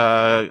it's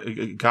a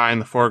guy in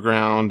the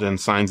foreground and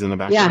signs in the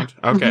background?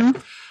 Yeah. Okay. Mm-hmm.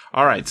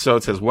 All right, so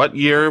it says, what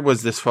year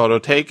was this photo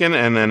taken?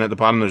 And then at the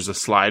bottom there's a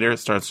slider. It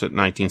starts at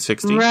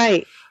 1960.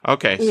 Right.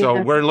 Okay,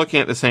 so we're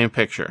looking at the same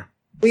picture.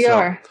 We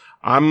are.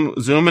 I'm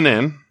zooming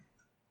in,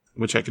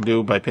 which I can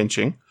do by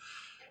pinching.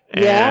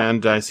 Yeah.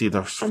 And I see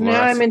the fluorescent.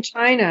 Now I'm in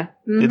China.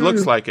 Mm-hmm. It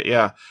looks like it,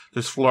 yeah.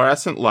 There's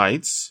fluorescent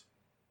lights.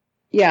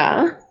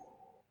 Yeah.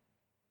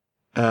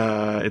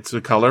 It's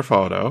a color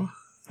photo.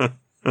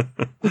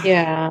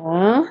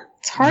 Yeah.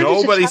 It's hard.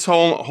 Nobody's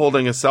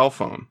holding a cell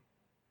phone.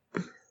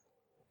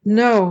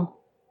 No.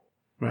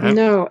 Right?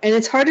 No. And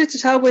it's harder to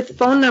tell with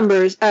phone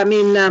numbers.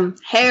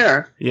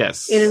 Hair.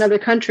 Yes. In another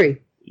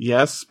country.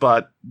 Yes,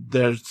 but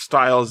their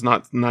style is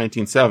not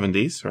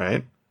 1970s,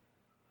 right?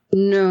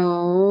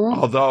 No.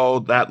 Although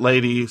that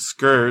lady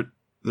skirt,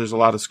 there's a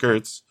lot of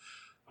skirts.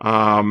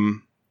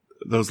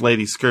 Those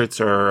lady skirts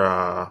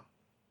are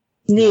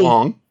Knee.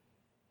 long,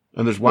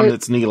 and there's one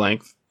that's knee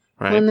length,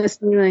 right? One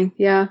that's knee length,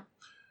 yeah.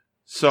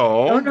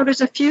 So, Oh no,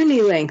 there's a few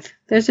knee length.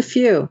 There's a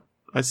few.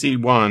 I see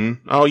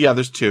one. Oh yeah,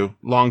 there's two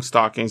long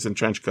stockings and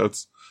trench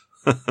coats.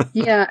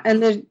 Yeah,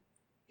 and the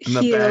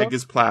bag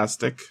is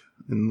plastic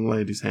in the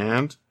lady's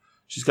hand.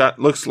 She's got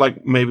looks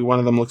like maybe one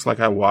of them looks like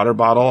a water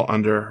bottle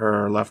under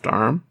her left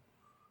arm.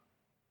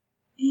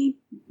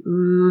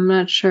 I'm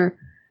not sure.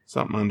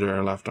 Something under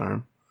her left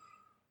arm.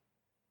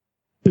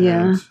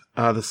 Yeah.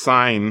 And, the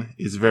sign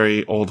is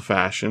very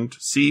old-fashioned.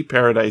 See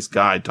Paradise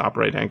Guide, top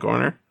right-hand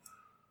corner.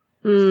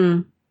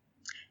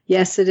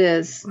 Yes, it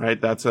is. Right,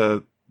 that's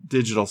a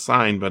digital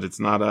sign, but it's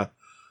not a.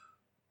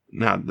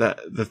 Now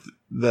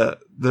the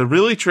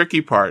really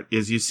tricky part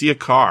is you see a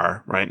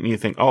car, right, and you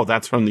think, oh,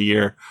 that's from the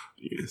year.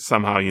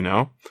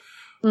 Somehow,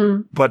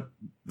 but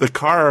the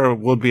car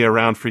will be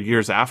around for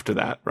years after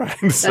that, right?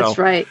 That's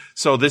right.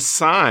 So this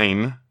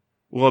sign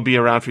will be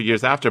around for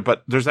years after,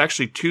 but there's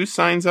actually two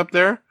signs up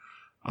there.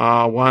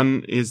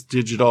 One is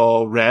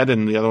digital red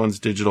and the other one's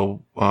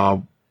digital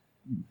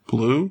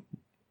blue.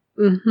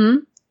 Mm-hmm.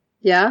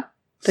 Yeah.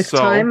 The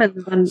time and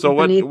the one. So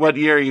what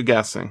year are you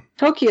guessing?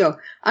 Tokyo.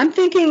 I'm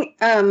thinking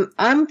in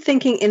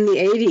the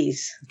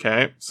 80s.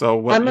 Okay. So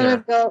what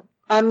year?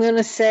 I'm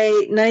gonna say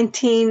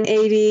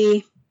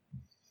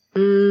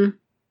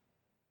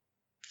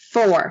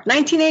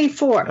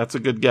 1984. That's a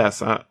good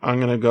guess. I'm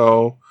gonna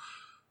go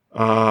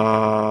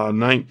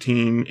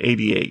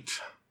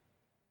 1988.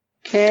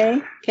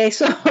 Okay.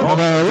 So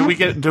did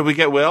we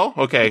get Will?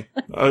 Okay,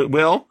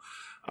 Will.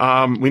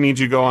 We need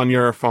you to go on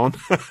your phone.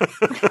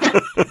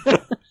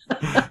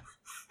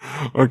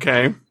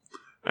 Okay,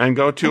 and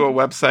go to a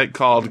website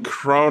called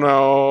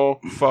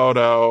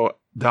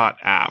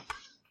chronophoto.app.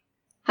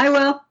 Hi,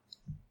 Will.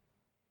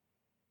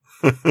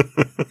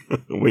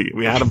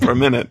 we had him for a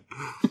minute.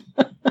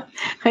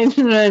 I don't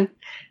know.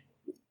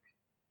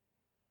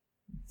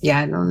 Yeah,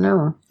 I don't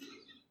know.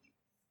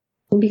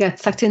 Maybe he got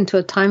sucked into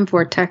a time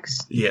vortex.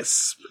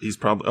 Yes, he's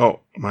probably.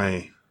 Oh,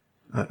 my.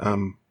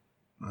 Hello?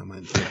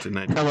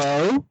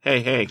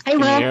 Hey, can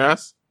Will. you hear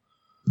us?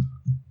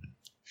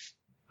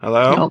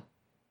 Hello? Nope.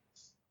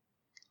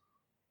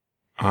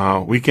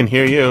 We can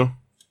hear you.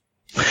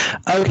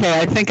 Okay,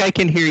 I think I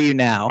can hear you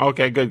now.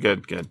 Okay, good.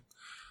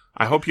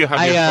 I hope you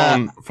have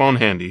your phone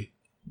handy.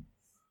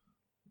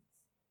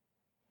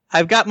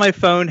 I've got my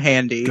phone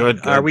handy.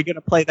 Good. Are we going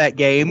to play that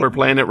game? We're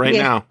playing it right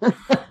now.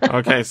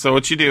 Okay, so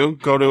what you do,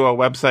 go to a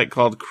website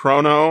called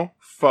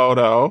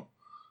chronophoto.app.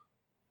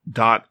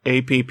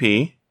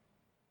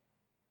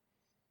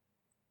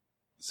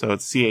 So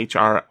it's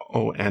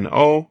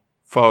CHRONO,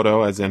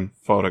 photo as in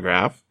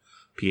photograph,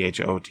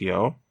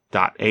 PHOTO.app.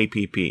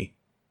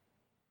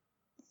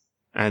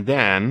 And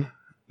then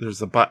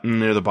there's a button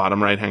near the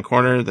bottom right-hand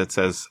corner that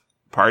says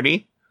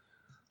party.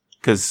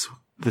 Because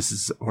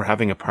we're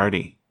having a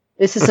party.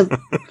 This is a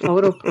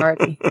photo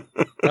party.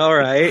 All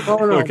right.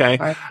 Okay.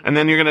 Party. And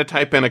then you're going to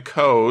type in a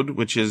code,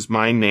 which is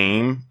my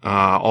name,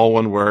 all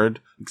one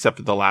word, except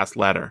for the last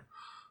letter.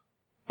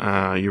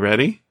 You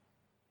ready?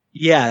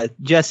 Yeah,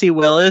 Jesse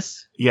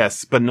Willis.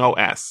 Yes, but no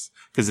S,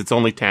 because it's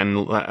only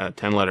 10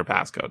 letter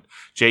passcode.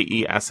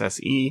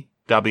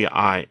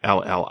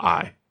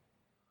 JESSEWILLI.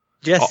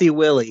 Jesse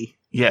Willie.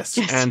 Yes,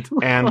 Jesse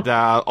and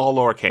all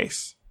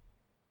lowercase,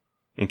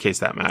 in case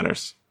that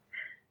matters.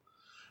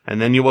 And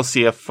then you will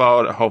see a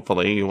photo,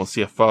 hopefully, you will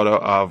see a photo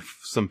of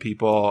some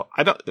people.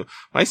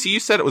 I see you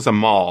said it was a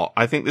mall.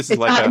 I think this is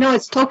No,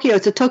 it's Tokyo.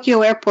 It's a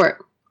Tokyo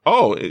airport.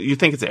 Oh, you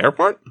think it's an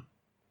airport?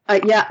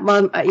 Yeah.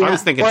 I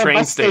was thinking or train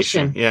a bus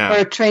station. Yeah. Or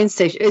a train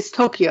station. It's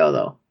Tokyo,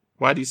 though.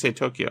 Why do you say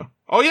Tokyo?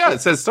 Oh, yeah,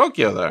 it says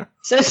Tokyo there.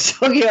 It says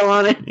Tokyo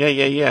on it.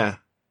 Yeah.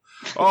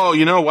 Oh,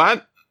 you know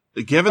what?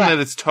 Given that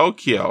it's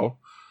Tokyo.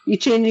 You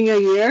changing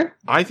your year?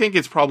 I think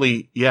it's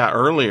probably,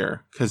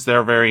 earlier, because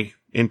they're very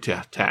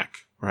into tech,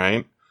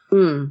 right?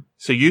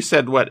 So you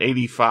said, what,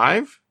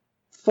 85?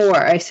 4.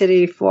 I said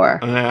 84.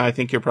 I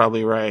think you're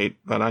probably right,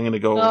 but I'm going to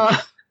go, I'm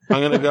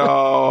going to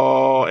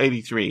go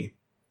 83.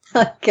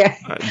 Okay.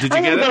 Did you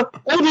get it?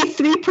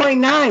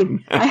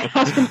 83.9. I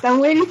haven't. I'm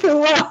waiting for a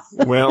while.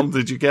 Well,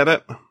 did you get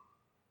it?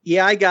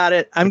 Yeah, I got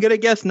it. I'm going to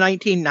guess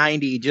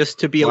 1990 just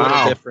to be a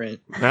little different.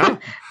 Yeah.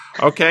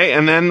 Okay.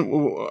 And then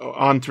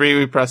on 3,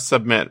 we press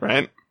submit,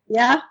 right?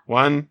 Yeah.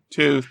 1,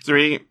 2,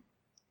 3.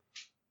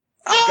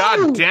 Oh!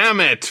 God damn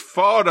it.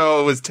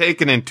 Photo was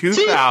taken in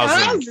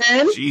 2000.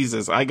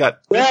 Jesus. I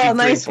got 53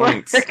 nice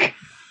points. Work.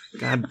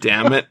 God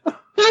damn it.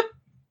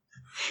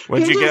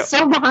 What'd You're you just get?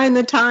 so behind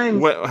the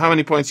times. How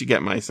many points you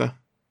get, Misa?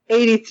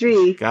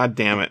 83. God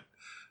damn it.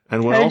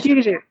 And Will? How did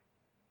you do?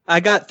 I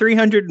got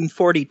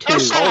 342.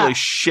 Holy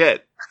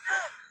shit.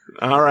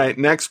 All right.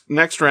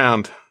 Next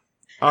round.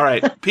 All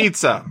right.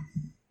 Pizza.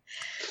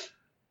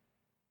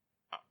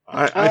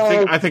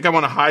 I think I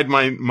want to hide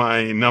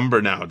my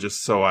number now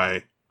just so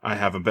I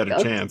have a better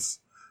chance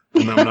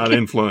and I'm not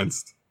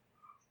influenced.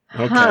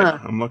 Okay, Huh.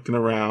 I'm looking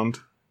around.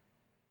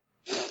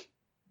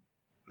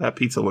 That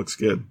pizza looks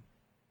good.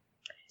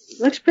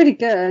 Looks pretty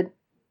good.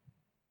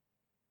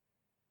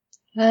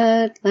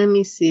 Let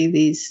me see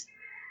these.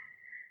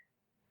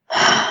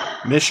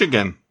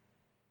 Michigan.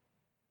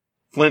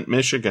 Flint,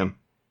 Michigan.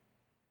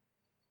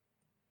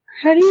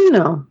 How do you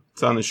know?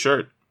 It's on his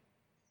shirt.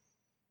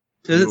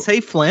 Does it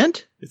say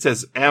Flint? It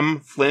says M.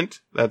 Flint.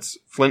 That's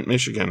Flint,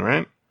 Michigan,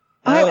 right?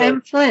 Oh,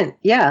 M. Flint.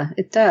 Yeah,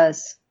 it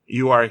does.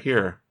 You are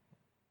here.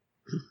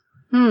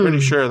 Pretty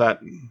sure that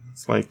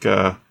it's like,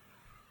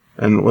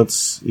 and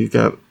what's, you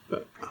got,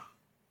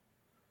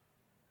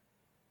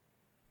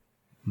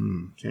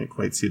 can't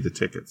quite see the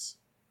tickets.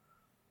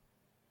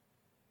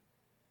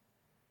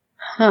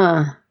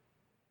 Huh.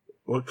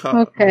 What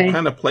Okay.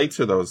 kind of plates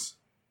are those?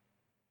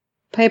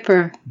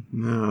 Paper.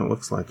 No, it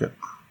looks like it.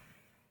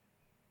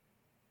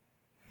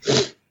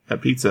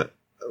 That pizza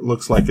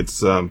looks like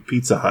it's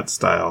Pizza Hut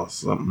style,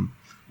 something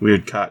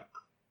weird cut.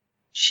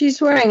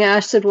 She's wearing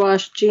acid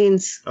wash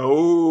jeans,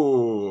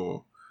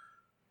 Oh,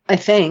 I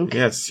think.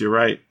 yes, you're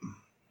right.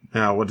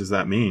 Now, what does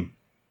that mean?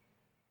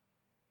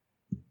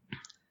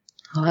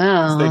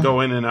 Wow. They go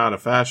in and out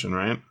of fashion,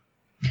 right?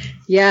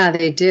 Yeah,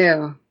 they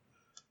do.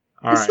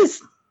 All right. This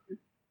is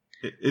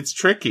It's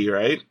tricky,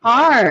 right?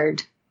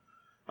 hard.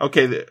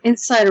 Okay.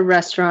 Inside a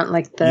restaurant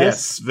like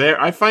this. Yes,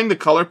 I find the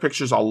color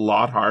pictures a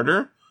lot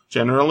harder,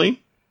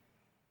 generally.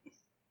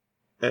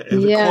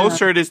 The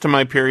closer it is to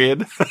my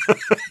period,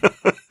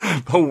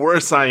 the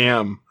worse I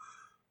am.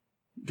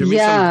 Give me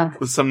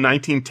some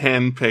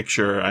 1910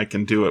 picture, I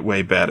can do it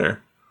way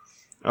better.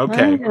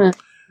 Okay.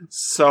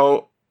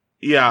 So,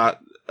 yeah,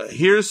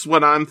 here's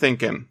what I'm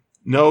thinking.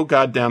 No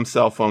goddamn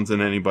cell phones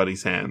in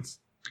anybody's hands.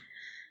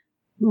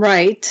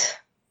 Right.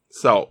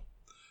 So,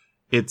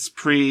 it's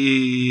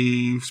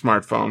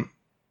pre-smartphone,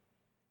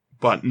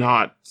 but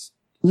not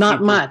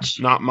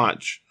much. Not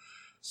much.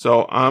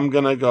 So, I'm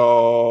going to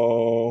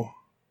go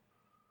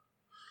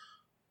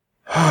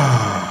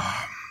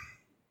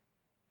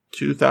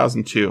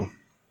 2002.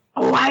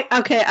 Oh,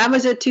 I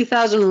was at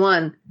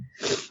 2001.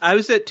 I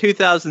was at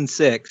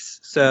 2006.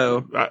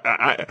 So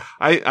I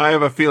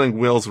have a feeling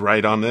Will's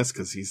right on this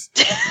because he's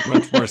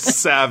much more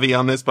savvy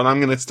on this, but I'm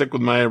going to stick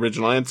with my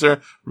original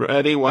answer.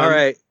 Ready? 1, all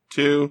right.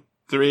 2,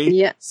 3.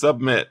 Yeah.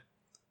 Submit.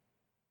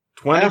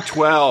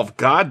 2012.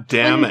 God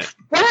damn it.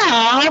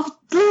 Wow.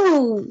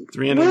 Boo.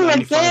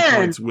 395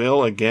 points.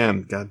 Will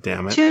again. God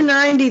damn it.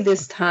 290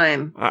 this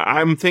time.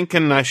 I'm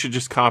thinking I should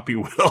just copy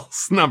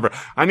Will's number.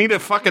 I need a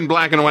fucking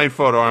black and white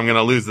photo or I'm going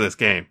to lose this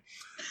game.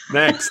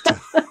 Next.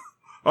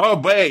 Oh,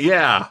 but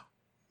yeah.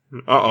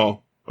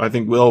 Uh-oh. I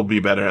think Will will be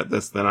better at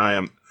this than I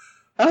am.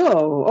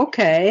 Oh,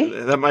 okay.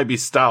 That might be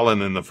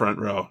Stalin in the front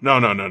row. No.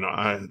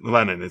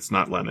 Lenin. It's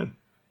not Lenin.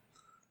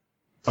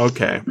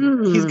 Okay.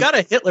 He's got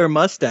a Hitler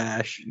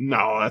mustache.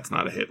 No, that's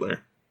not a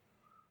Hitler.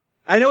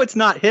 I know it's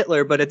not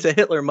Hitler, but it's a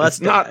Hitler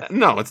mustache.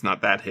 It's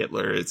not that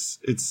Hitler. It's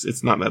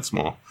not that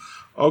small.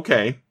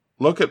 Okay.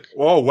 Look at,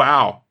 oh,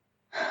 wow.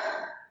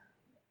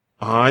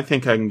 I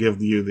think I can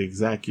give you the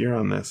exact year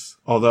on this.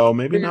 Although,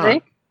 maybe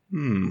not.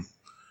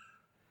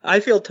 I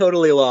feel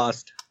totally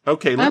lost.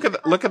 Okay,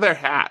 look at their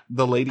hat.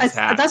 The ladies'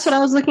 hats. That's what I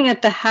was looking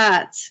at, the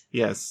hats.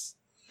 Yes.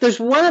 There's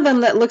one of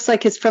them that looks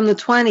like it's from the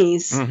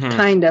 20s,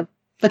 kind of.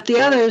 But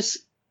the others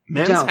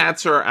Men's don't.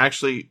 hats are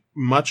actually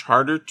much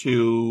harder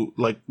to,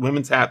 like,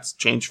 women's hats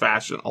change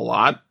fashion a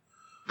lot.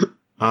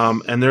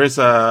 And there's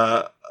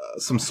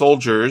some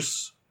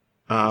soldiers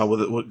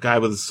with a guy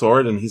with a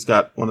sword, and he's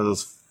got one of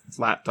those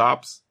flat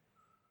tops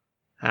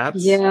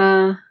hats.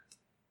 Yeah.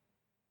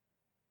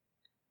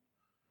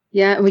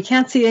 Yeah, we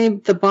can't see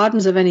the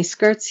bottoms of any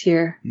skirts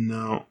here.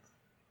 No.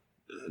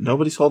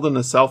 Nobody's holding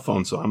a cell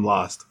phone, so I'm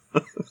lost.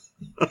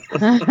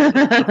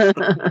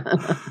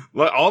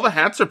 Well, all the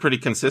hats are pretty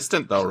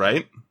consistent, though,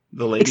 right?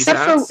 The ladies'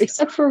 hats?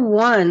 Except for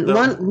one.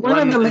 One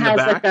of them has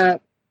like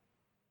a...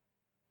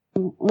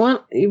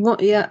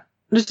 yeah.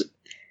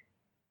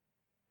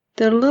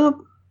 They're a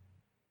little...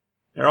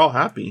 They're all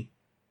happy.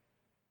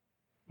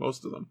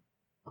 Most of them.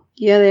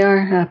 Yeah, they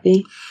are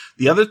happy.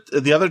 The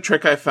other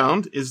trick I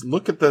found is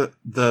look at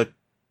the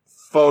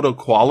photo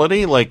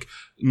quality. Like,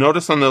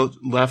 notice on the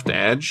left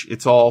edge,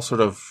 it's all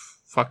sort of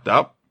fucked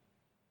up.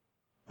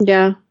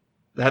 Yeah.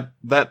 That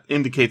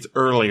indicates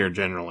earlier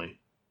generally.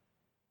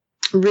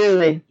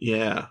 Really?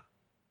 Yeah.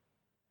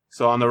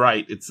 So on the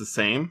right, it's the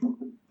same,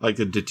 like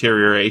a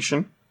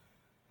deterioration.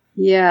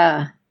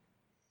 Yeah.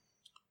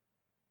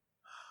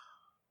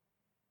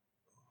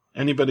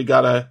 Anybody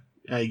got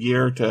a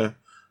year to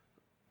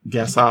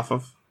guess off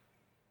of?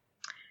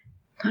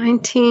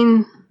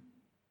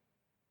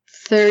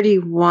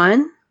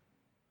 1931?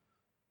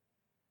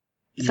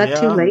 Is that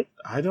too late?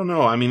 I don't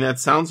know. I mean, that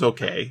sounds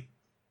okay.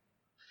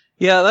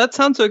 Yeah, that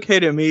sounds okay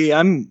to me.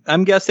 I'm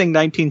guessing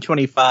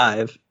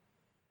 1925.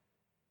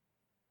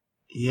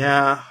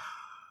 Yeah.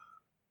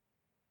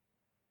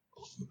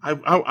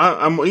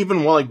 I'm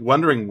even like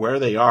wondering where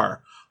they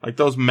are. Like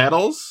those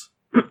medals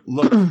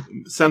look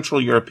Central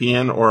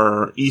European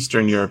or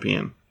Eastern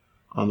European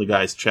on the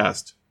guy's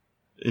chest.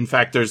 In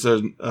fact, there's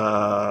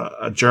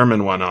a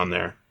German one on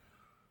there.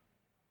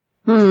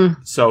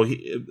 So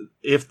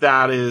if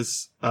that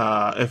is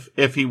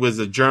if he was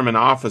a German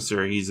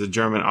officer, he's a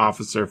German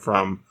officer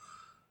from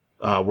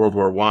World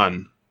War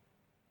I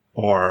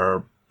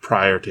or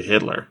prior to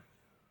Hitler.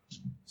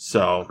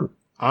 So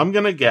I'm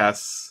gonna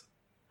guess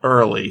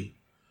early.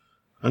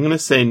 I'm gonna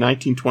say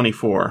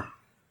 1924.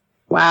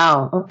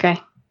 Wow. Okay.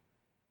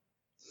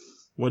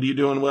 What are you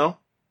doing, Will?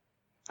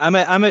 I'm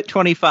at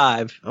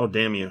 25. Oh,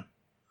 damn you!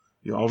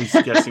 You're always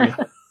guessing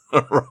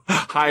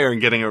higher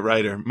and getting it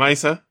righter.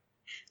 Misa?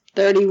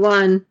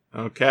 31.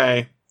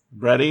 Okay.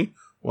 Ready?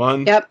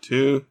 1, Yep.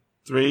 2,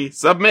 3,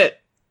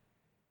 submit!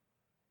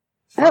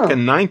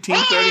 Fucking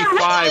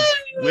 1935.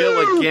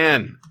 Will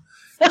again.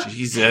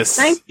 Jesus.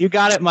 You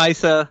got it,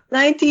 Misa.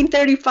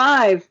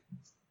 1935.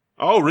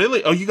 Oh,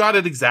 really? Oh, you got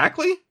it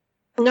exactly?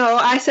 No,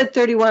 I said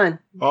 31.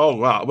 Oh,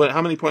 wow.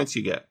 How many points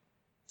you get?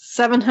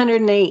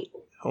 708.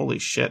 Holy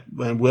shit.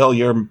 And Will,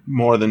 you're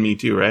more than me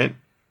too, right?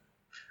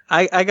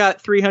 I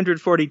got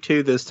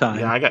 342 this time.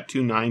 Yeah, I got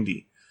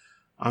 290.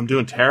 I'm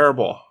doing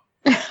terrible.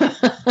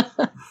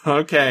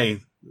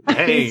 Okay.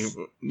 Hey,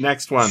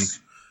 next one.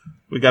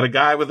 We got a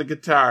guy with a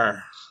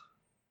guitar.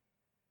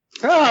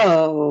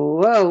 Oh,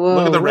 whoa.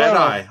 Look at the red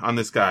eye on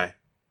this guy.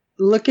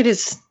 Look at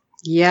his,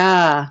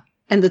 yeah.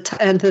 And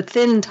the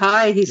thin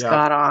tie he's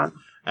got on.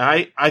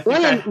 I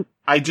think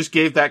I just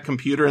gave that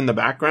computer in the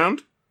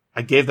background.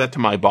 I gave that to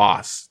my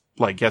boss,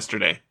 like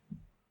yesterday.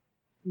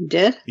 You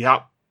did?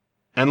 Yep.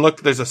 And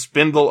look, there's a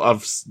spindle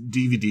of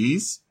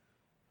DVDs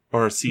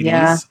or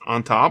CDs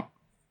on top.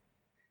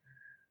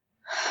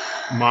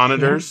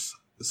 Monitors.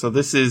 Yeah. So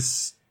this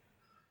is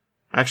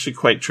actually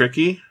quite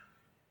tricky.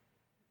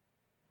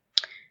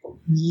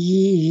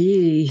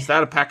 Yee. Is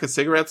that a pack of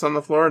cigarettes on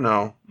the floor?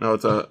 No,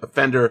 it's a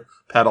Fender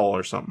pedal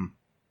or something.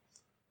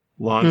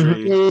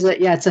 Laundry.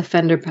 Mm-hmm. It's a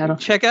Fender pedal.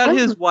 Check out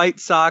his white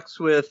socks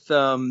with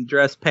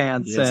dress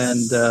pants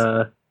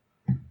and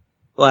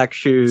black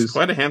shoes. He's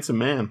quite a handsome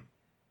man.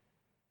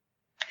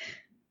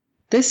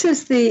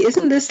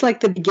 Isn't this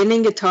like the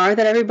beginning guitar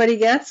that everybody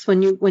gets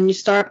when you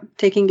start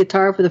taking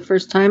guitar for the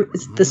first time?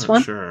 Is it this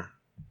one? Sure.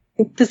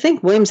 I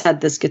think Williams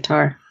had this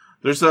guitar.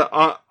 There's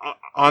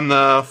on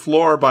the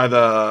floor by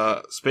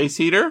the space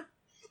heater.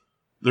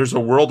 There's a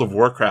World of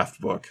Warcraft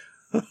book.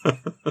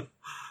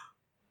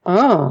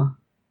 Oh.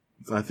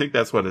 I think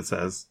that's what it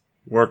says.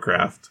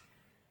 Warcraft.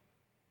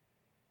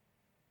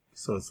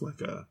 So it's like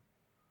a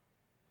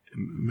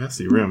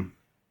messy room.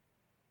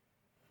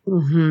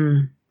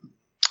 Mm-hmm.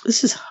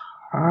 This is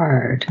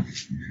hard.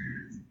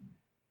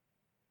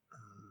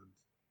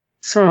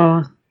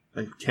 So.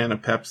 A can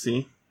of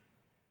Pepsi.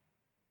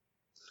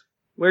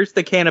 Where's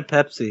the can of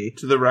Pepsi?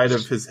 To the right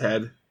of his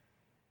head.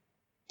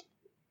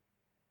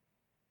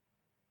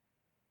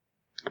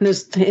 And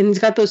he's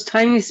got those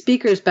tiny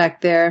speakers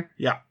back there.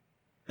 Yeah.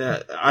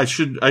 I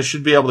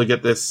should be able to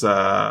get this.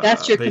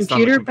 That's your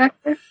computer back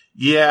there?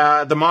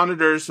 Yeah, the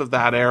monitors of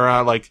that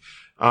era, like,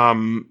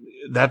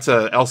 that's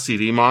a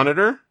LCD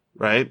monitor,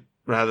 right?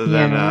 Rather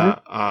than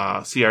a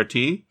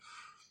CRT.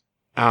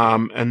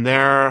 And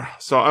there,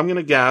 so I'm going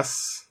to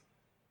guess,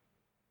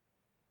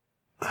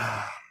 it's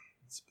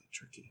a bit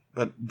tricky,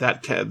 but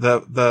that,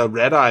 the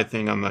red eye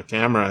thing on the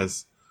camera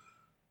is,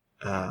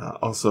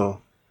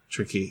 also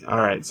tricky. All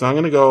right. So I'm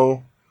going to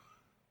go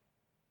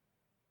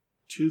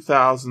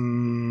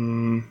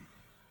 2000,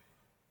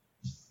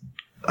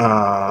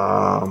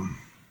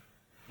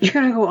 you're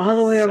going to go all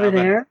the way over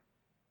there?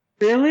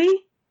 Really?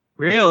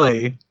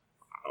 Really?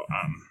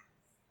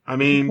 I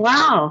mean,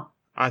 wow.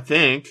 I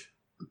think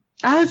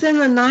I was in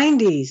the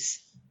 90s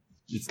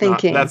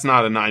thinking. That's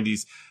not a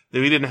 90s.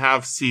 We didn't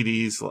have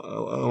CDs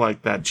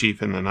like that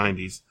cheap in the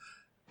 90s.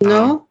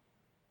 No?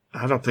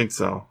 I don't think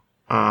so.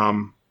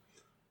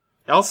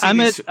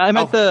 LCDs, I'm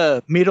at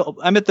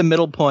the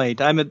middle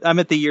point. I'm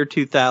at the year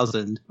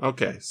 2000.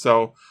 Okay.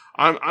 So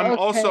I'm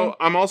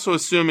also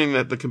assuming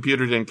that the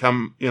computer didn't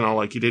come,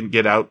 like you didn't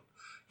get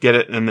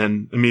it and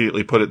then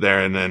immediately put it there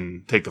and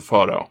then take the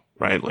photo,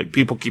 right? Like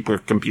people keep their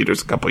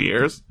computers a couple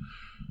years.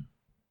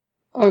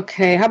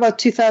 Okay. How about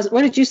 2000?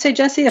 What did you say,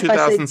 Jesse?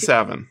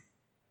 2007.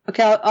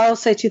 Okay. I'll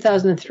say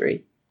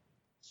 2003.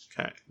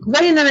 Okay.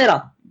 Right in the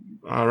middle.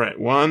 All right.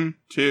 1,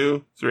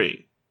 2,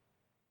 3.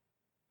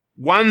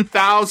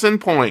 1,000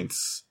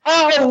 points.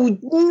 Oh,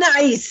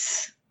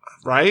 nice.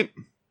 Right?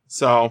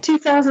 So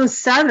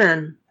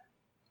 2007.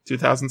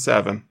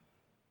 2007.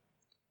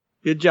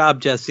 Good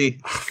job, Jesse.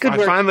 Good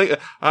work. Finally,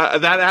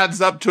 that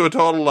adds up to a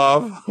total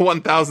of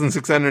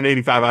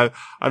 1,685.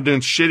 I'm doing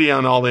shitty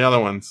on all the other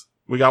ones.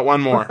 We got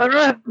one more.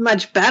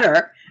 Much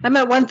better. I'm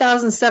at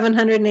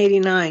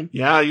 1,789.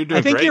 Yeah, you're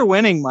doing great. I think you're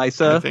winning,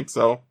 Misa. I think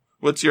so.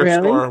 What's your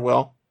score,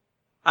 Will?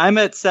 I'm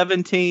at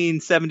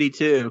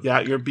 1772.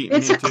 Yeah, you're beating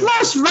me too. It's a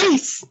close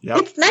race. Yep.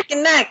 It's neck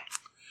and neck.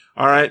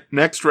 All right,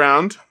 next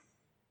round.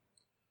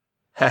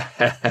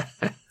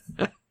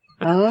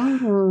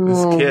 Oh,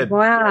 this kid.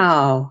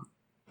 Wow.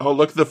 Oh,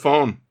 look at the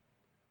phone.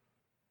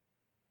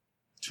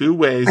 2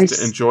 ways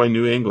to enjoy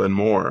New England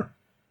more.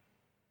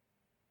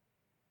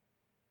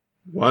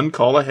 1,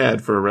 call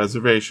ahead for a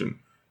reservation.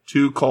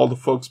 2, call the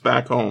folks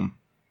back home.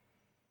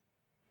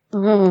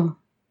 Oh.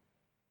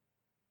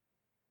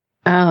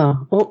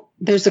 Oh. Well,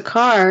 there's a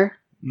car.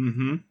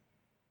 Mm-hmm.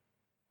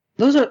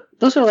 Those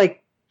are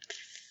like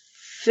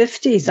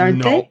 50s,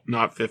 aren't they? No,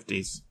 not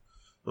 50s.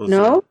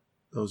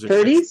 Those are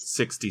 30s?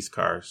 60s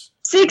cars.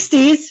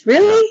 60s?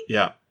 Really?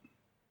 Yeah.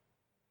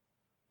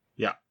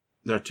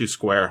 They're too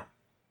square.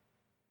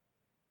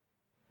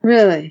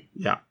 Really?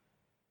 Yeah.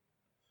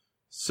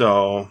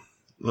 So,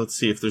 let's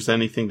see if there's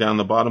anything down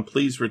the bottom.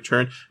 Please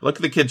return. Look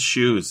at the kid's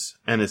shoes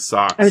and his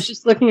socks. I was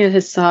just looking at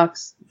his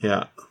socks.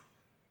 Yeah.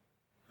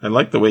 I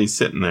like the way he's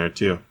sitting there,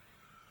 too.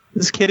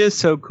 This kid is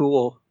so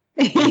cool.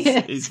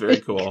 He's very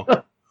cool.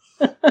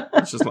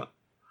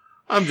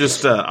 I'm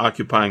just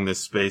occupying this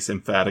space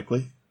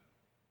emphatically.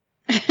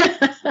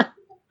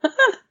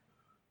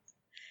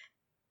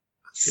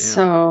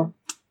 So...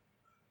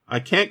 I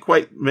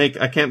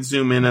can't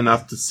zoom in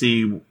enough to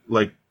see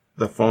like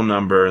the phone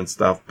number and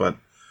stuff, but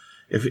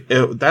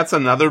that's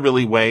another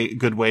really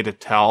good way to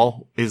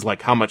tell is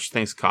like how much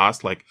things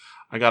cost. Like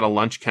I got a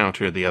lunch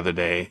counter the other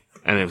day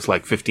and it was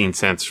like 15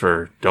 cents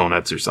for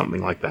donuts or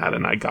something like that.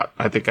 And I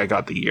think I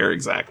got the year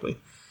exactly.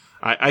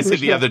 I said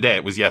the other day,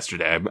 it was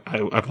yesterday.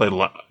 I played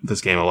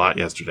this game a lot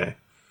yesterday.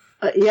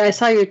 Yeah, I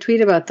saw your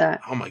tweet about that.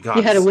 Oh my God.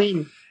 You had a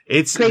win.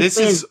 This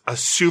is a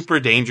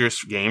super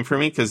dangerous game for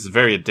me because it's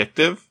very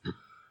addictive.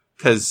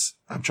 Because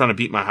I'm trying to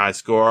beat my high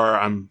score.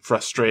 I'm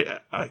frustrated.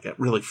 I get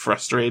really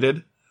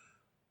frustrated.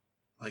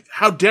 Like,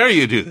 how dare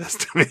you do this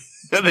to me?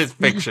 This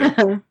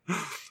picture.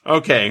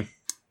 Okay.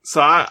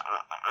 So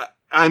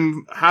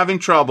I'm having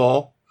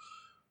trouble,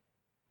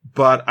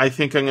 but I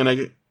think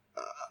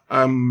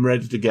I'm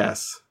ready to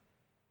guess.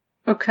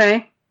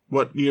 Okay.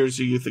 What years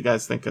are you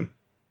guys thinking?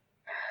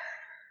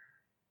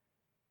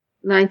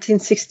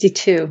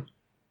 1962.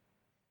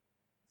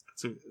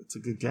 It's a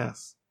good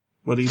guess.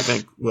 What do you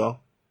think, Will?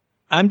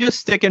 I'm just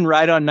sticking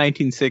right on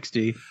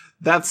 1960.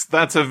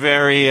 That's a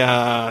very,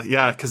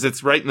 because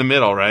it's right in the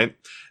middle, right?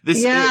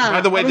 By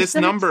the way, this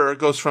number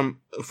goes from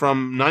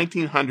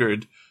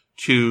 1900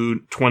 to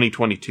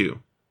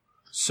 2022.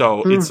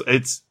 So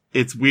it's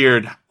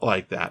weird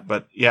like that.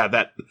 But yeah,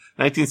 that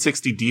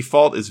 1960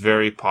 default is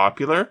very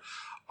popular.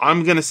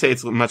 I'm going to say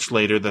it's much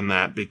later than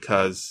that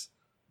because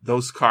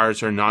those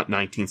cars are not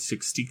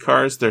 1960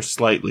 cars. They're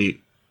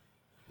slightly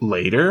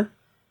later.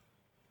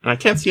 And I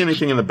can't see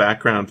anything in the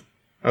background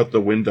out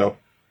the window.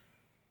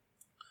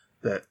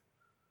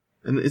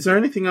 And is there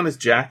anything on his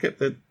jacket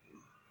that...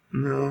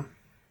 No.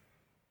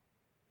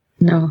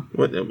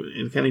 What?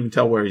 You can't even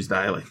tell where he's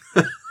dialing.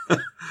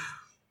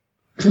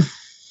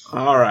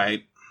 All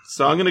right.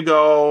 So I'm going to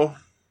go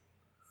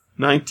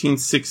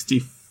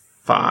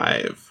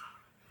 1965.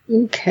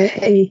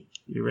 Okay.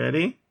 You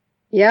ready?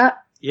 Yeah.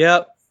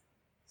 Yep.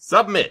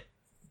 Submit.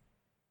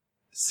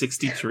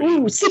 63.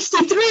 Ooh,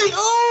 63.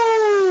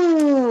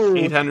 Oh!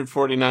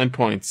 849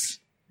 points.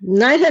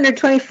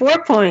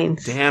 924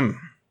 points. Damn.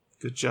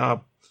 Good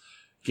job.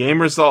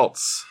 Game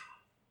results.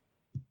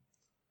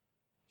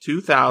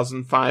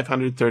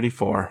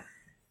 2,534.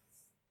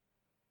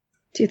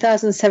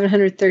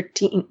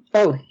 2,713.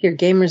 Oh, here,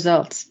 game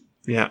results.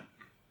 Yeah.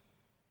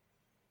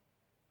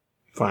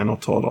 Final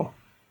total.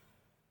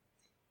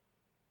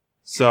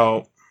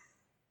 So,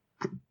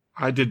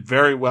 I did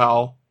very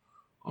well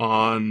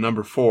on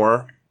number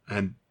 4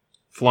 and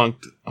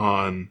flunked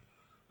on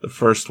the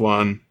first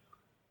one.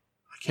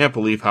 I can't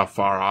believe how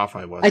far off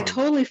I was. I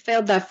totally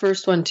failed that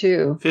first one,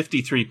 too.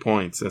 53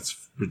 points.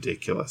 That's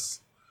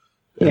ridiculous.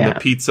 Yeah. And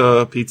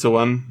the pizza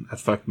one,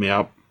 that fucked me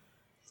up.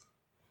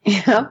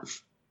 Yeah.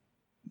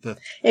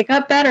 It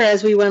got better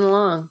as we went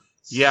along.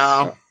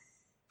 Yeah. So.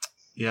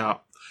 Yeah.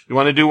 You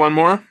want to do one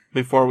more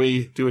before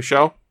we do a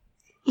show?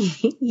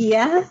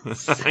 Yeah.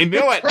 I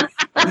knew it.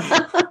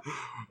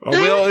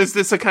 Will, is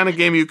this a kind of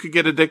game you could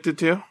get addicted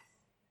to?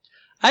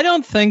 I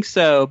don't think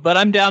so, but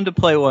I'm down to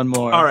play one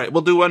more. All right,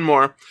 we'll do one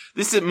more.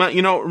 This is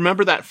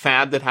remember that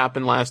fad that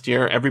happened last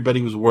year?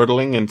 Everybody was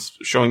wordling and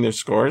showing their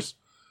scores.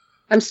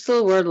 I'm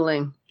still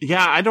wordling.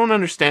 Yeah, I don't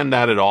understand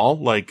that at all.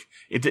 Like,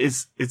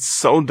 it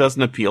so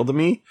doesn't appeal to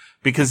me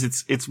because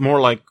it's more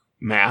like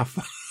math.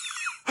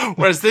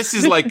 Whereas this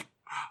is like,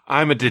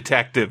 I'm a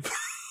detective.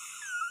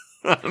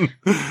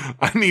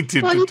 I need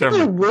to determine.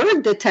 You're a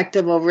word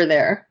detective over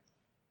there.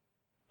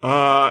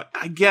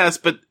 I guess,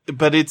 but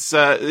it's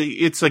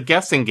a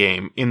guessing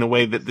game in the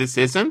way that this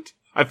isn't.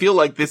 I feel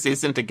like this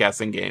isn't a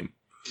guessing game.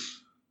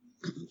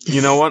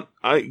 You know what?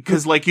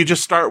 Because like you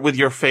just start with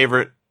your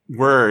favorite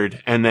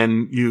word and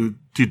then you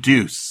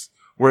deduce.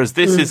 Whereas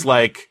this is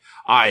like,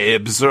 I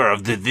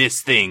observed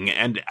this thing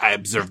and I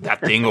observed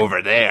that thing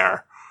over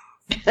there.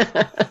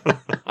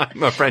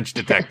 I'm a French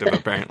detective,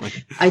 apparently.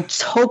 I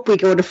just hope we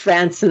go to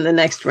France in the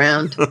next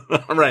round.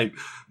 All right.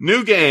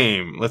 New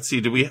game. Let's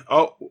see.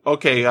 Oh,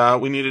 okay.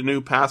 We need a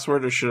new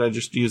password, or should I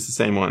just use the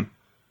same one?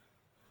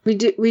 We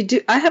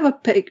do. I have a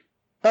pic.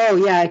 Oh,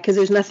 yeah, because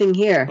there's nothing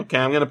here. Okay.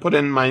 I'm going to put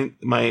in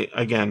my,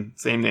 again,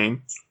 same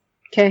name.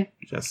 Okay.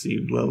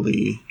 Jesse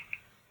Willie.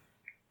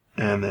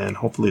 And then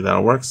hopefully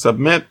that'll work.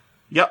 Submit.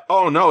 Yep.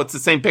 Oh, no, it's the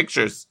same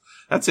pictures.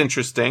 That's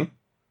interesting.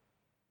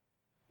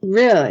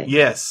 Really?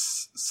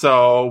 Yes.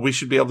 So we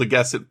should be able to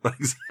guess it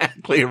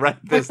exactly right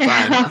this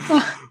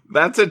time.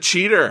 That's a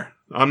cheater.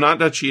 I'm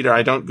not a cheater.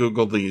 I don't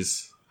Google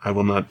these. I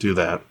will not do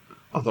that.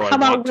 Although How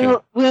about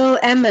Will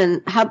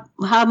Emmon?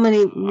 How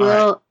many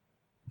Will? Right.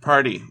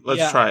 Party.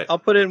 Let's try it. I'll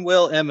put in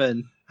Will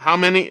Emmon. How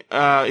many?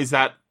 Is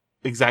that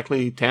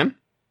exactly 10?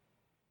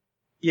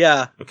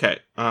 Yeah. Okay.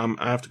 I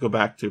have to go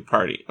back to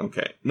party.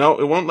 Okay. No,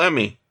 it won't let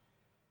me.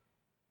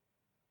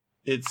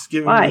 It's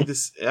giving me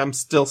this. I'm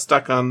still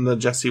stuck on the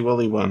Jesse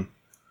Willie one.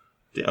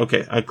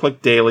 Okay. I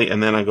click daily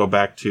and then I go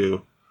back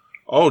to.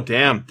 Oh,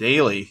 damn.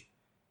 Daily.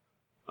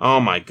 Oh,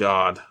 my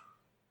God.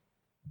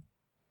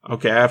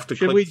 Okay. I have to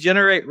Should we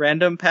generate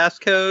random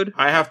passcode?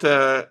 I have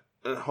to.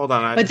 Hold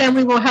on. But then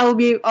we will all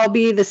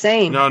be the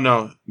same.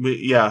 No.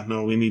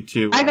 We need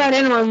to. I got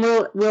in on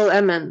Will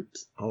Emmon.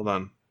 Hold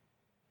on.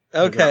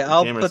 Okay,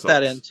 I'll put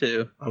that in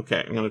too.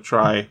 Okay, I'm going to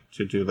try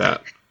to do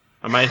that.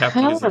 I might have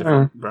to use a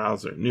different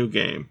browser. New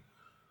game.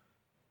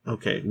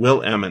 Okay,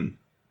 Will Emmon.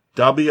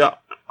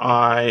 WILLEMMON.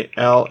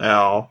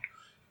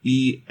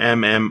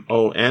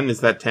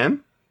 Is that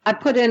 10? I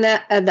put in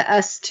the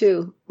S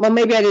too. Well,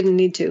 maybe I didn't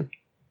need to.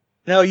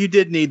 No, you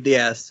did need the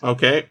S.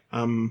 Okay,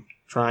 I'm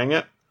trying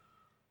it.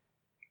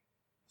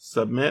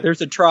 Submit.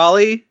 There's a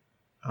trolley.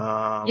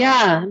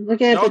 Yeah,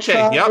 look at the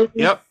trolley. Okay,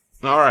 yep.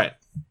 All right.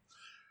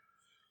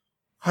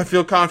 I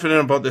feel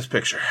confident about this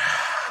picture.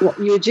 Well,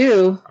 you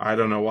do. I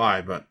don't know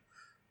why, but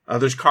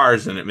there's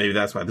cars in it. Maybe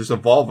that's why. There's a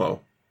Volvo.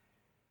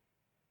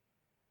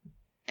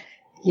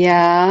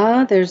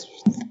 Yeah, there's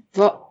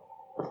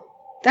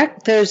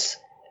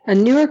a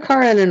newer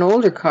car and an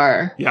older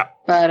car. Yeah.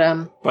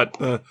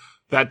 But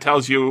that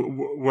tells you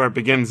where it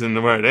begins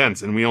and where it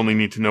ends, and we only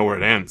need to know where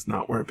it ends,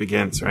 not where it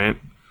begins, right?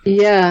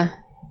 Yeah.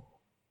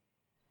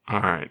 All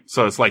right.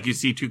 So it's like you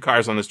see two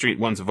cars on the street.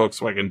 One's a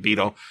Volkswagen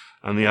Beetle,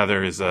 and the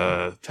other is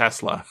a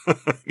Tesla.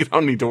 You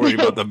don't need to worry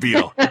about the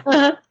Beetle.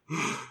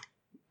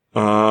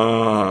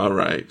 All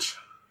right.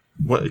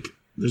 What?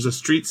 There's a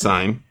street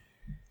sign.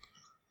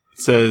 It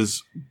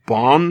says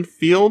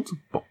Bromfield.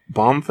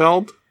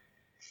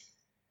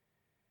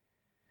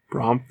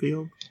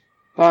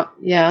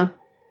 Yeah.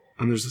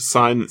 And there's a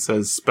sign that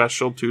says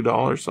special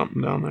 $2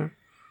 something down there.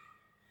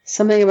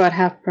 Something about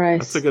half price.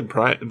 That's a good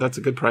price. That's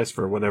a good price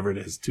for whatever it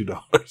is,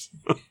 $2.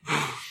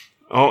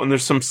 Oh, and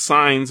there's some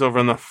signs over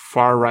on the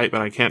far right,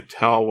 but I can't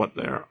tell what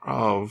they're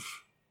of.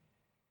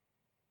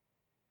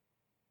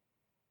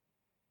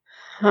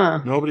 Huh.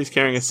 Nobody's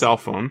carrying a cell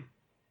phone.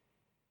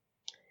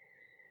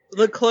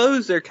 The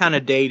clothes are kind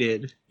of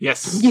dated.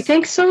 Yes. You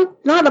think so?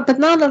 Not a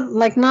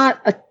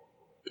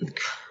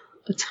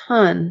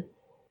ton.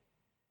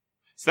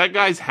 Is that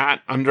guy's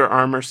hat Under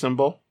Armour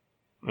symbol?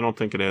 I don't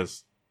think it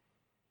is.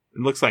 It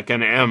looks like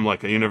an M,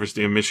 like a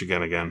University of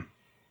Michigan again.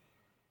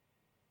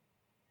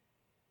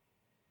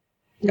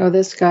 Oh,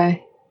 this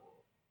guy.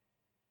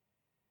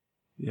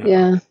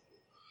 Yeah.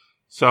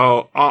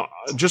 So,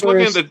 just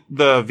looking at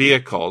the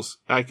vehicles,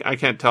 I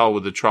can't tell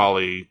with the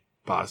trolley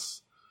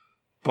bus.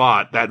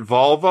 But that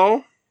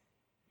Volvo,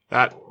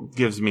 that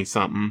gives me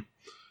something.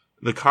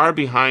 The car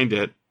behind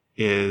it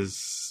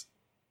is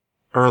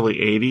early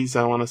 80s,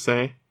 I want to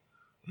say.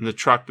 And the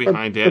truck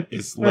behind it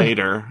is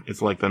later.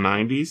 It's like the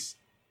 90s.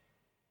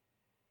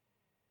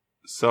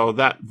 So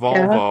that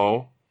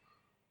Volvo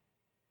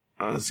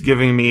is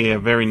giving me a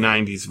very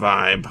 90s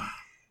vibe.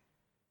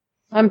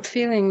 I'm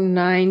feeling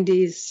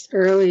 90s,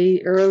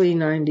 early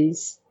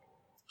 90s.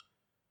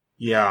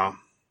 Yeah.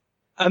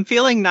 I'm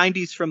feeling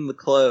 90s from the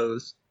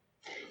clothes.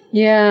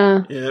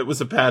 Yeah. It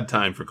was a bad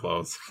time for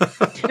clothes.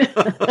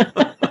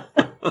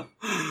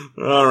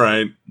 All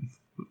right.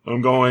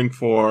 I'm going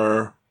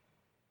for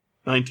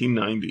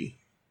 1990.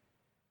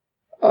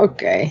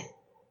 Okay.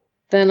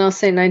 Then I'll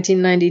say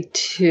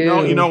 1992.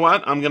 No, you know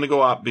what? I'm going to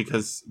go up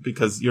because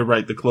you're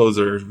right. The clothes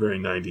are very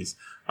 90s.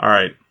 All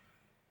right.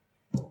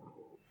 I'm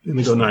going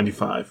to go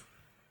 95.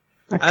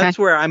 Okay. That's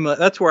where I'm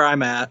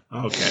at.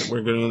 Okay.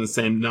 We're going to do the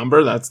same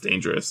number. That's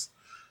dangerous.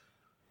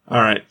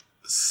 All right.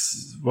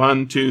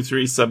 1, 2,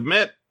 3,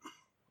 submit.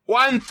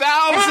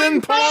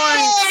 1,000 points!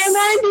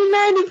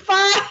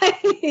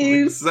 1995!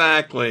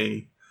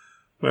 Exactly.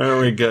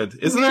 Very good.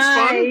 Isn't this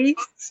fun?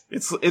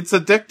 It's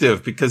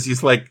addictive because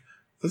he's like,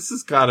 this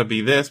has got to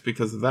be this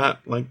because of that.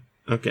 Like,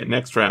 okay,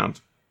 next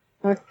round.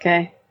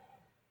 Okay.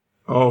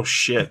 Oh,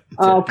 shit.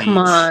 Oh, come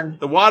on.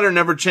 The water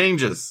never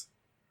changes.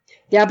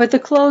 Yeah, but the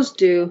clothes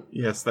do.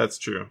 Yes, that's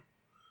true.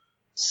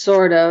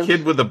 Sort of.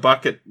 Kid with a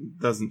bucket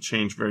doesn't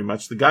change very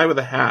much. The guy with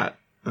a hat,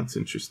 that's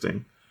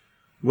interesting.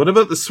 What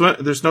about the swim?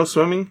 There's no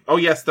swimming? Oh,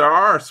 yes, there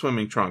are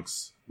swimming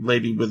trunks.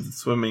 Lady with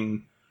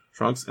swimming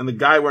trunks. And the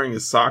guy wearing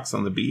his socks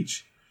on the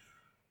beach.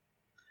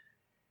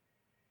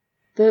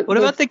 What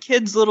about the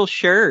kid's little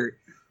shirt?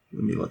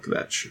 Let me look at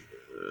that.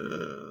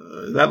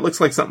 That looks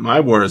like something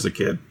I wore as a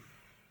kid.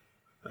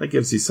 That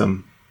gives you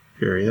some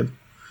period.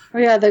 Oh,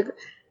 yeah.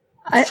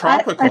 It's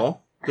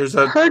tropical. There's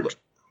a...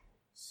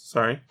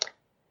 Sorry?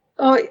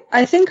 Oh,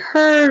 I think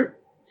her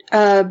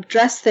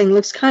dress thing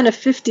looks kind of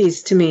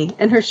 50s to me,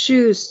 and her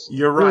shoes.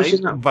 You're right,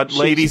 but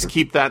ladies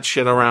keep that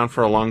shit around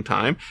for a long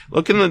time.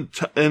 Look in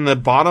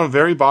the bottom,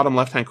 very bottom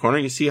left-hand corner.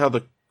 You see how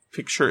the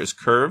picture is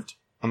curved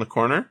on the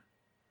corner?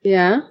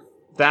 Yeah.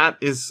 That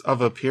is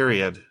of a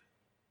period.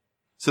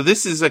 So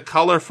this is a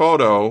color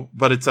photo,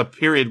 but it's a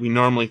period we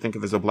normally think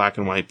of as a black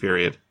and white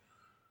period.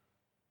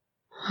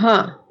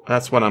 Huh.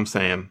 That's what I'm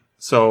saying.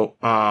 So,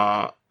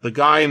 the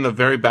guy in the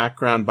very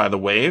background by the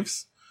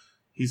waves,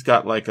 he's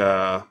got like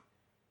a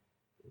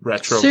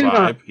retro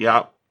vibe.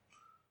 Yeah.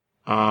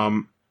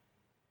 The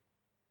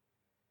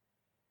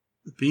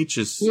beach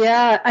is...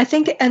 Yeah, I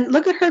think... And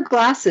look at her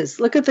glasses.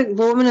 Look at the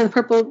woman in the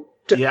purple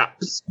skirt. Yeah,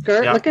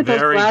 look at those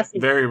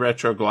glasses. Very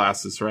retro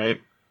glasses, right?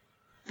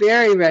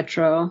 Very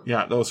retro.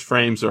 Yeah, those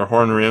frames are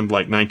horn-rimmed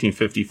like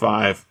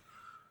 1955.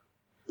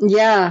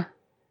 Yeah.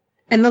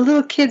 And the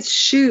little kids'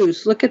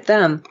 shoes. Look at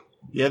them.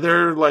 Yeah,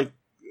 they're like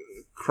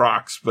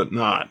Crocs, but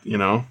not, you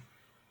know?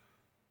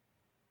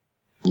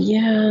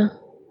 Yeah.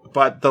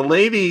 But the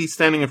lady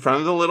standing in front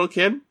of the little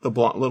kid, the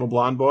little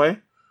blonde boy,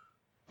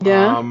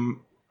 yeah,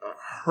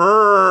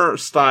 her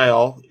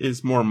style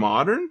is more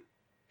modern.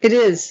 It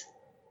is.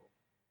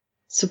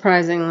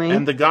 Surprisingly.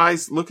 And the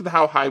guys, look at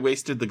how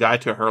high-waisted the guy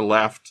to her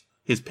left,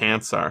 his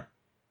pants are.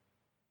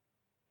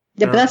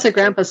 Yeah, but that's a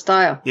grandpa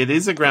style. It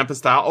is a grandpa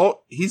style.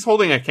 Oh, he's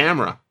holding a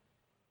camera.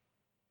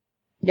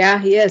 Yeah,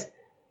 he is.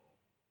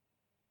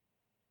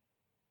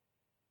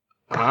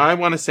 I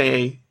want to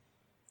say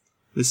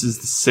this is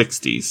the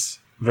 60s.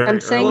 Very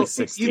early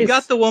 60s. You've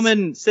got the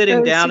woman sitting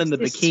early down in the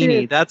 60s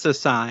bikini. too. That's a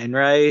sign,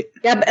 right?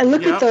 Yeah, but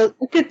look at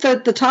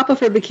the top of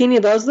her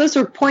bikini. Those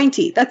are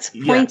pointy. That's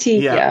pointy.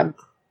 Yeah.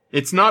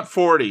 It's not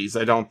 40s,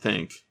 I don't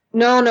think.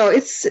 No, I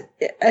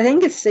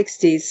think it's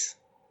 60s.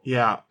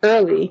 Yeah.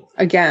 Early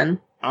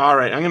again. All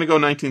right, I'm going to go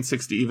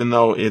 1960, even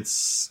though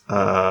it's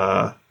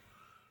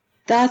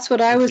that's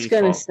what I was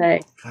going to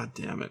say. God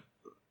damn it.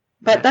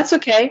 But that's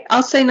okay.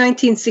 I'll say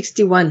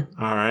 1961.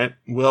 All right.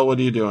 Will, what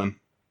are you doing?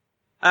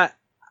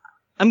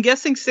 I'm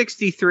guessing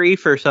 63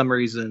 for some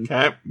reason.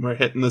 Okay, we're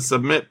hitting the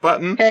submit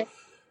button. Okay.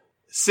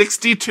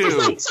 62.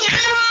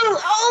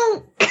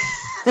 Oh!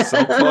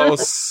 So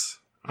close.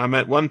 I'm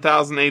at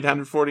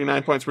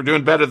 1,849 points. We're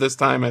doing better this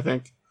time, I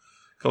think,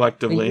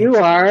 collectively. You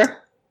are.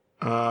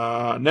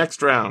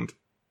 Next round.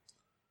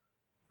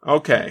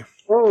 Okay.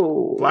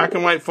 Oh. Black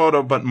and white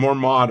photo, but more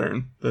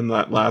modern than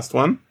that last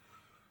one.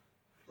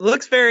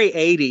 Looks very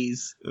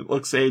 80s. It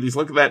looks 80s.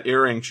 Look at that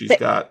earring she's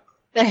got.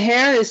 The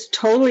hair is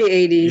totally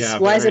 80s. Yeah,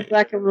 why is it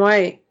black and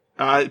white?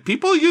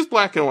 People use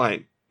black and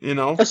white, you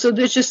know. Oh, so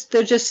they're just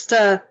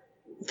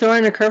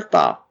throwing a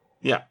curveball.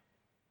 Yeah.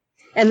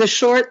 And the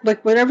short,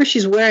 like whatever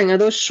she's wearing, are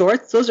those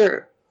shorts? Those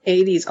are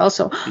 80s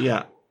also.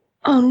 Yeah.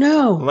 Oh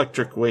no.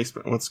 Electric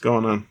waistband. What's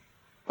going on?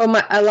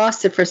 Oh I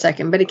lost it for a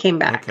second, but it came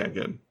back. Okay,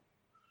 good.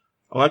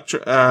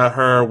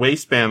 Her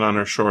waistband on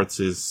her shorts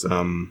is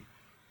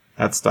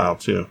that style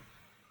too.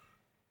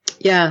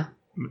 Yeah.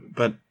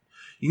 But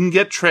you can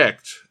get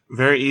tricked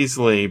very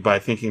easily by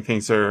thinking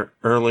things are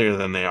earlier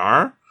than they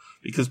are,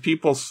 because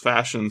people's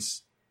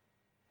fashions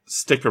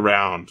stick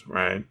around,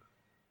 right?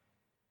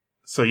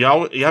 So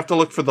you have to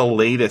look for the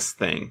latest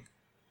thing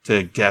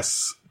to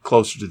guess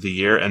closer to the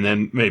year, and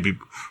then maybe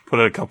put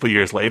it a couple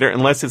years later,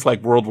 unless it's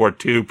like World War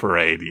II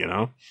parade, you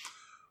know?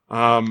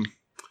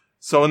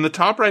 So in the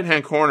top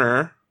right-hand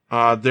corner,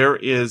 there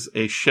is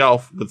a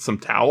shelf with some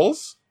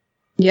towels.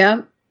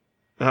 Yeah.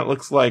 That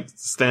looks like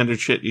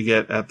standard shit you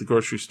get at the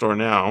grocery store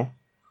now.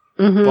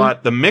 Mm-hmm.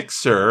 But the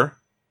mixer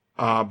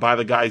by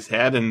the guy's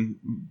head and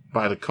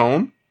by the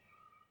cone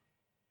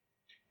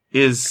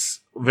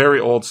is very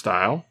old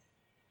style.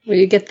 Well,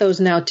 you get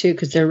those now too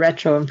because they're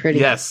retro and pretty.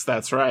 Yes,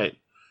 that's right.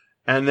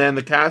 And then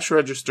the cash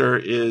register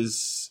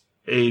is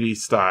 80s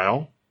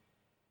style,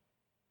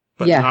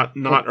 but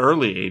not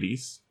early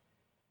 80s.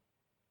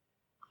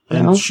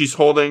 And she's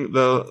holding,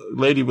 the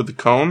lady with the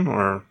cone,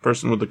 or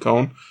person with the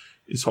cone,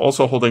 is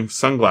also holding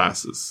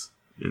sunglasses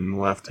in the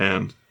left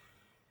hand.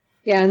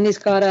 Yeah, and he's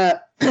got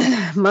a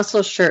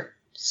muscle shirt,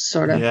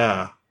 sort of.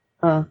 Yeah.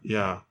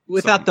 Yeah.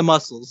 Without the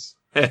muscles.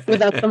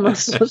 Without the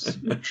muscles.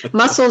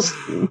 Muscles.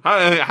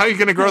 How are you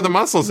going to grow the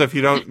muscles if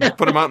you don't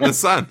put them out in the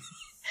sun?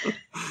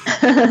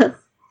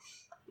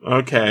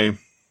 Okay.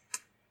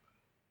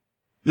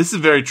 This is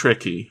very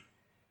tricky.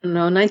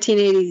 No,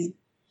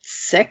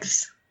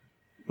 1986.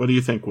 What do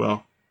you think,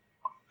 Will?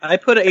 I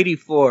put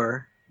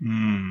 84.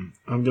 I'm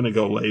going to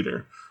go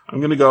later. I'm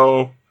going to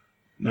go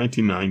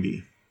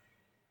 1990.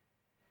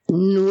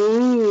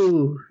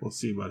 No. We'll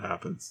see what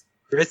happens.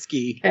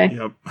 Risky. Okay.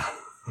 Yep.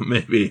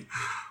 Maybe.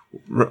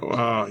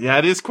 Yeah,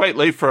 it is quite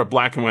late for a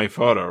black and white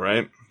photo,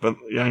 right? But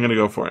yeah, I'm going to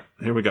go for it.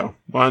 Here we go.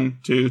 1,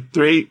 2,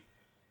 3.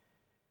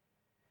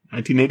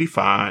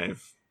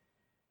 1985.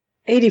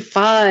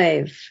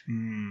 85.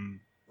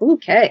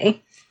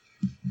 Okay.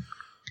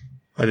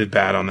 I did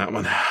bad on that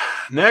one.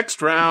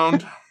 Next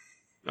round.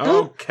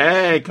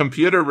 Okay,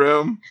 computer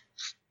room.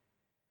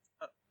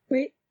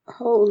 Wait,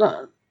 hold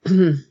on.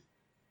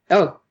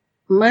 Oh,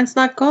 Mine's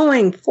not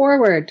going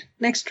forward.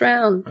 Next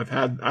round.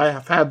 I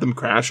have had them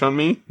crash on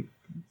me.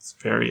 It's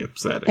very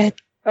upsetting.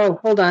 Oh,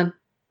 hold on.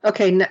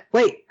 Okay,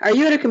 wait. Are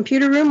you at a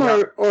computer room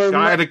or?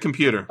 I had a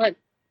computer. What?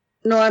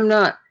 No, I'm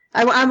not.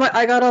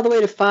 I got all the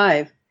way to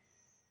 5.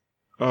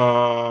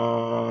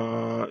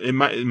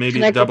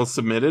 Maybe it double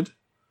submitted.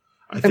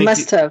 I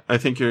must have. I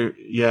think you're.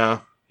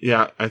 Yeah.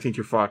 I think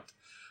you're fucked.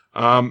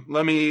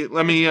 Let me.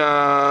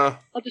 I'll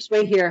just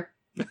wait here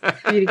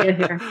for you to get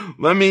here.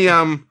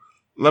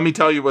 Let me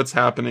tell you what's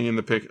happening in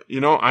the pic.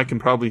 I can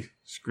probably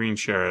screen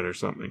share it or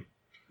something.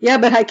 Yeah,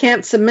 but I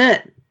can't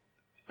submit.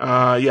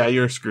 Yeah,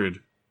 you're screwed.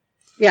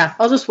 Yeah,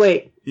 I'll just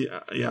wait.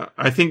 Yeah.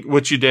 I think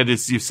what you did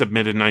is you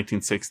submitted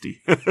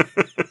 1960.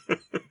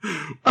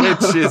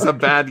 Which is a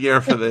bad year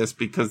for this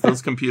because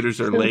those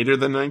computers are later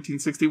than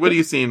 1960. What are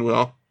you seeing,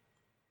 Will?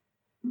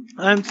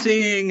 I'm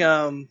seeing,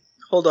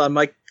 hold on,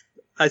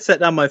 I set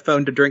down my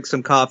phone to drink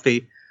some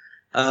coffee.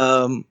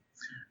 I'm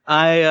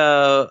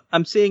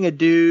seeing a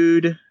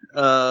dude,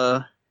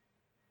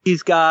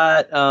 he's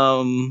got,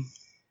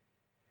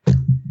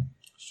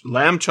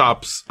 lamb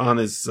chops on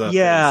his face.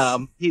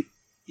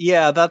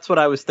 Yeah, that's what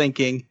I was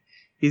thinking.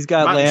 He's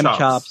got Mutton lamb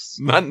chops.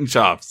 Mutton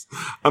chops.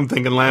 I'm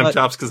thinking lamb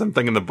chops because I'm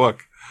thinking the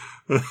book.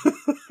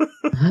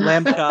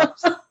 Lamb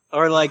chops.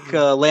 Or like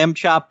Lamb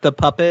Chop the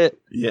puppet.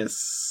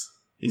 Yes.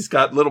 He's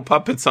got little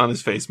puppets on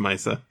his face,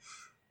 Misa.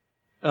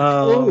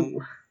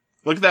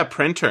 Look at that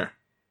printer.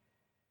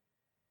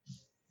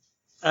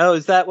 Oh,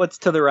 is that what's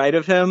to the right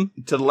of him?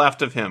 To the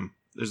left of him.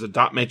 There's a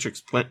dot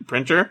matrix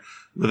printer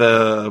with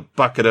a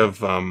bucket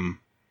of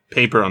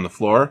paper on the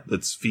floor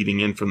that's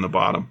feeding in from the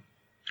bottom.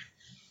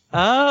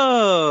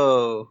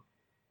 Oh.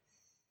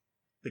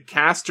 The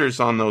casters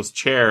on those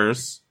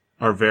chairs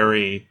are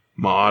very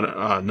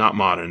not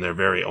modern. They're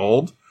very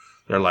old.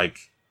 They're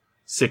like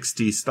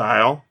 60s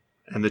style.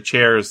 And the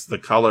chairs, the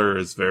color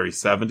is very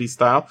 70s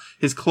style.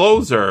 His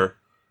clothes are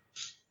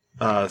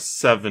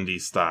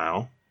 70s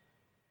style.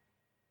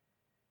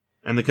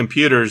 And the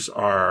computers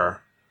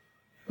are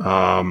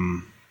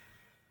 70s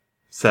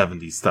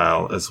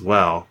style as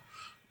well.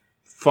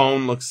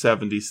 Phone looks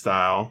 70s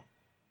style.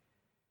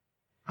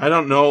 I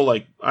don't know,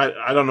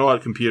 I don't know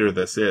what computer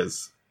this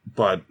is,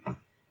 but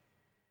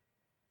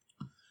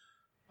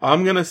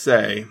I'm going to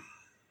say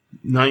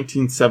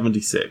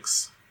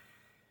 1976.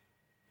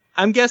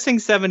 I'm guessing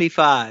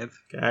 75.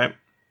 Okay.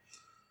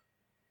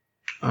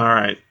 All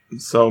right.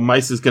 So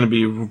Mice is going to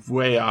be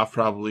way off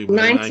probably.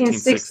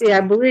 1960,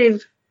 I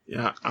believe.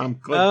 Yeah, I'm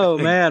glad. Oh,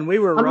 man, we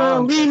were wrong.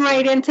 I'm going to lean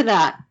right into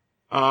that.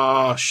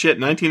 Oh, shit,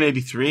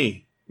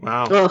 1983.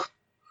 Wow. Ugh.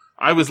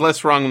 I was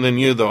less wrong than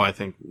you, though, I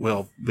think,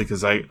 Will,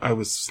 because I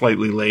was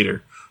slightly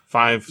later.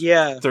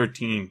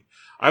 5:13.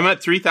 I'm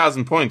at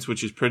 3,000 points,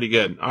 which is pretty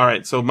good. All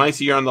right, so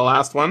Micey, you're on the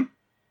last one?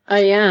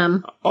 I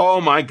am.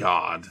 Oh, my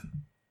God.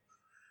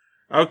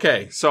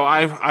 Okay, so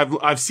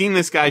I've seen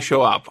this guy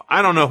show up.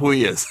 I don't know who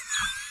he is.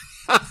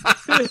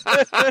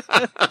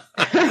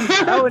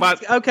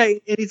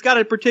 Okay, and he's got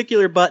a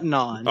particular button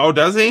on. Oh,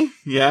 does he?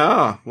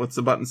 Yeah. What's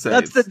the button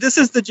say? This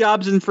is the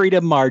Jobs and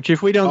Freedom March.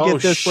 If we don't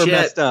get this, we're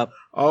messed up.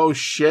 Oh,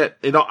 shit.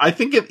 I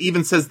think it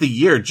even says the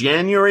year.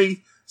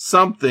 January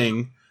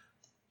something.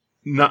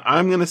 No,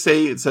 I'm going to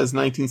say it says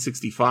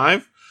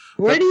 1965.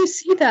 Where do you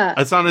see that?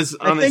 It's on his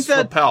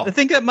lapel. I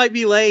think that might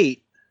be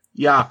late.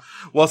 Yeah.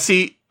 Well,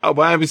 see, what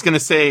I was going to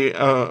say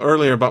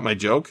earlier about my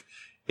joke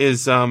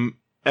is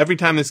every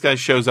time this guy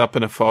shows up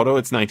in a photo,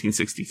 it's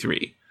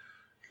 1963.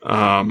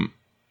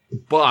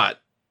 But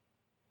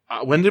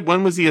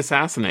when was he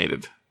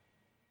assassinated?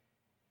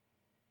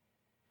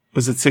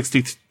 Was it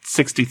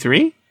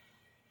 63?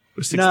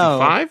 Or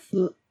 65?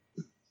 No.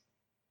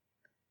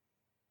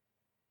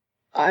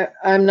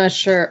 I'm not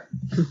sure.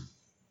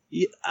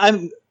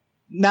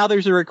 Now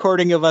there's a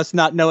recording of us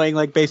not knowing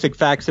like basic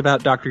facts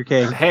about Dr.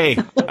 King. Hey,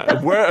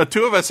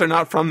 two of us are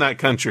not from that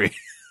country.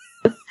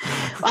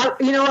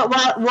 You know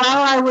what? While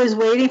I was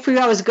waiting for you,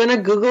 I was going to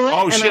Google it.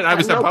 Oh shit! I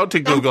was about to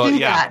Google it.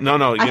 Yeah,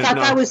 no. I thought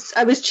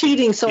I was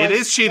cheating. So it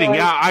is cheating.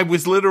 Yeah, I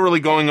was literally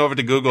going over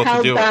to Google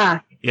to do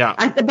it. Yeah,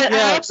 I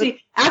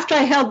actually, after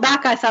I held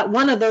back, I thought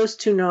one of those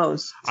two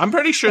knows. I'm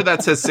pretty sure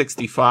that says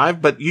 65,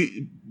 but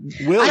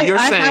you're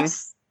saying.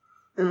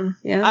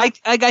 Yeah,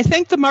 I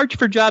think the March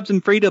for Jobs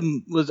and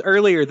Freedom was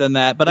earlier than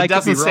that, but it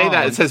doesn't say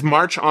that. It says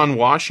March on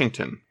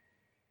Washington.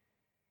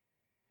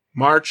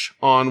 March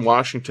on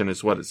Washington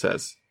is what it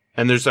says.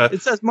 And it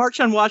says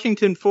March on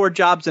Washington for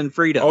Jobs and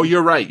Freedom. Oh,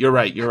 you're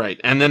right.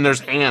 And then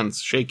there's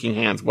hands, shaking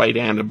hands, white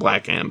hand and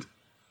black hand.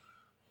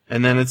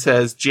 And then it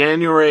says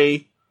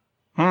January,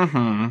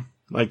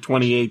 like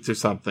 28th or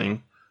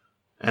something.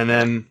 And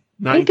then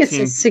 19. I think it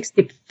says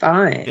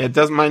 65. It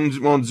doesn't, mine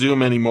won't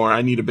zoom anymore.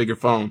 I need a bigger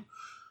phone.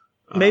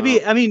 Maybe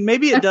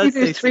it does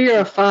say 3 or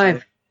a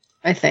 5,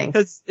 I think.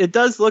 Because it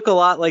does look a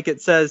lot like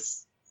it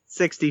says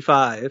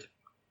 65.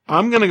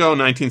 I'm going to go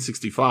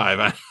 1965.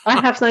 I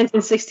have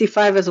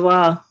 1965 as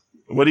well.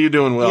 What are you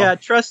doing, Will? Yeah,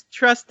 trust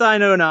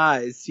thine own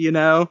eyes, you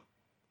know?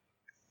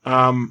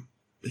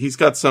 He's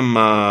got some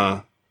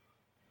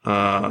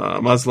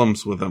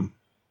Muslims with him.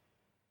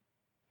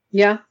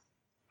 Yeah.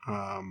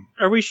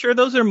 Are we sure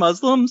those are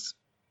Muslims?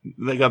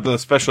 They got the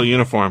special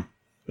uniform.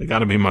 They got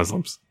to be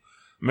Muslims,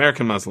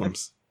 American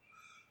Muslims.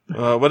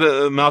 What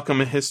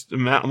Malcolm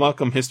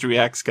History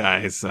X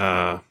guys?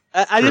 I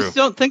just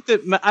don't think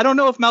that. I don't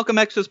know if Malcolm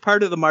X was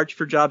part of the March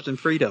for Jobs and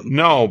Freedom.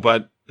 No,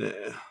 but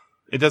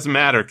it doesn't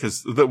matter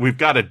because we've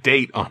got a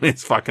date on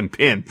his fucking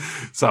pin.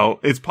 So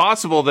it's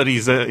possible that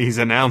he's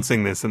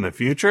announcing this in the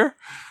future,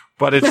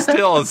 but it's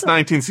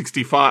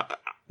 1965.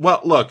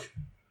 Well, look,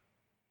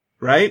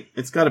 right?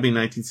 It's got to be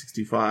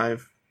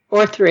 1965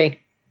 or 3.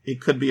 It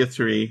could be a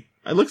 3.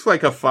 It looks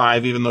like a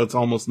 5, even though it's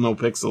almost no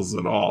pixels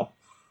at all.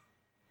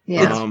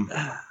 Yeah.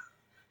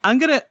 I'm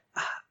gonna.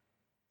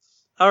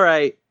 All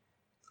right.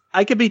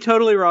 I could be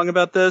totally wrong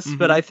about this,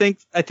 but I think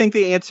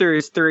the answer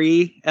is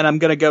 3, and I'm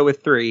going to go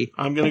with 3.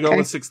 I'm going to go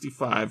with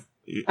 65.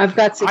 I've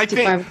got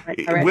 65. I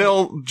think,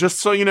 Will,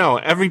 just so you know,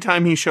 every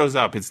time he shows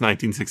up, it's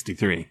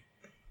 1963.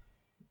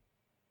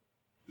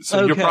 So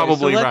okay, you're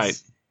probably right.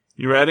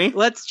 You ready?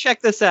 Let's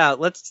check this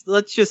out. Let's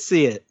just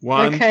see it.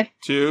 1,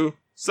 2,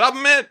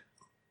 submit.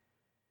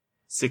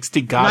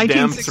 60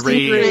 goddamn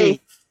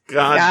 3.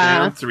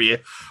 Goddamn 3.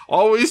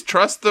 Always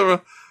trust the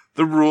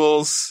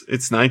rules.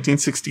 It's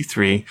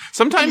 1963.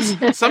 Sometimes,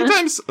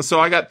 so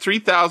I got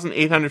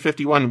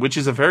 3,851, which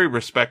is a very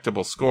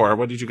respectable score.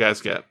 What did you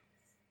guys get?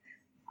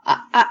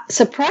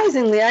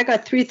 Surprisingly, I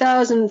got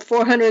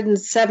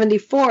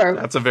 3,474.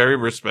 That's a very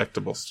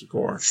respectable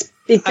score.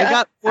 I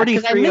got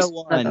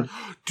 4,301.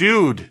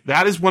 Dude,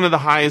 that is one of the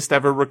highest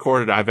ever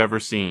recorded I've ever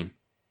seen.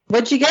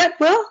 What'd you get,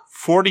 Will?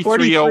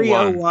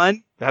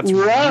 4,301. That's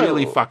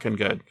really fucking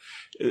good.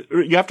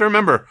 You have to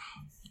remember,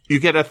 you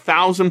get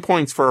 1,000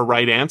 points for a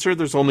right answer.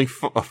 There's only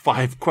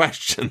 5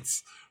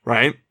 questions,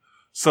 right?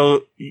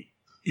 So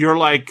you're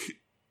like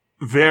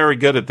very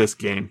good at this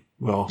game.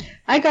 Well,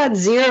 I got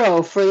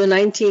 0 for the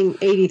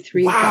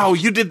 1983. Wow,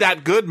 question. you did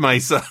that good,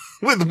 Misa,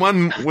 with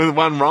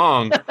one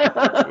wrong,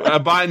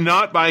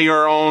 not by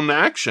your own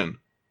action.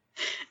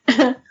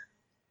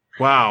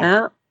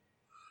 Wow.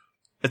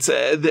 It's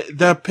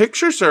the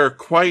pictures are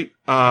quite.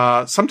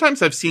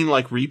 Sometimes I've seen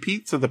like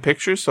repeats of the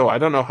pictures, so I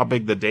don't know how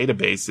big the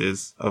database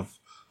is of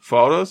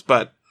photos,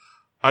 but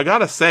I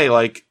gotta say,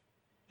 like,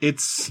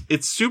 it's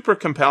super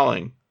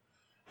compelling,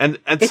 and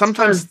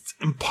sometimes it's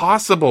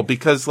impossible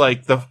because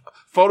like the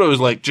photo is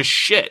like just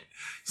shit.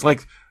 It's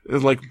like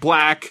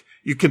black.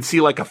 You can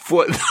see like a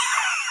foot.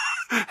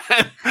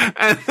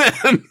 and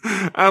then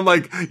I'm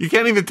like, you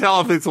can't even tell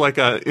if it's like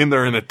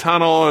they're in a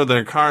tunnel or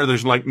their car.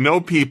 There's like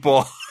no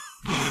people.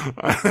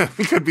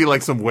 It could be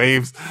like some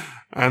waves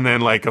and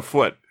then like a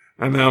foot.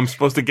 And then I'm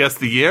supposed to guess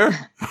the year?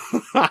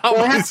 Well,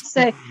 I have to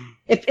say,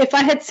 if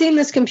I had seen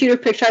this computer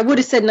picture, I would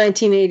have said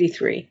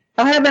 1983.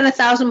 I would have been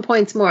 1,000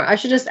 points more. I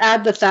should just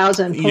add the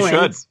 1,000 You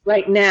points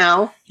right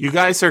now. You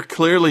guys are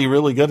clearly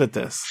really good at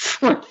this.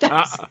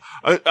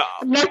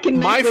 Neck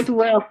and neck with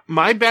Will.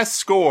 My best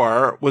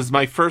score was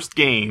my first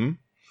game.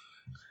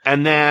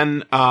 And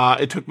then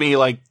it took me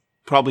like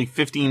probably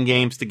 15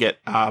 games to get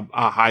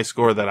a high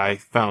score that I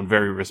found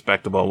very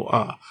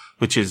respectable,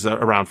 which is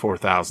around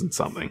 4,000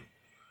 something.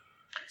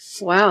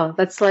 Wow,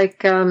 that's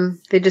like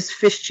they just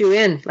fished you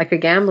in like a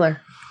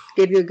gambler.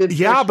 Gave you a good.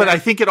 Yeah, but I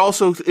think it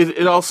also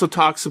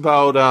talks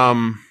about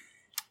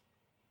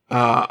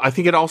I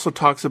think it also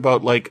talks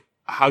about like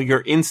how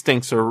your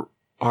instincts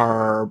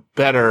are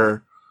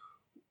better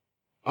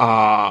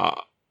on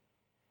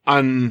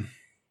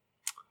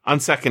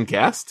second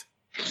guessed.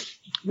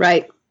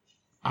 Right.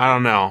 I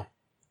don't know.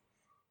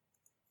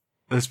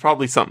 There's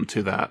probably something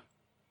to that.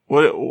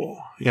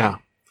 Yeah.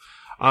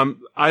 I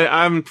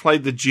haven't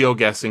played the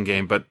GeoGuessing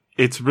game, but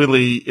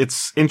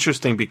it's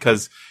interesting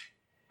because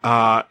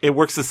it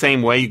works the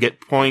same way. You get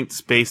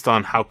points based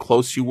on how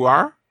close you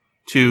are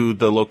to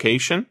the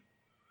location.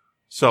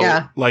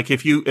 So, like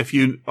if you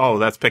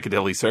that's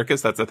Piccadilly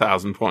Circus, that's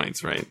 1,000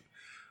 points, right?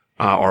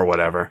 Or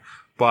whatever.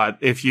 But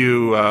if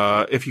you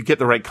get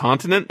the right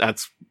continent,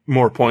 that's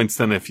more points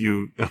than if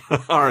you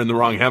are in the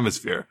wrong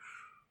hemisphere.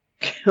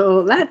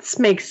 Oh, that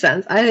makes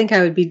sense. I think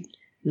I would be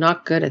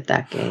not good at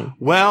that game.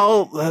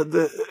 Well,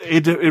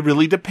 it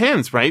really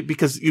depends, right?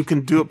 Because you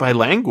can do it by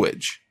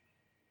language.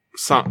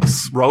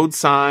 Road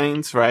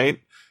signs,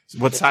 right?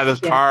 What side of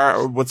the car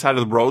or what side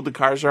of the road the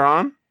cars are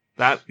on.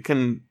 That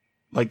can,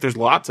 like, there's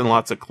lots and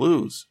lots of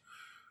clues.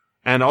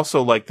 And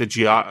also, like, the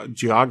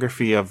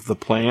geography of the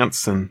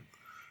plants and,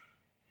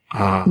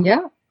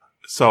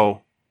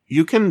 So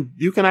you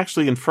can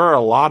actually infer a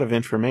lot of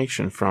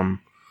information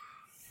from,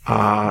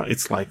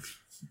 it's like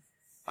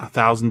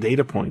 1,000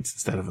 data points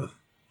instead of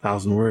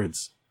 1,000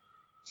 words.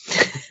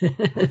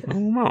 I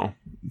don't know.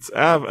 It's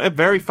a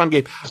very fun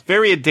game.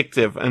 Very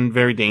addictive and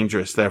very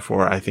dangerous.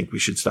 Therefore, I think we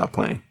should stop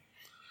playing.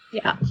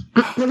 Yeah.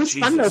 It was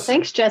fun, though.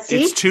 Thanks,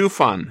 Jesse. It's too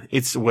fun.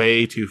 It's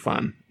way too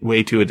fun.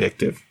 Way too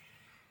addictive.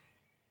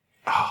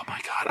 Oh, my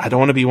God. I don't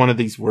want to be one of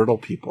these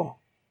Wordle people.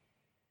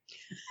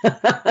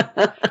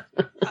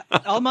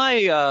 all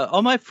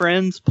my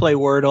friends play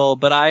Wordle,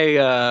 but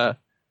I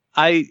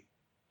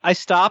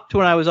stopped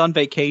when I was on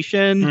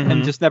vacation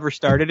and just never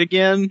started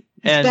again.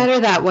 It's better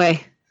that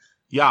way.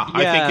 Yeah,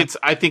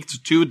 I think it's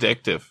too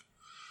addictive.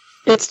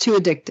 It's too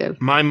addictive.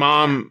 My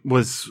mom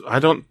was, I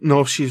don't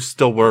know if she's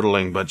still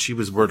wordling, but she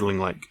was wordling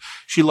like,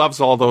 she loves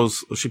all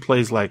those, she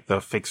plays like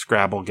the fake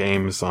Scrabble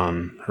games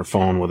on her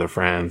phone with her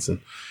friends. And,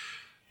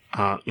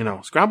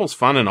 Scrabble's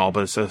fun and all,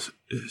 but it's just,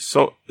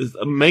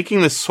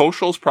 making the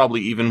socials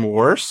probably even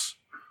worse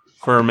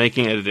for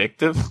making it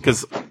addictive.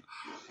 Because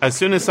as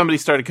soon as somebody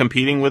started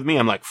competing with me,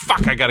 I'm like,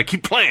 fuck, I gotta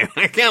keep playing.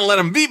 I can't let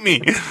them beat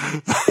me.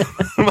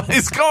 My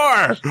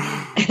score.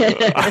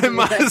 I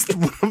must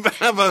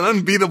have an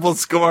unbeatable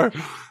score.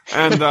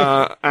 And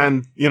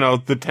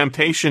the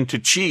temptation to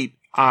cheat,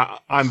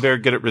 I'm very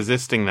good at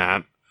resisting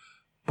that.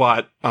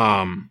 But,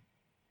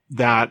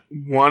 that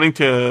wanting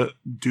to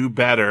do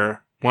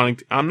better,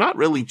 I'm not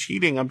really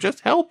cheating. I'm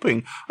just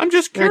helping. I'm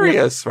just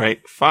curious,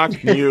 right?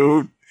 Fuck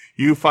you,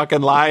 you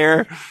fucking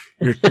liar.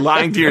 You're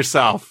lying to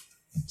yourself.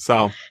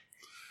 So,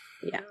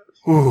 yeah.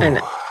 Ooh,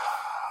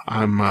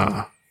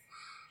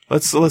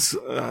 let's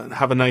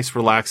have a nice,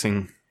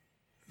 relaxing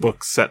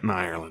book set in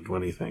Ireland. What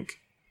do you think?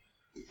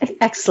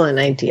 Excellent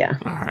idea.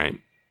 All right.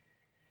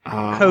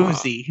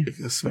 Cozy.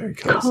 It's very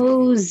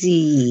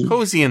cozy.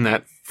 Cozy in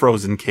that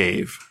frozen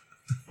cave.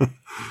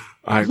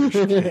 Irish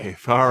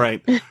cave. All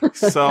right.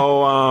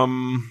 So,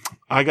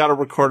 I got a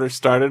recorder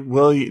started.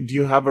 Do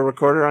you have a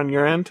recorder on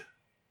your end?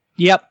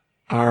 Yep.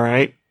 All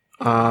right.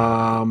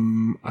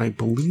 I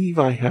believe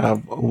I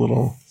have a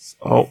little.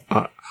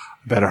 I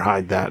better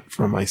hide that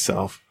from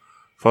myself.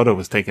 Photo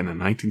was taken in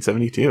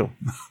 1972.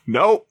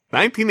 No,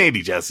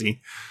 1980, Jesse.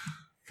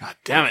 God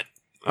damn it.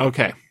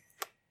 Okay.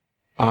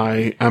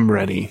 I am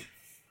ready.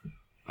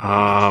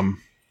 I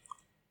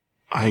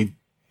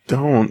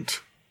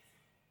don't.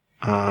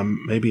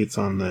 Maybe it's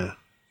on the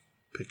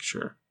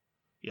picture.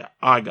 Yeah,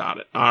 I got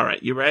it. All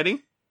right. You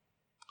ready?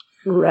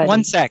 Ready.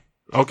 1 sec.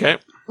 Okay.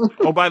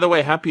 Oh, by the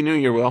way, Happy New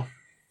Year, Will.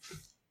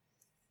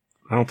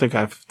 I don't think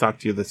I've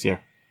talked to you this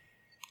year.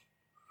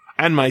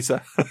 And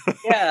Misa.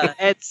 Yeah,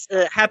 it's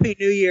Happy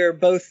New Year,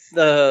 both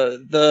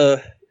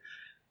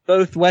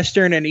both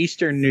Western and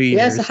Eastern New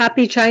Year's. Yes, a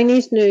Happy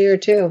Chinese New Year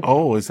too.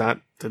 Oh, is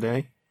that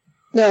today?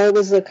 No, it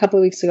was a couple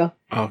of weeks ago.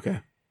 Okay.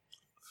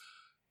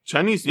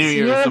 Chinese New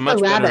Year is a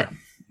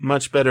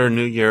much better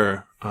New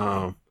Year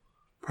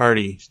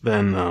party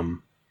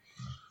than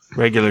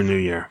regular New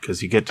Year,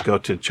 because you get to go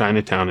to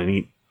Chinatown and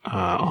eat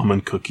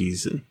almond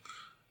cookies and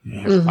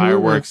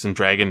fireworks and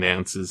dragon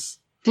dances.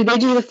 Did they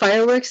do the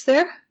fireworks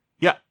there?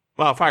 Yeah.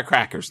 Well,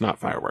 firecrackers, not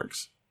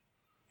fireworks.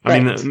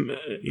 Right. I mean,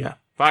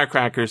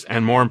 firecrackers,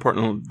 and more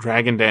importantly,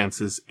 dragon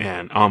dances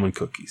and almond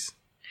cookies.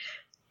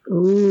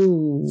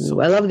 Ooh,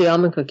 I love the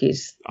almond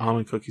cookies.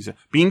 Almond cookies.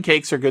 Bean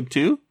cakes are good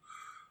too.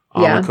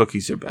 Almond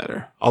cookies are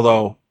better.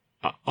 Although,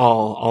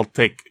 I'll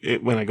take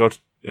it when I go to,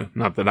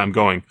 not that I'm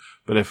going,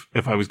 but if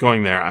I was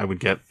going there, I would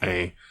get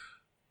a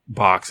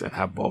box and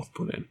have both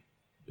put in.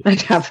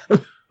 I'd have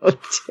them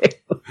too.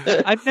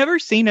 I've never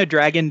seen a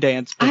dragon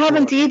dance before. I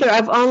haven't either.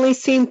 I've only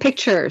seen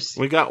pictures.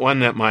 We got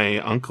one at my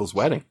uncle's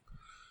wedding.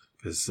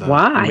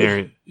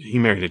 Why? He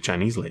married a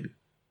Chinese lady.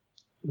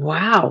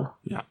 Wow.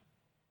 Yeah.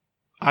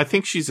 I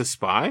think she's a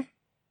spy.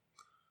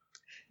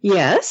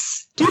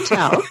 Yes. Do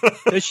tell.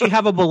 Does she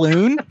have a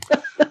balloon?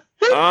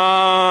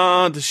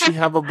 Does she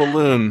have a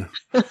balloon?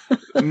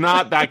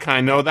 Not that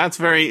kind. No, that's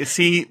very...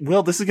 See,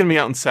 Will, this is going to be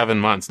out in 7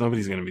 months.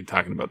 Nobody's going to be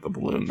talking about the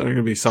balloon. There's going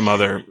to be some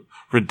other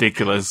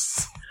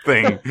ridiculous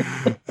thing.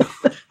 This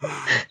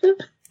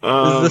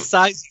is the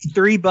size of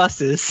 3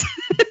 buses.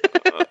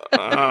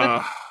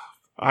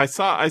 I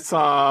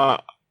saw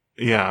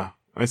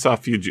a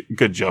few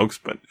good jokes,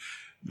 but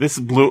this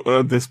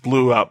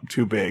blew up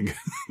too big.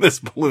 This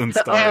balloon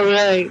star. Oh,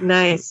 really?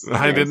 Nice.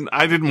 I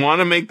didn't want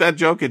to make that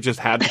joke. It just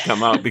had to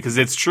come out because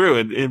it's true.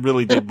 It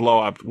really did blow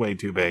up way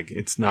too big.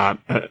 It's not,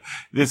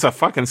 it's a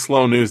fucking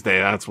slow news day.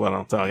 That's what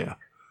I'll tell you.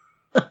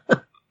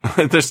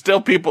 There's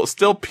still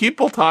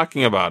people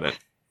talking about it,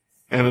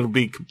 and it'll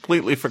be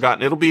completely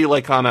forgotten. It'll be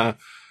like on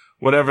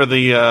whatever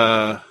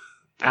the,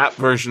 app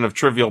version of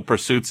Trivial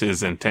Pursuits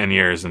is in 10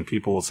 years, and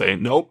people will say,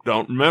 nope,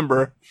 don't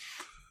remember.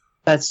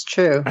 That's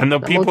true. And the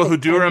people who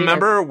do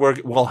remember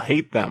will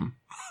hate them.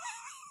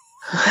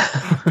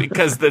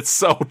 Because that's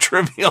so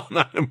trivial,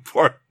 not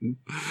important.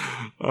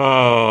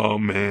 Oh,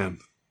 man.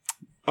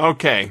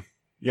 Okay.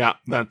 Yeah,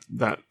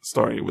 that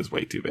story was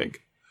way too big.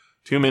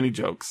 Too many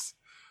jokes.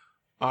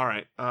 All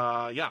right.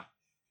 Yeah,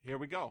 here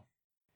we go.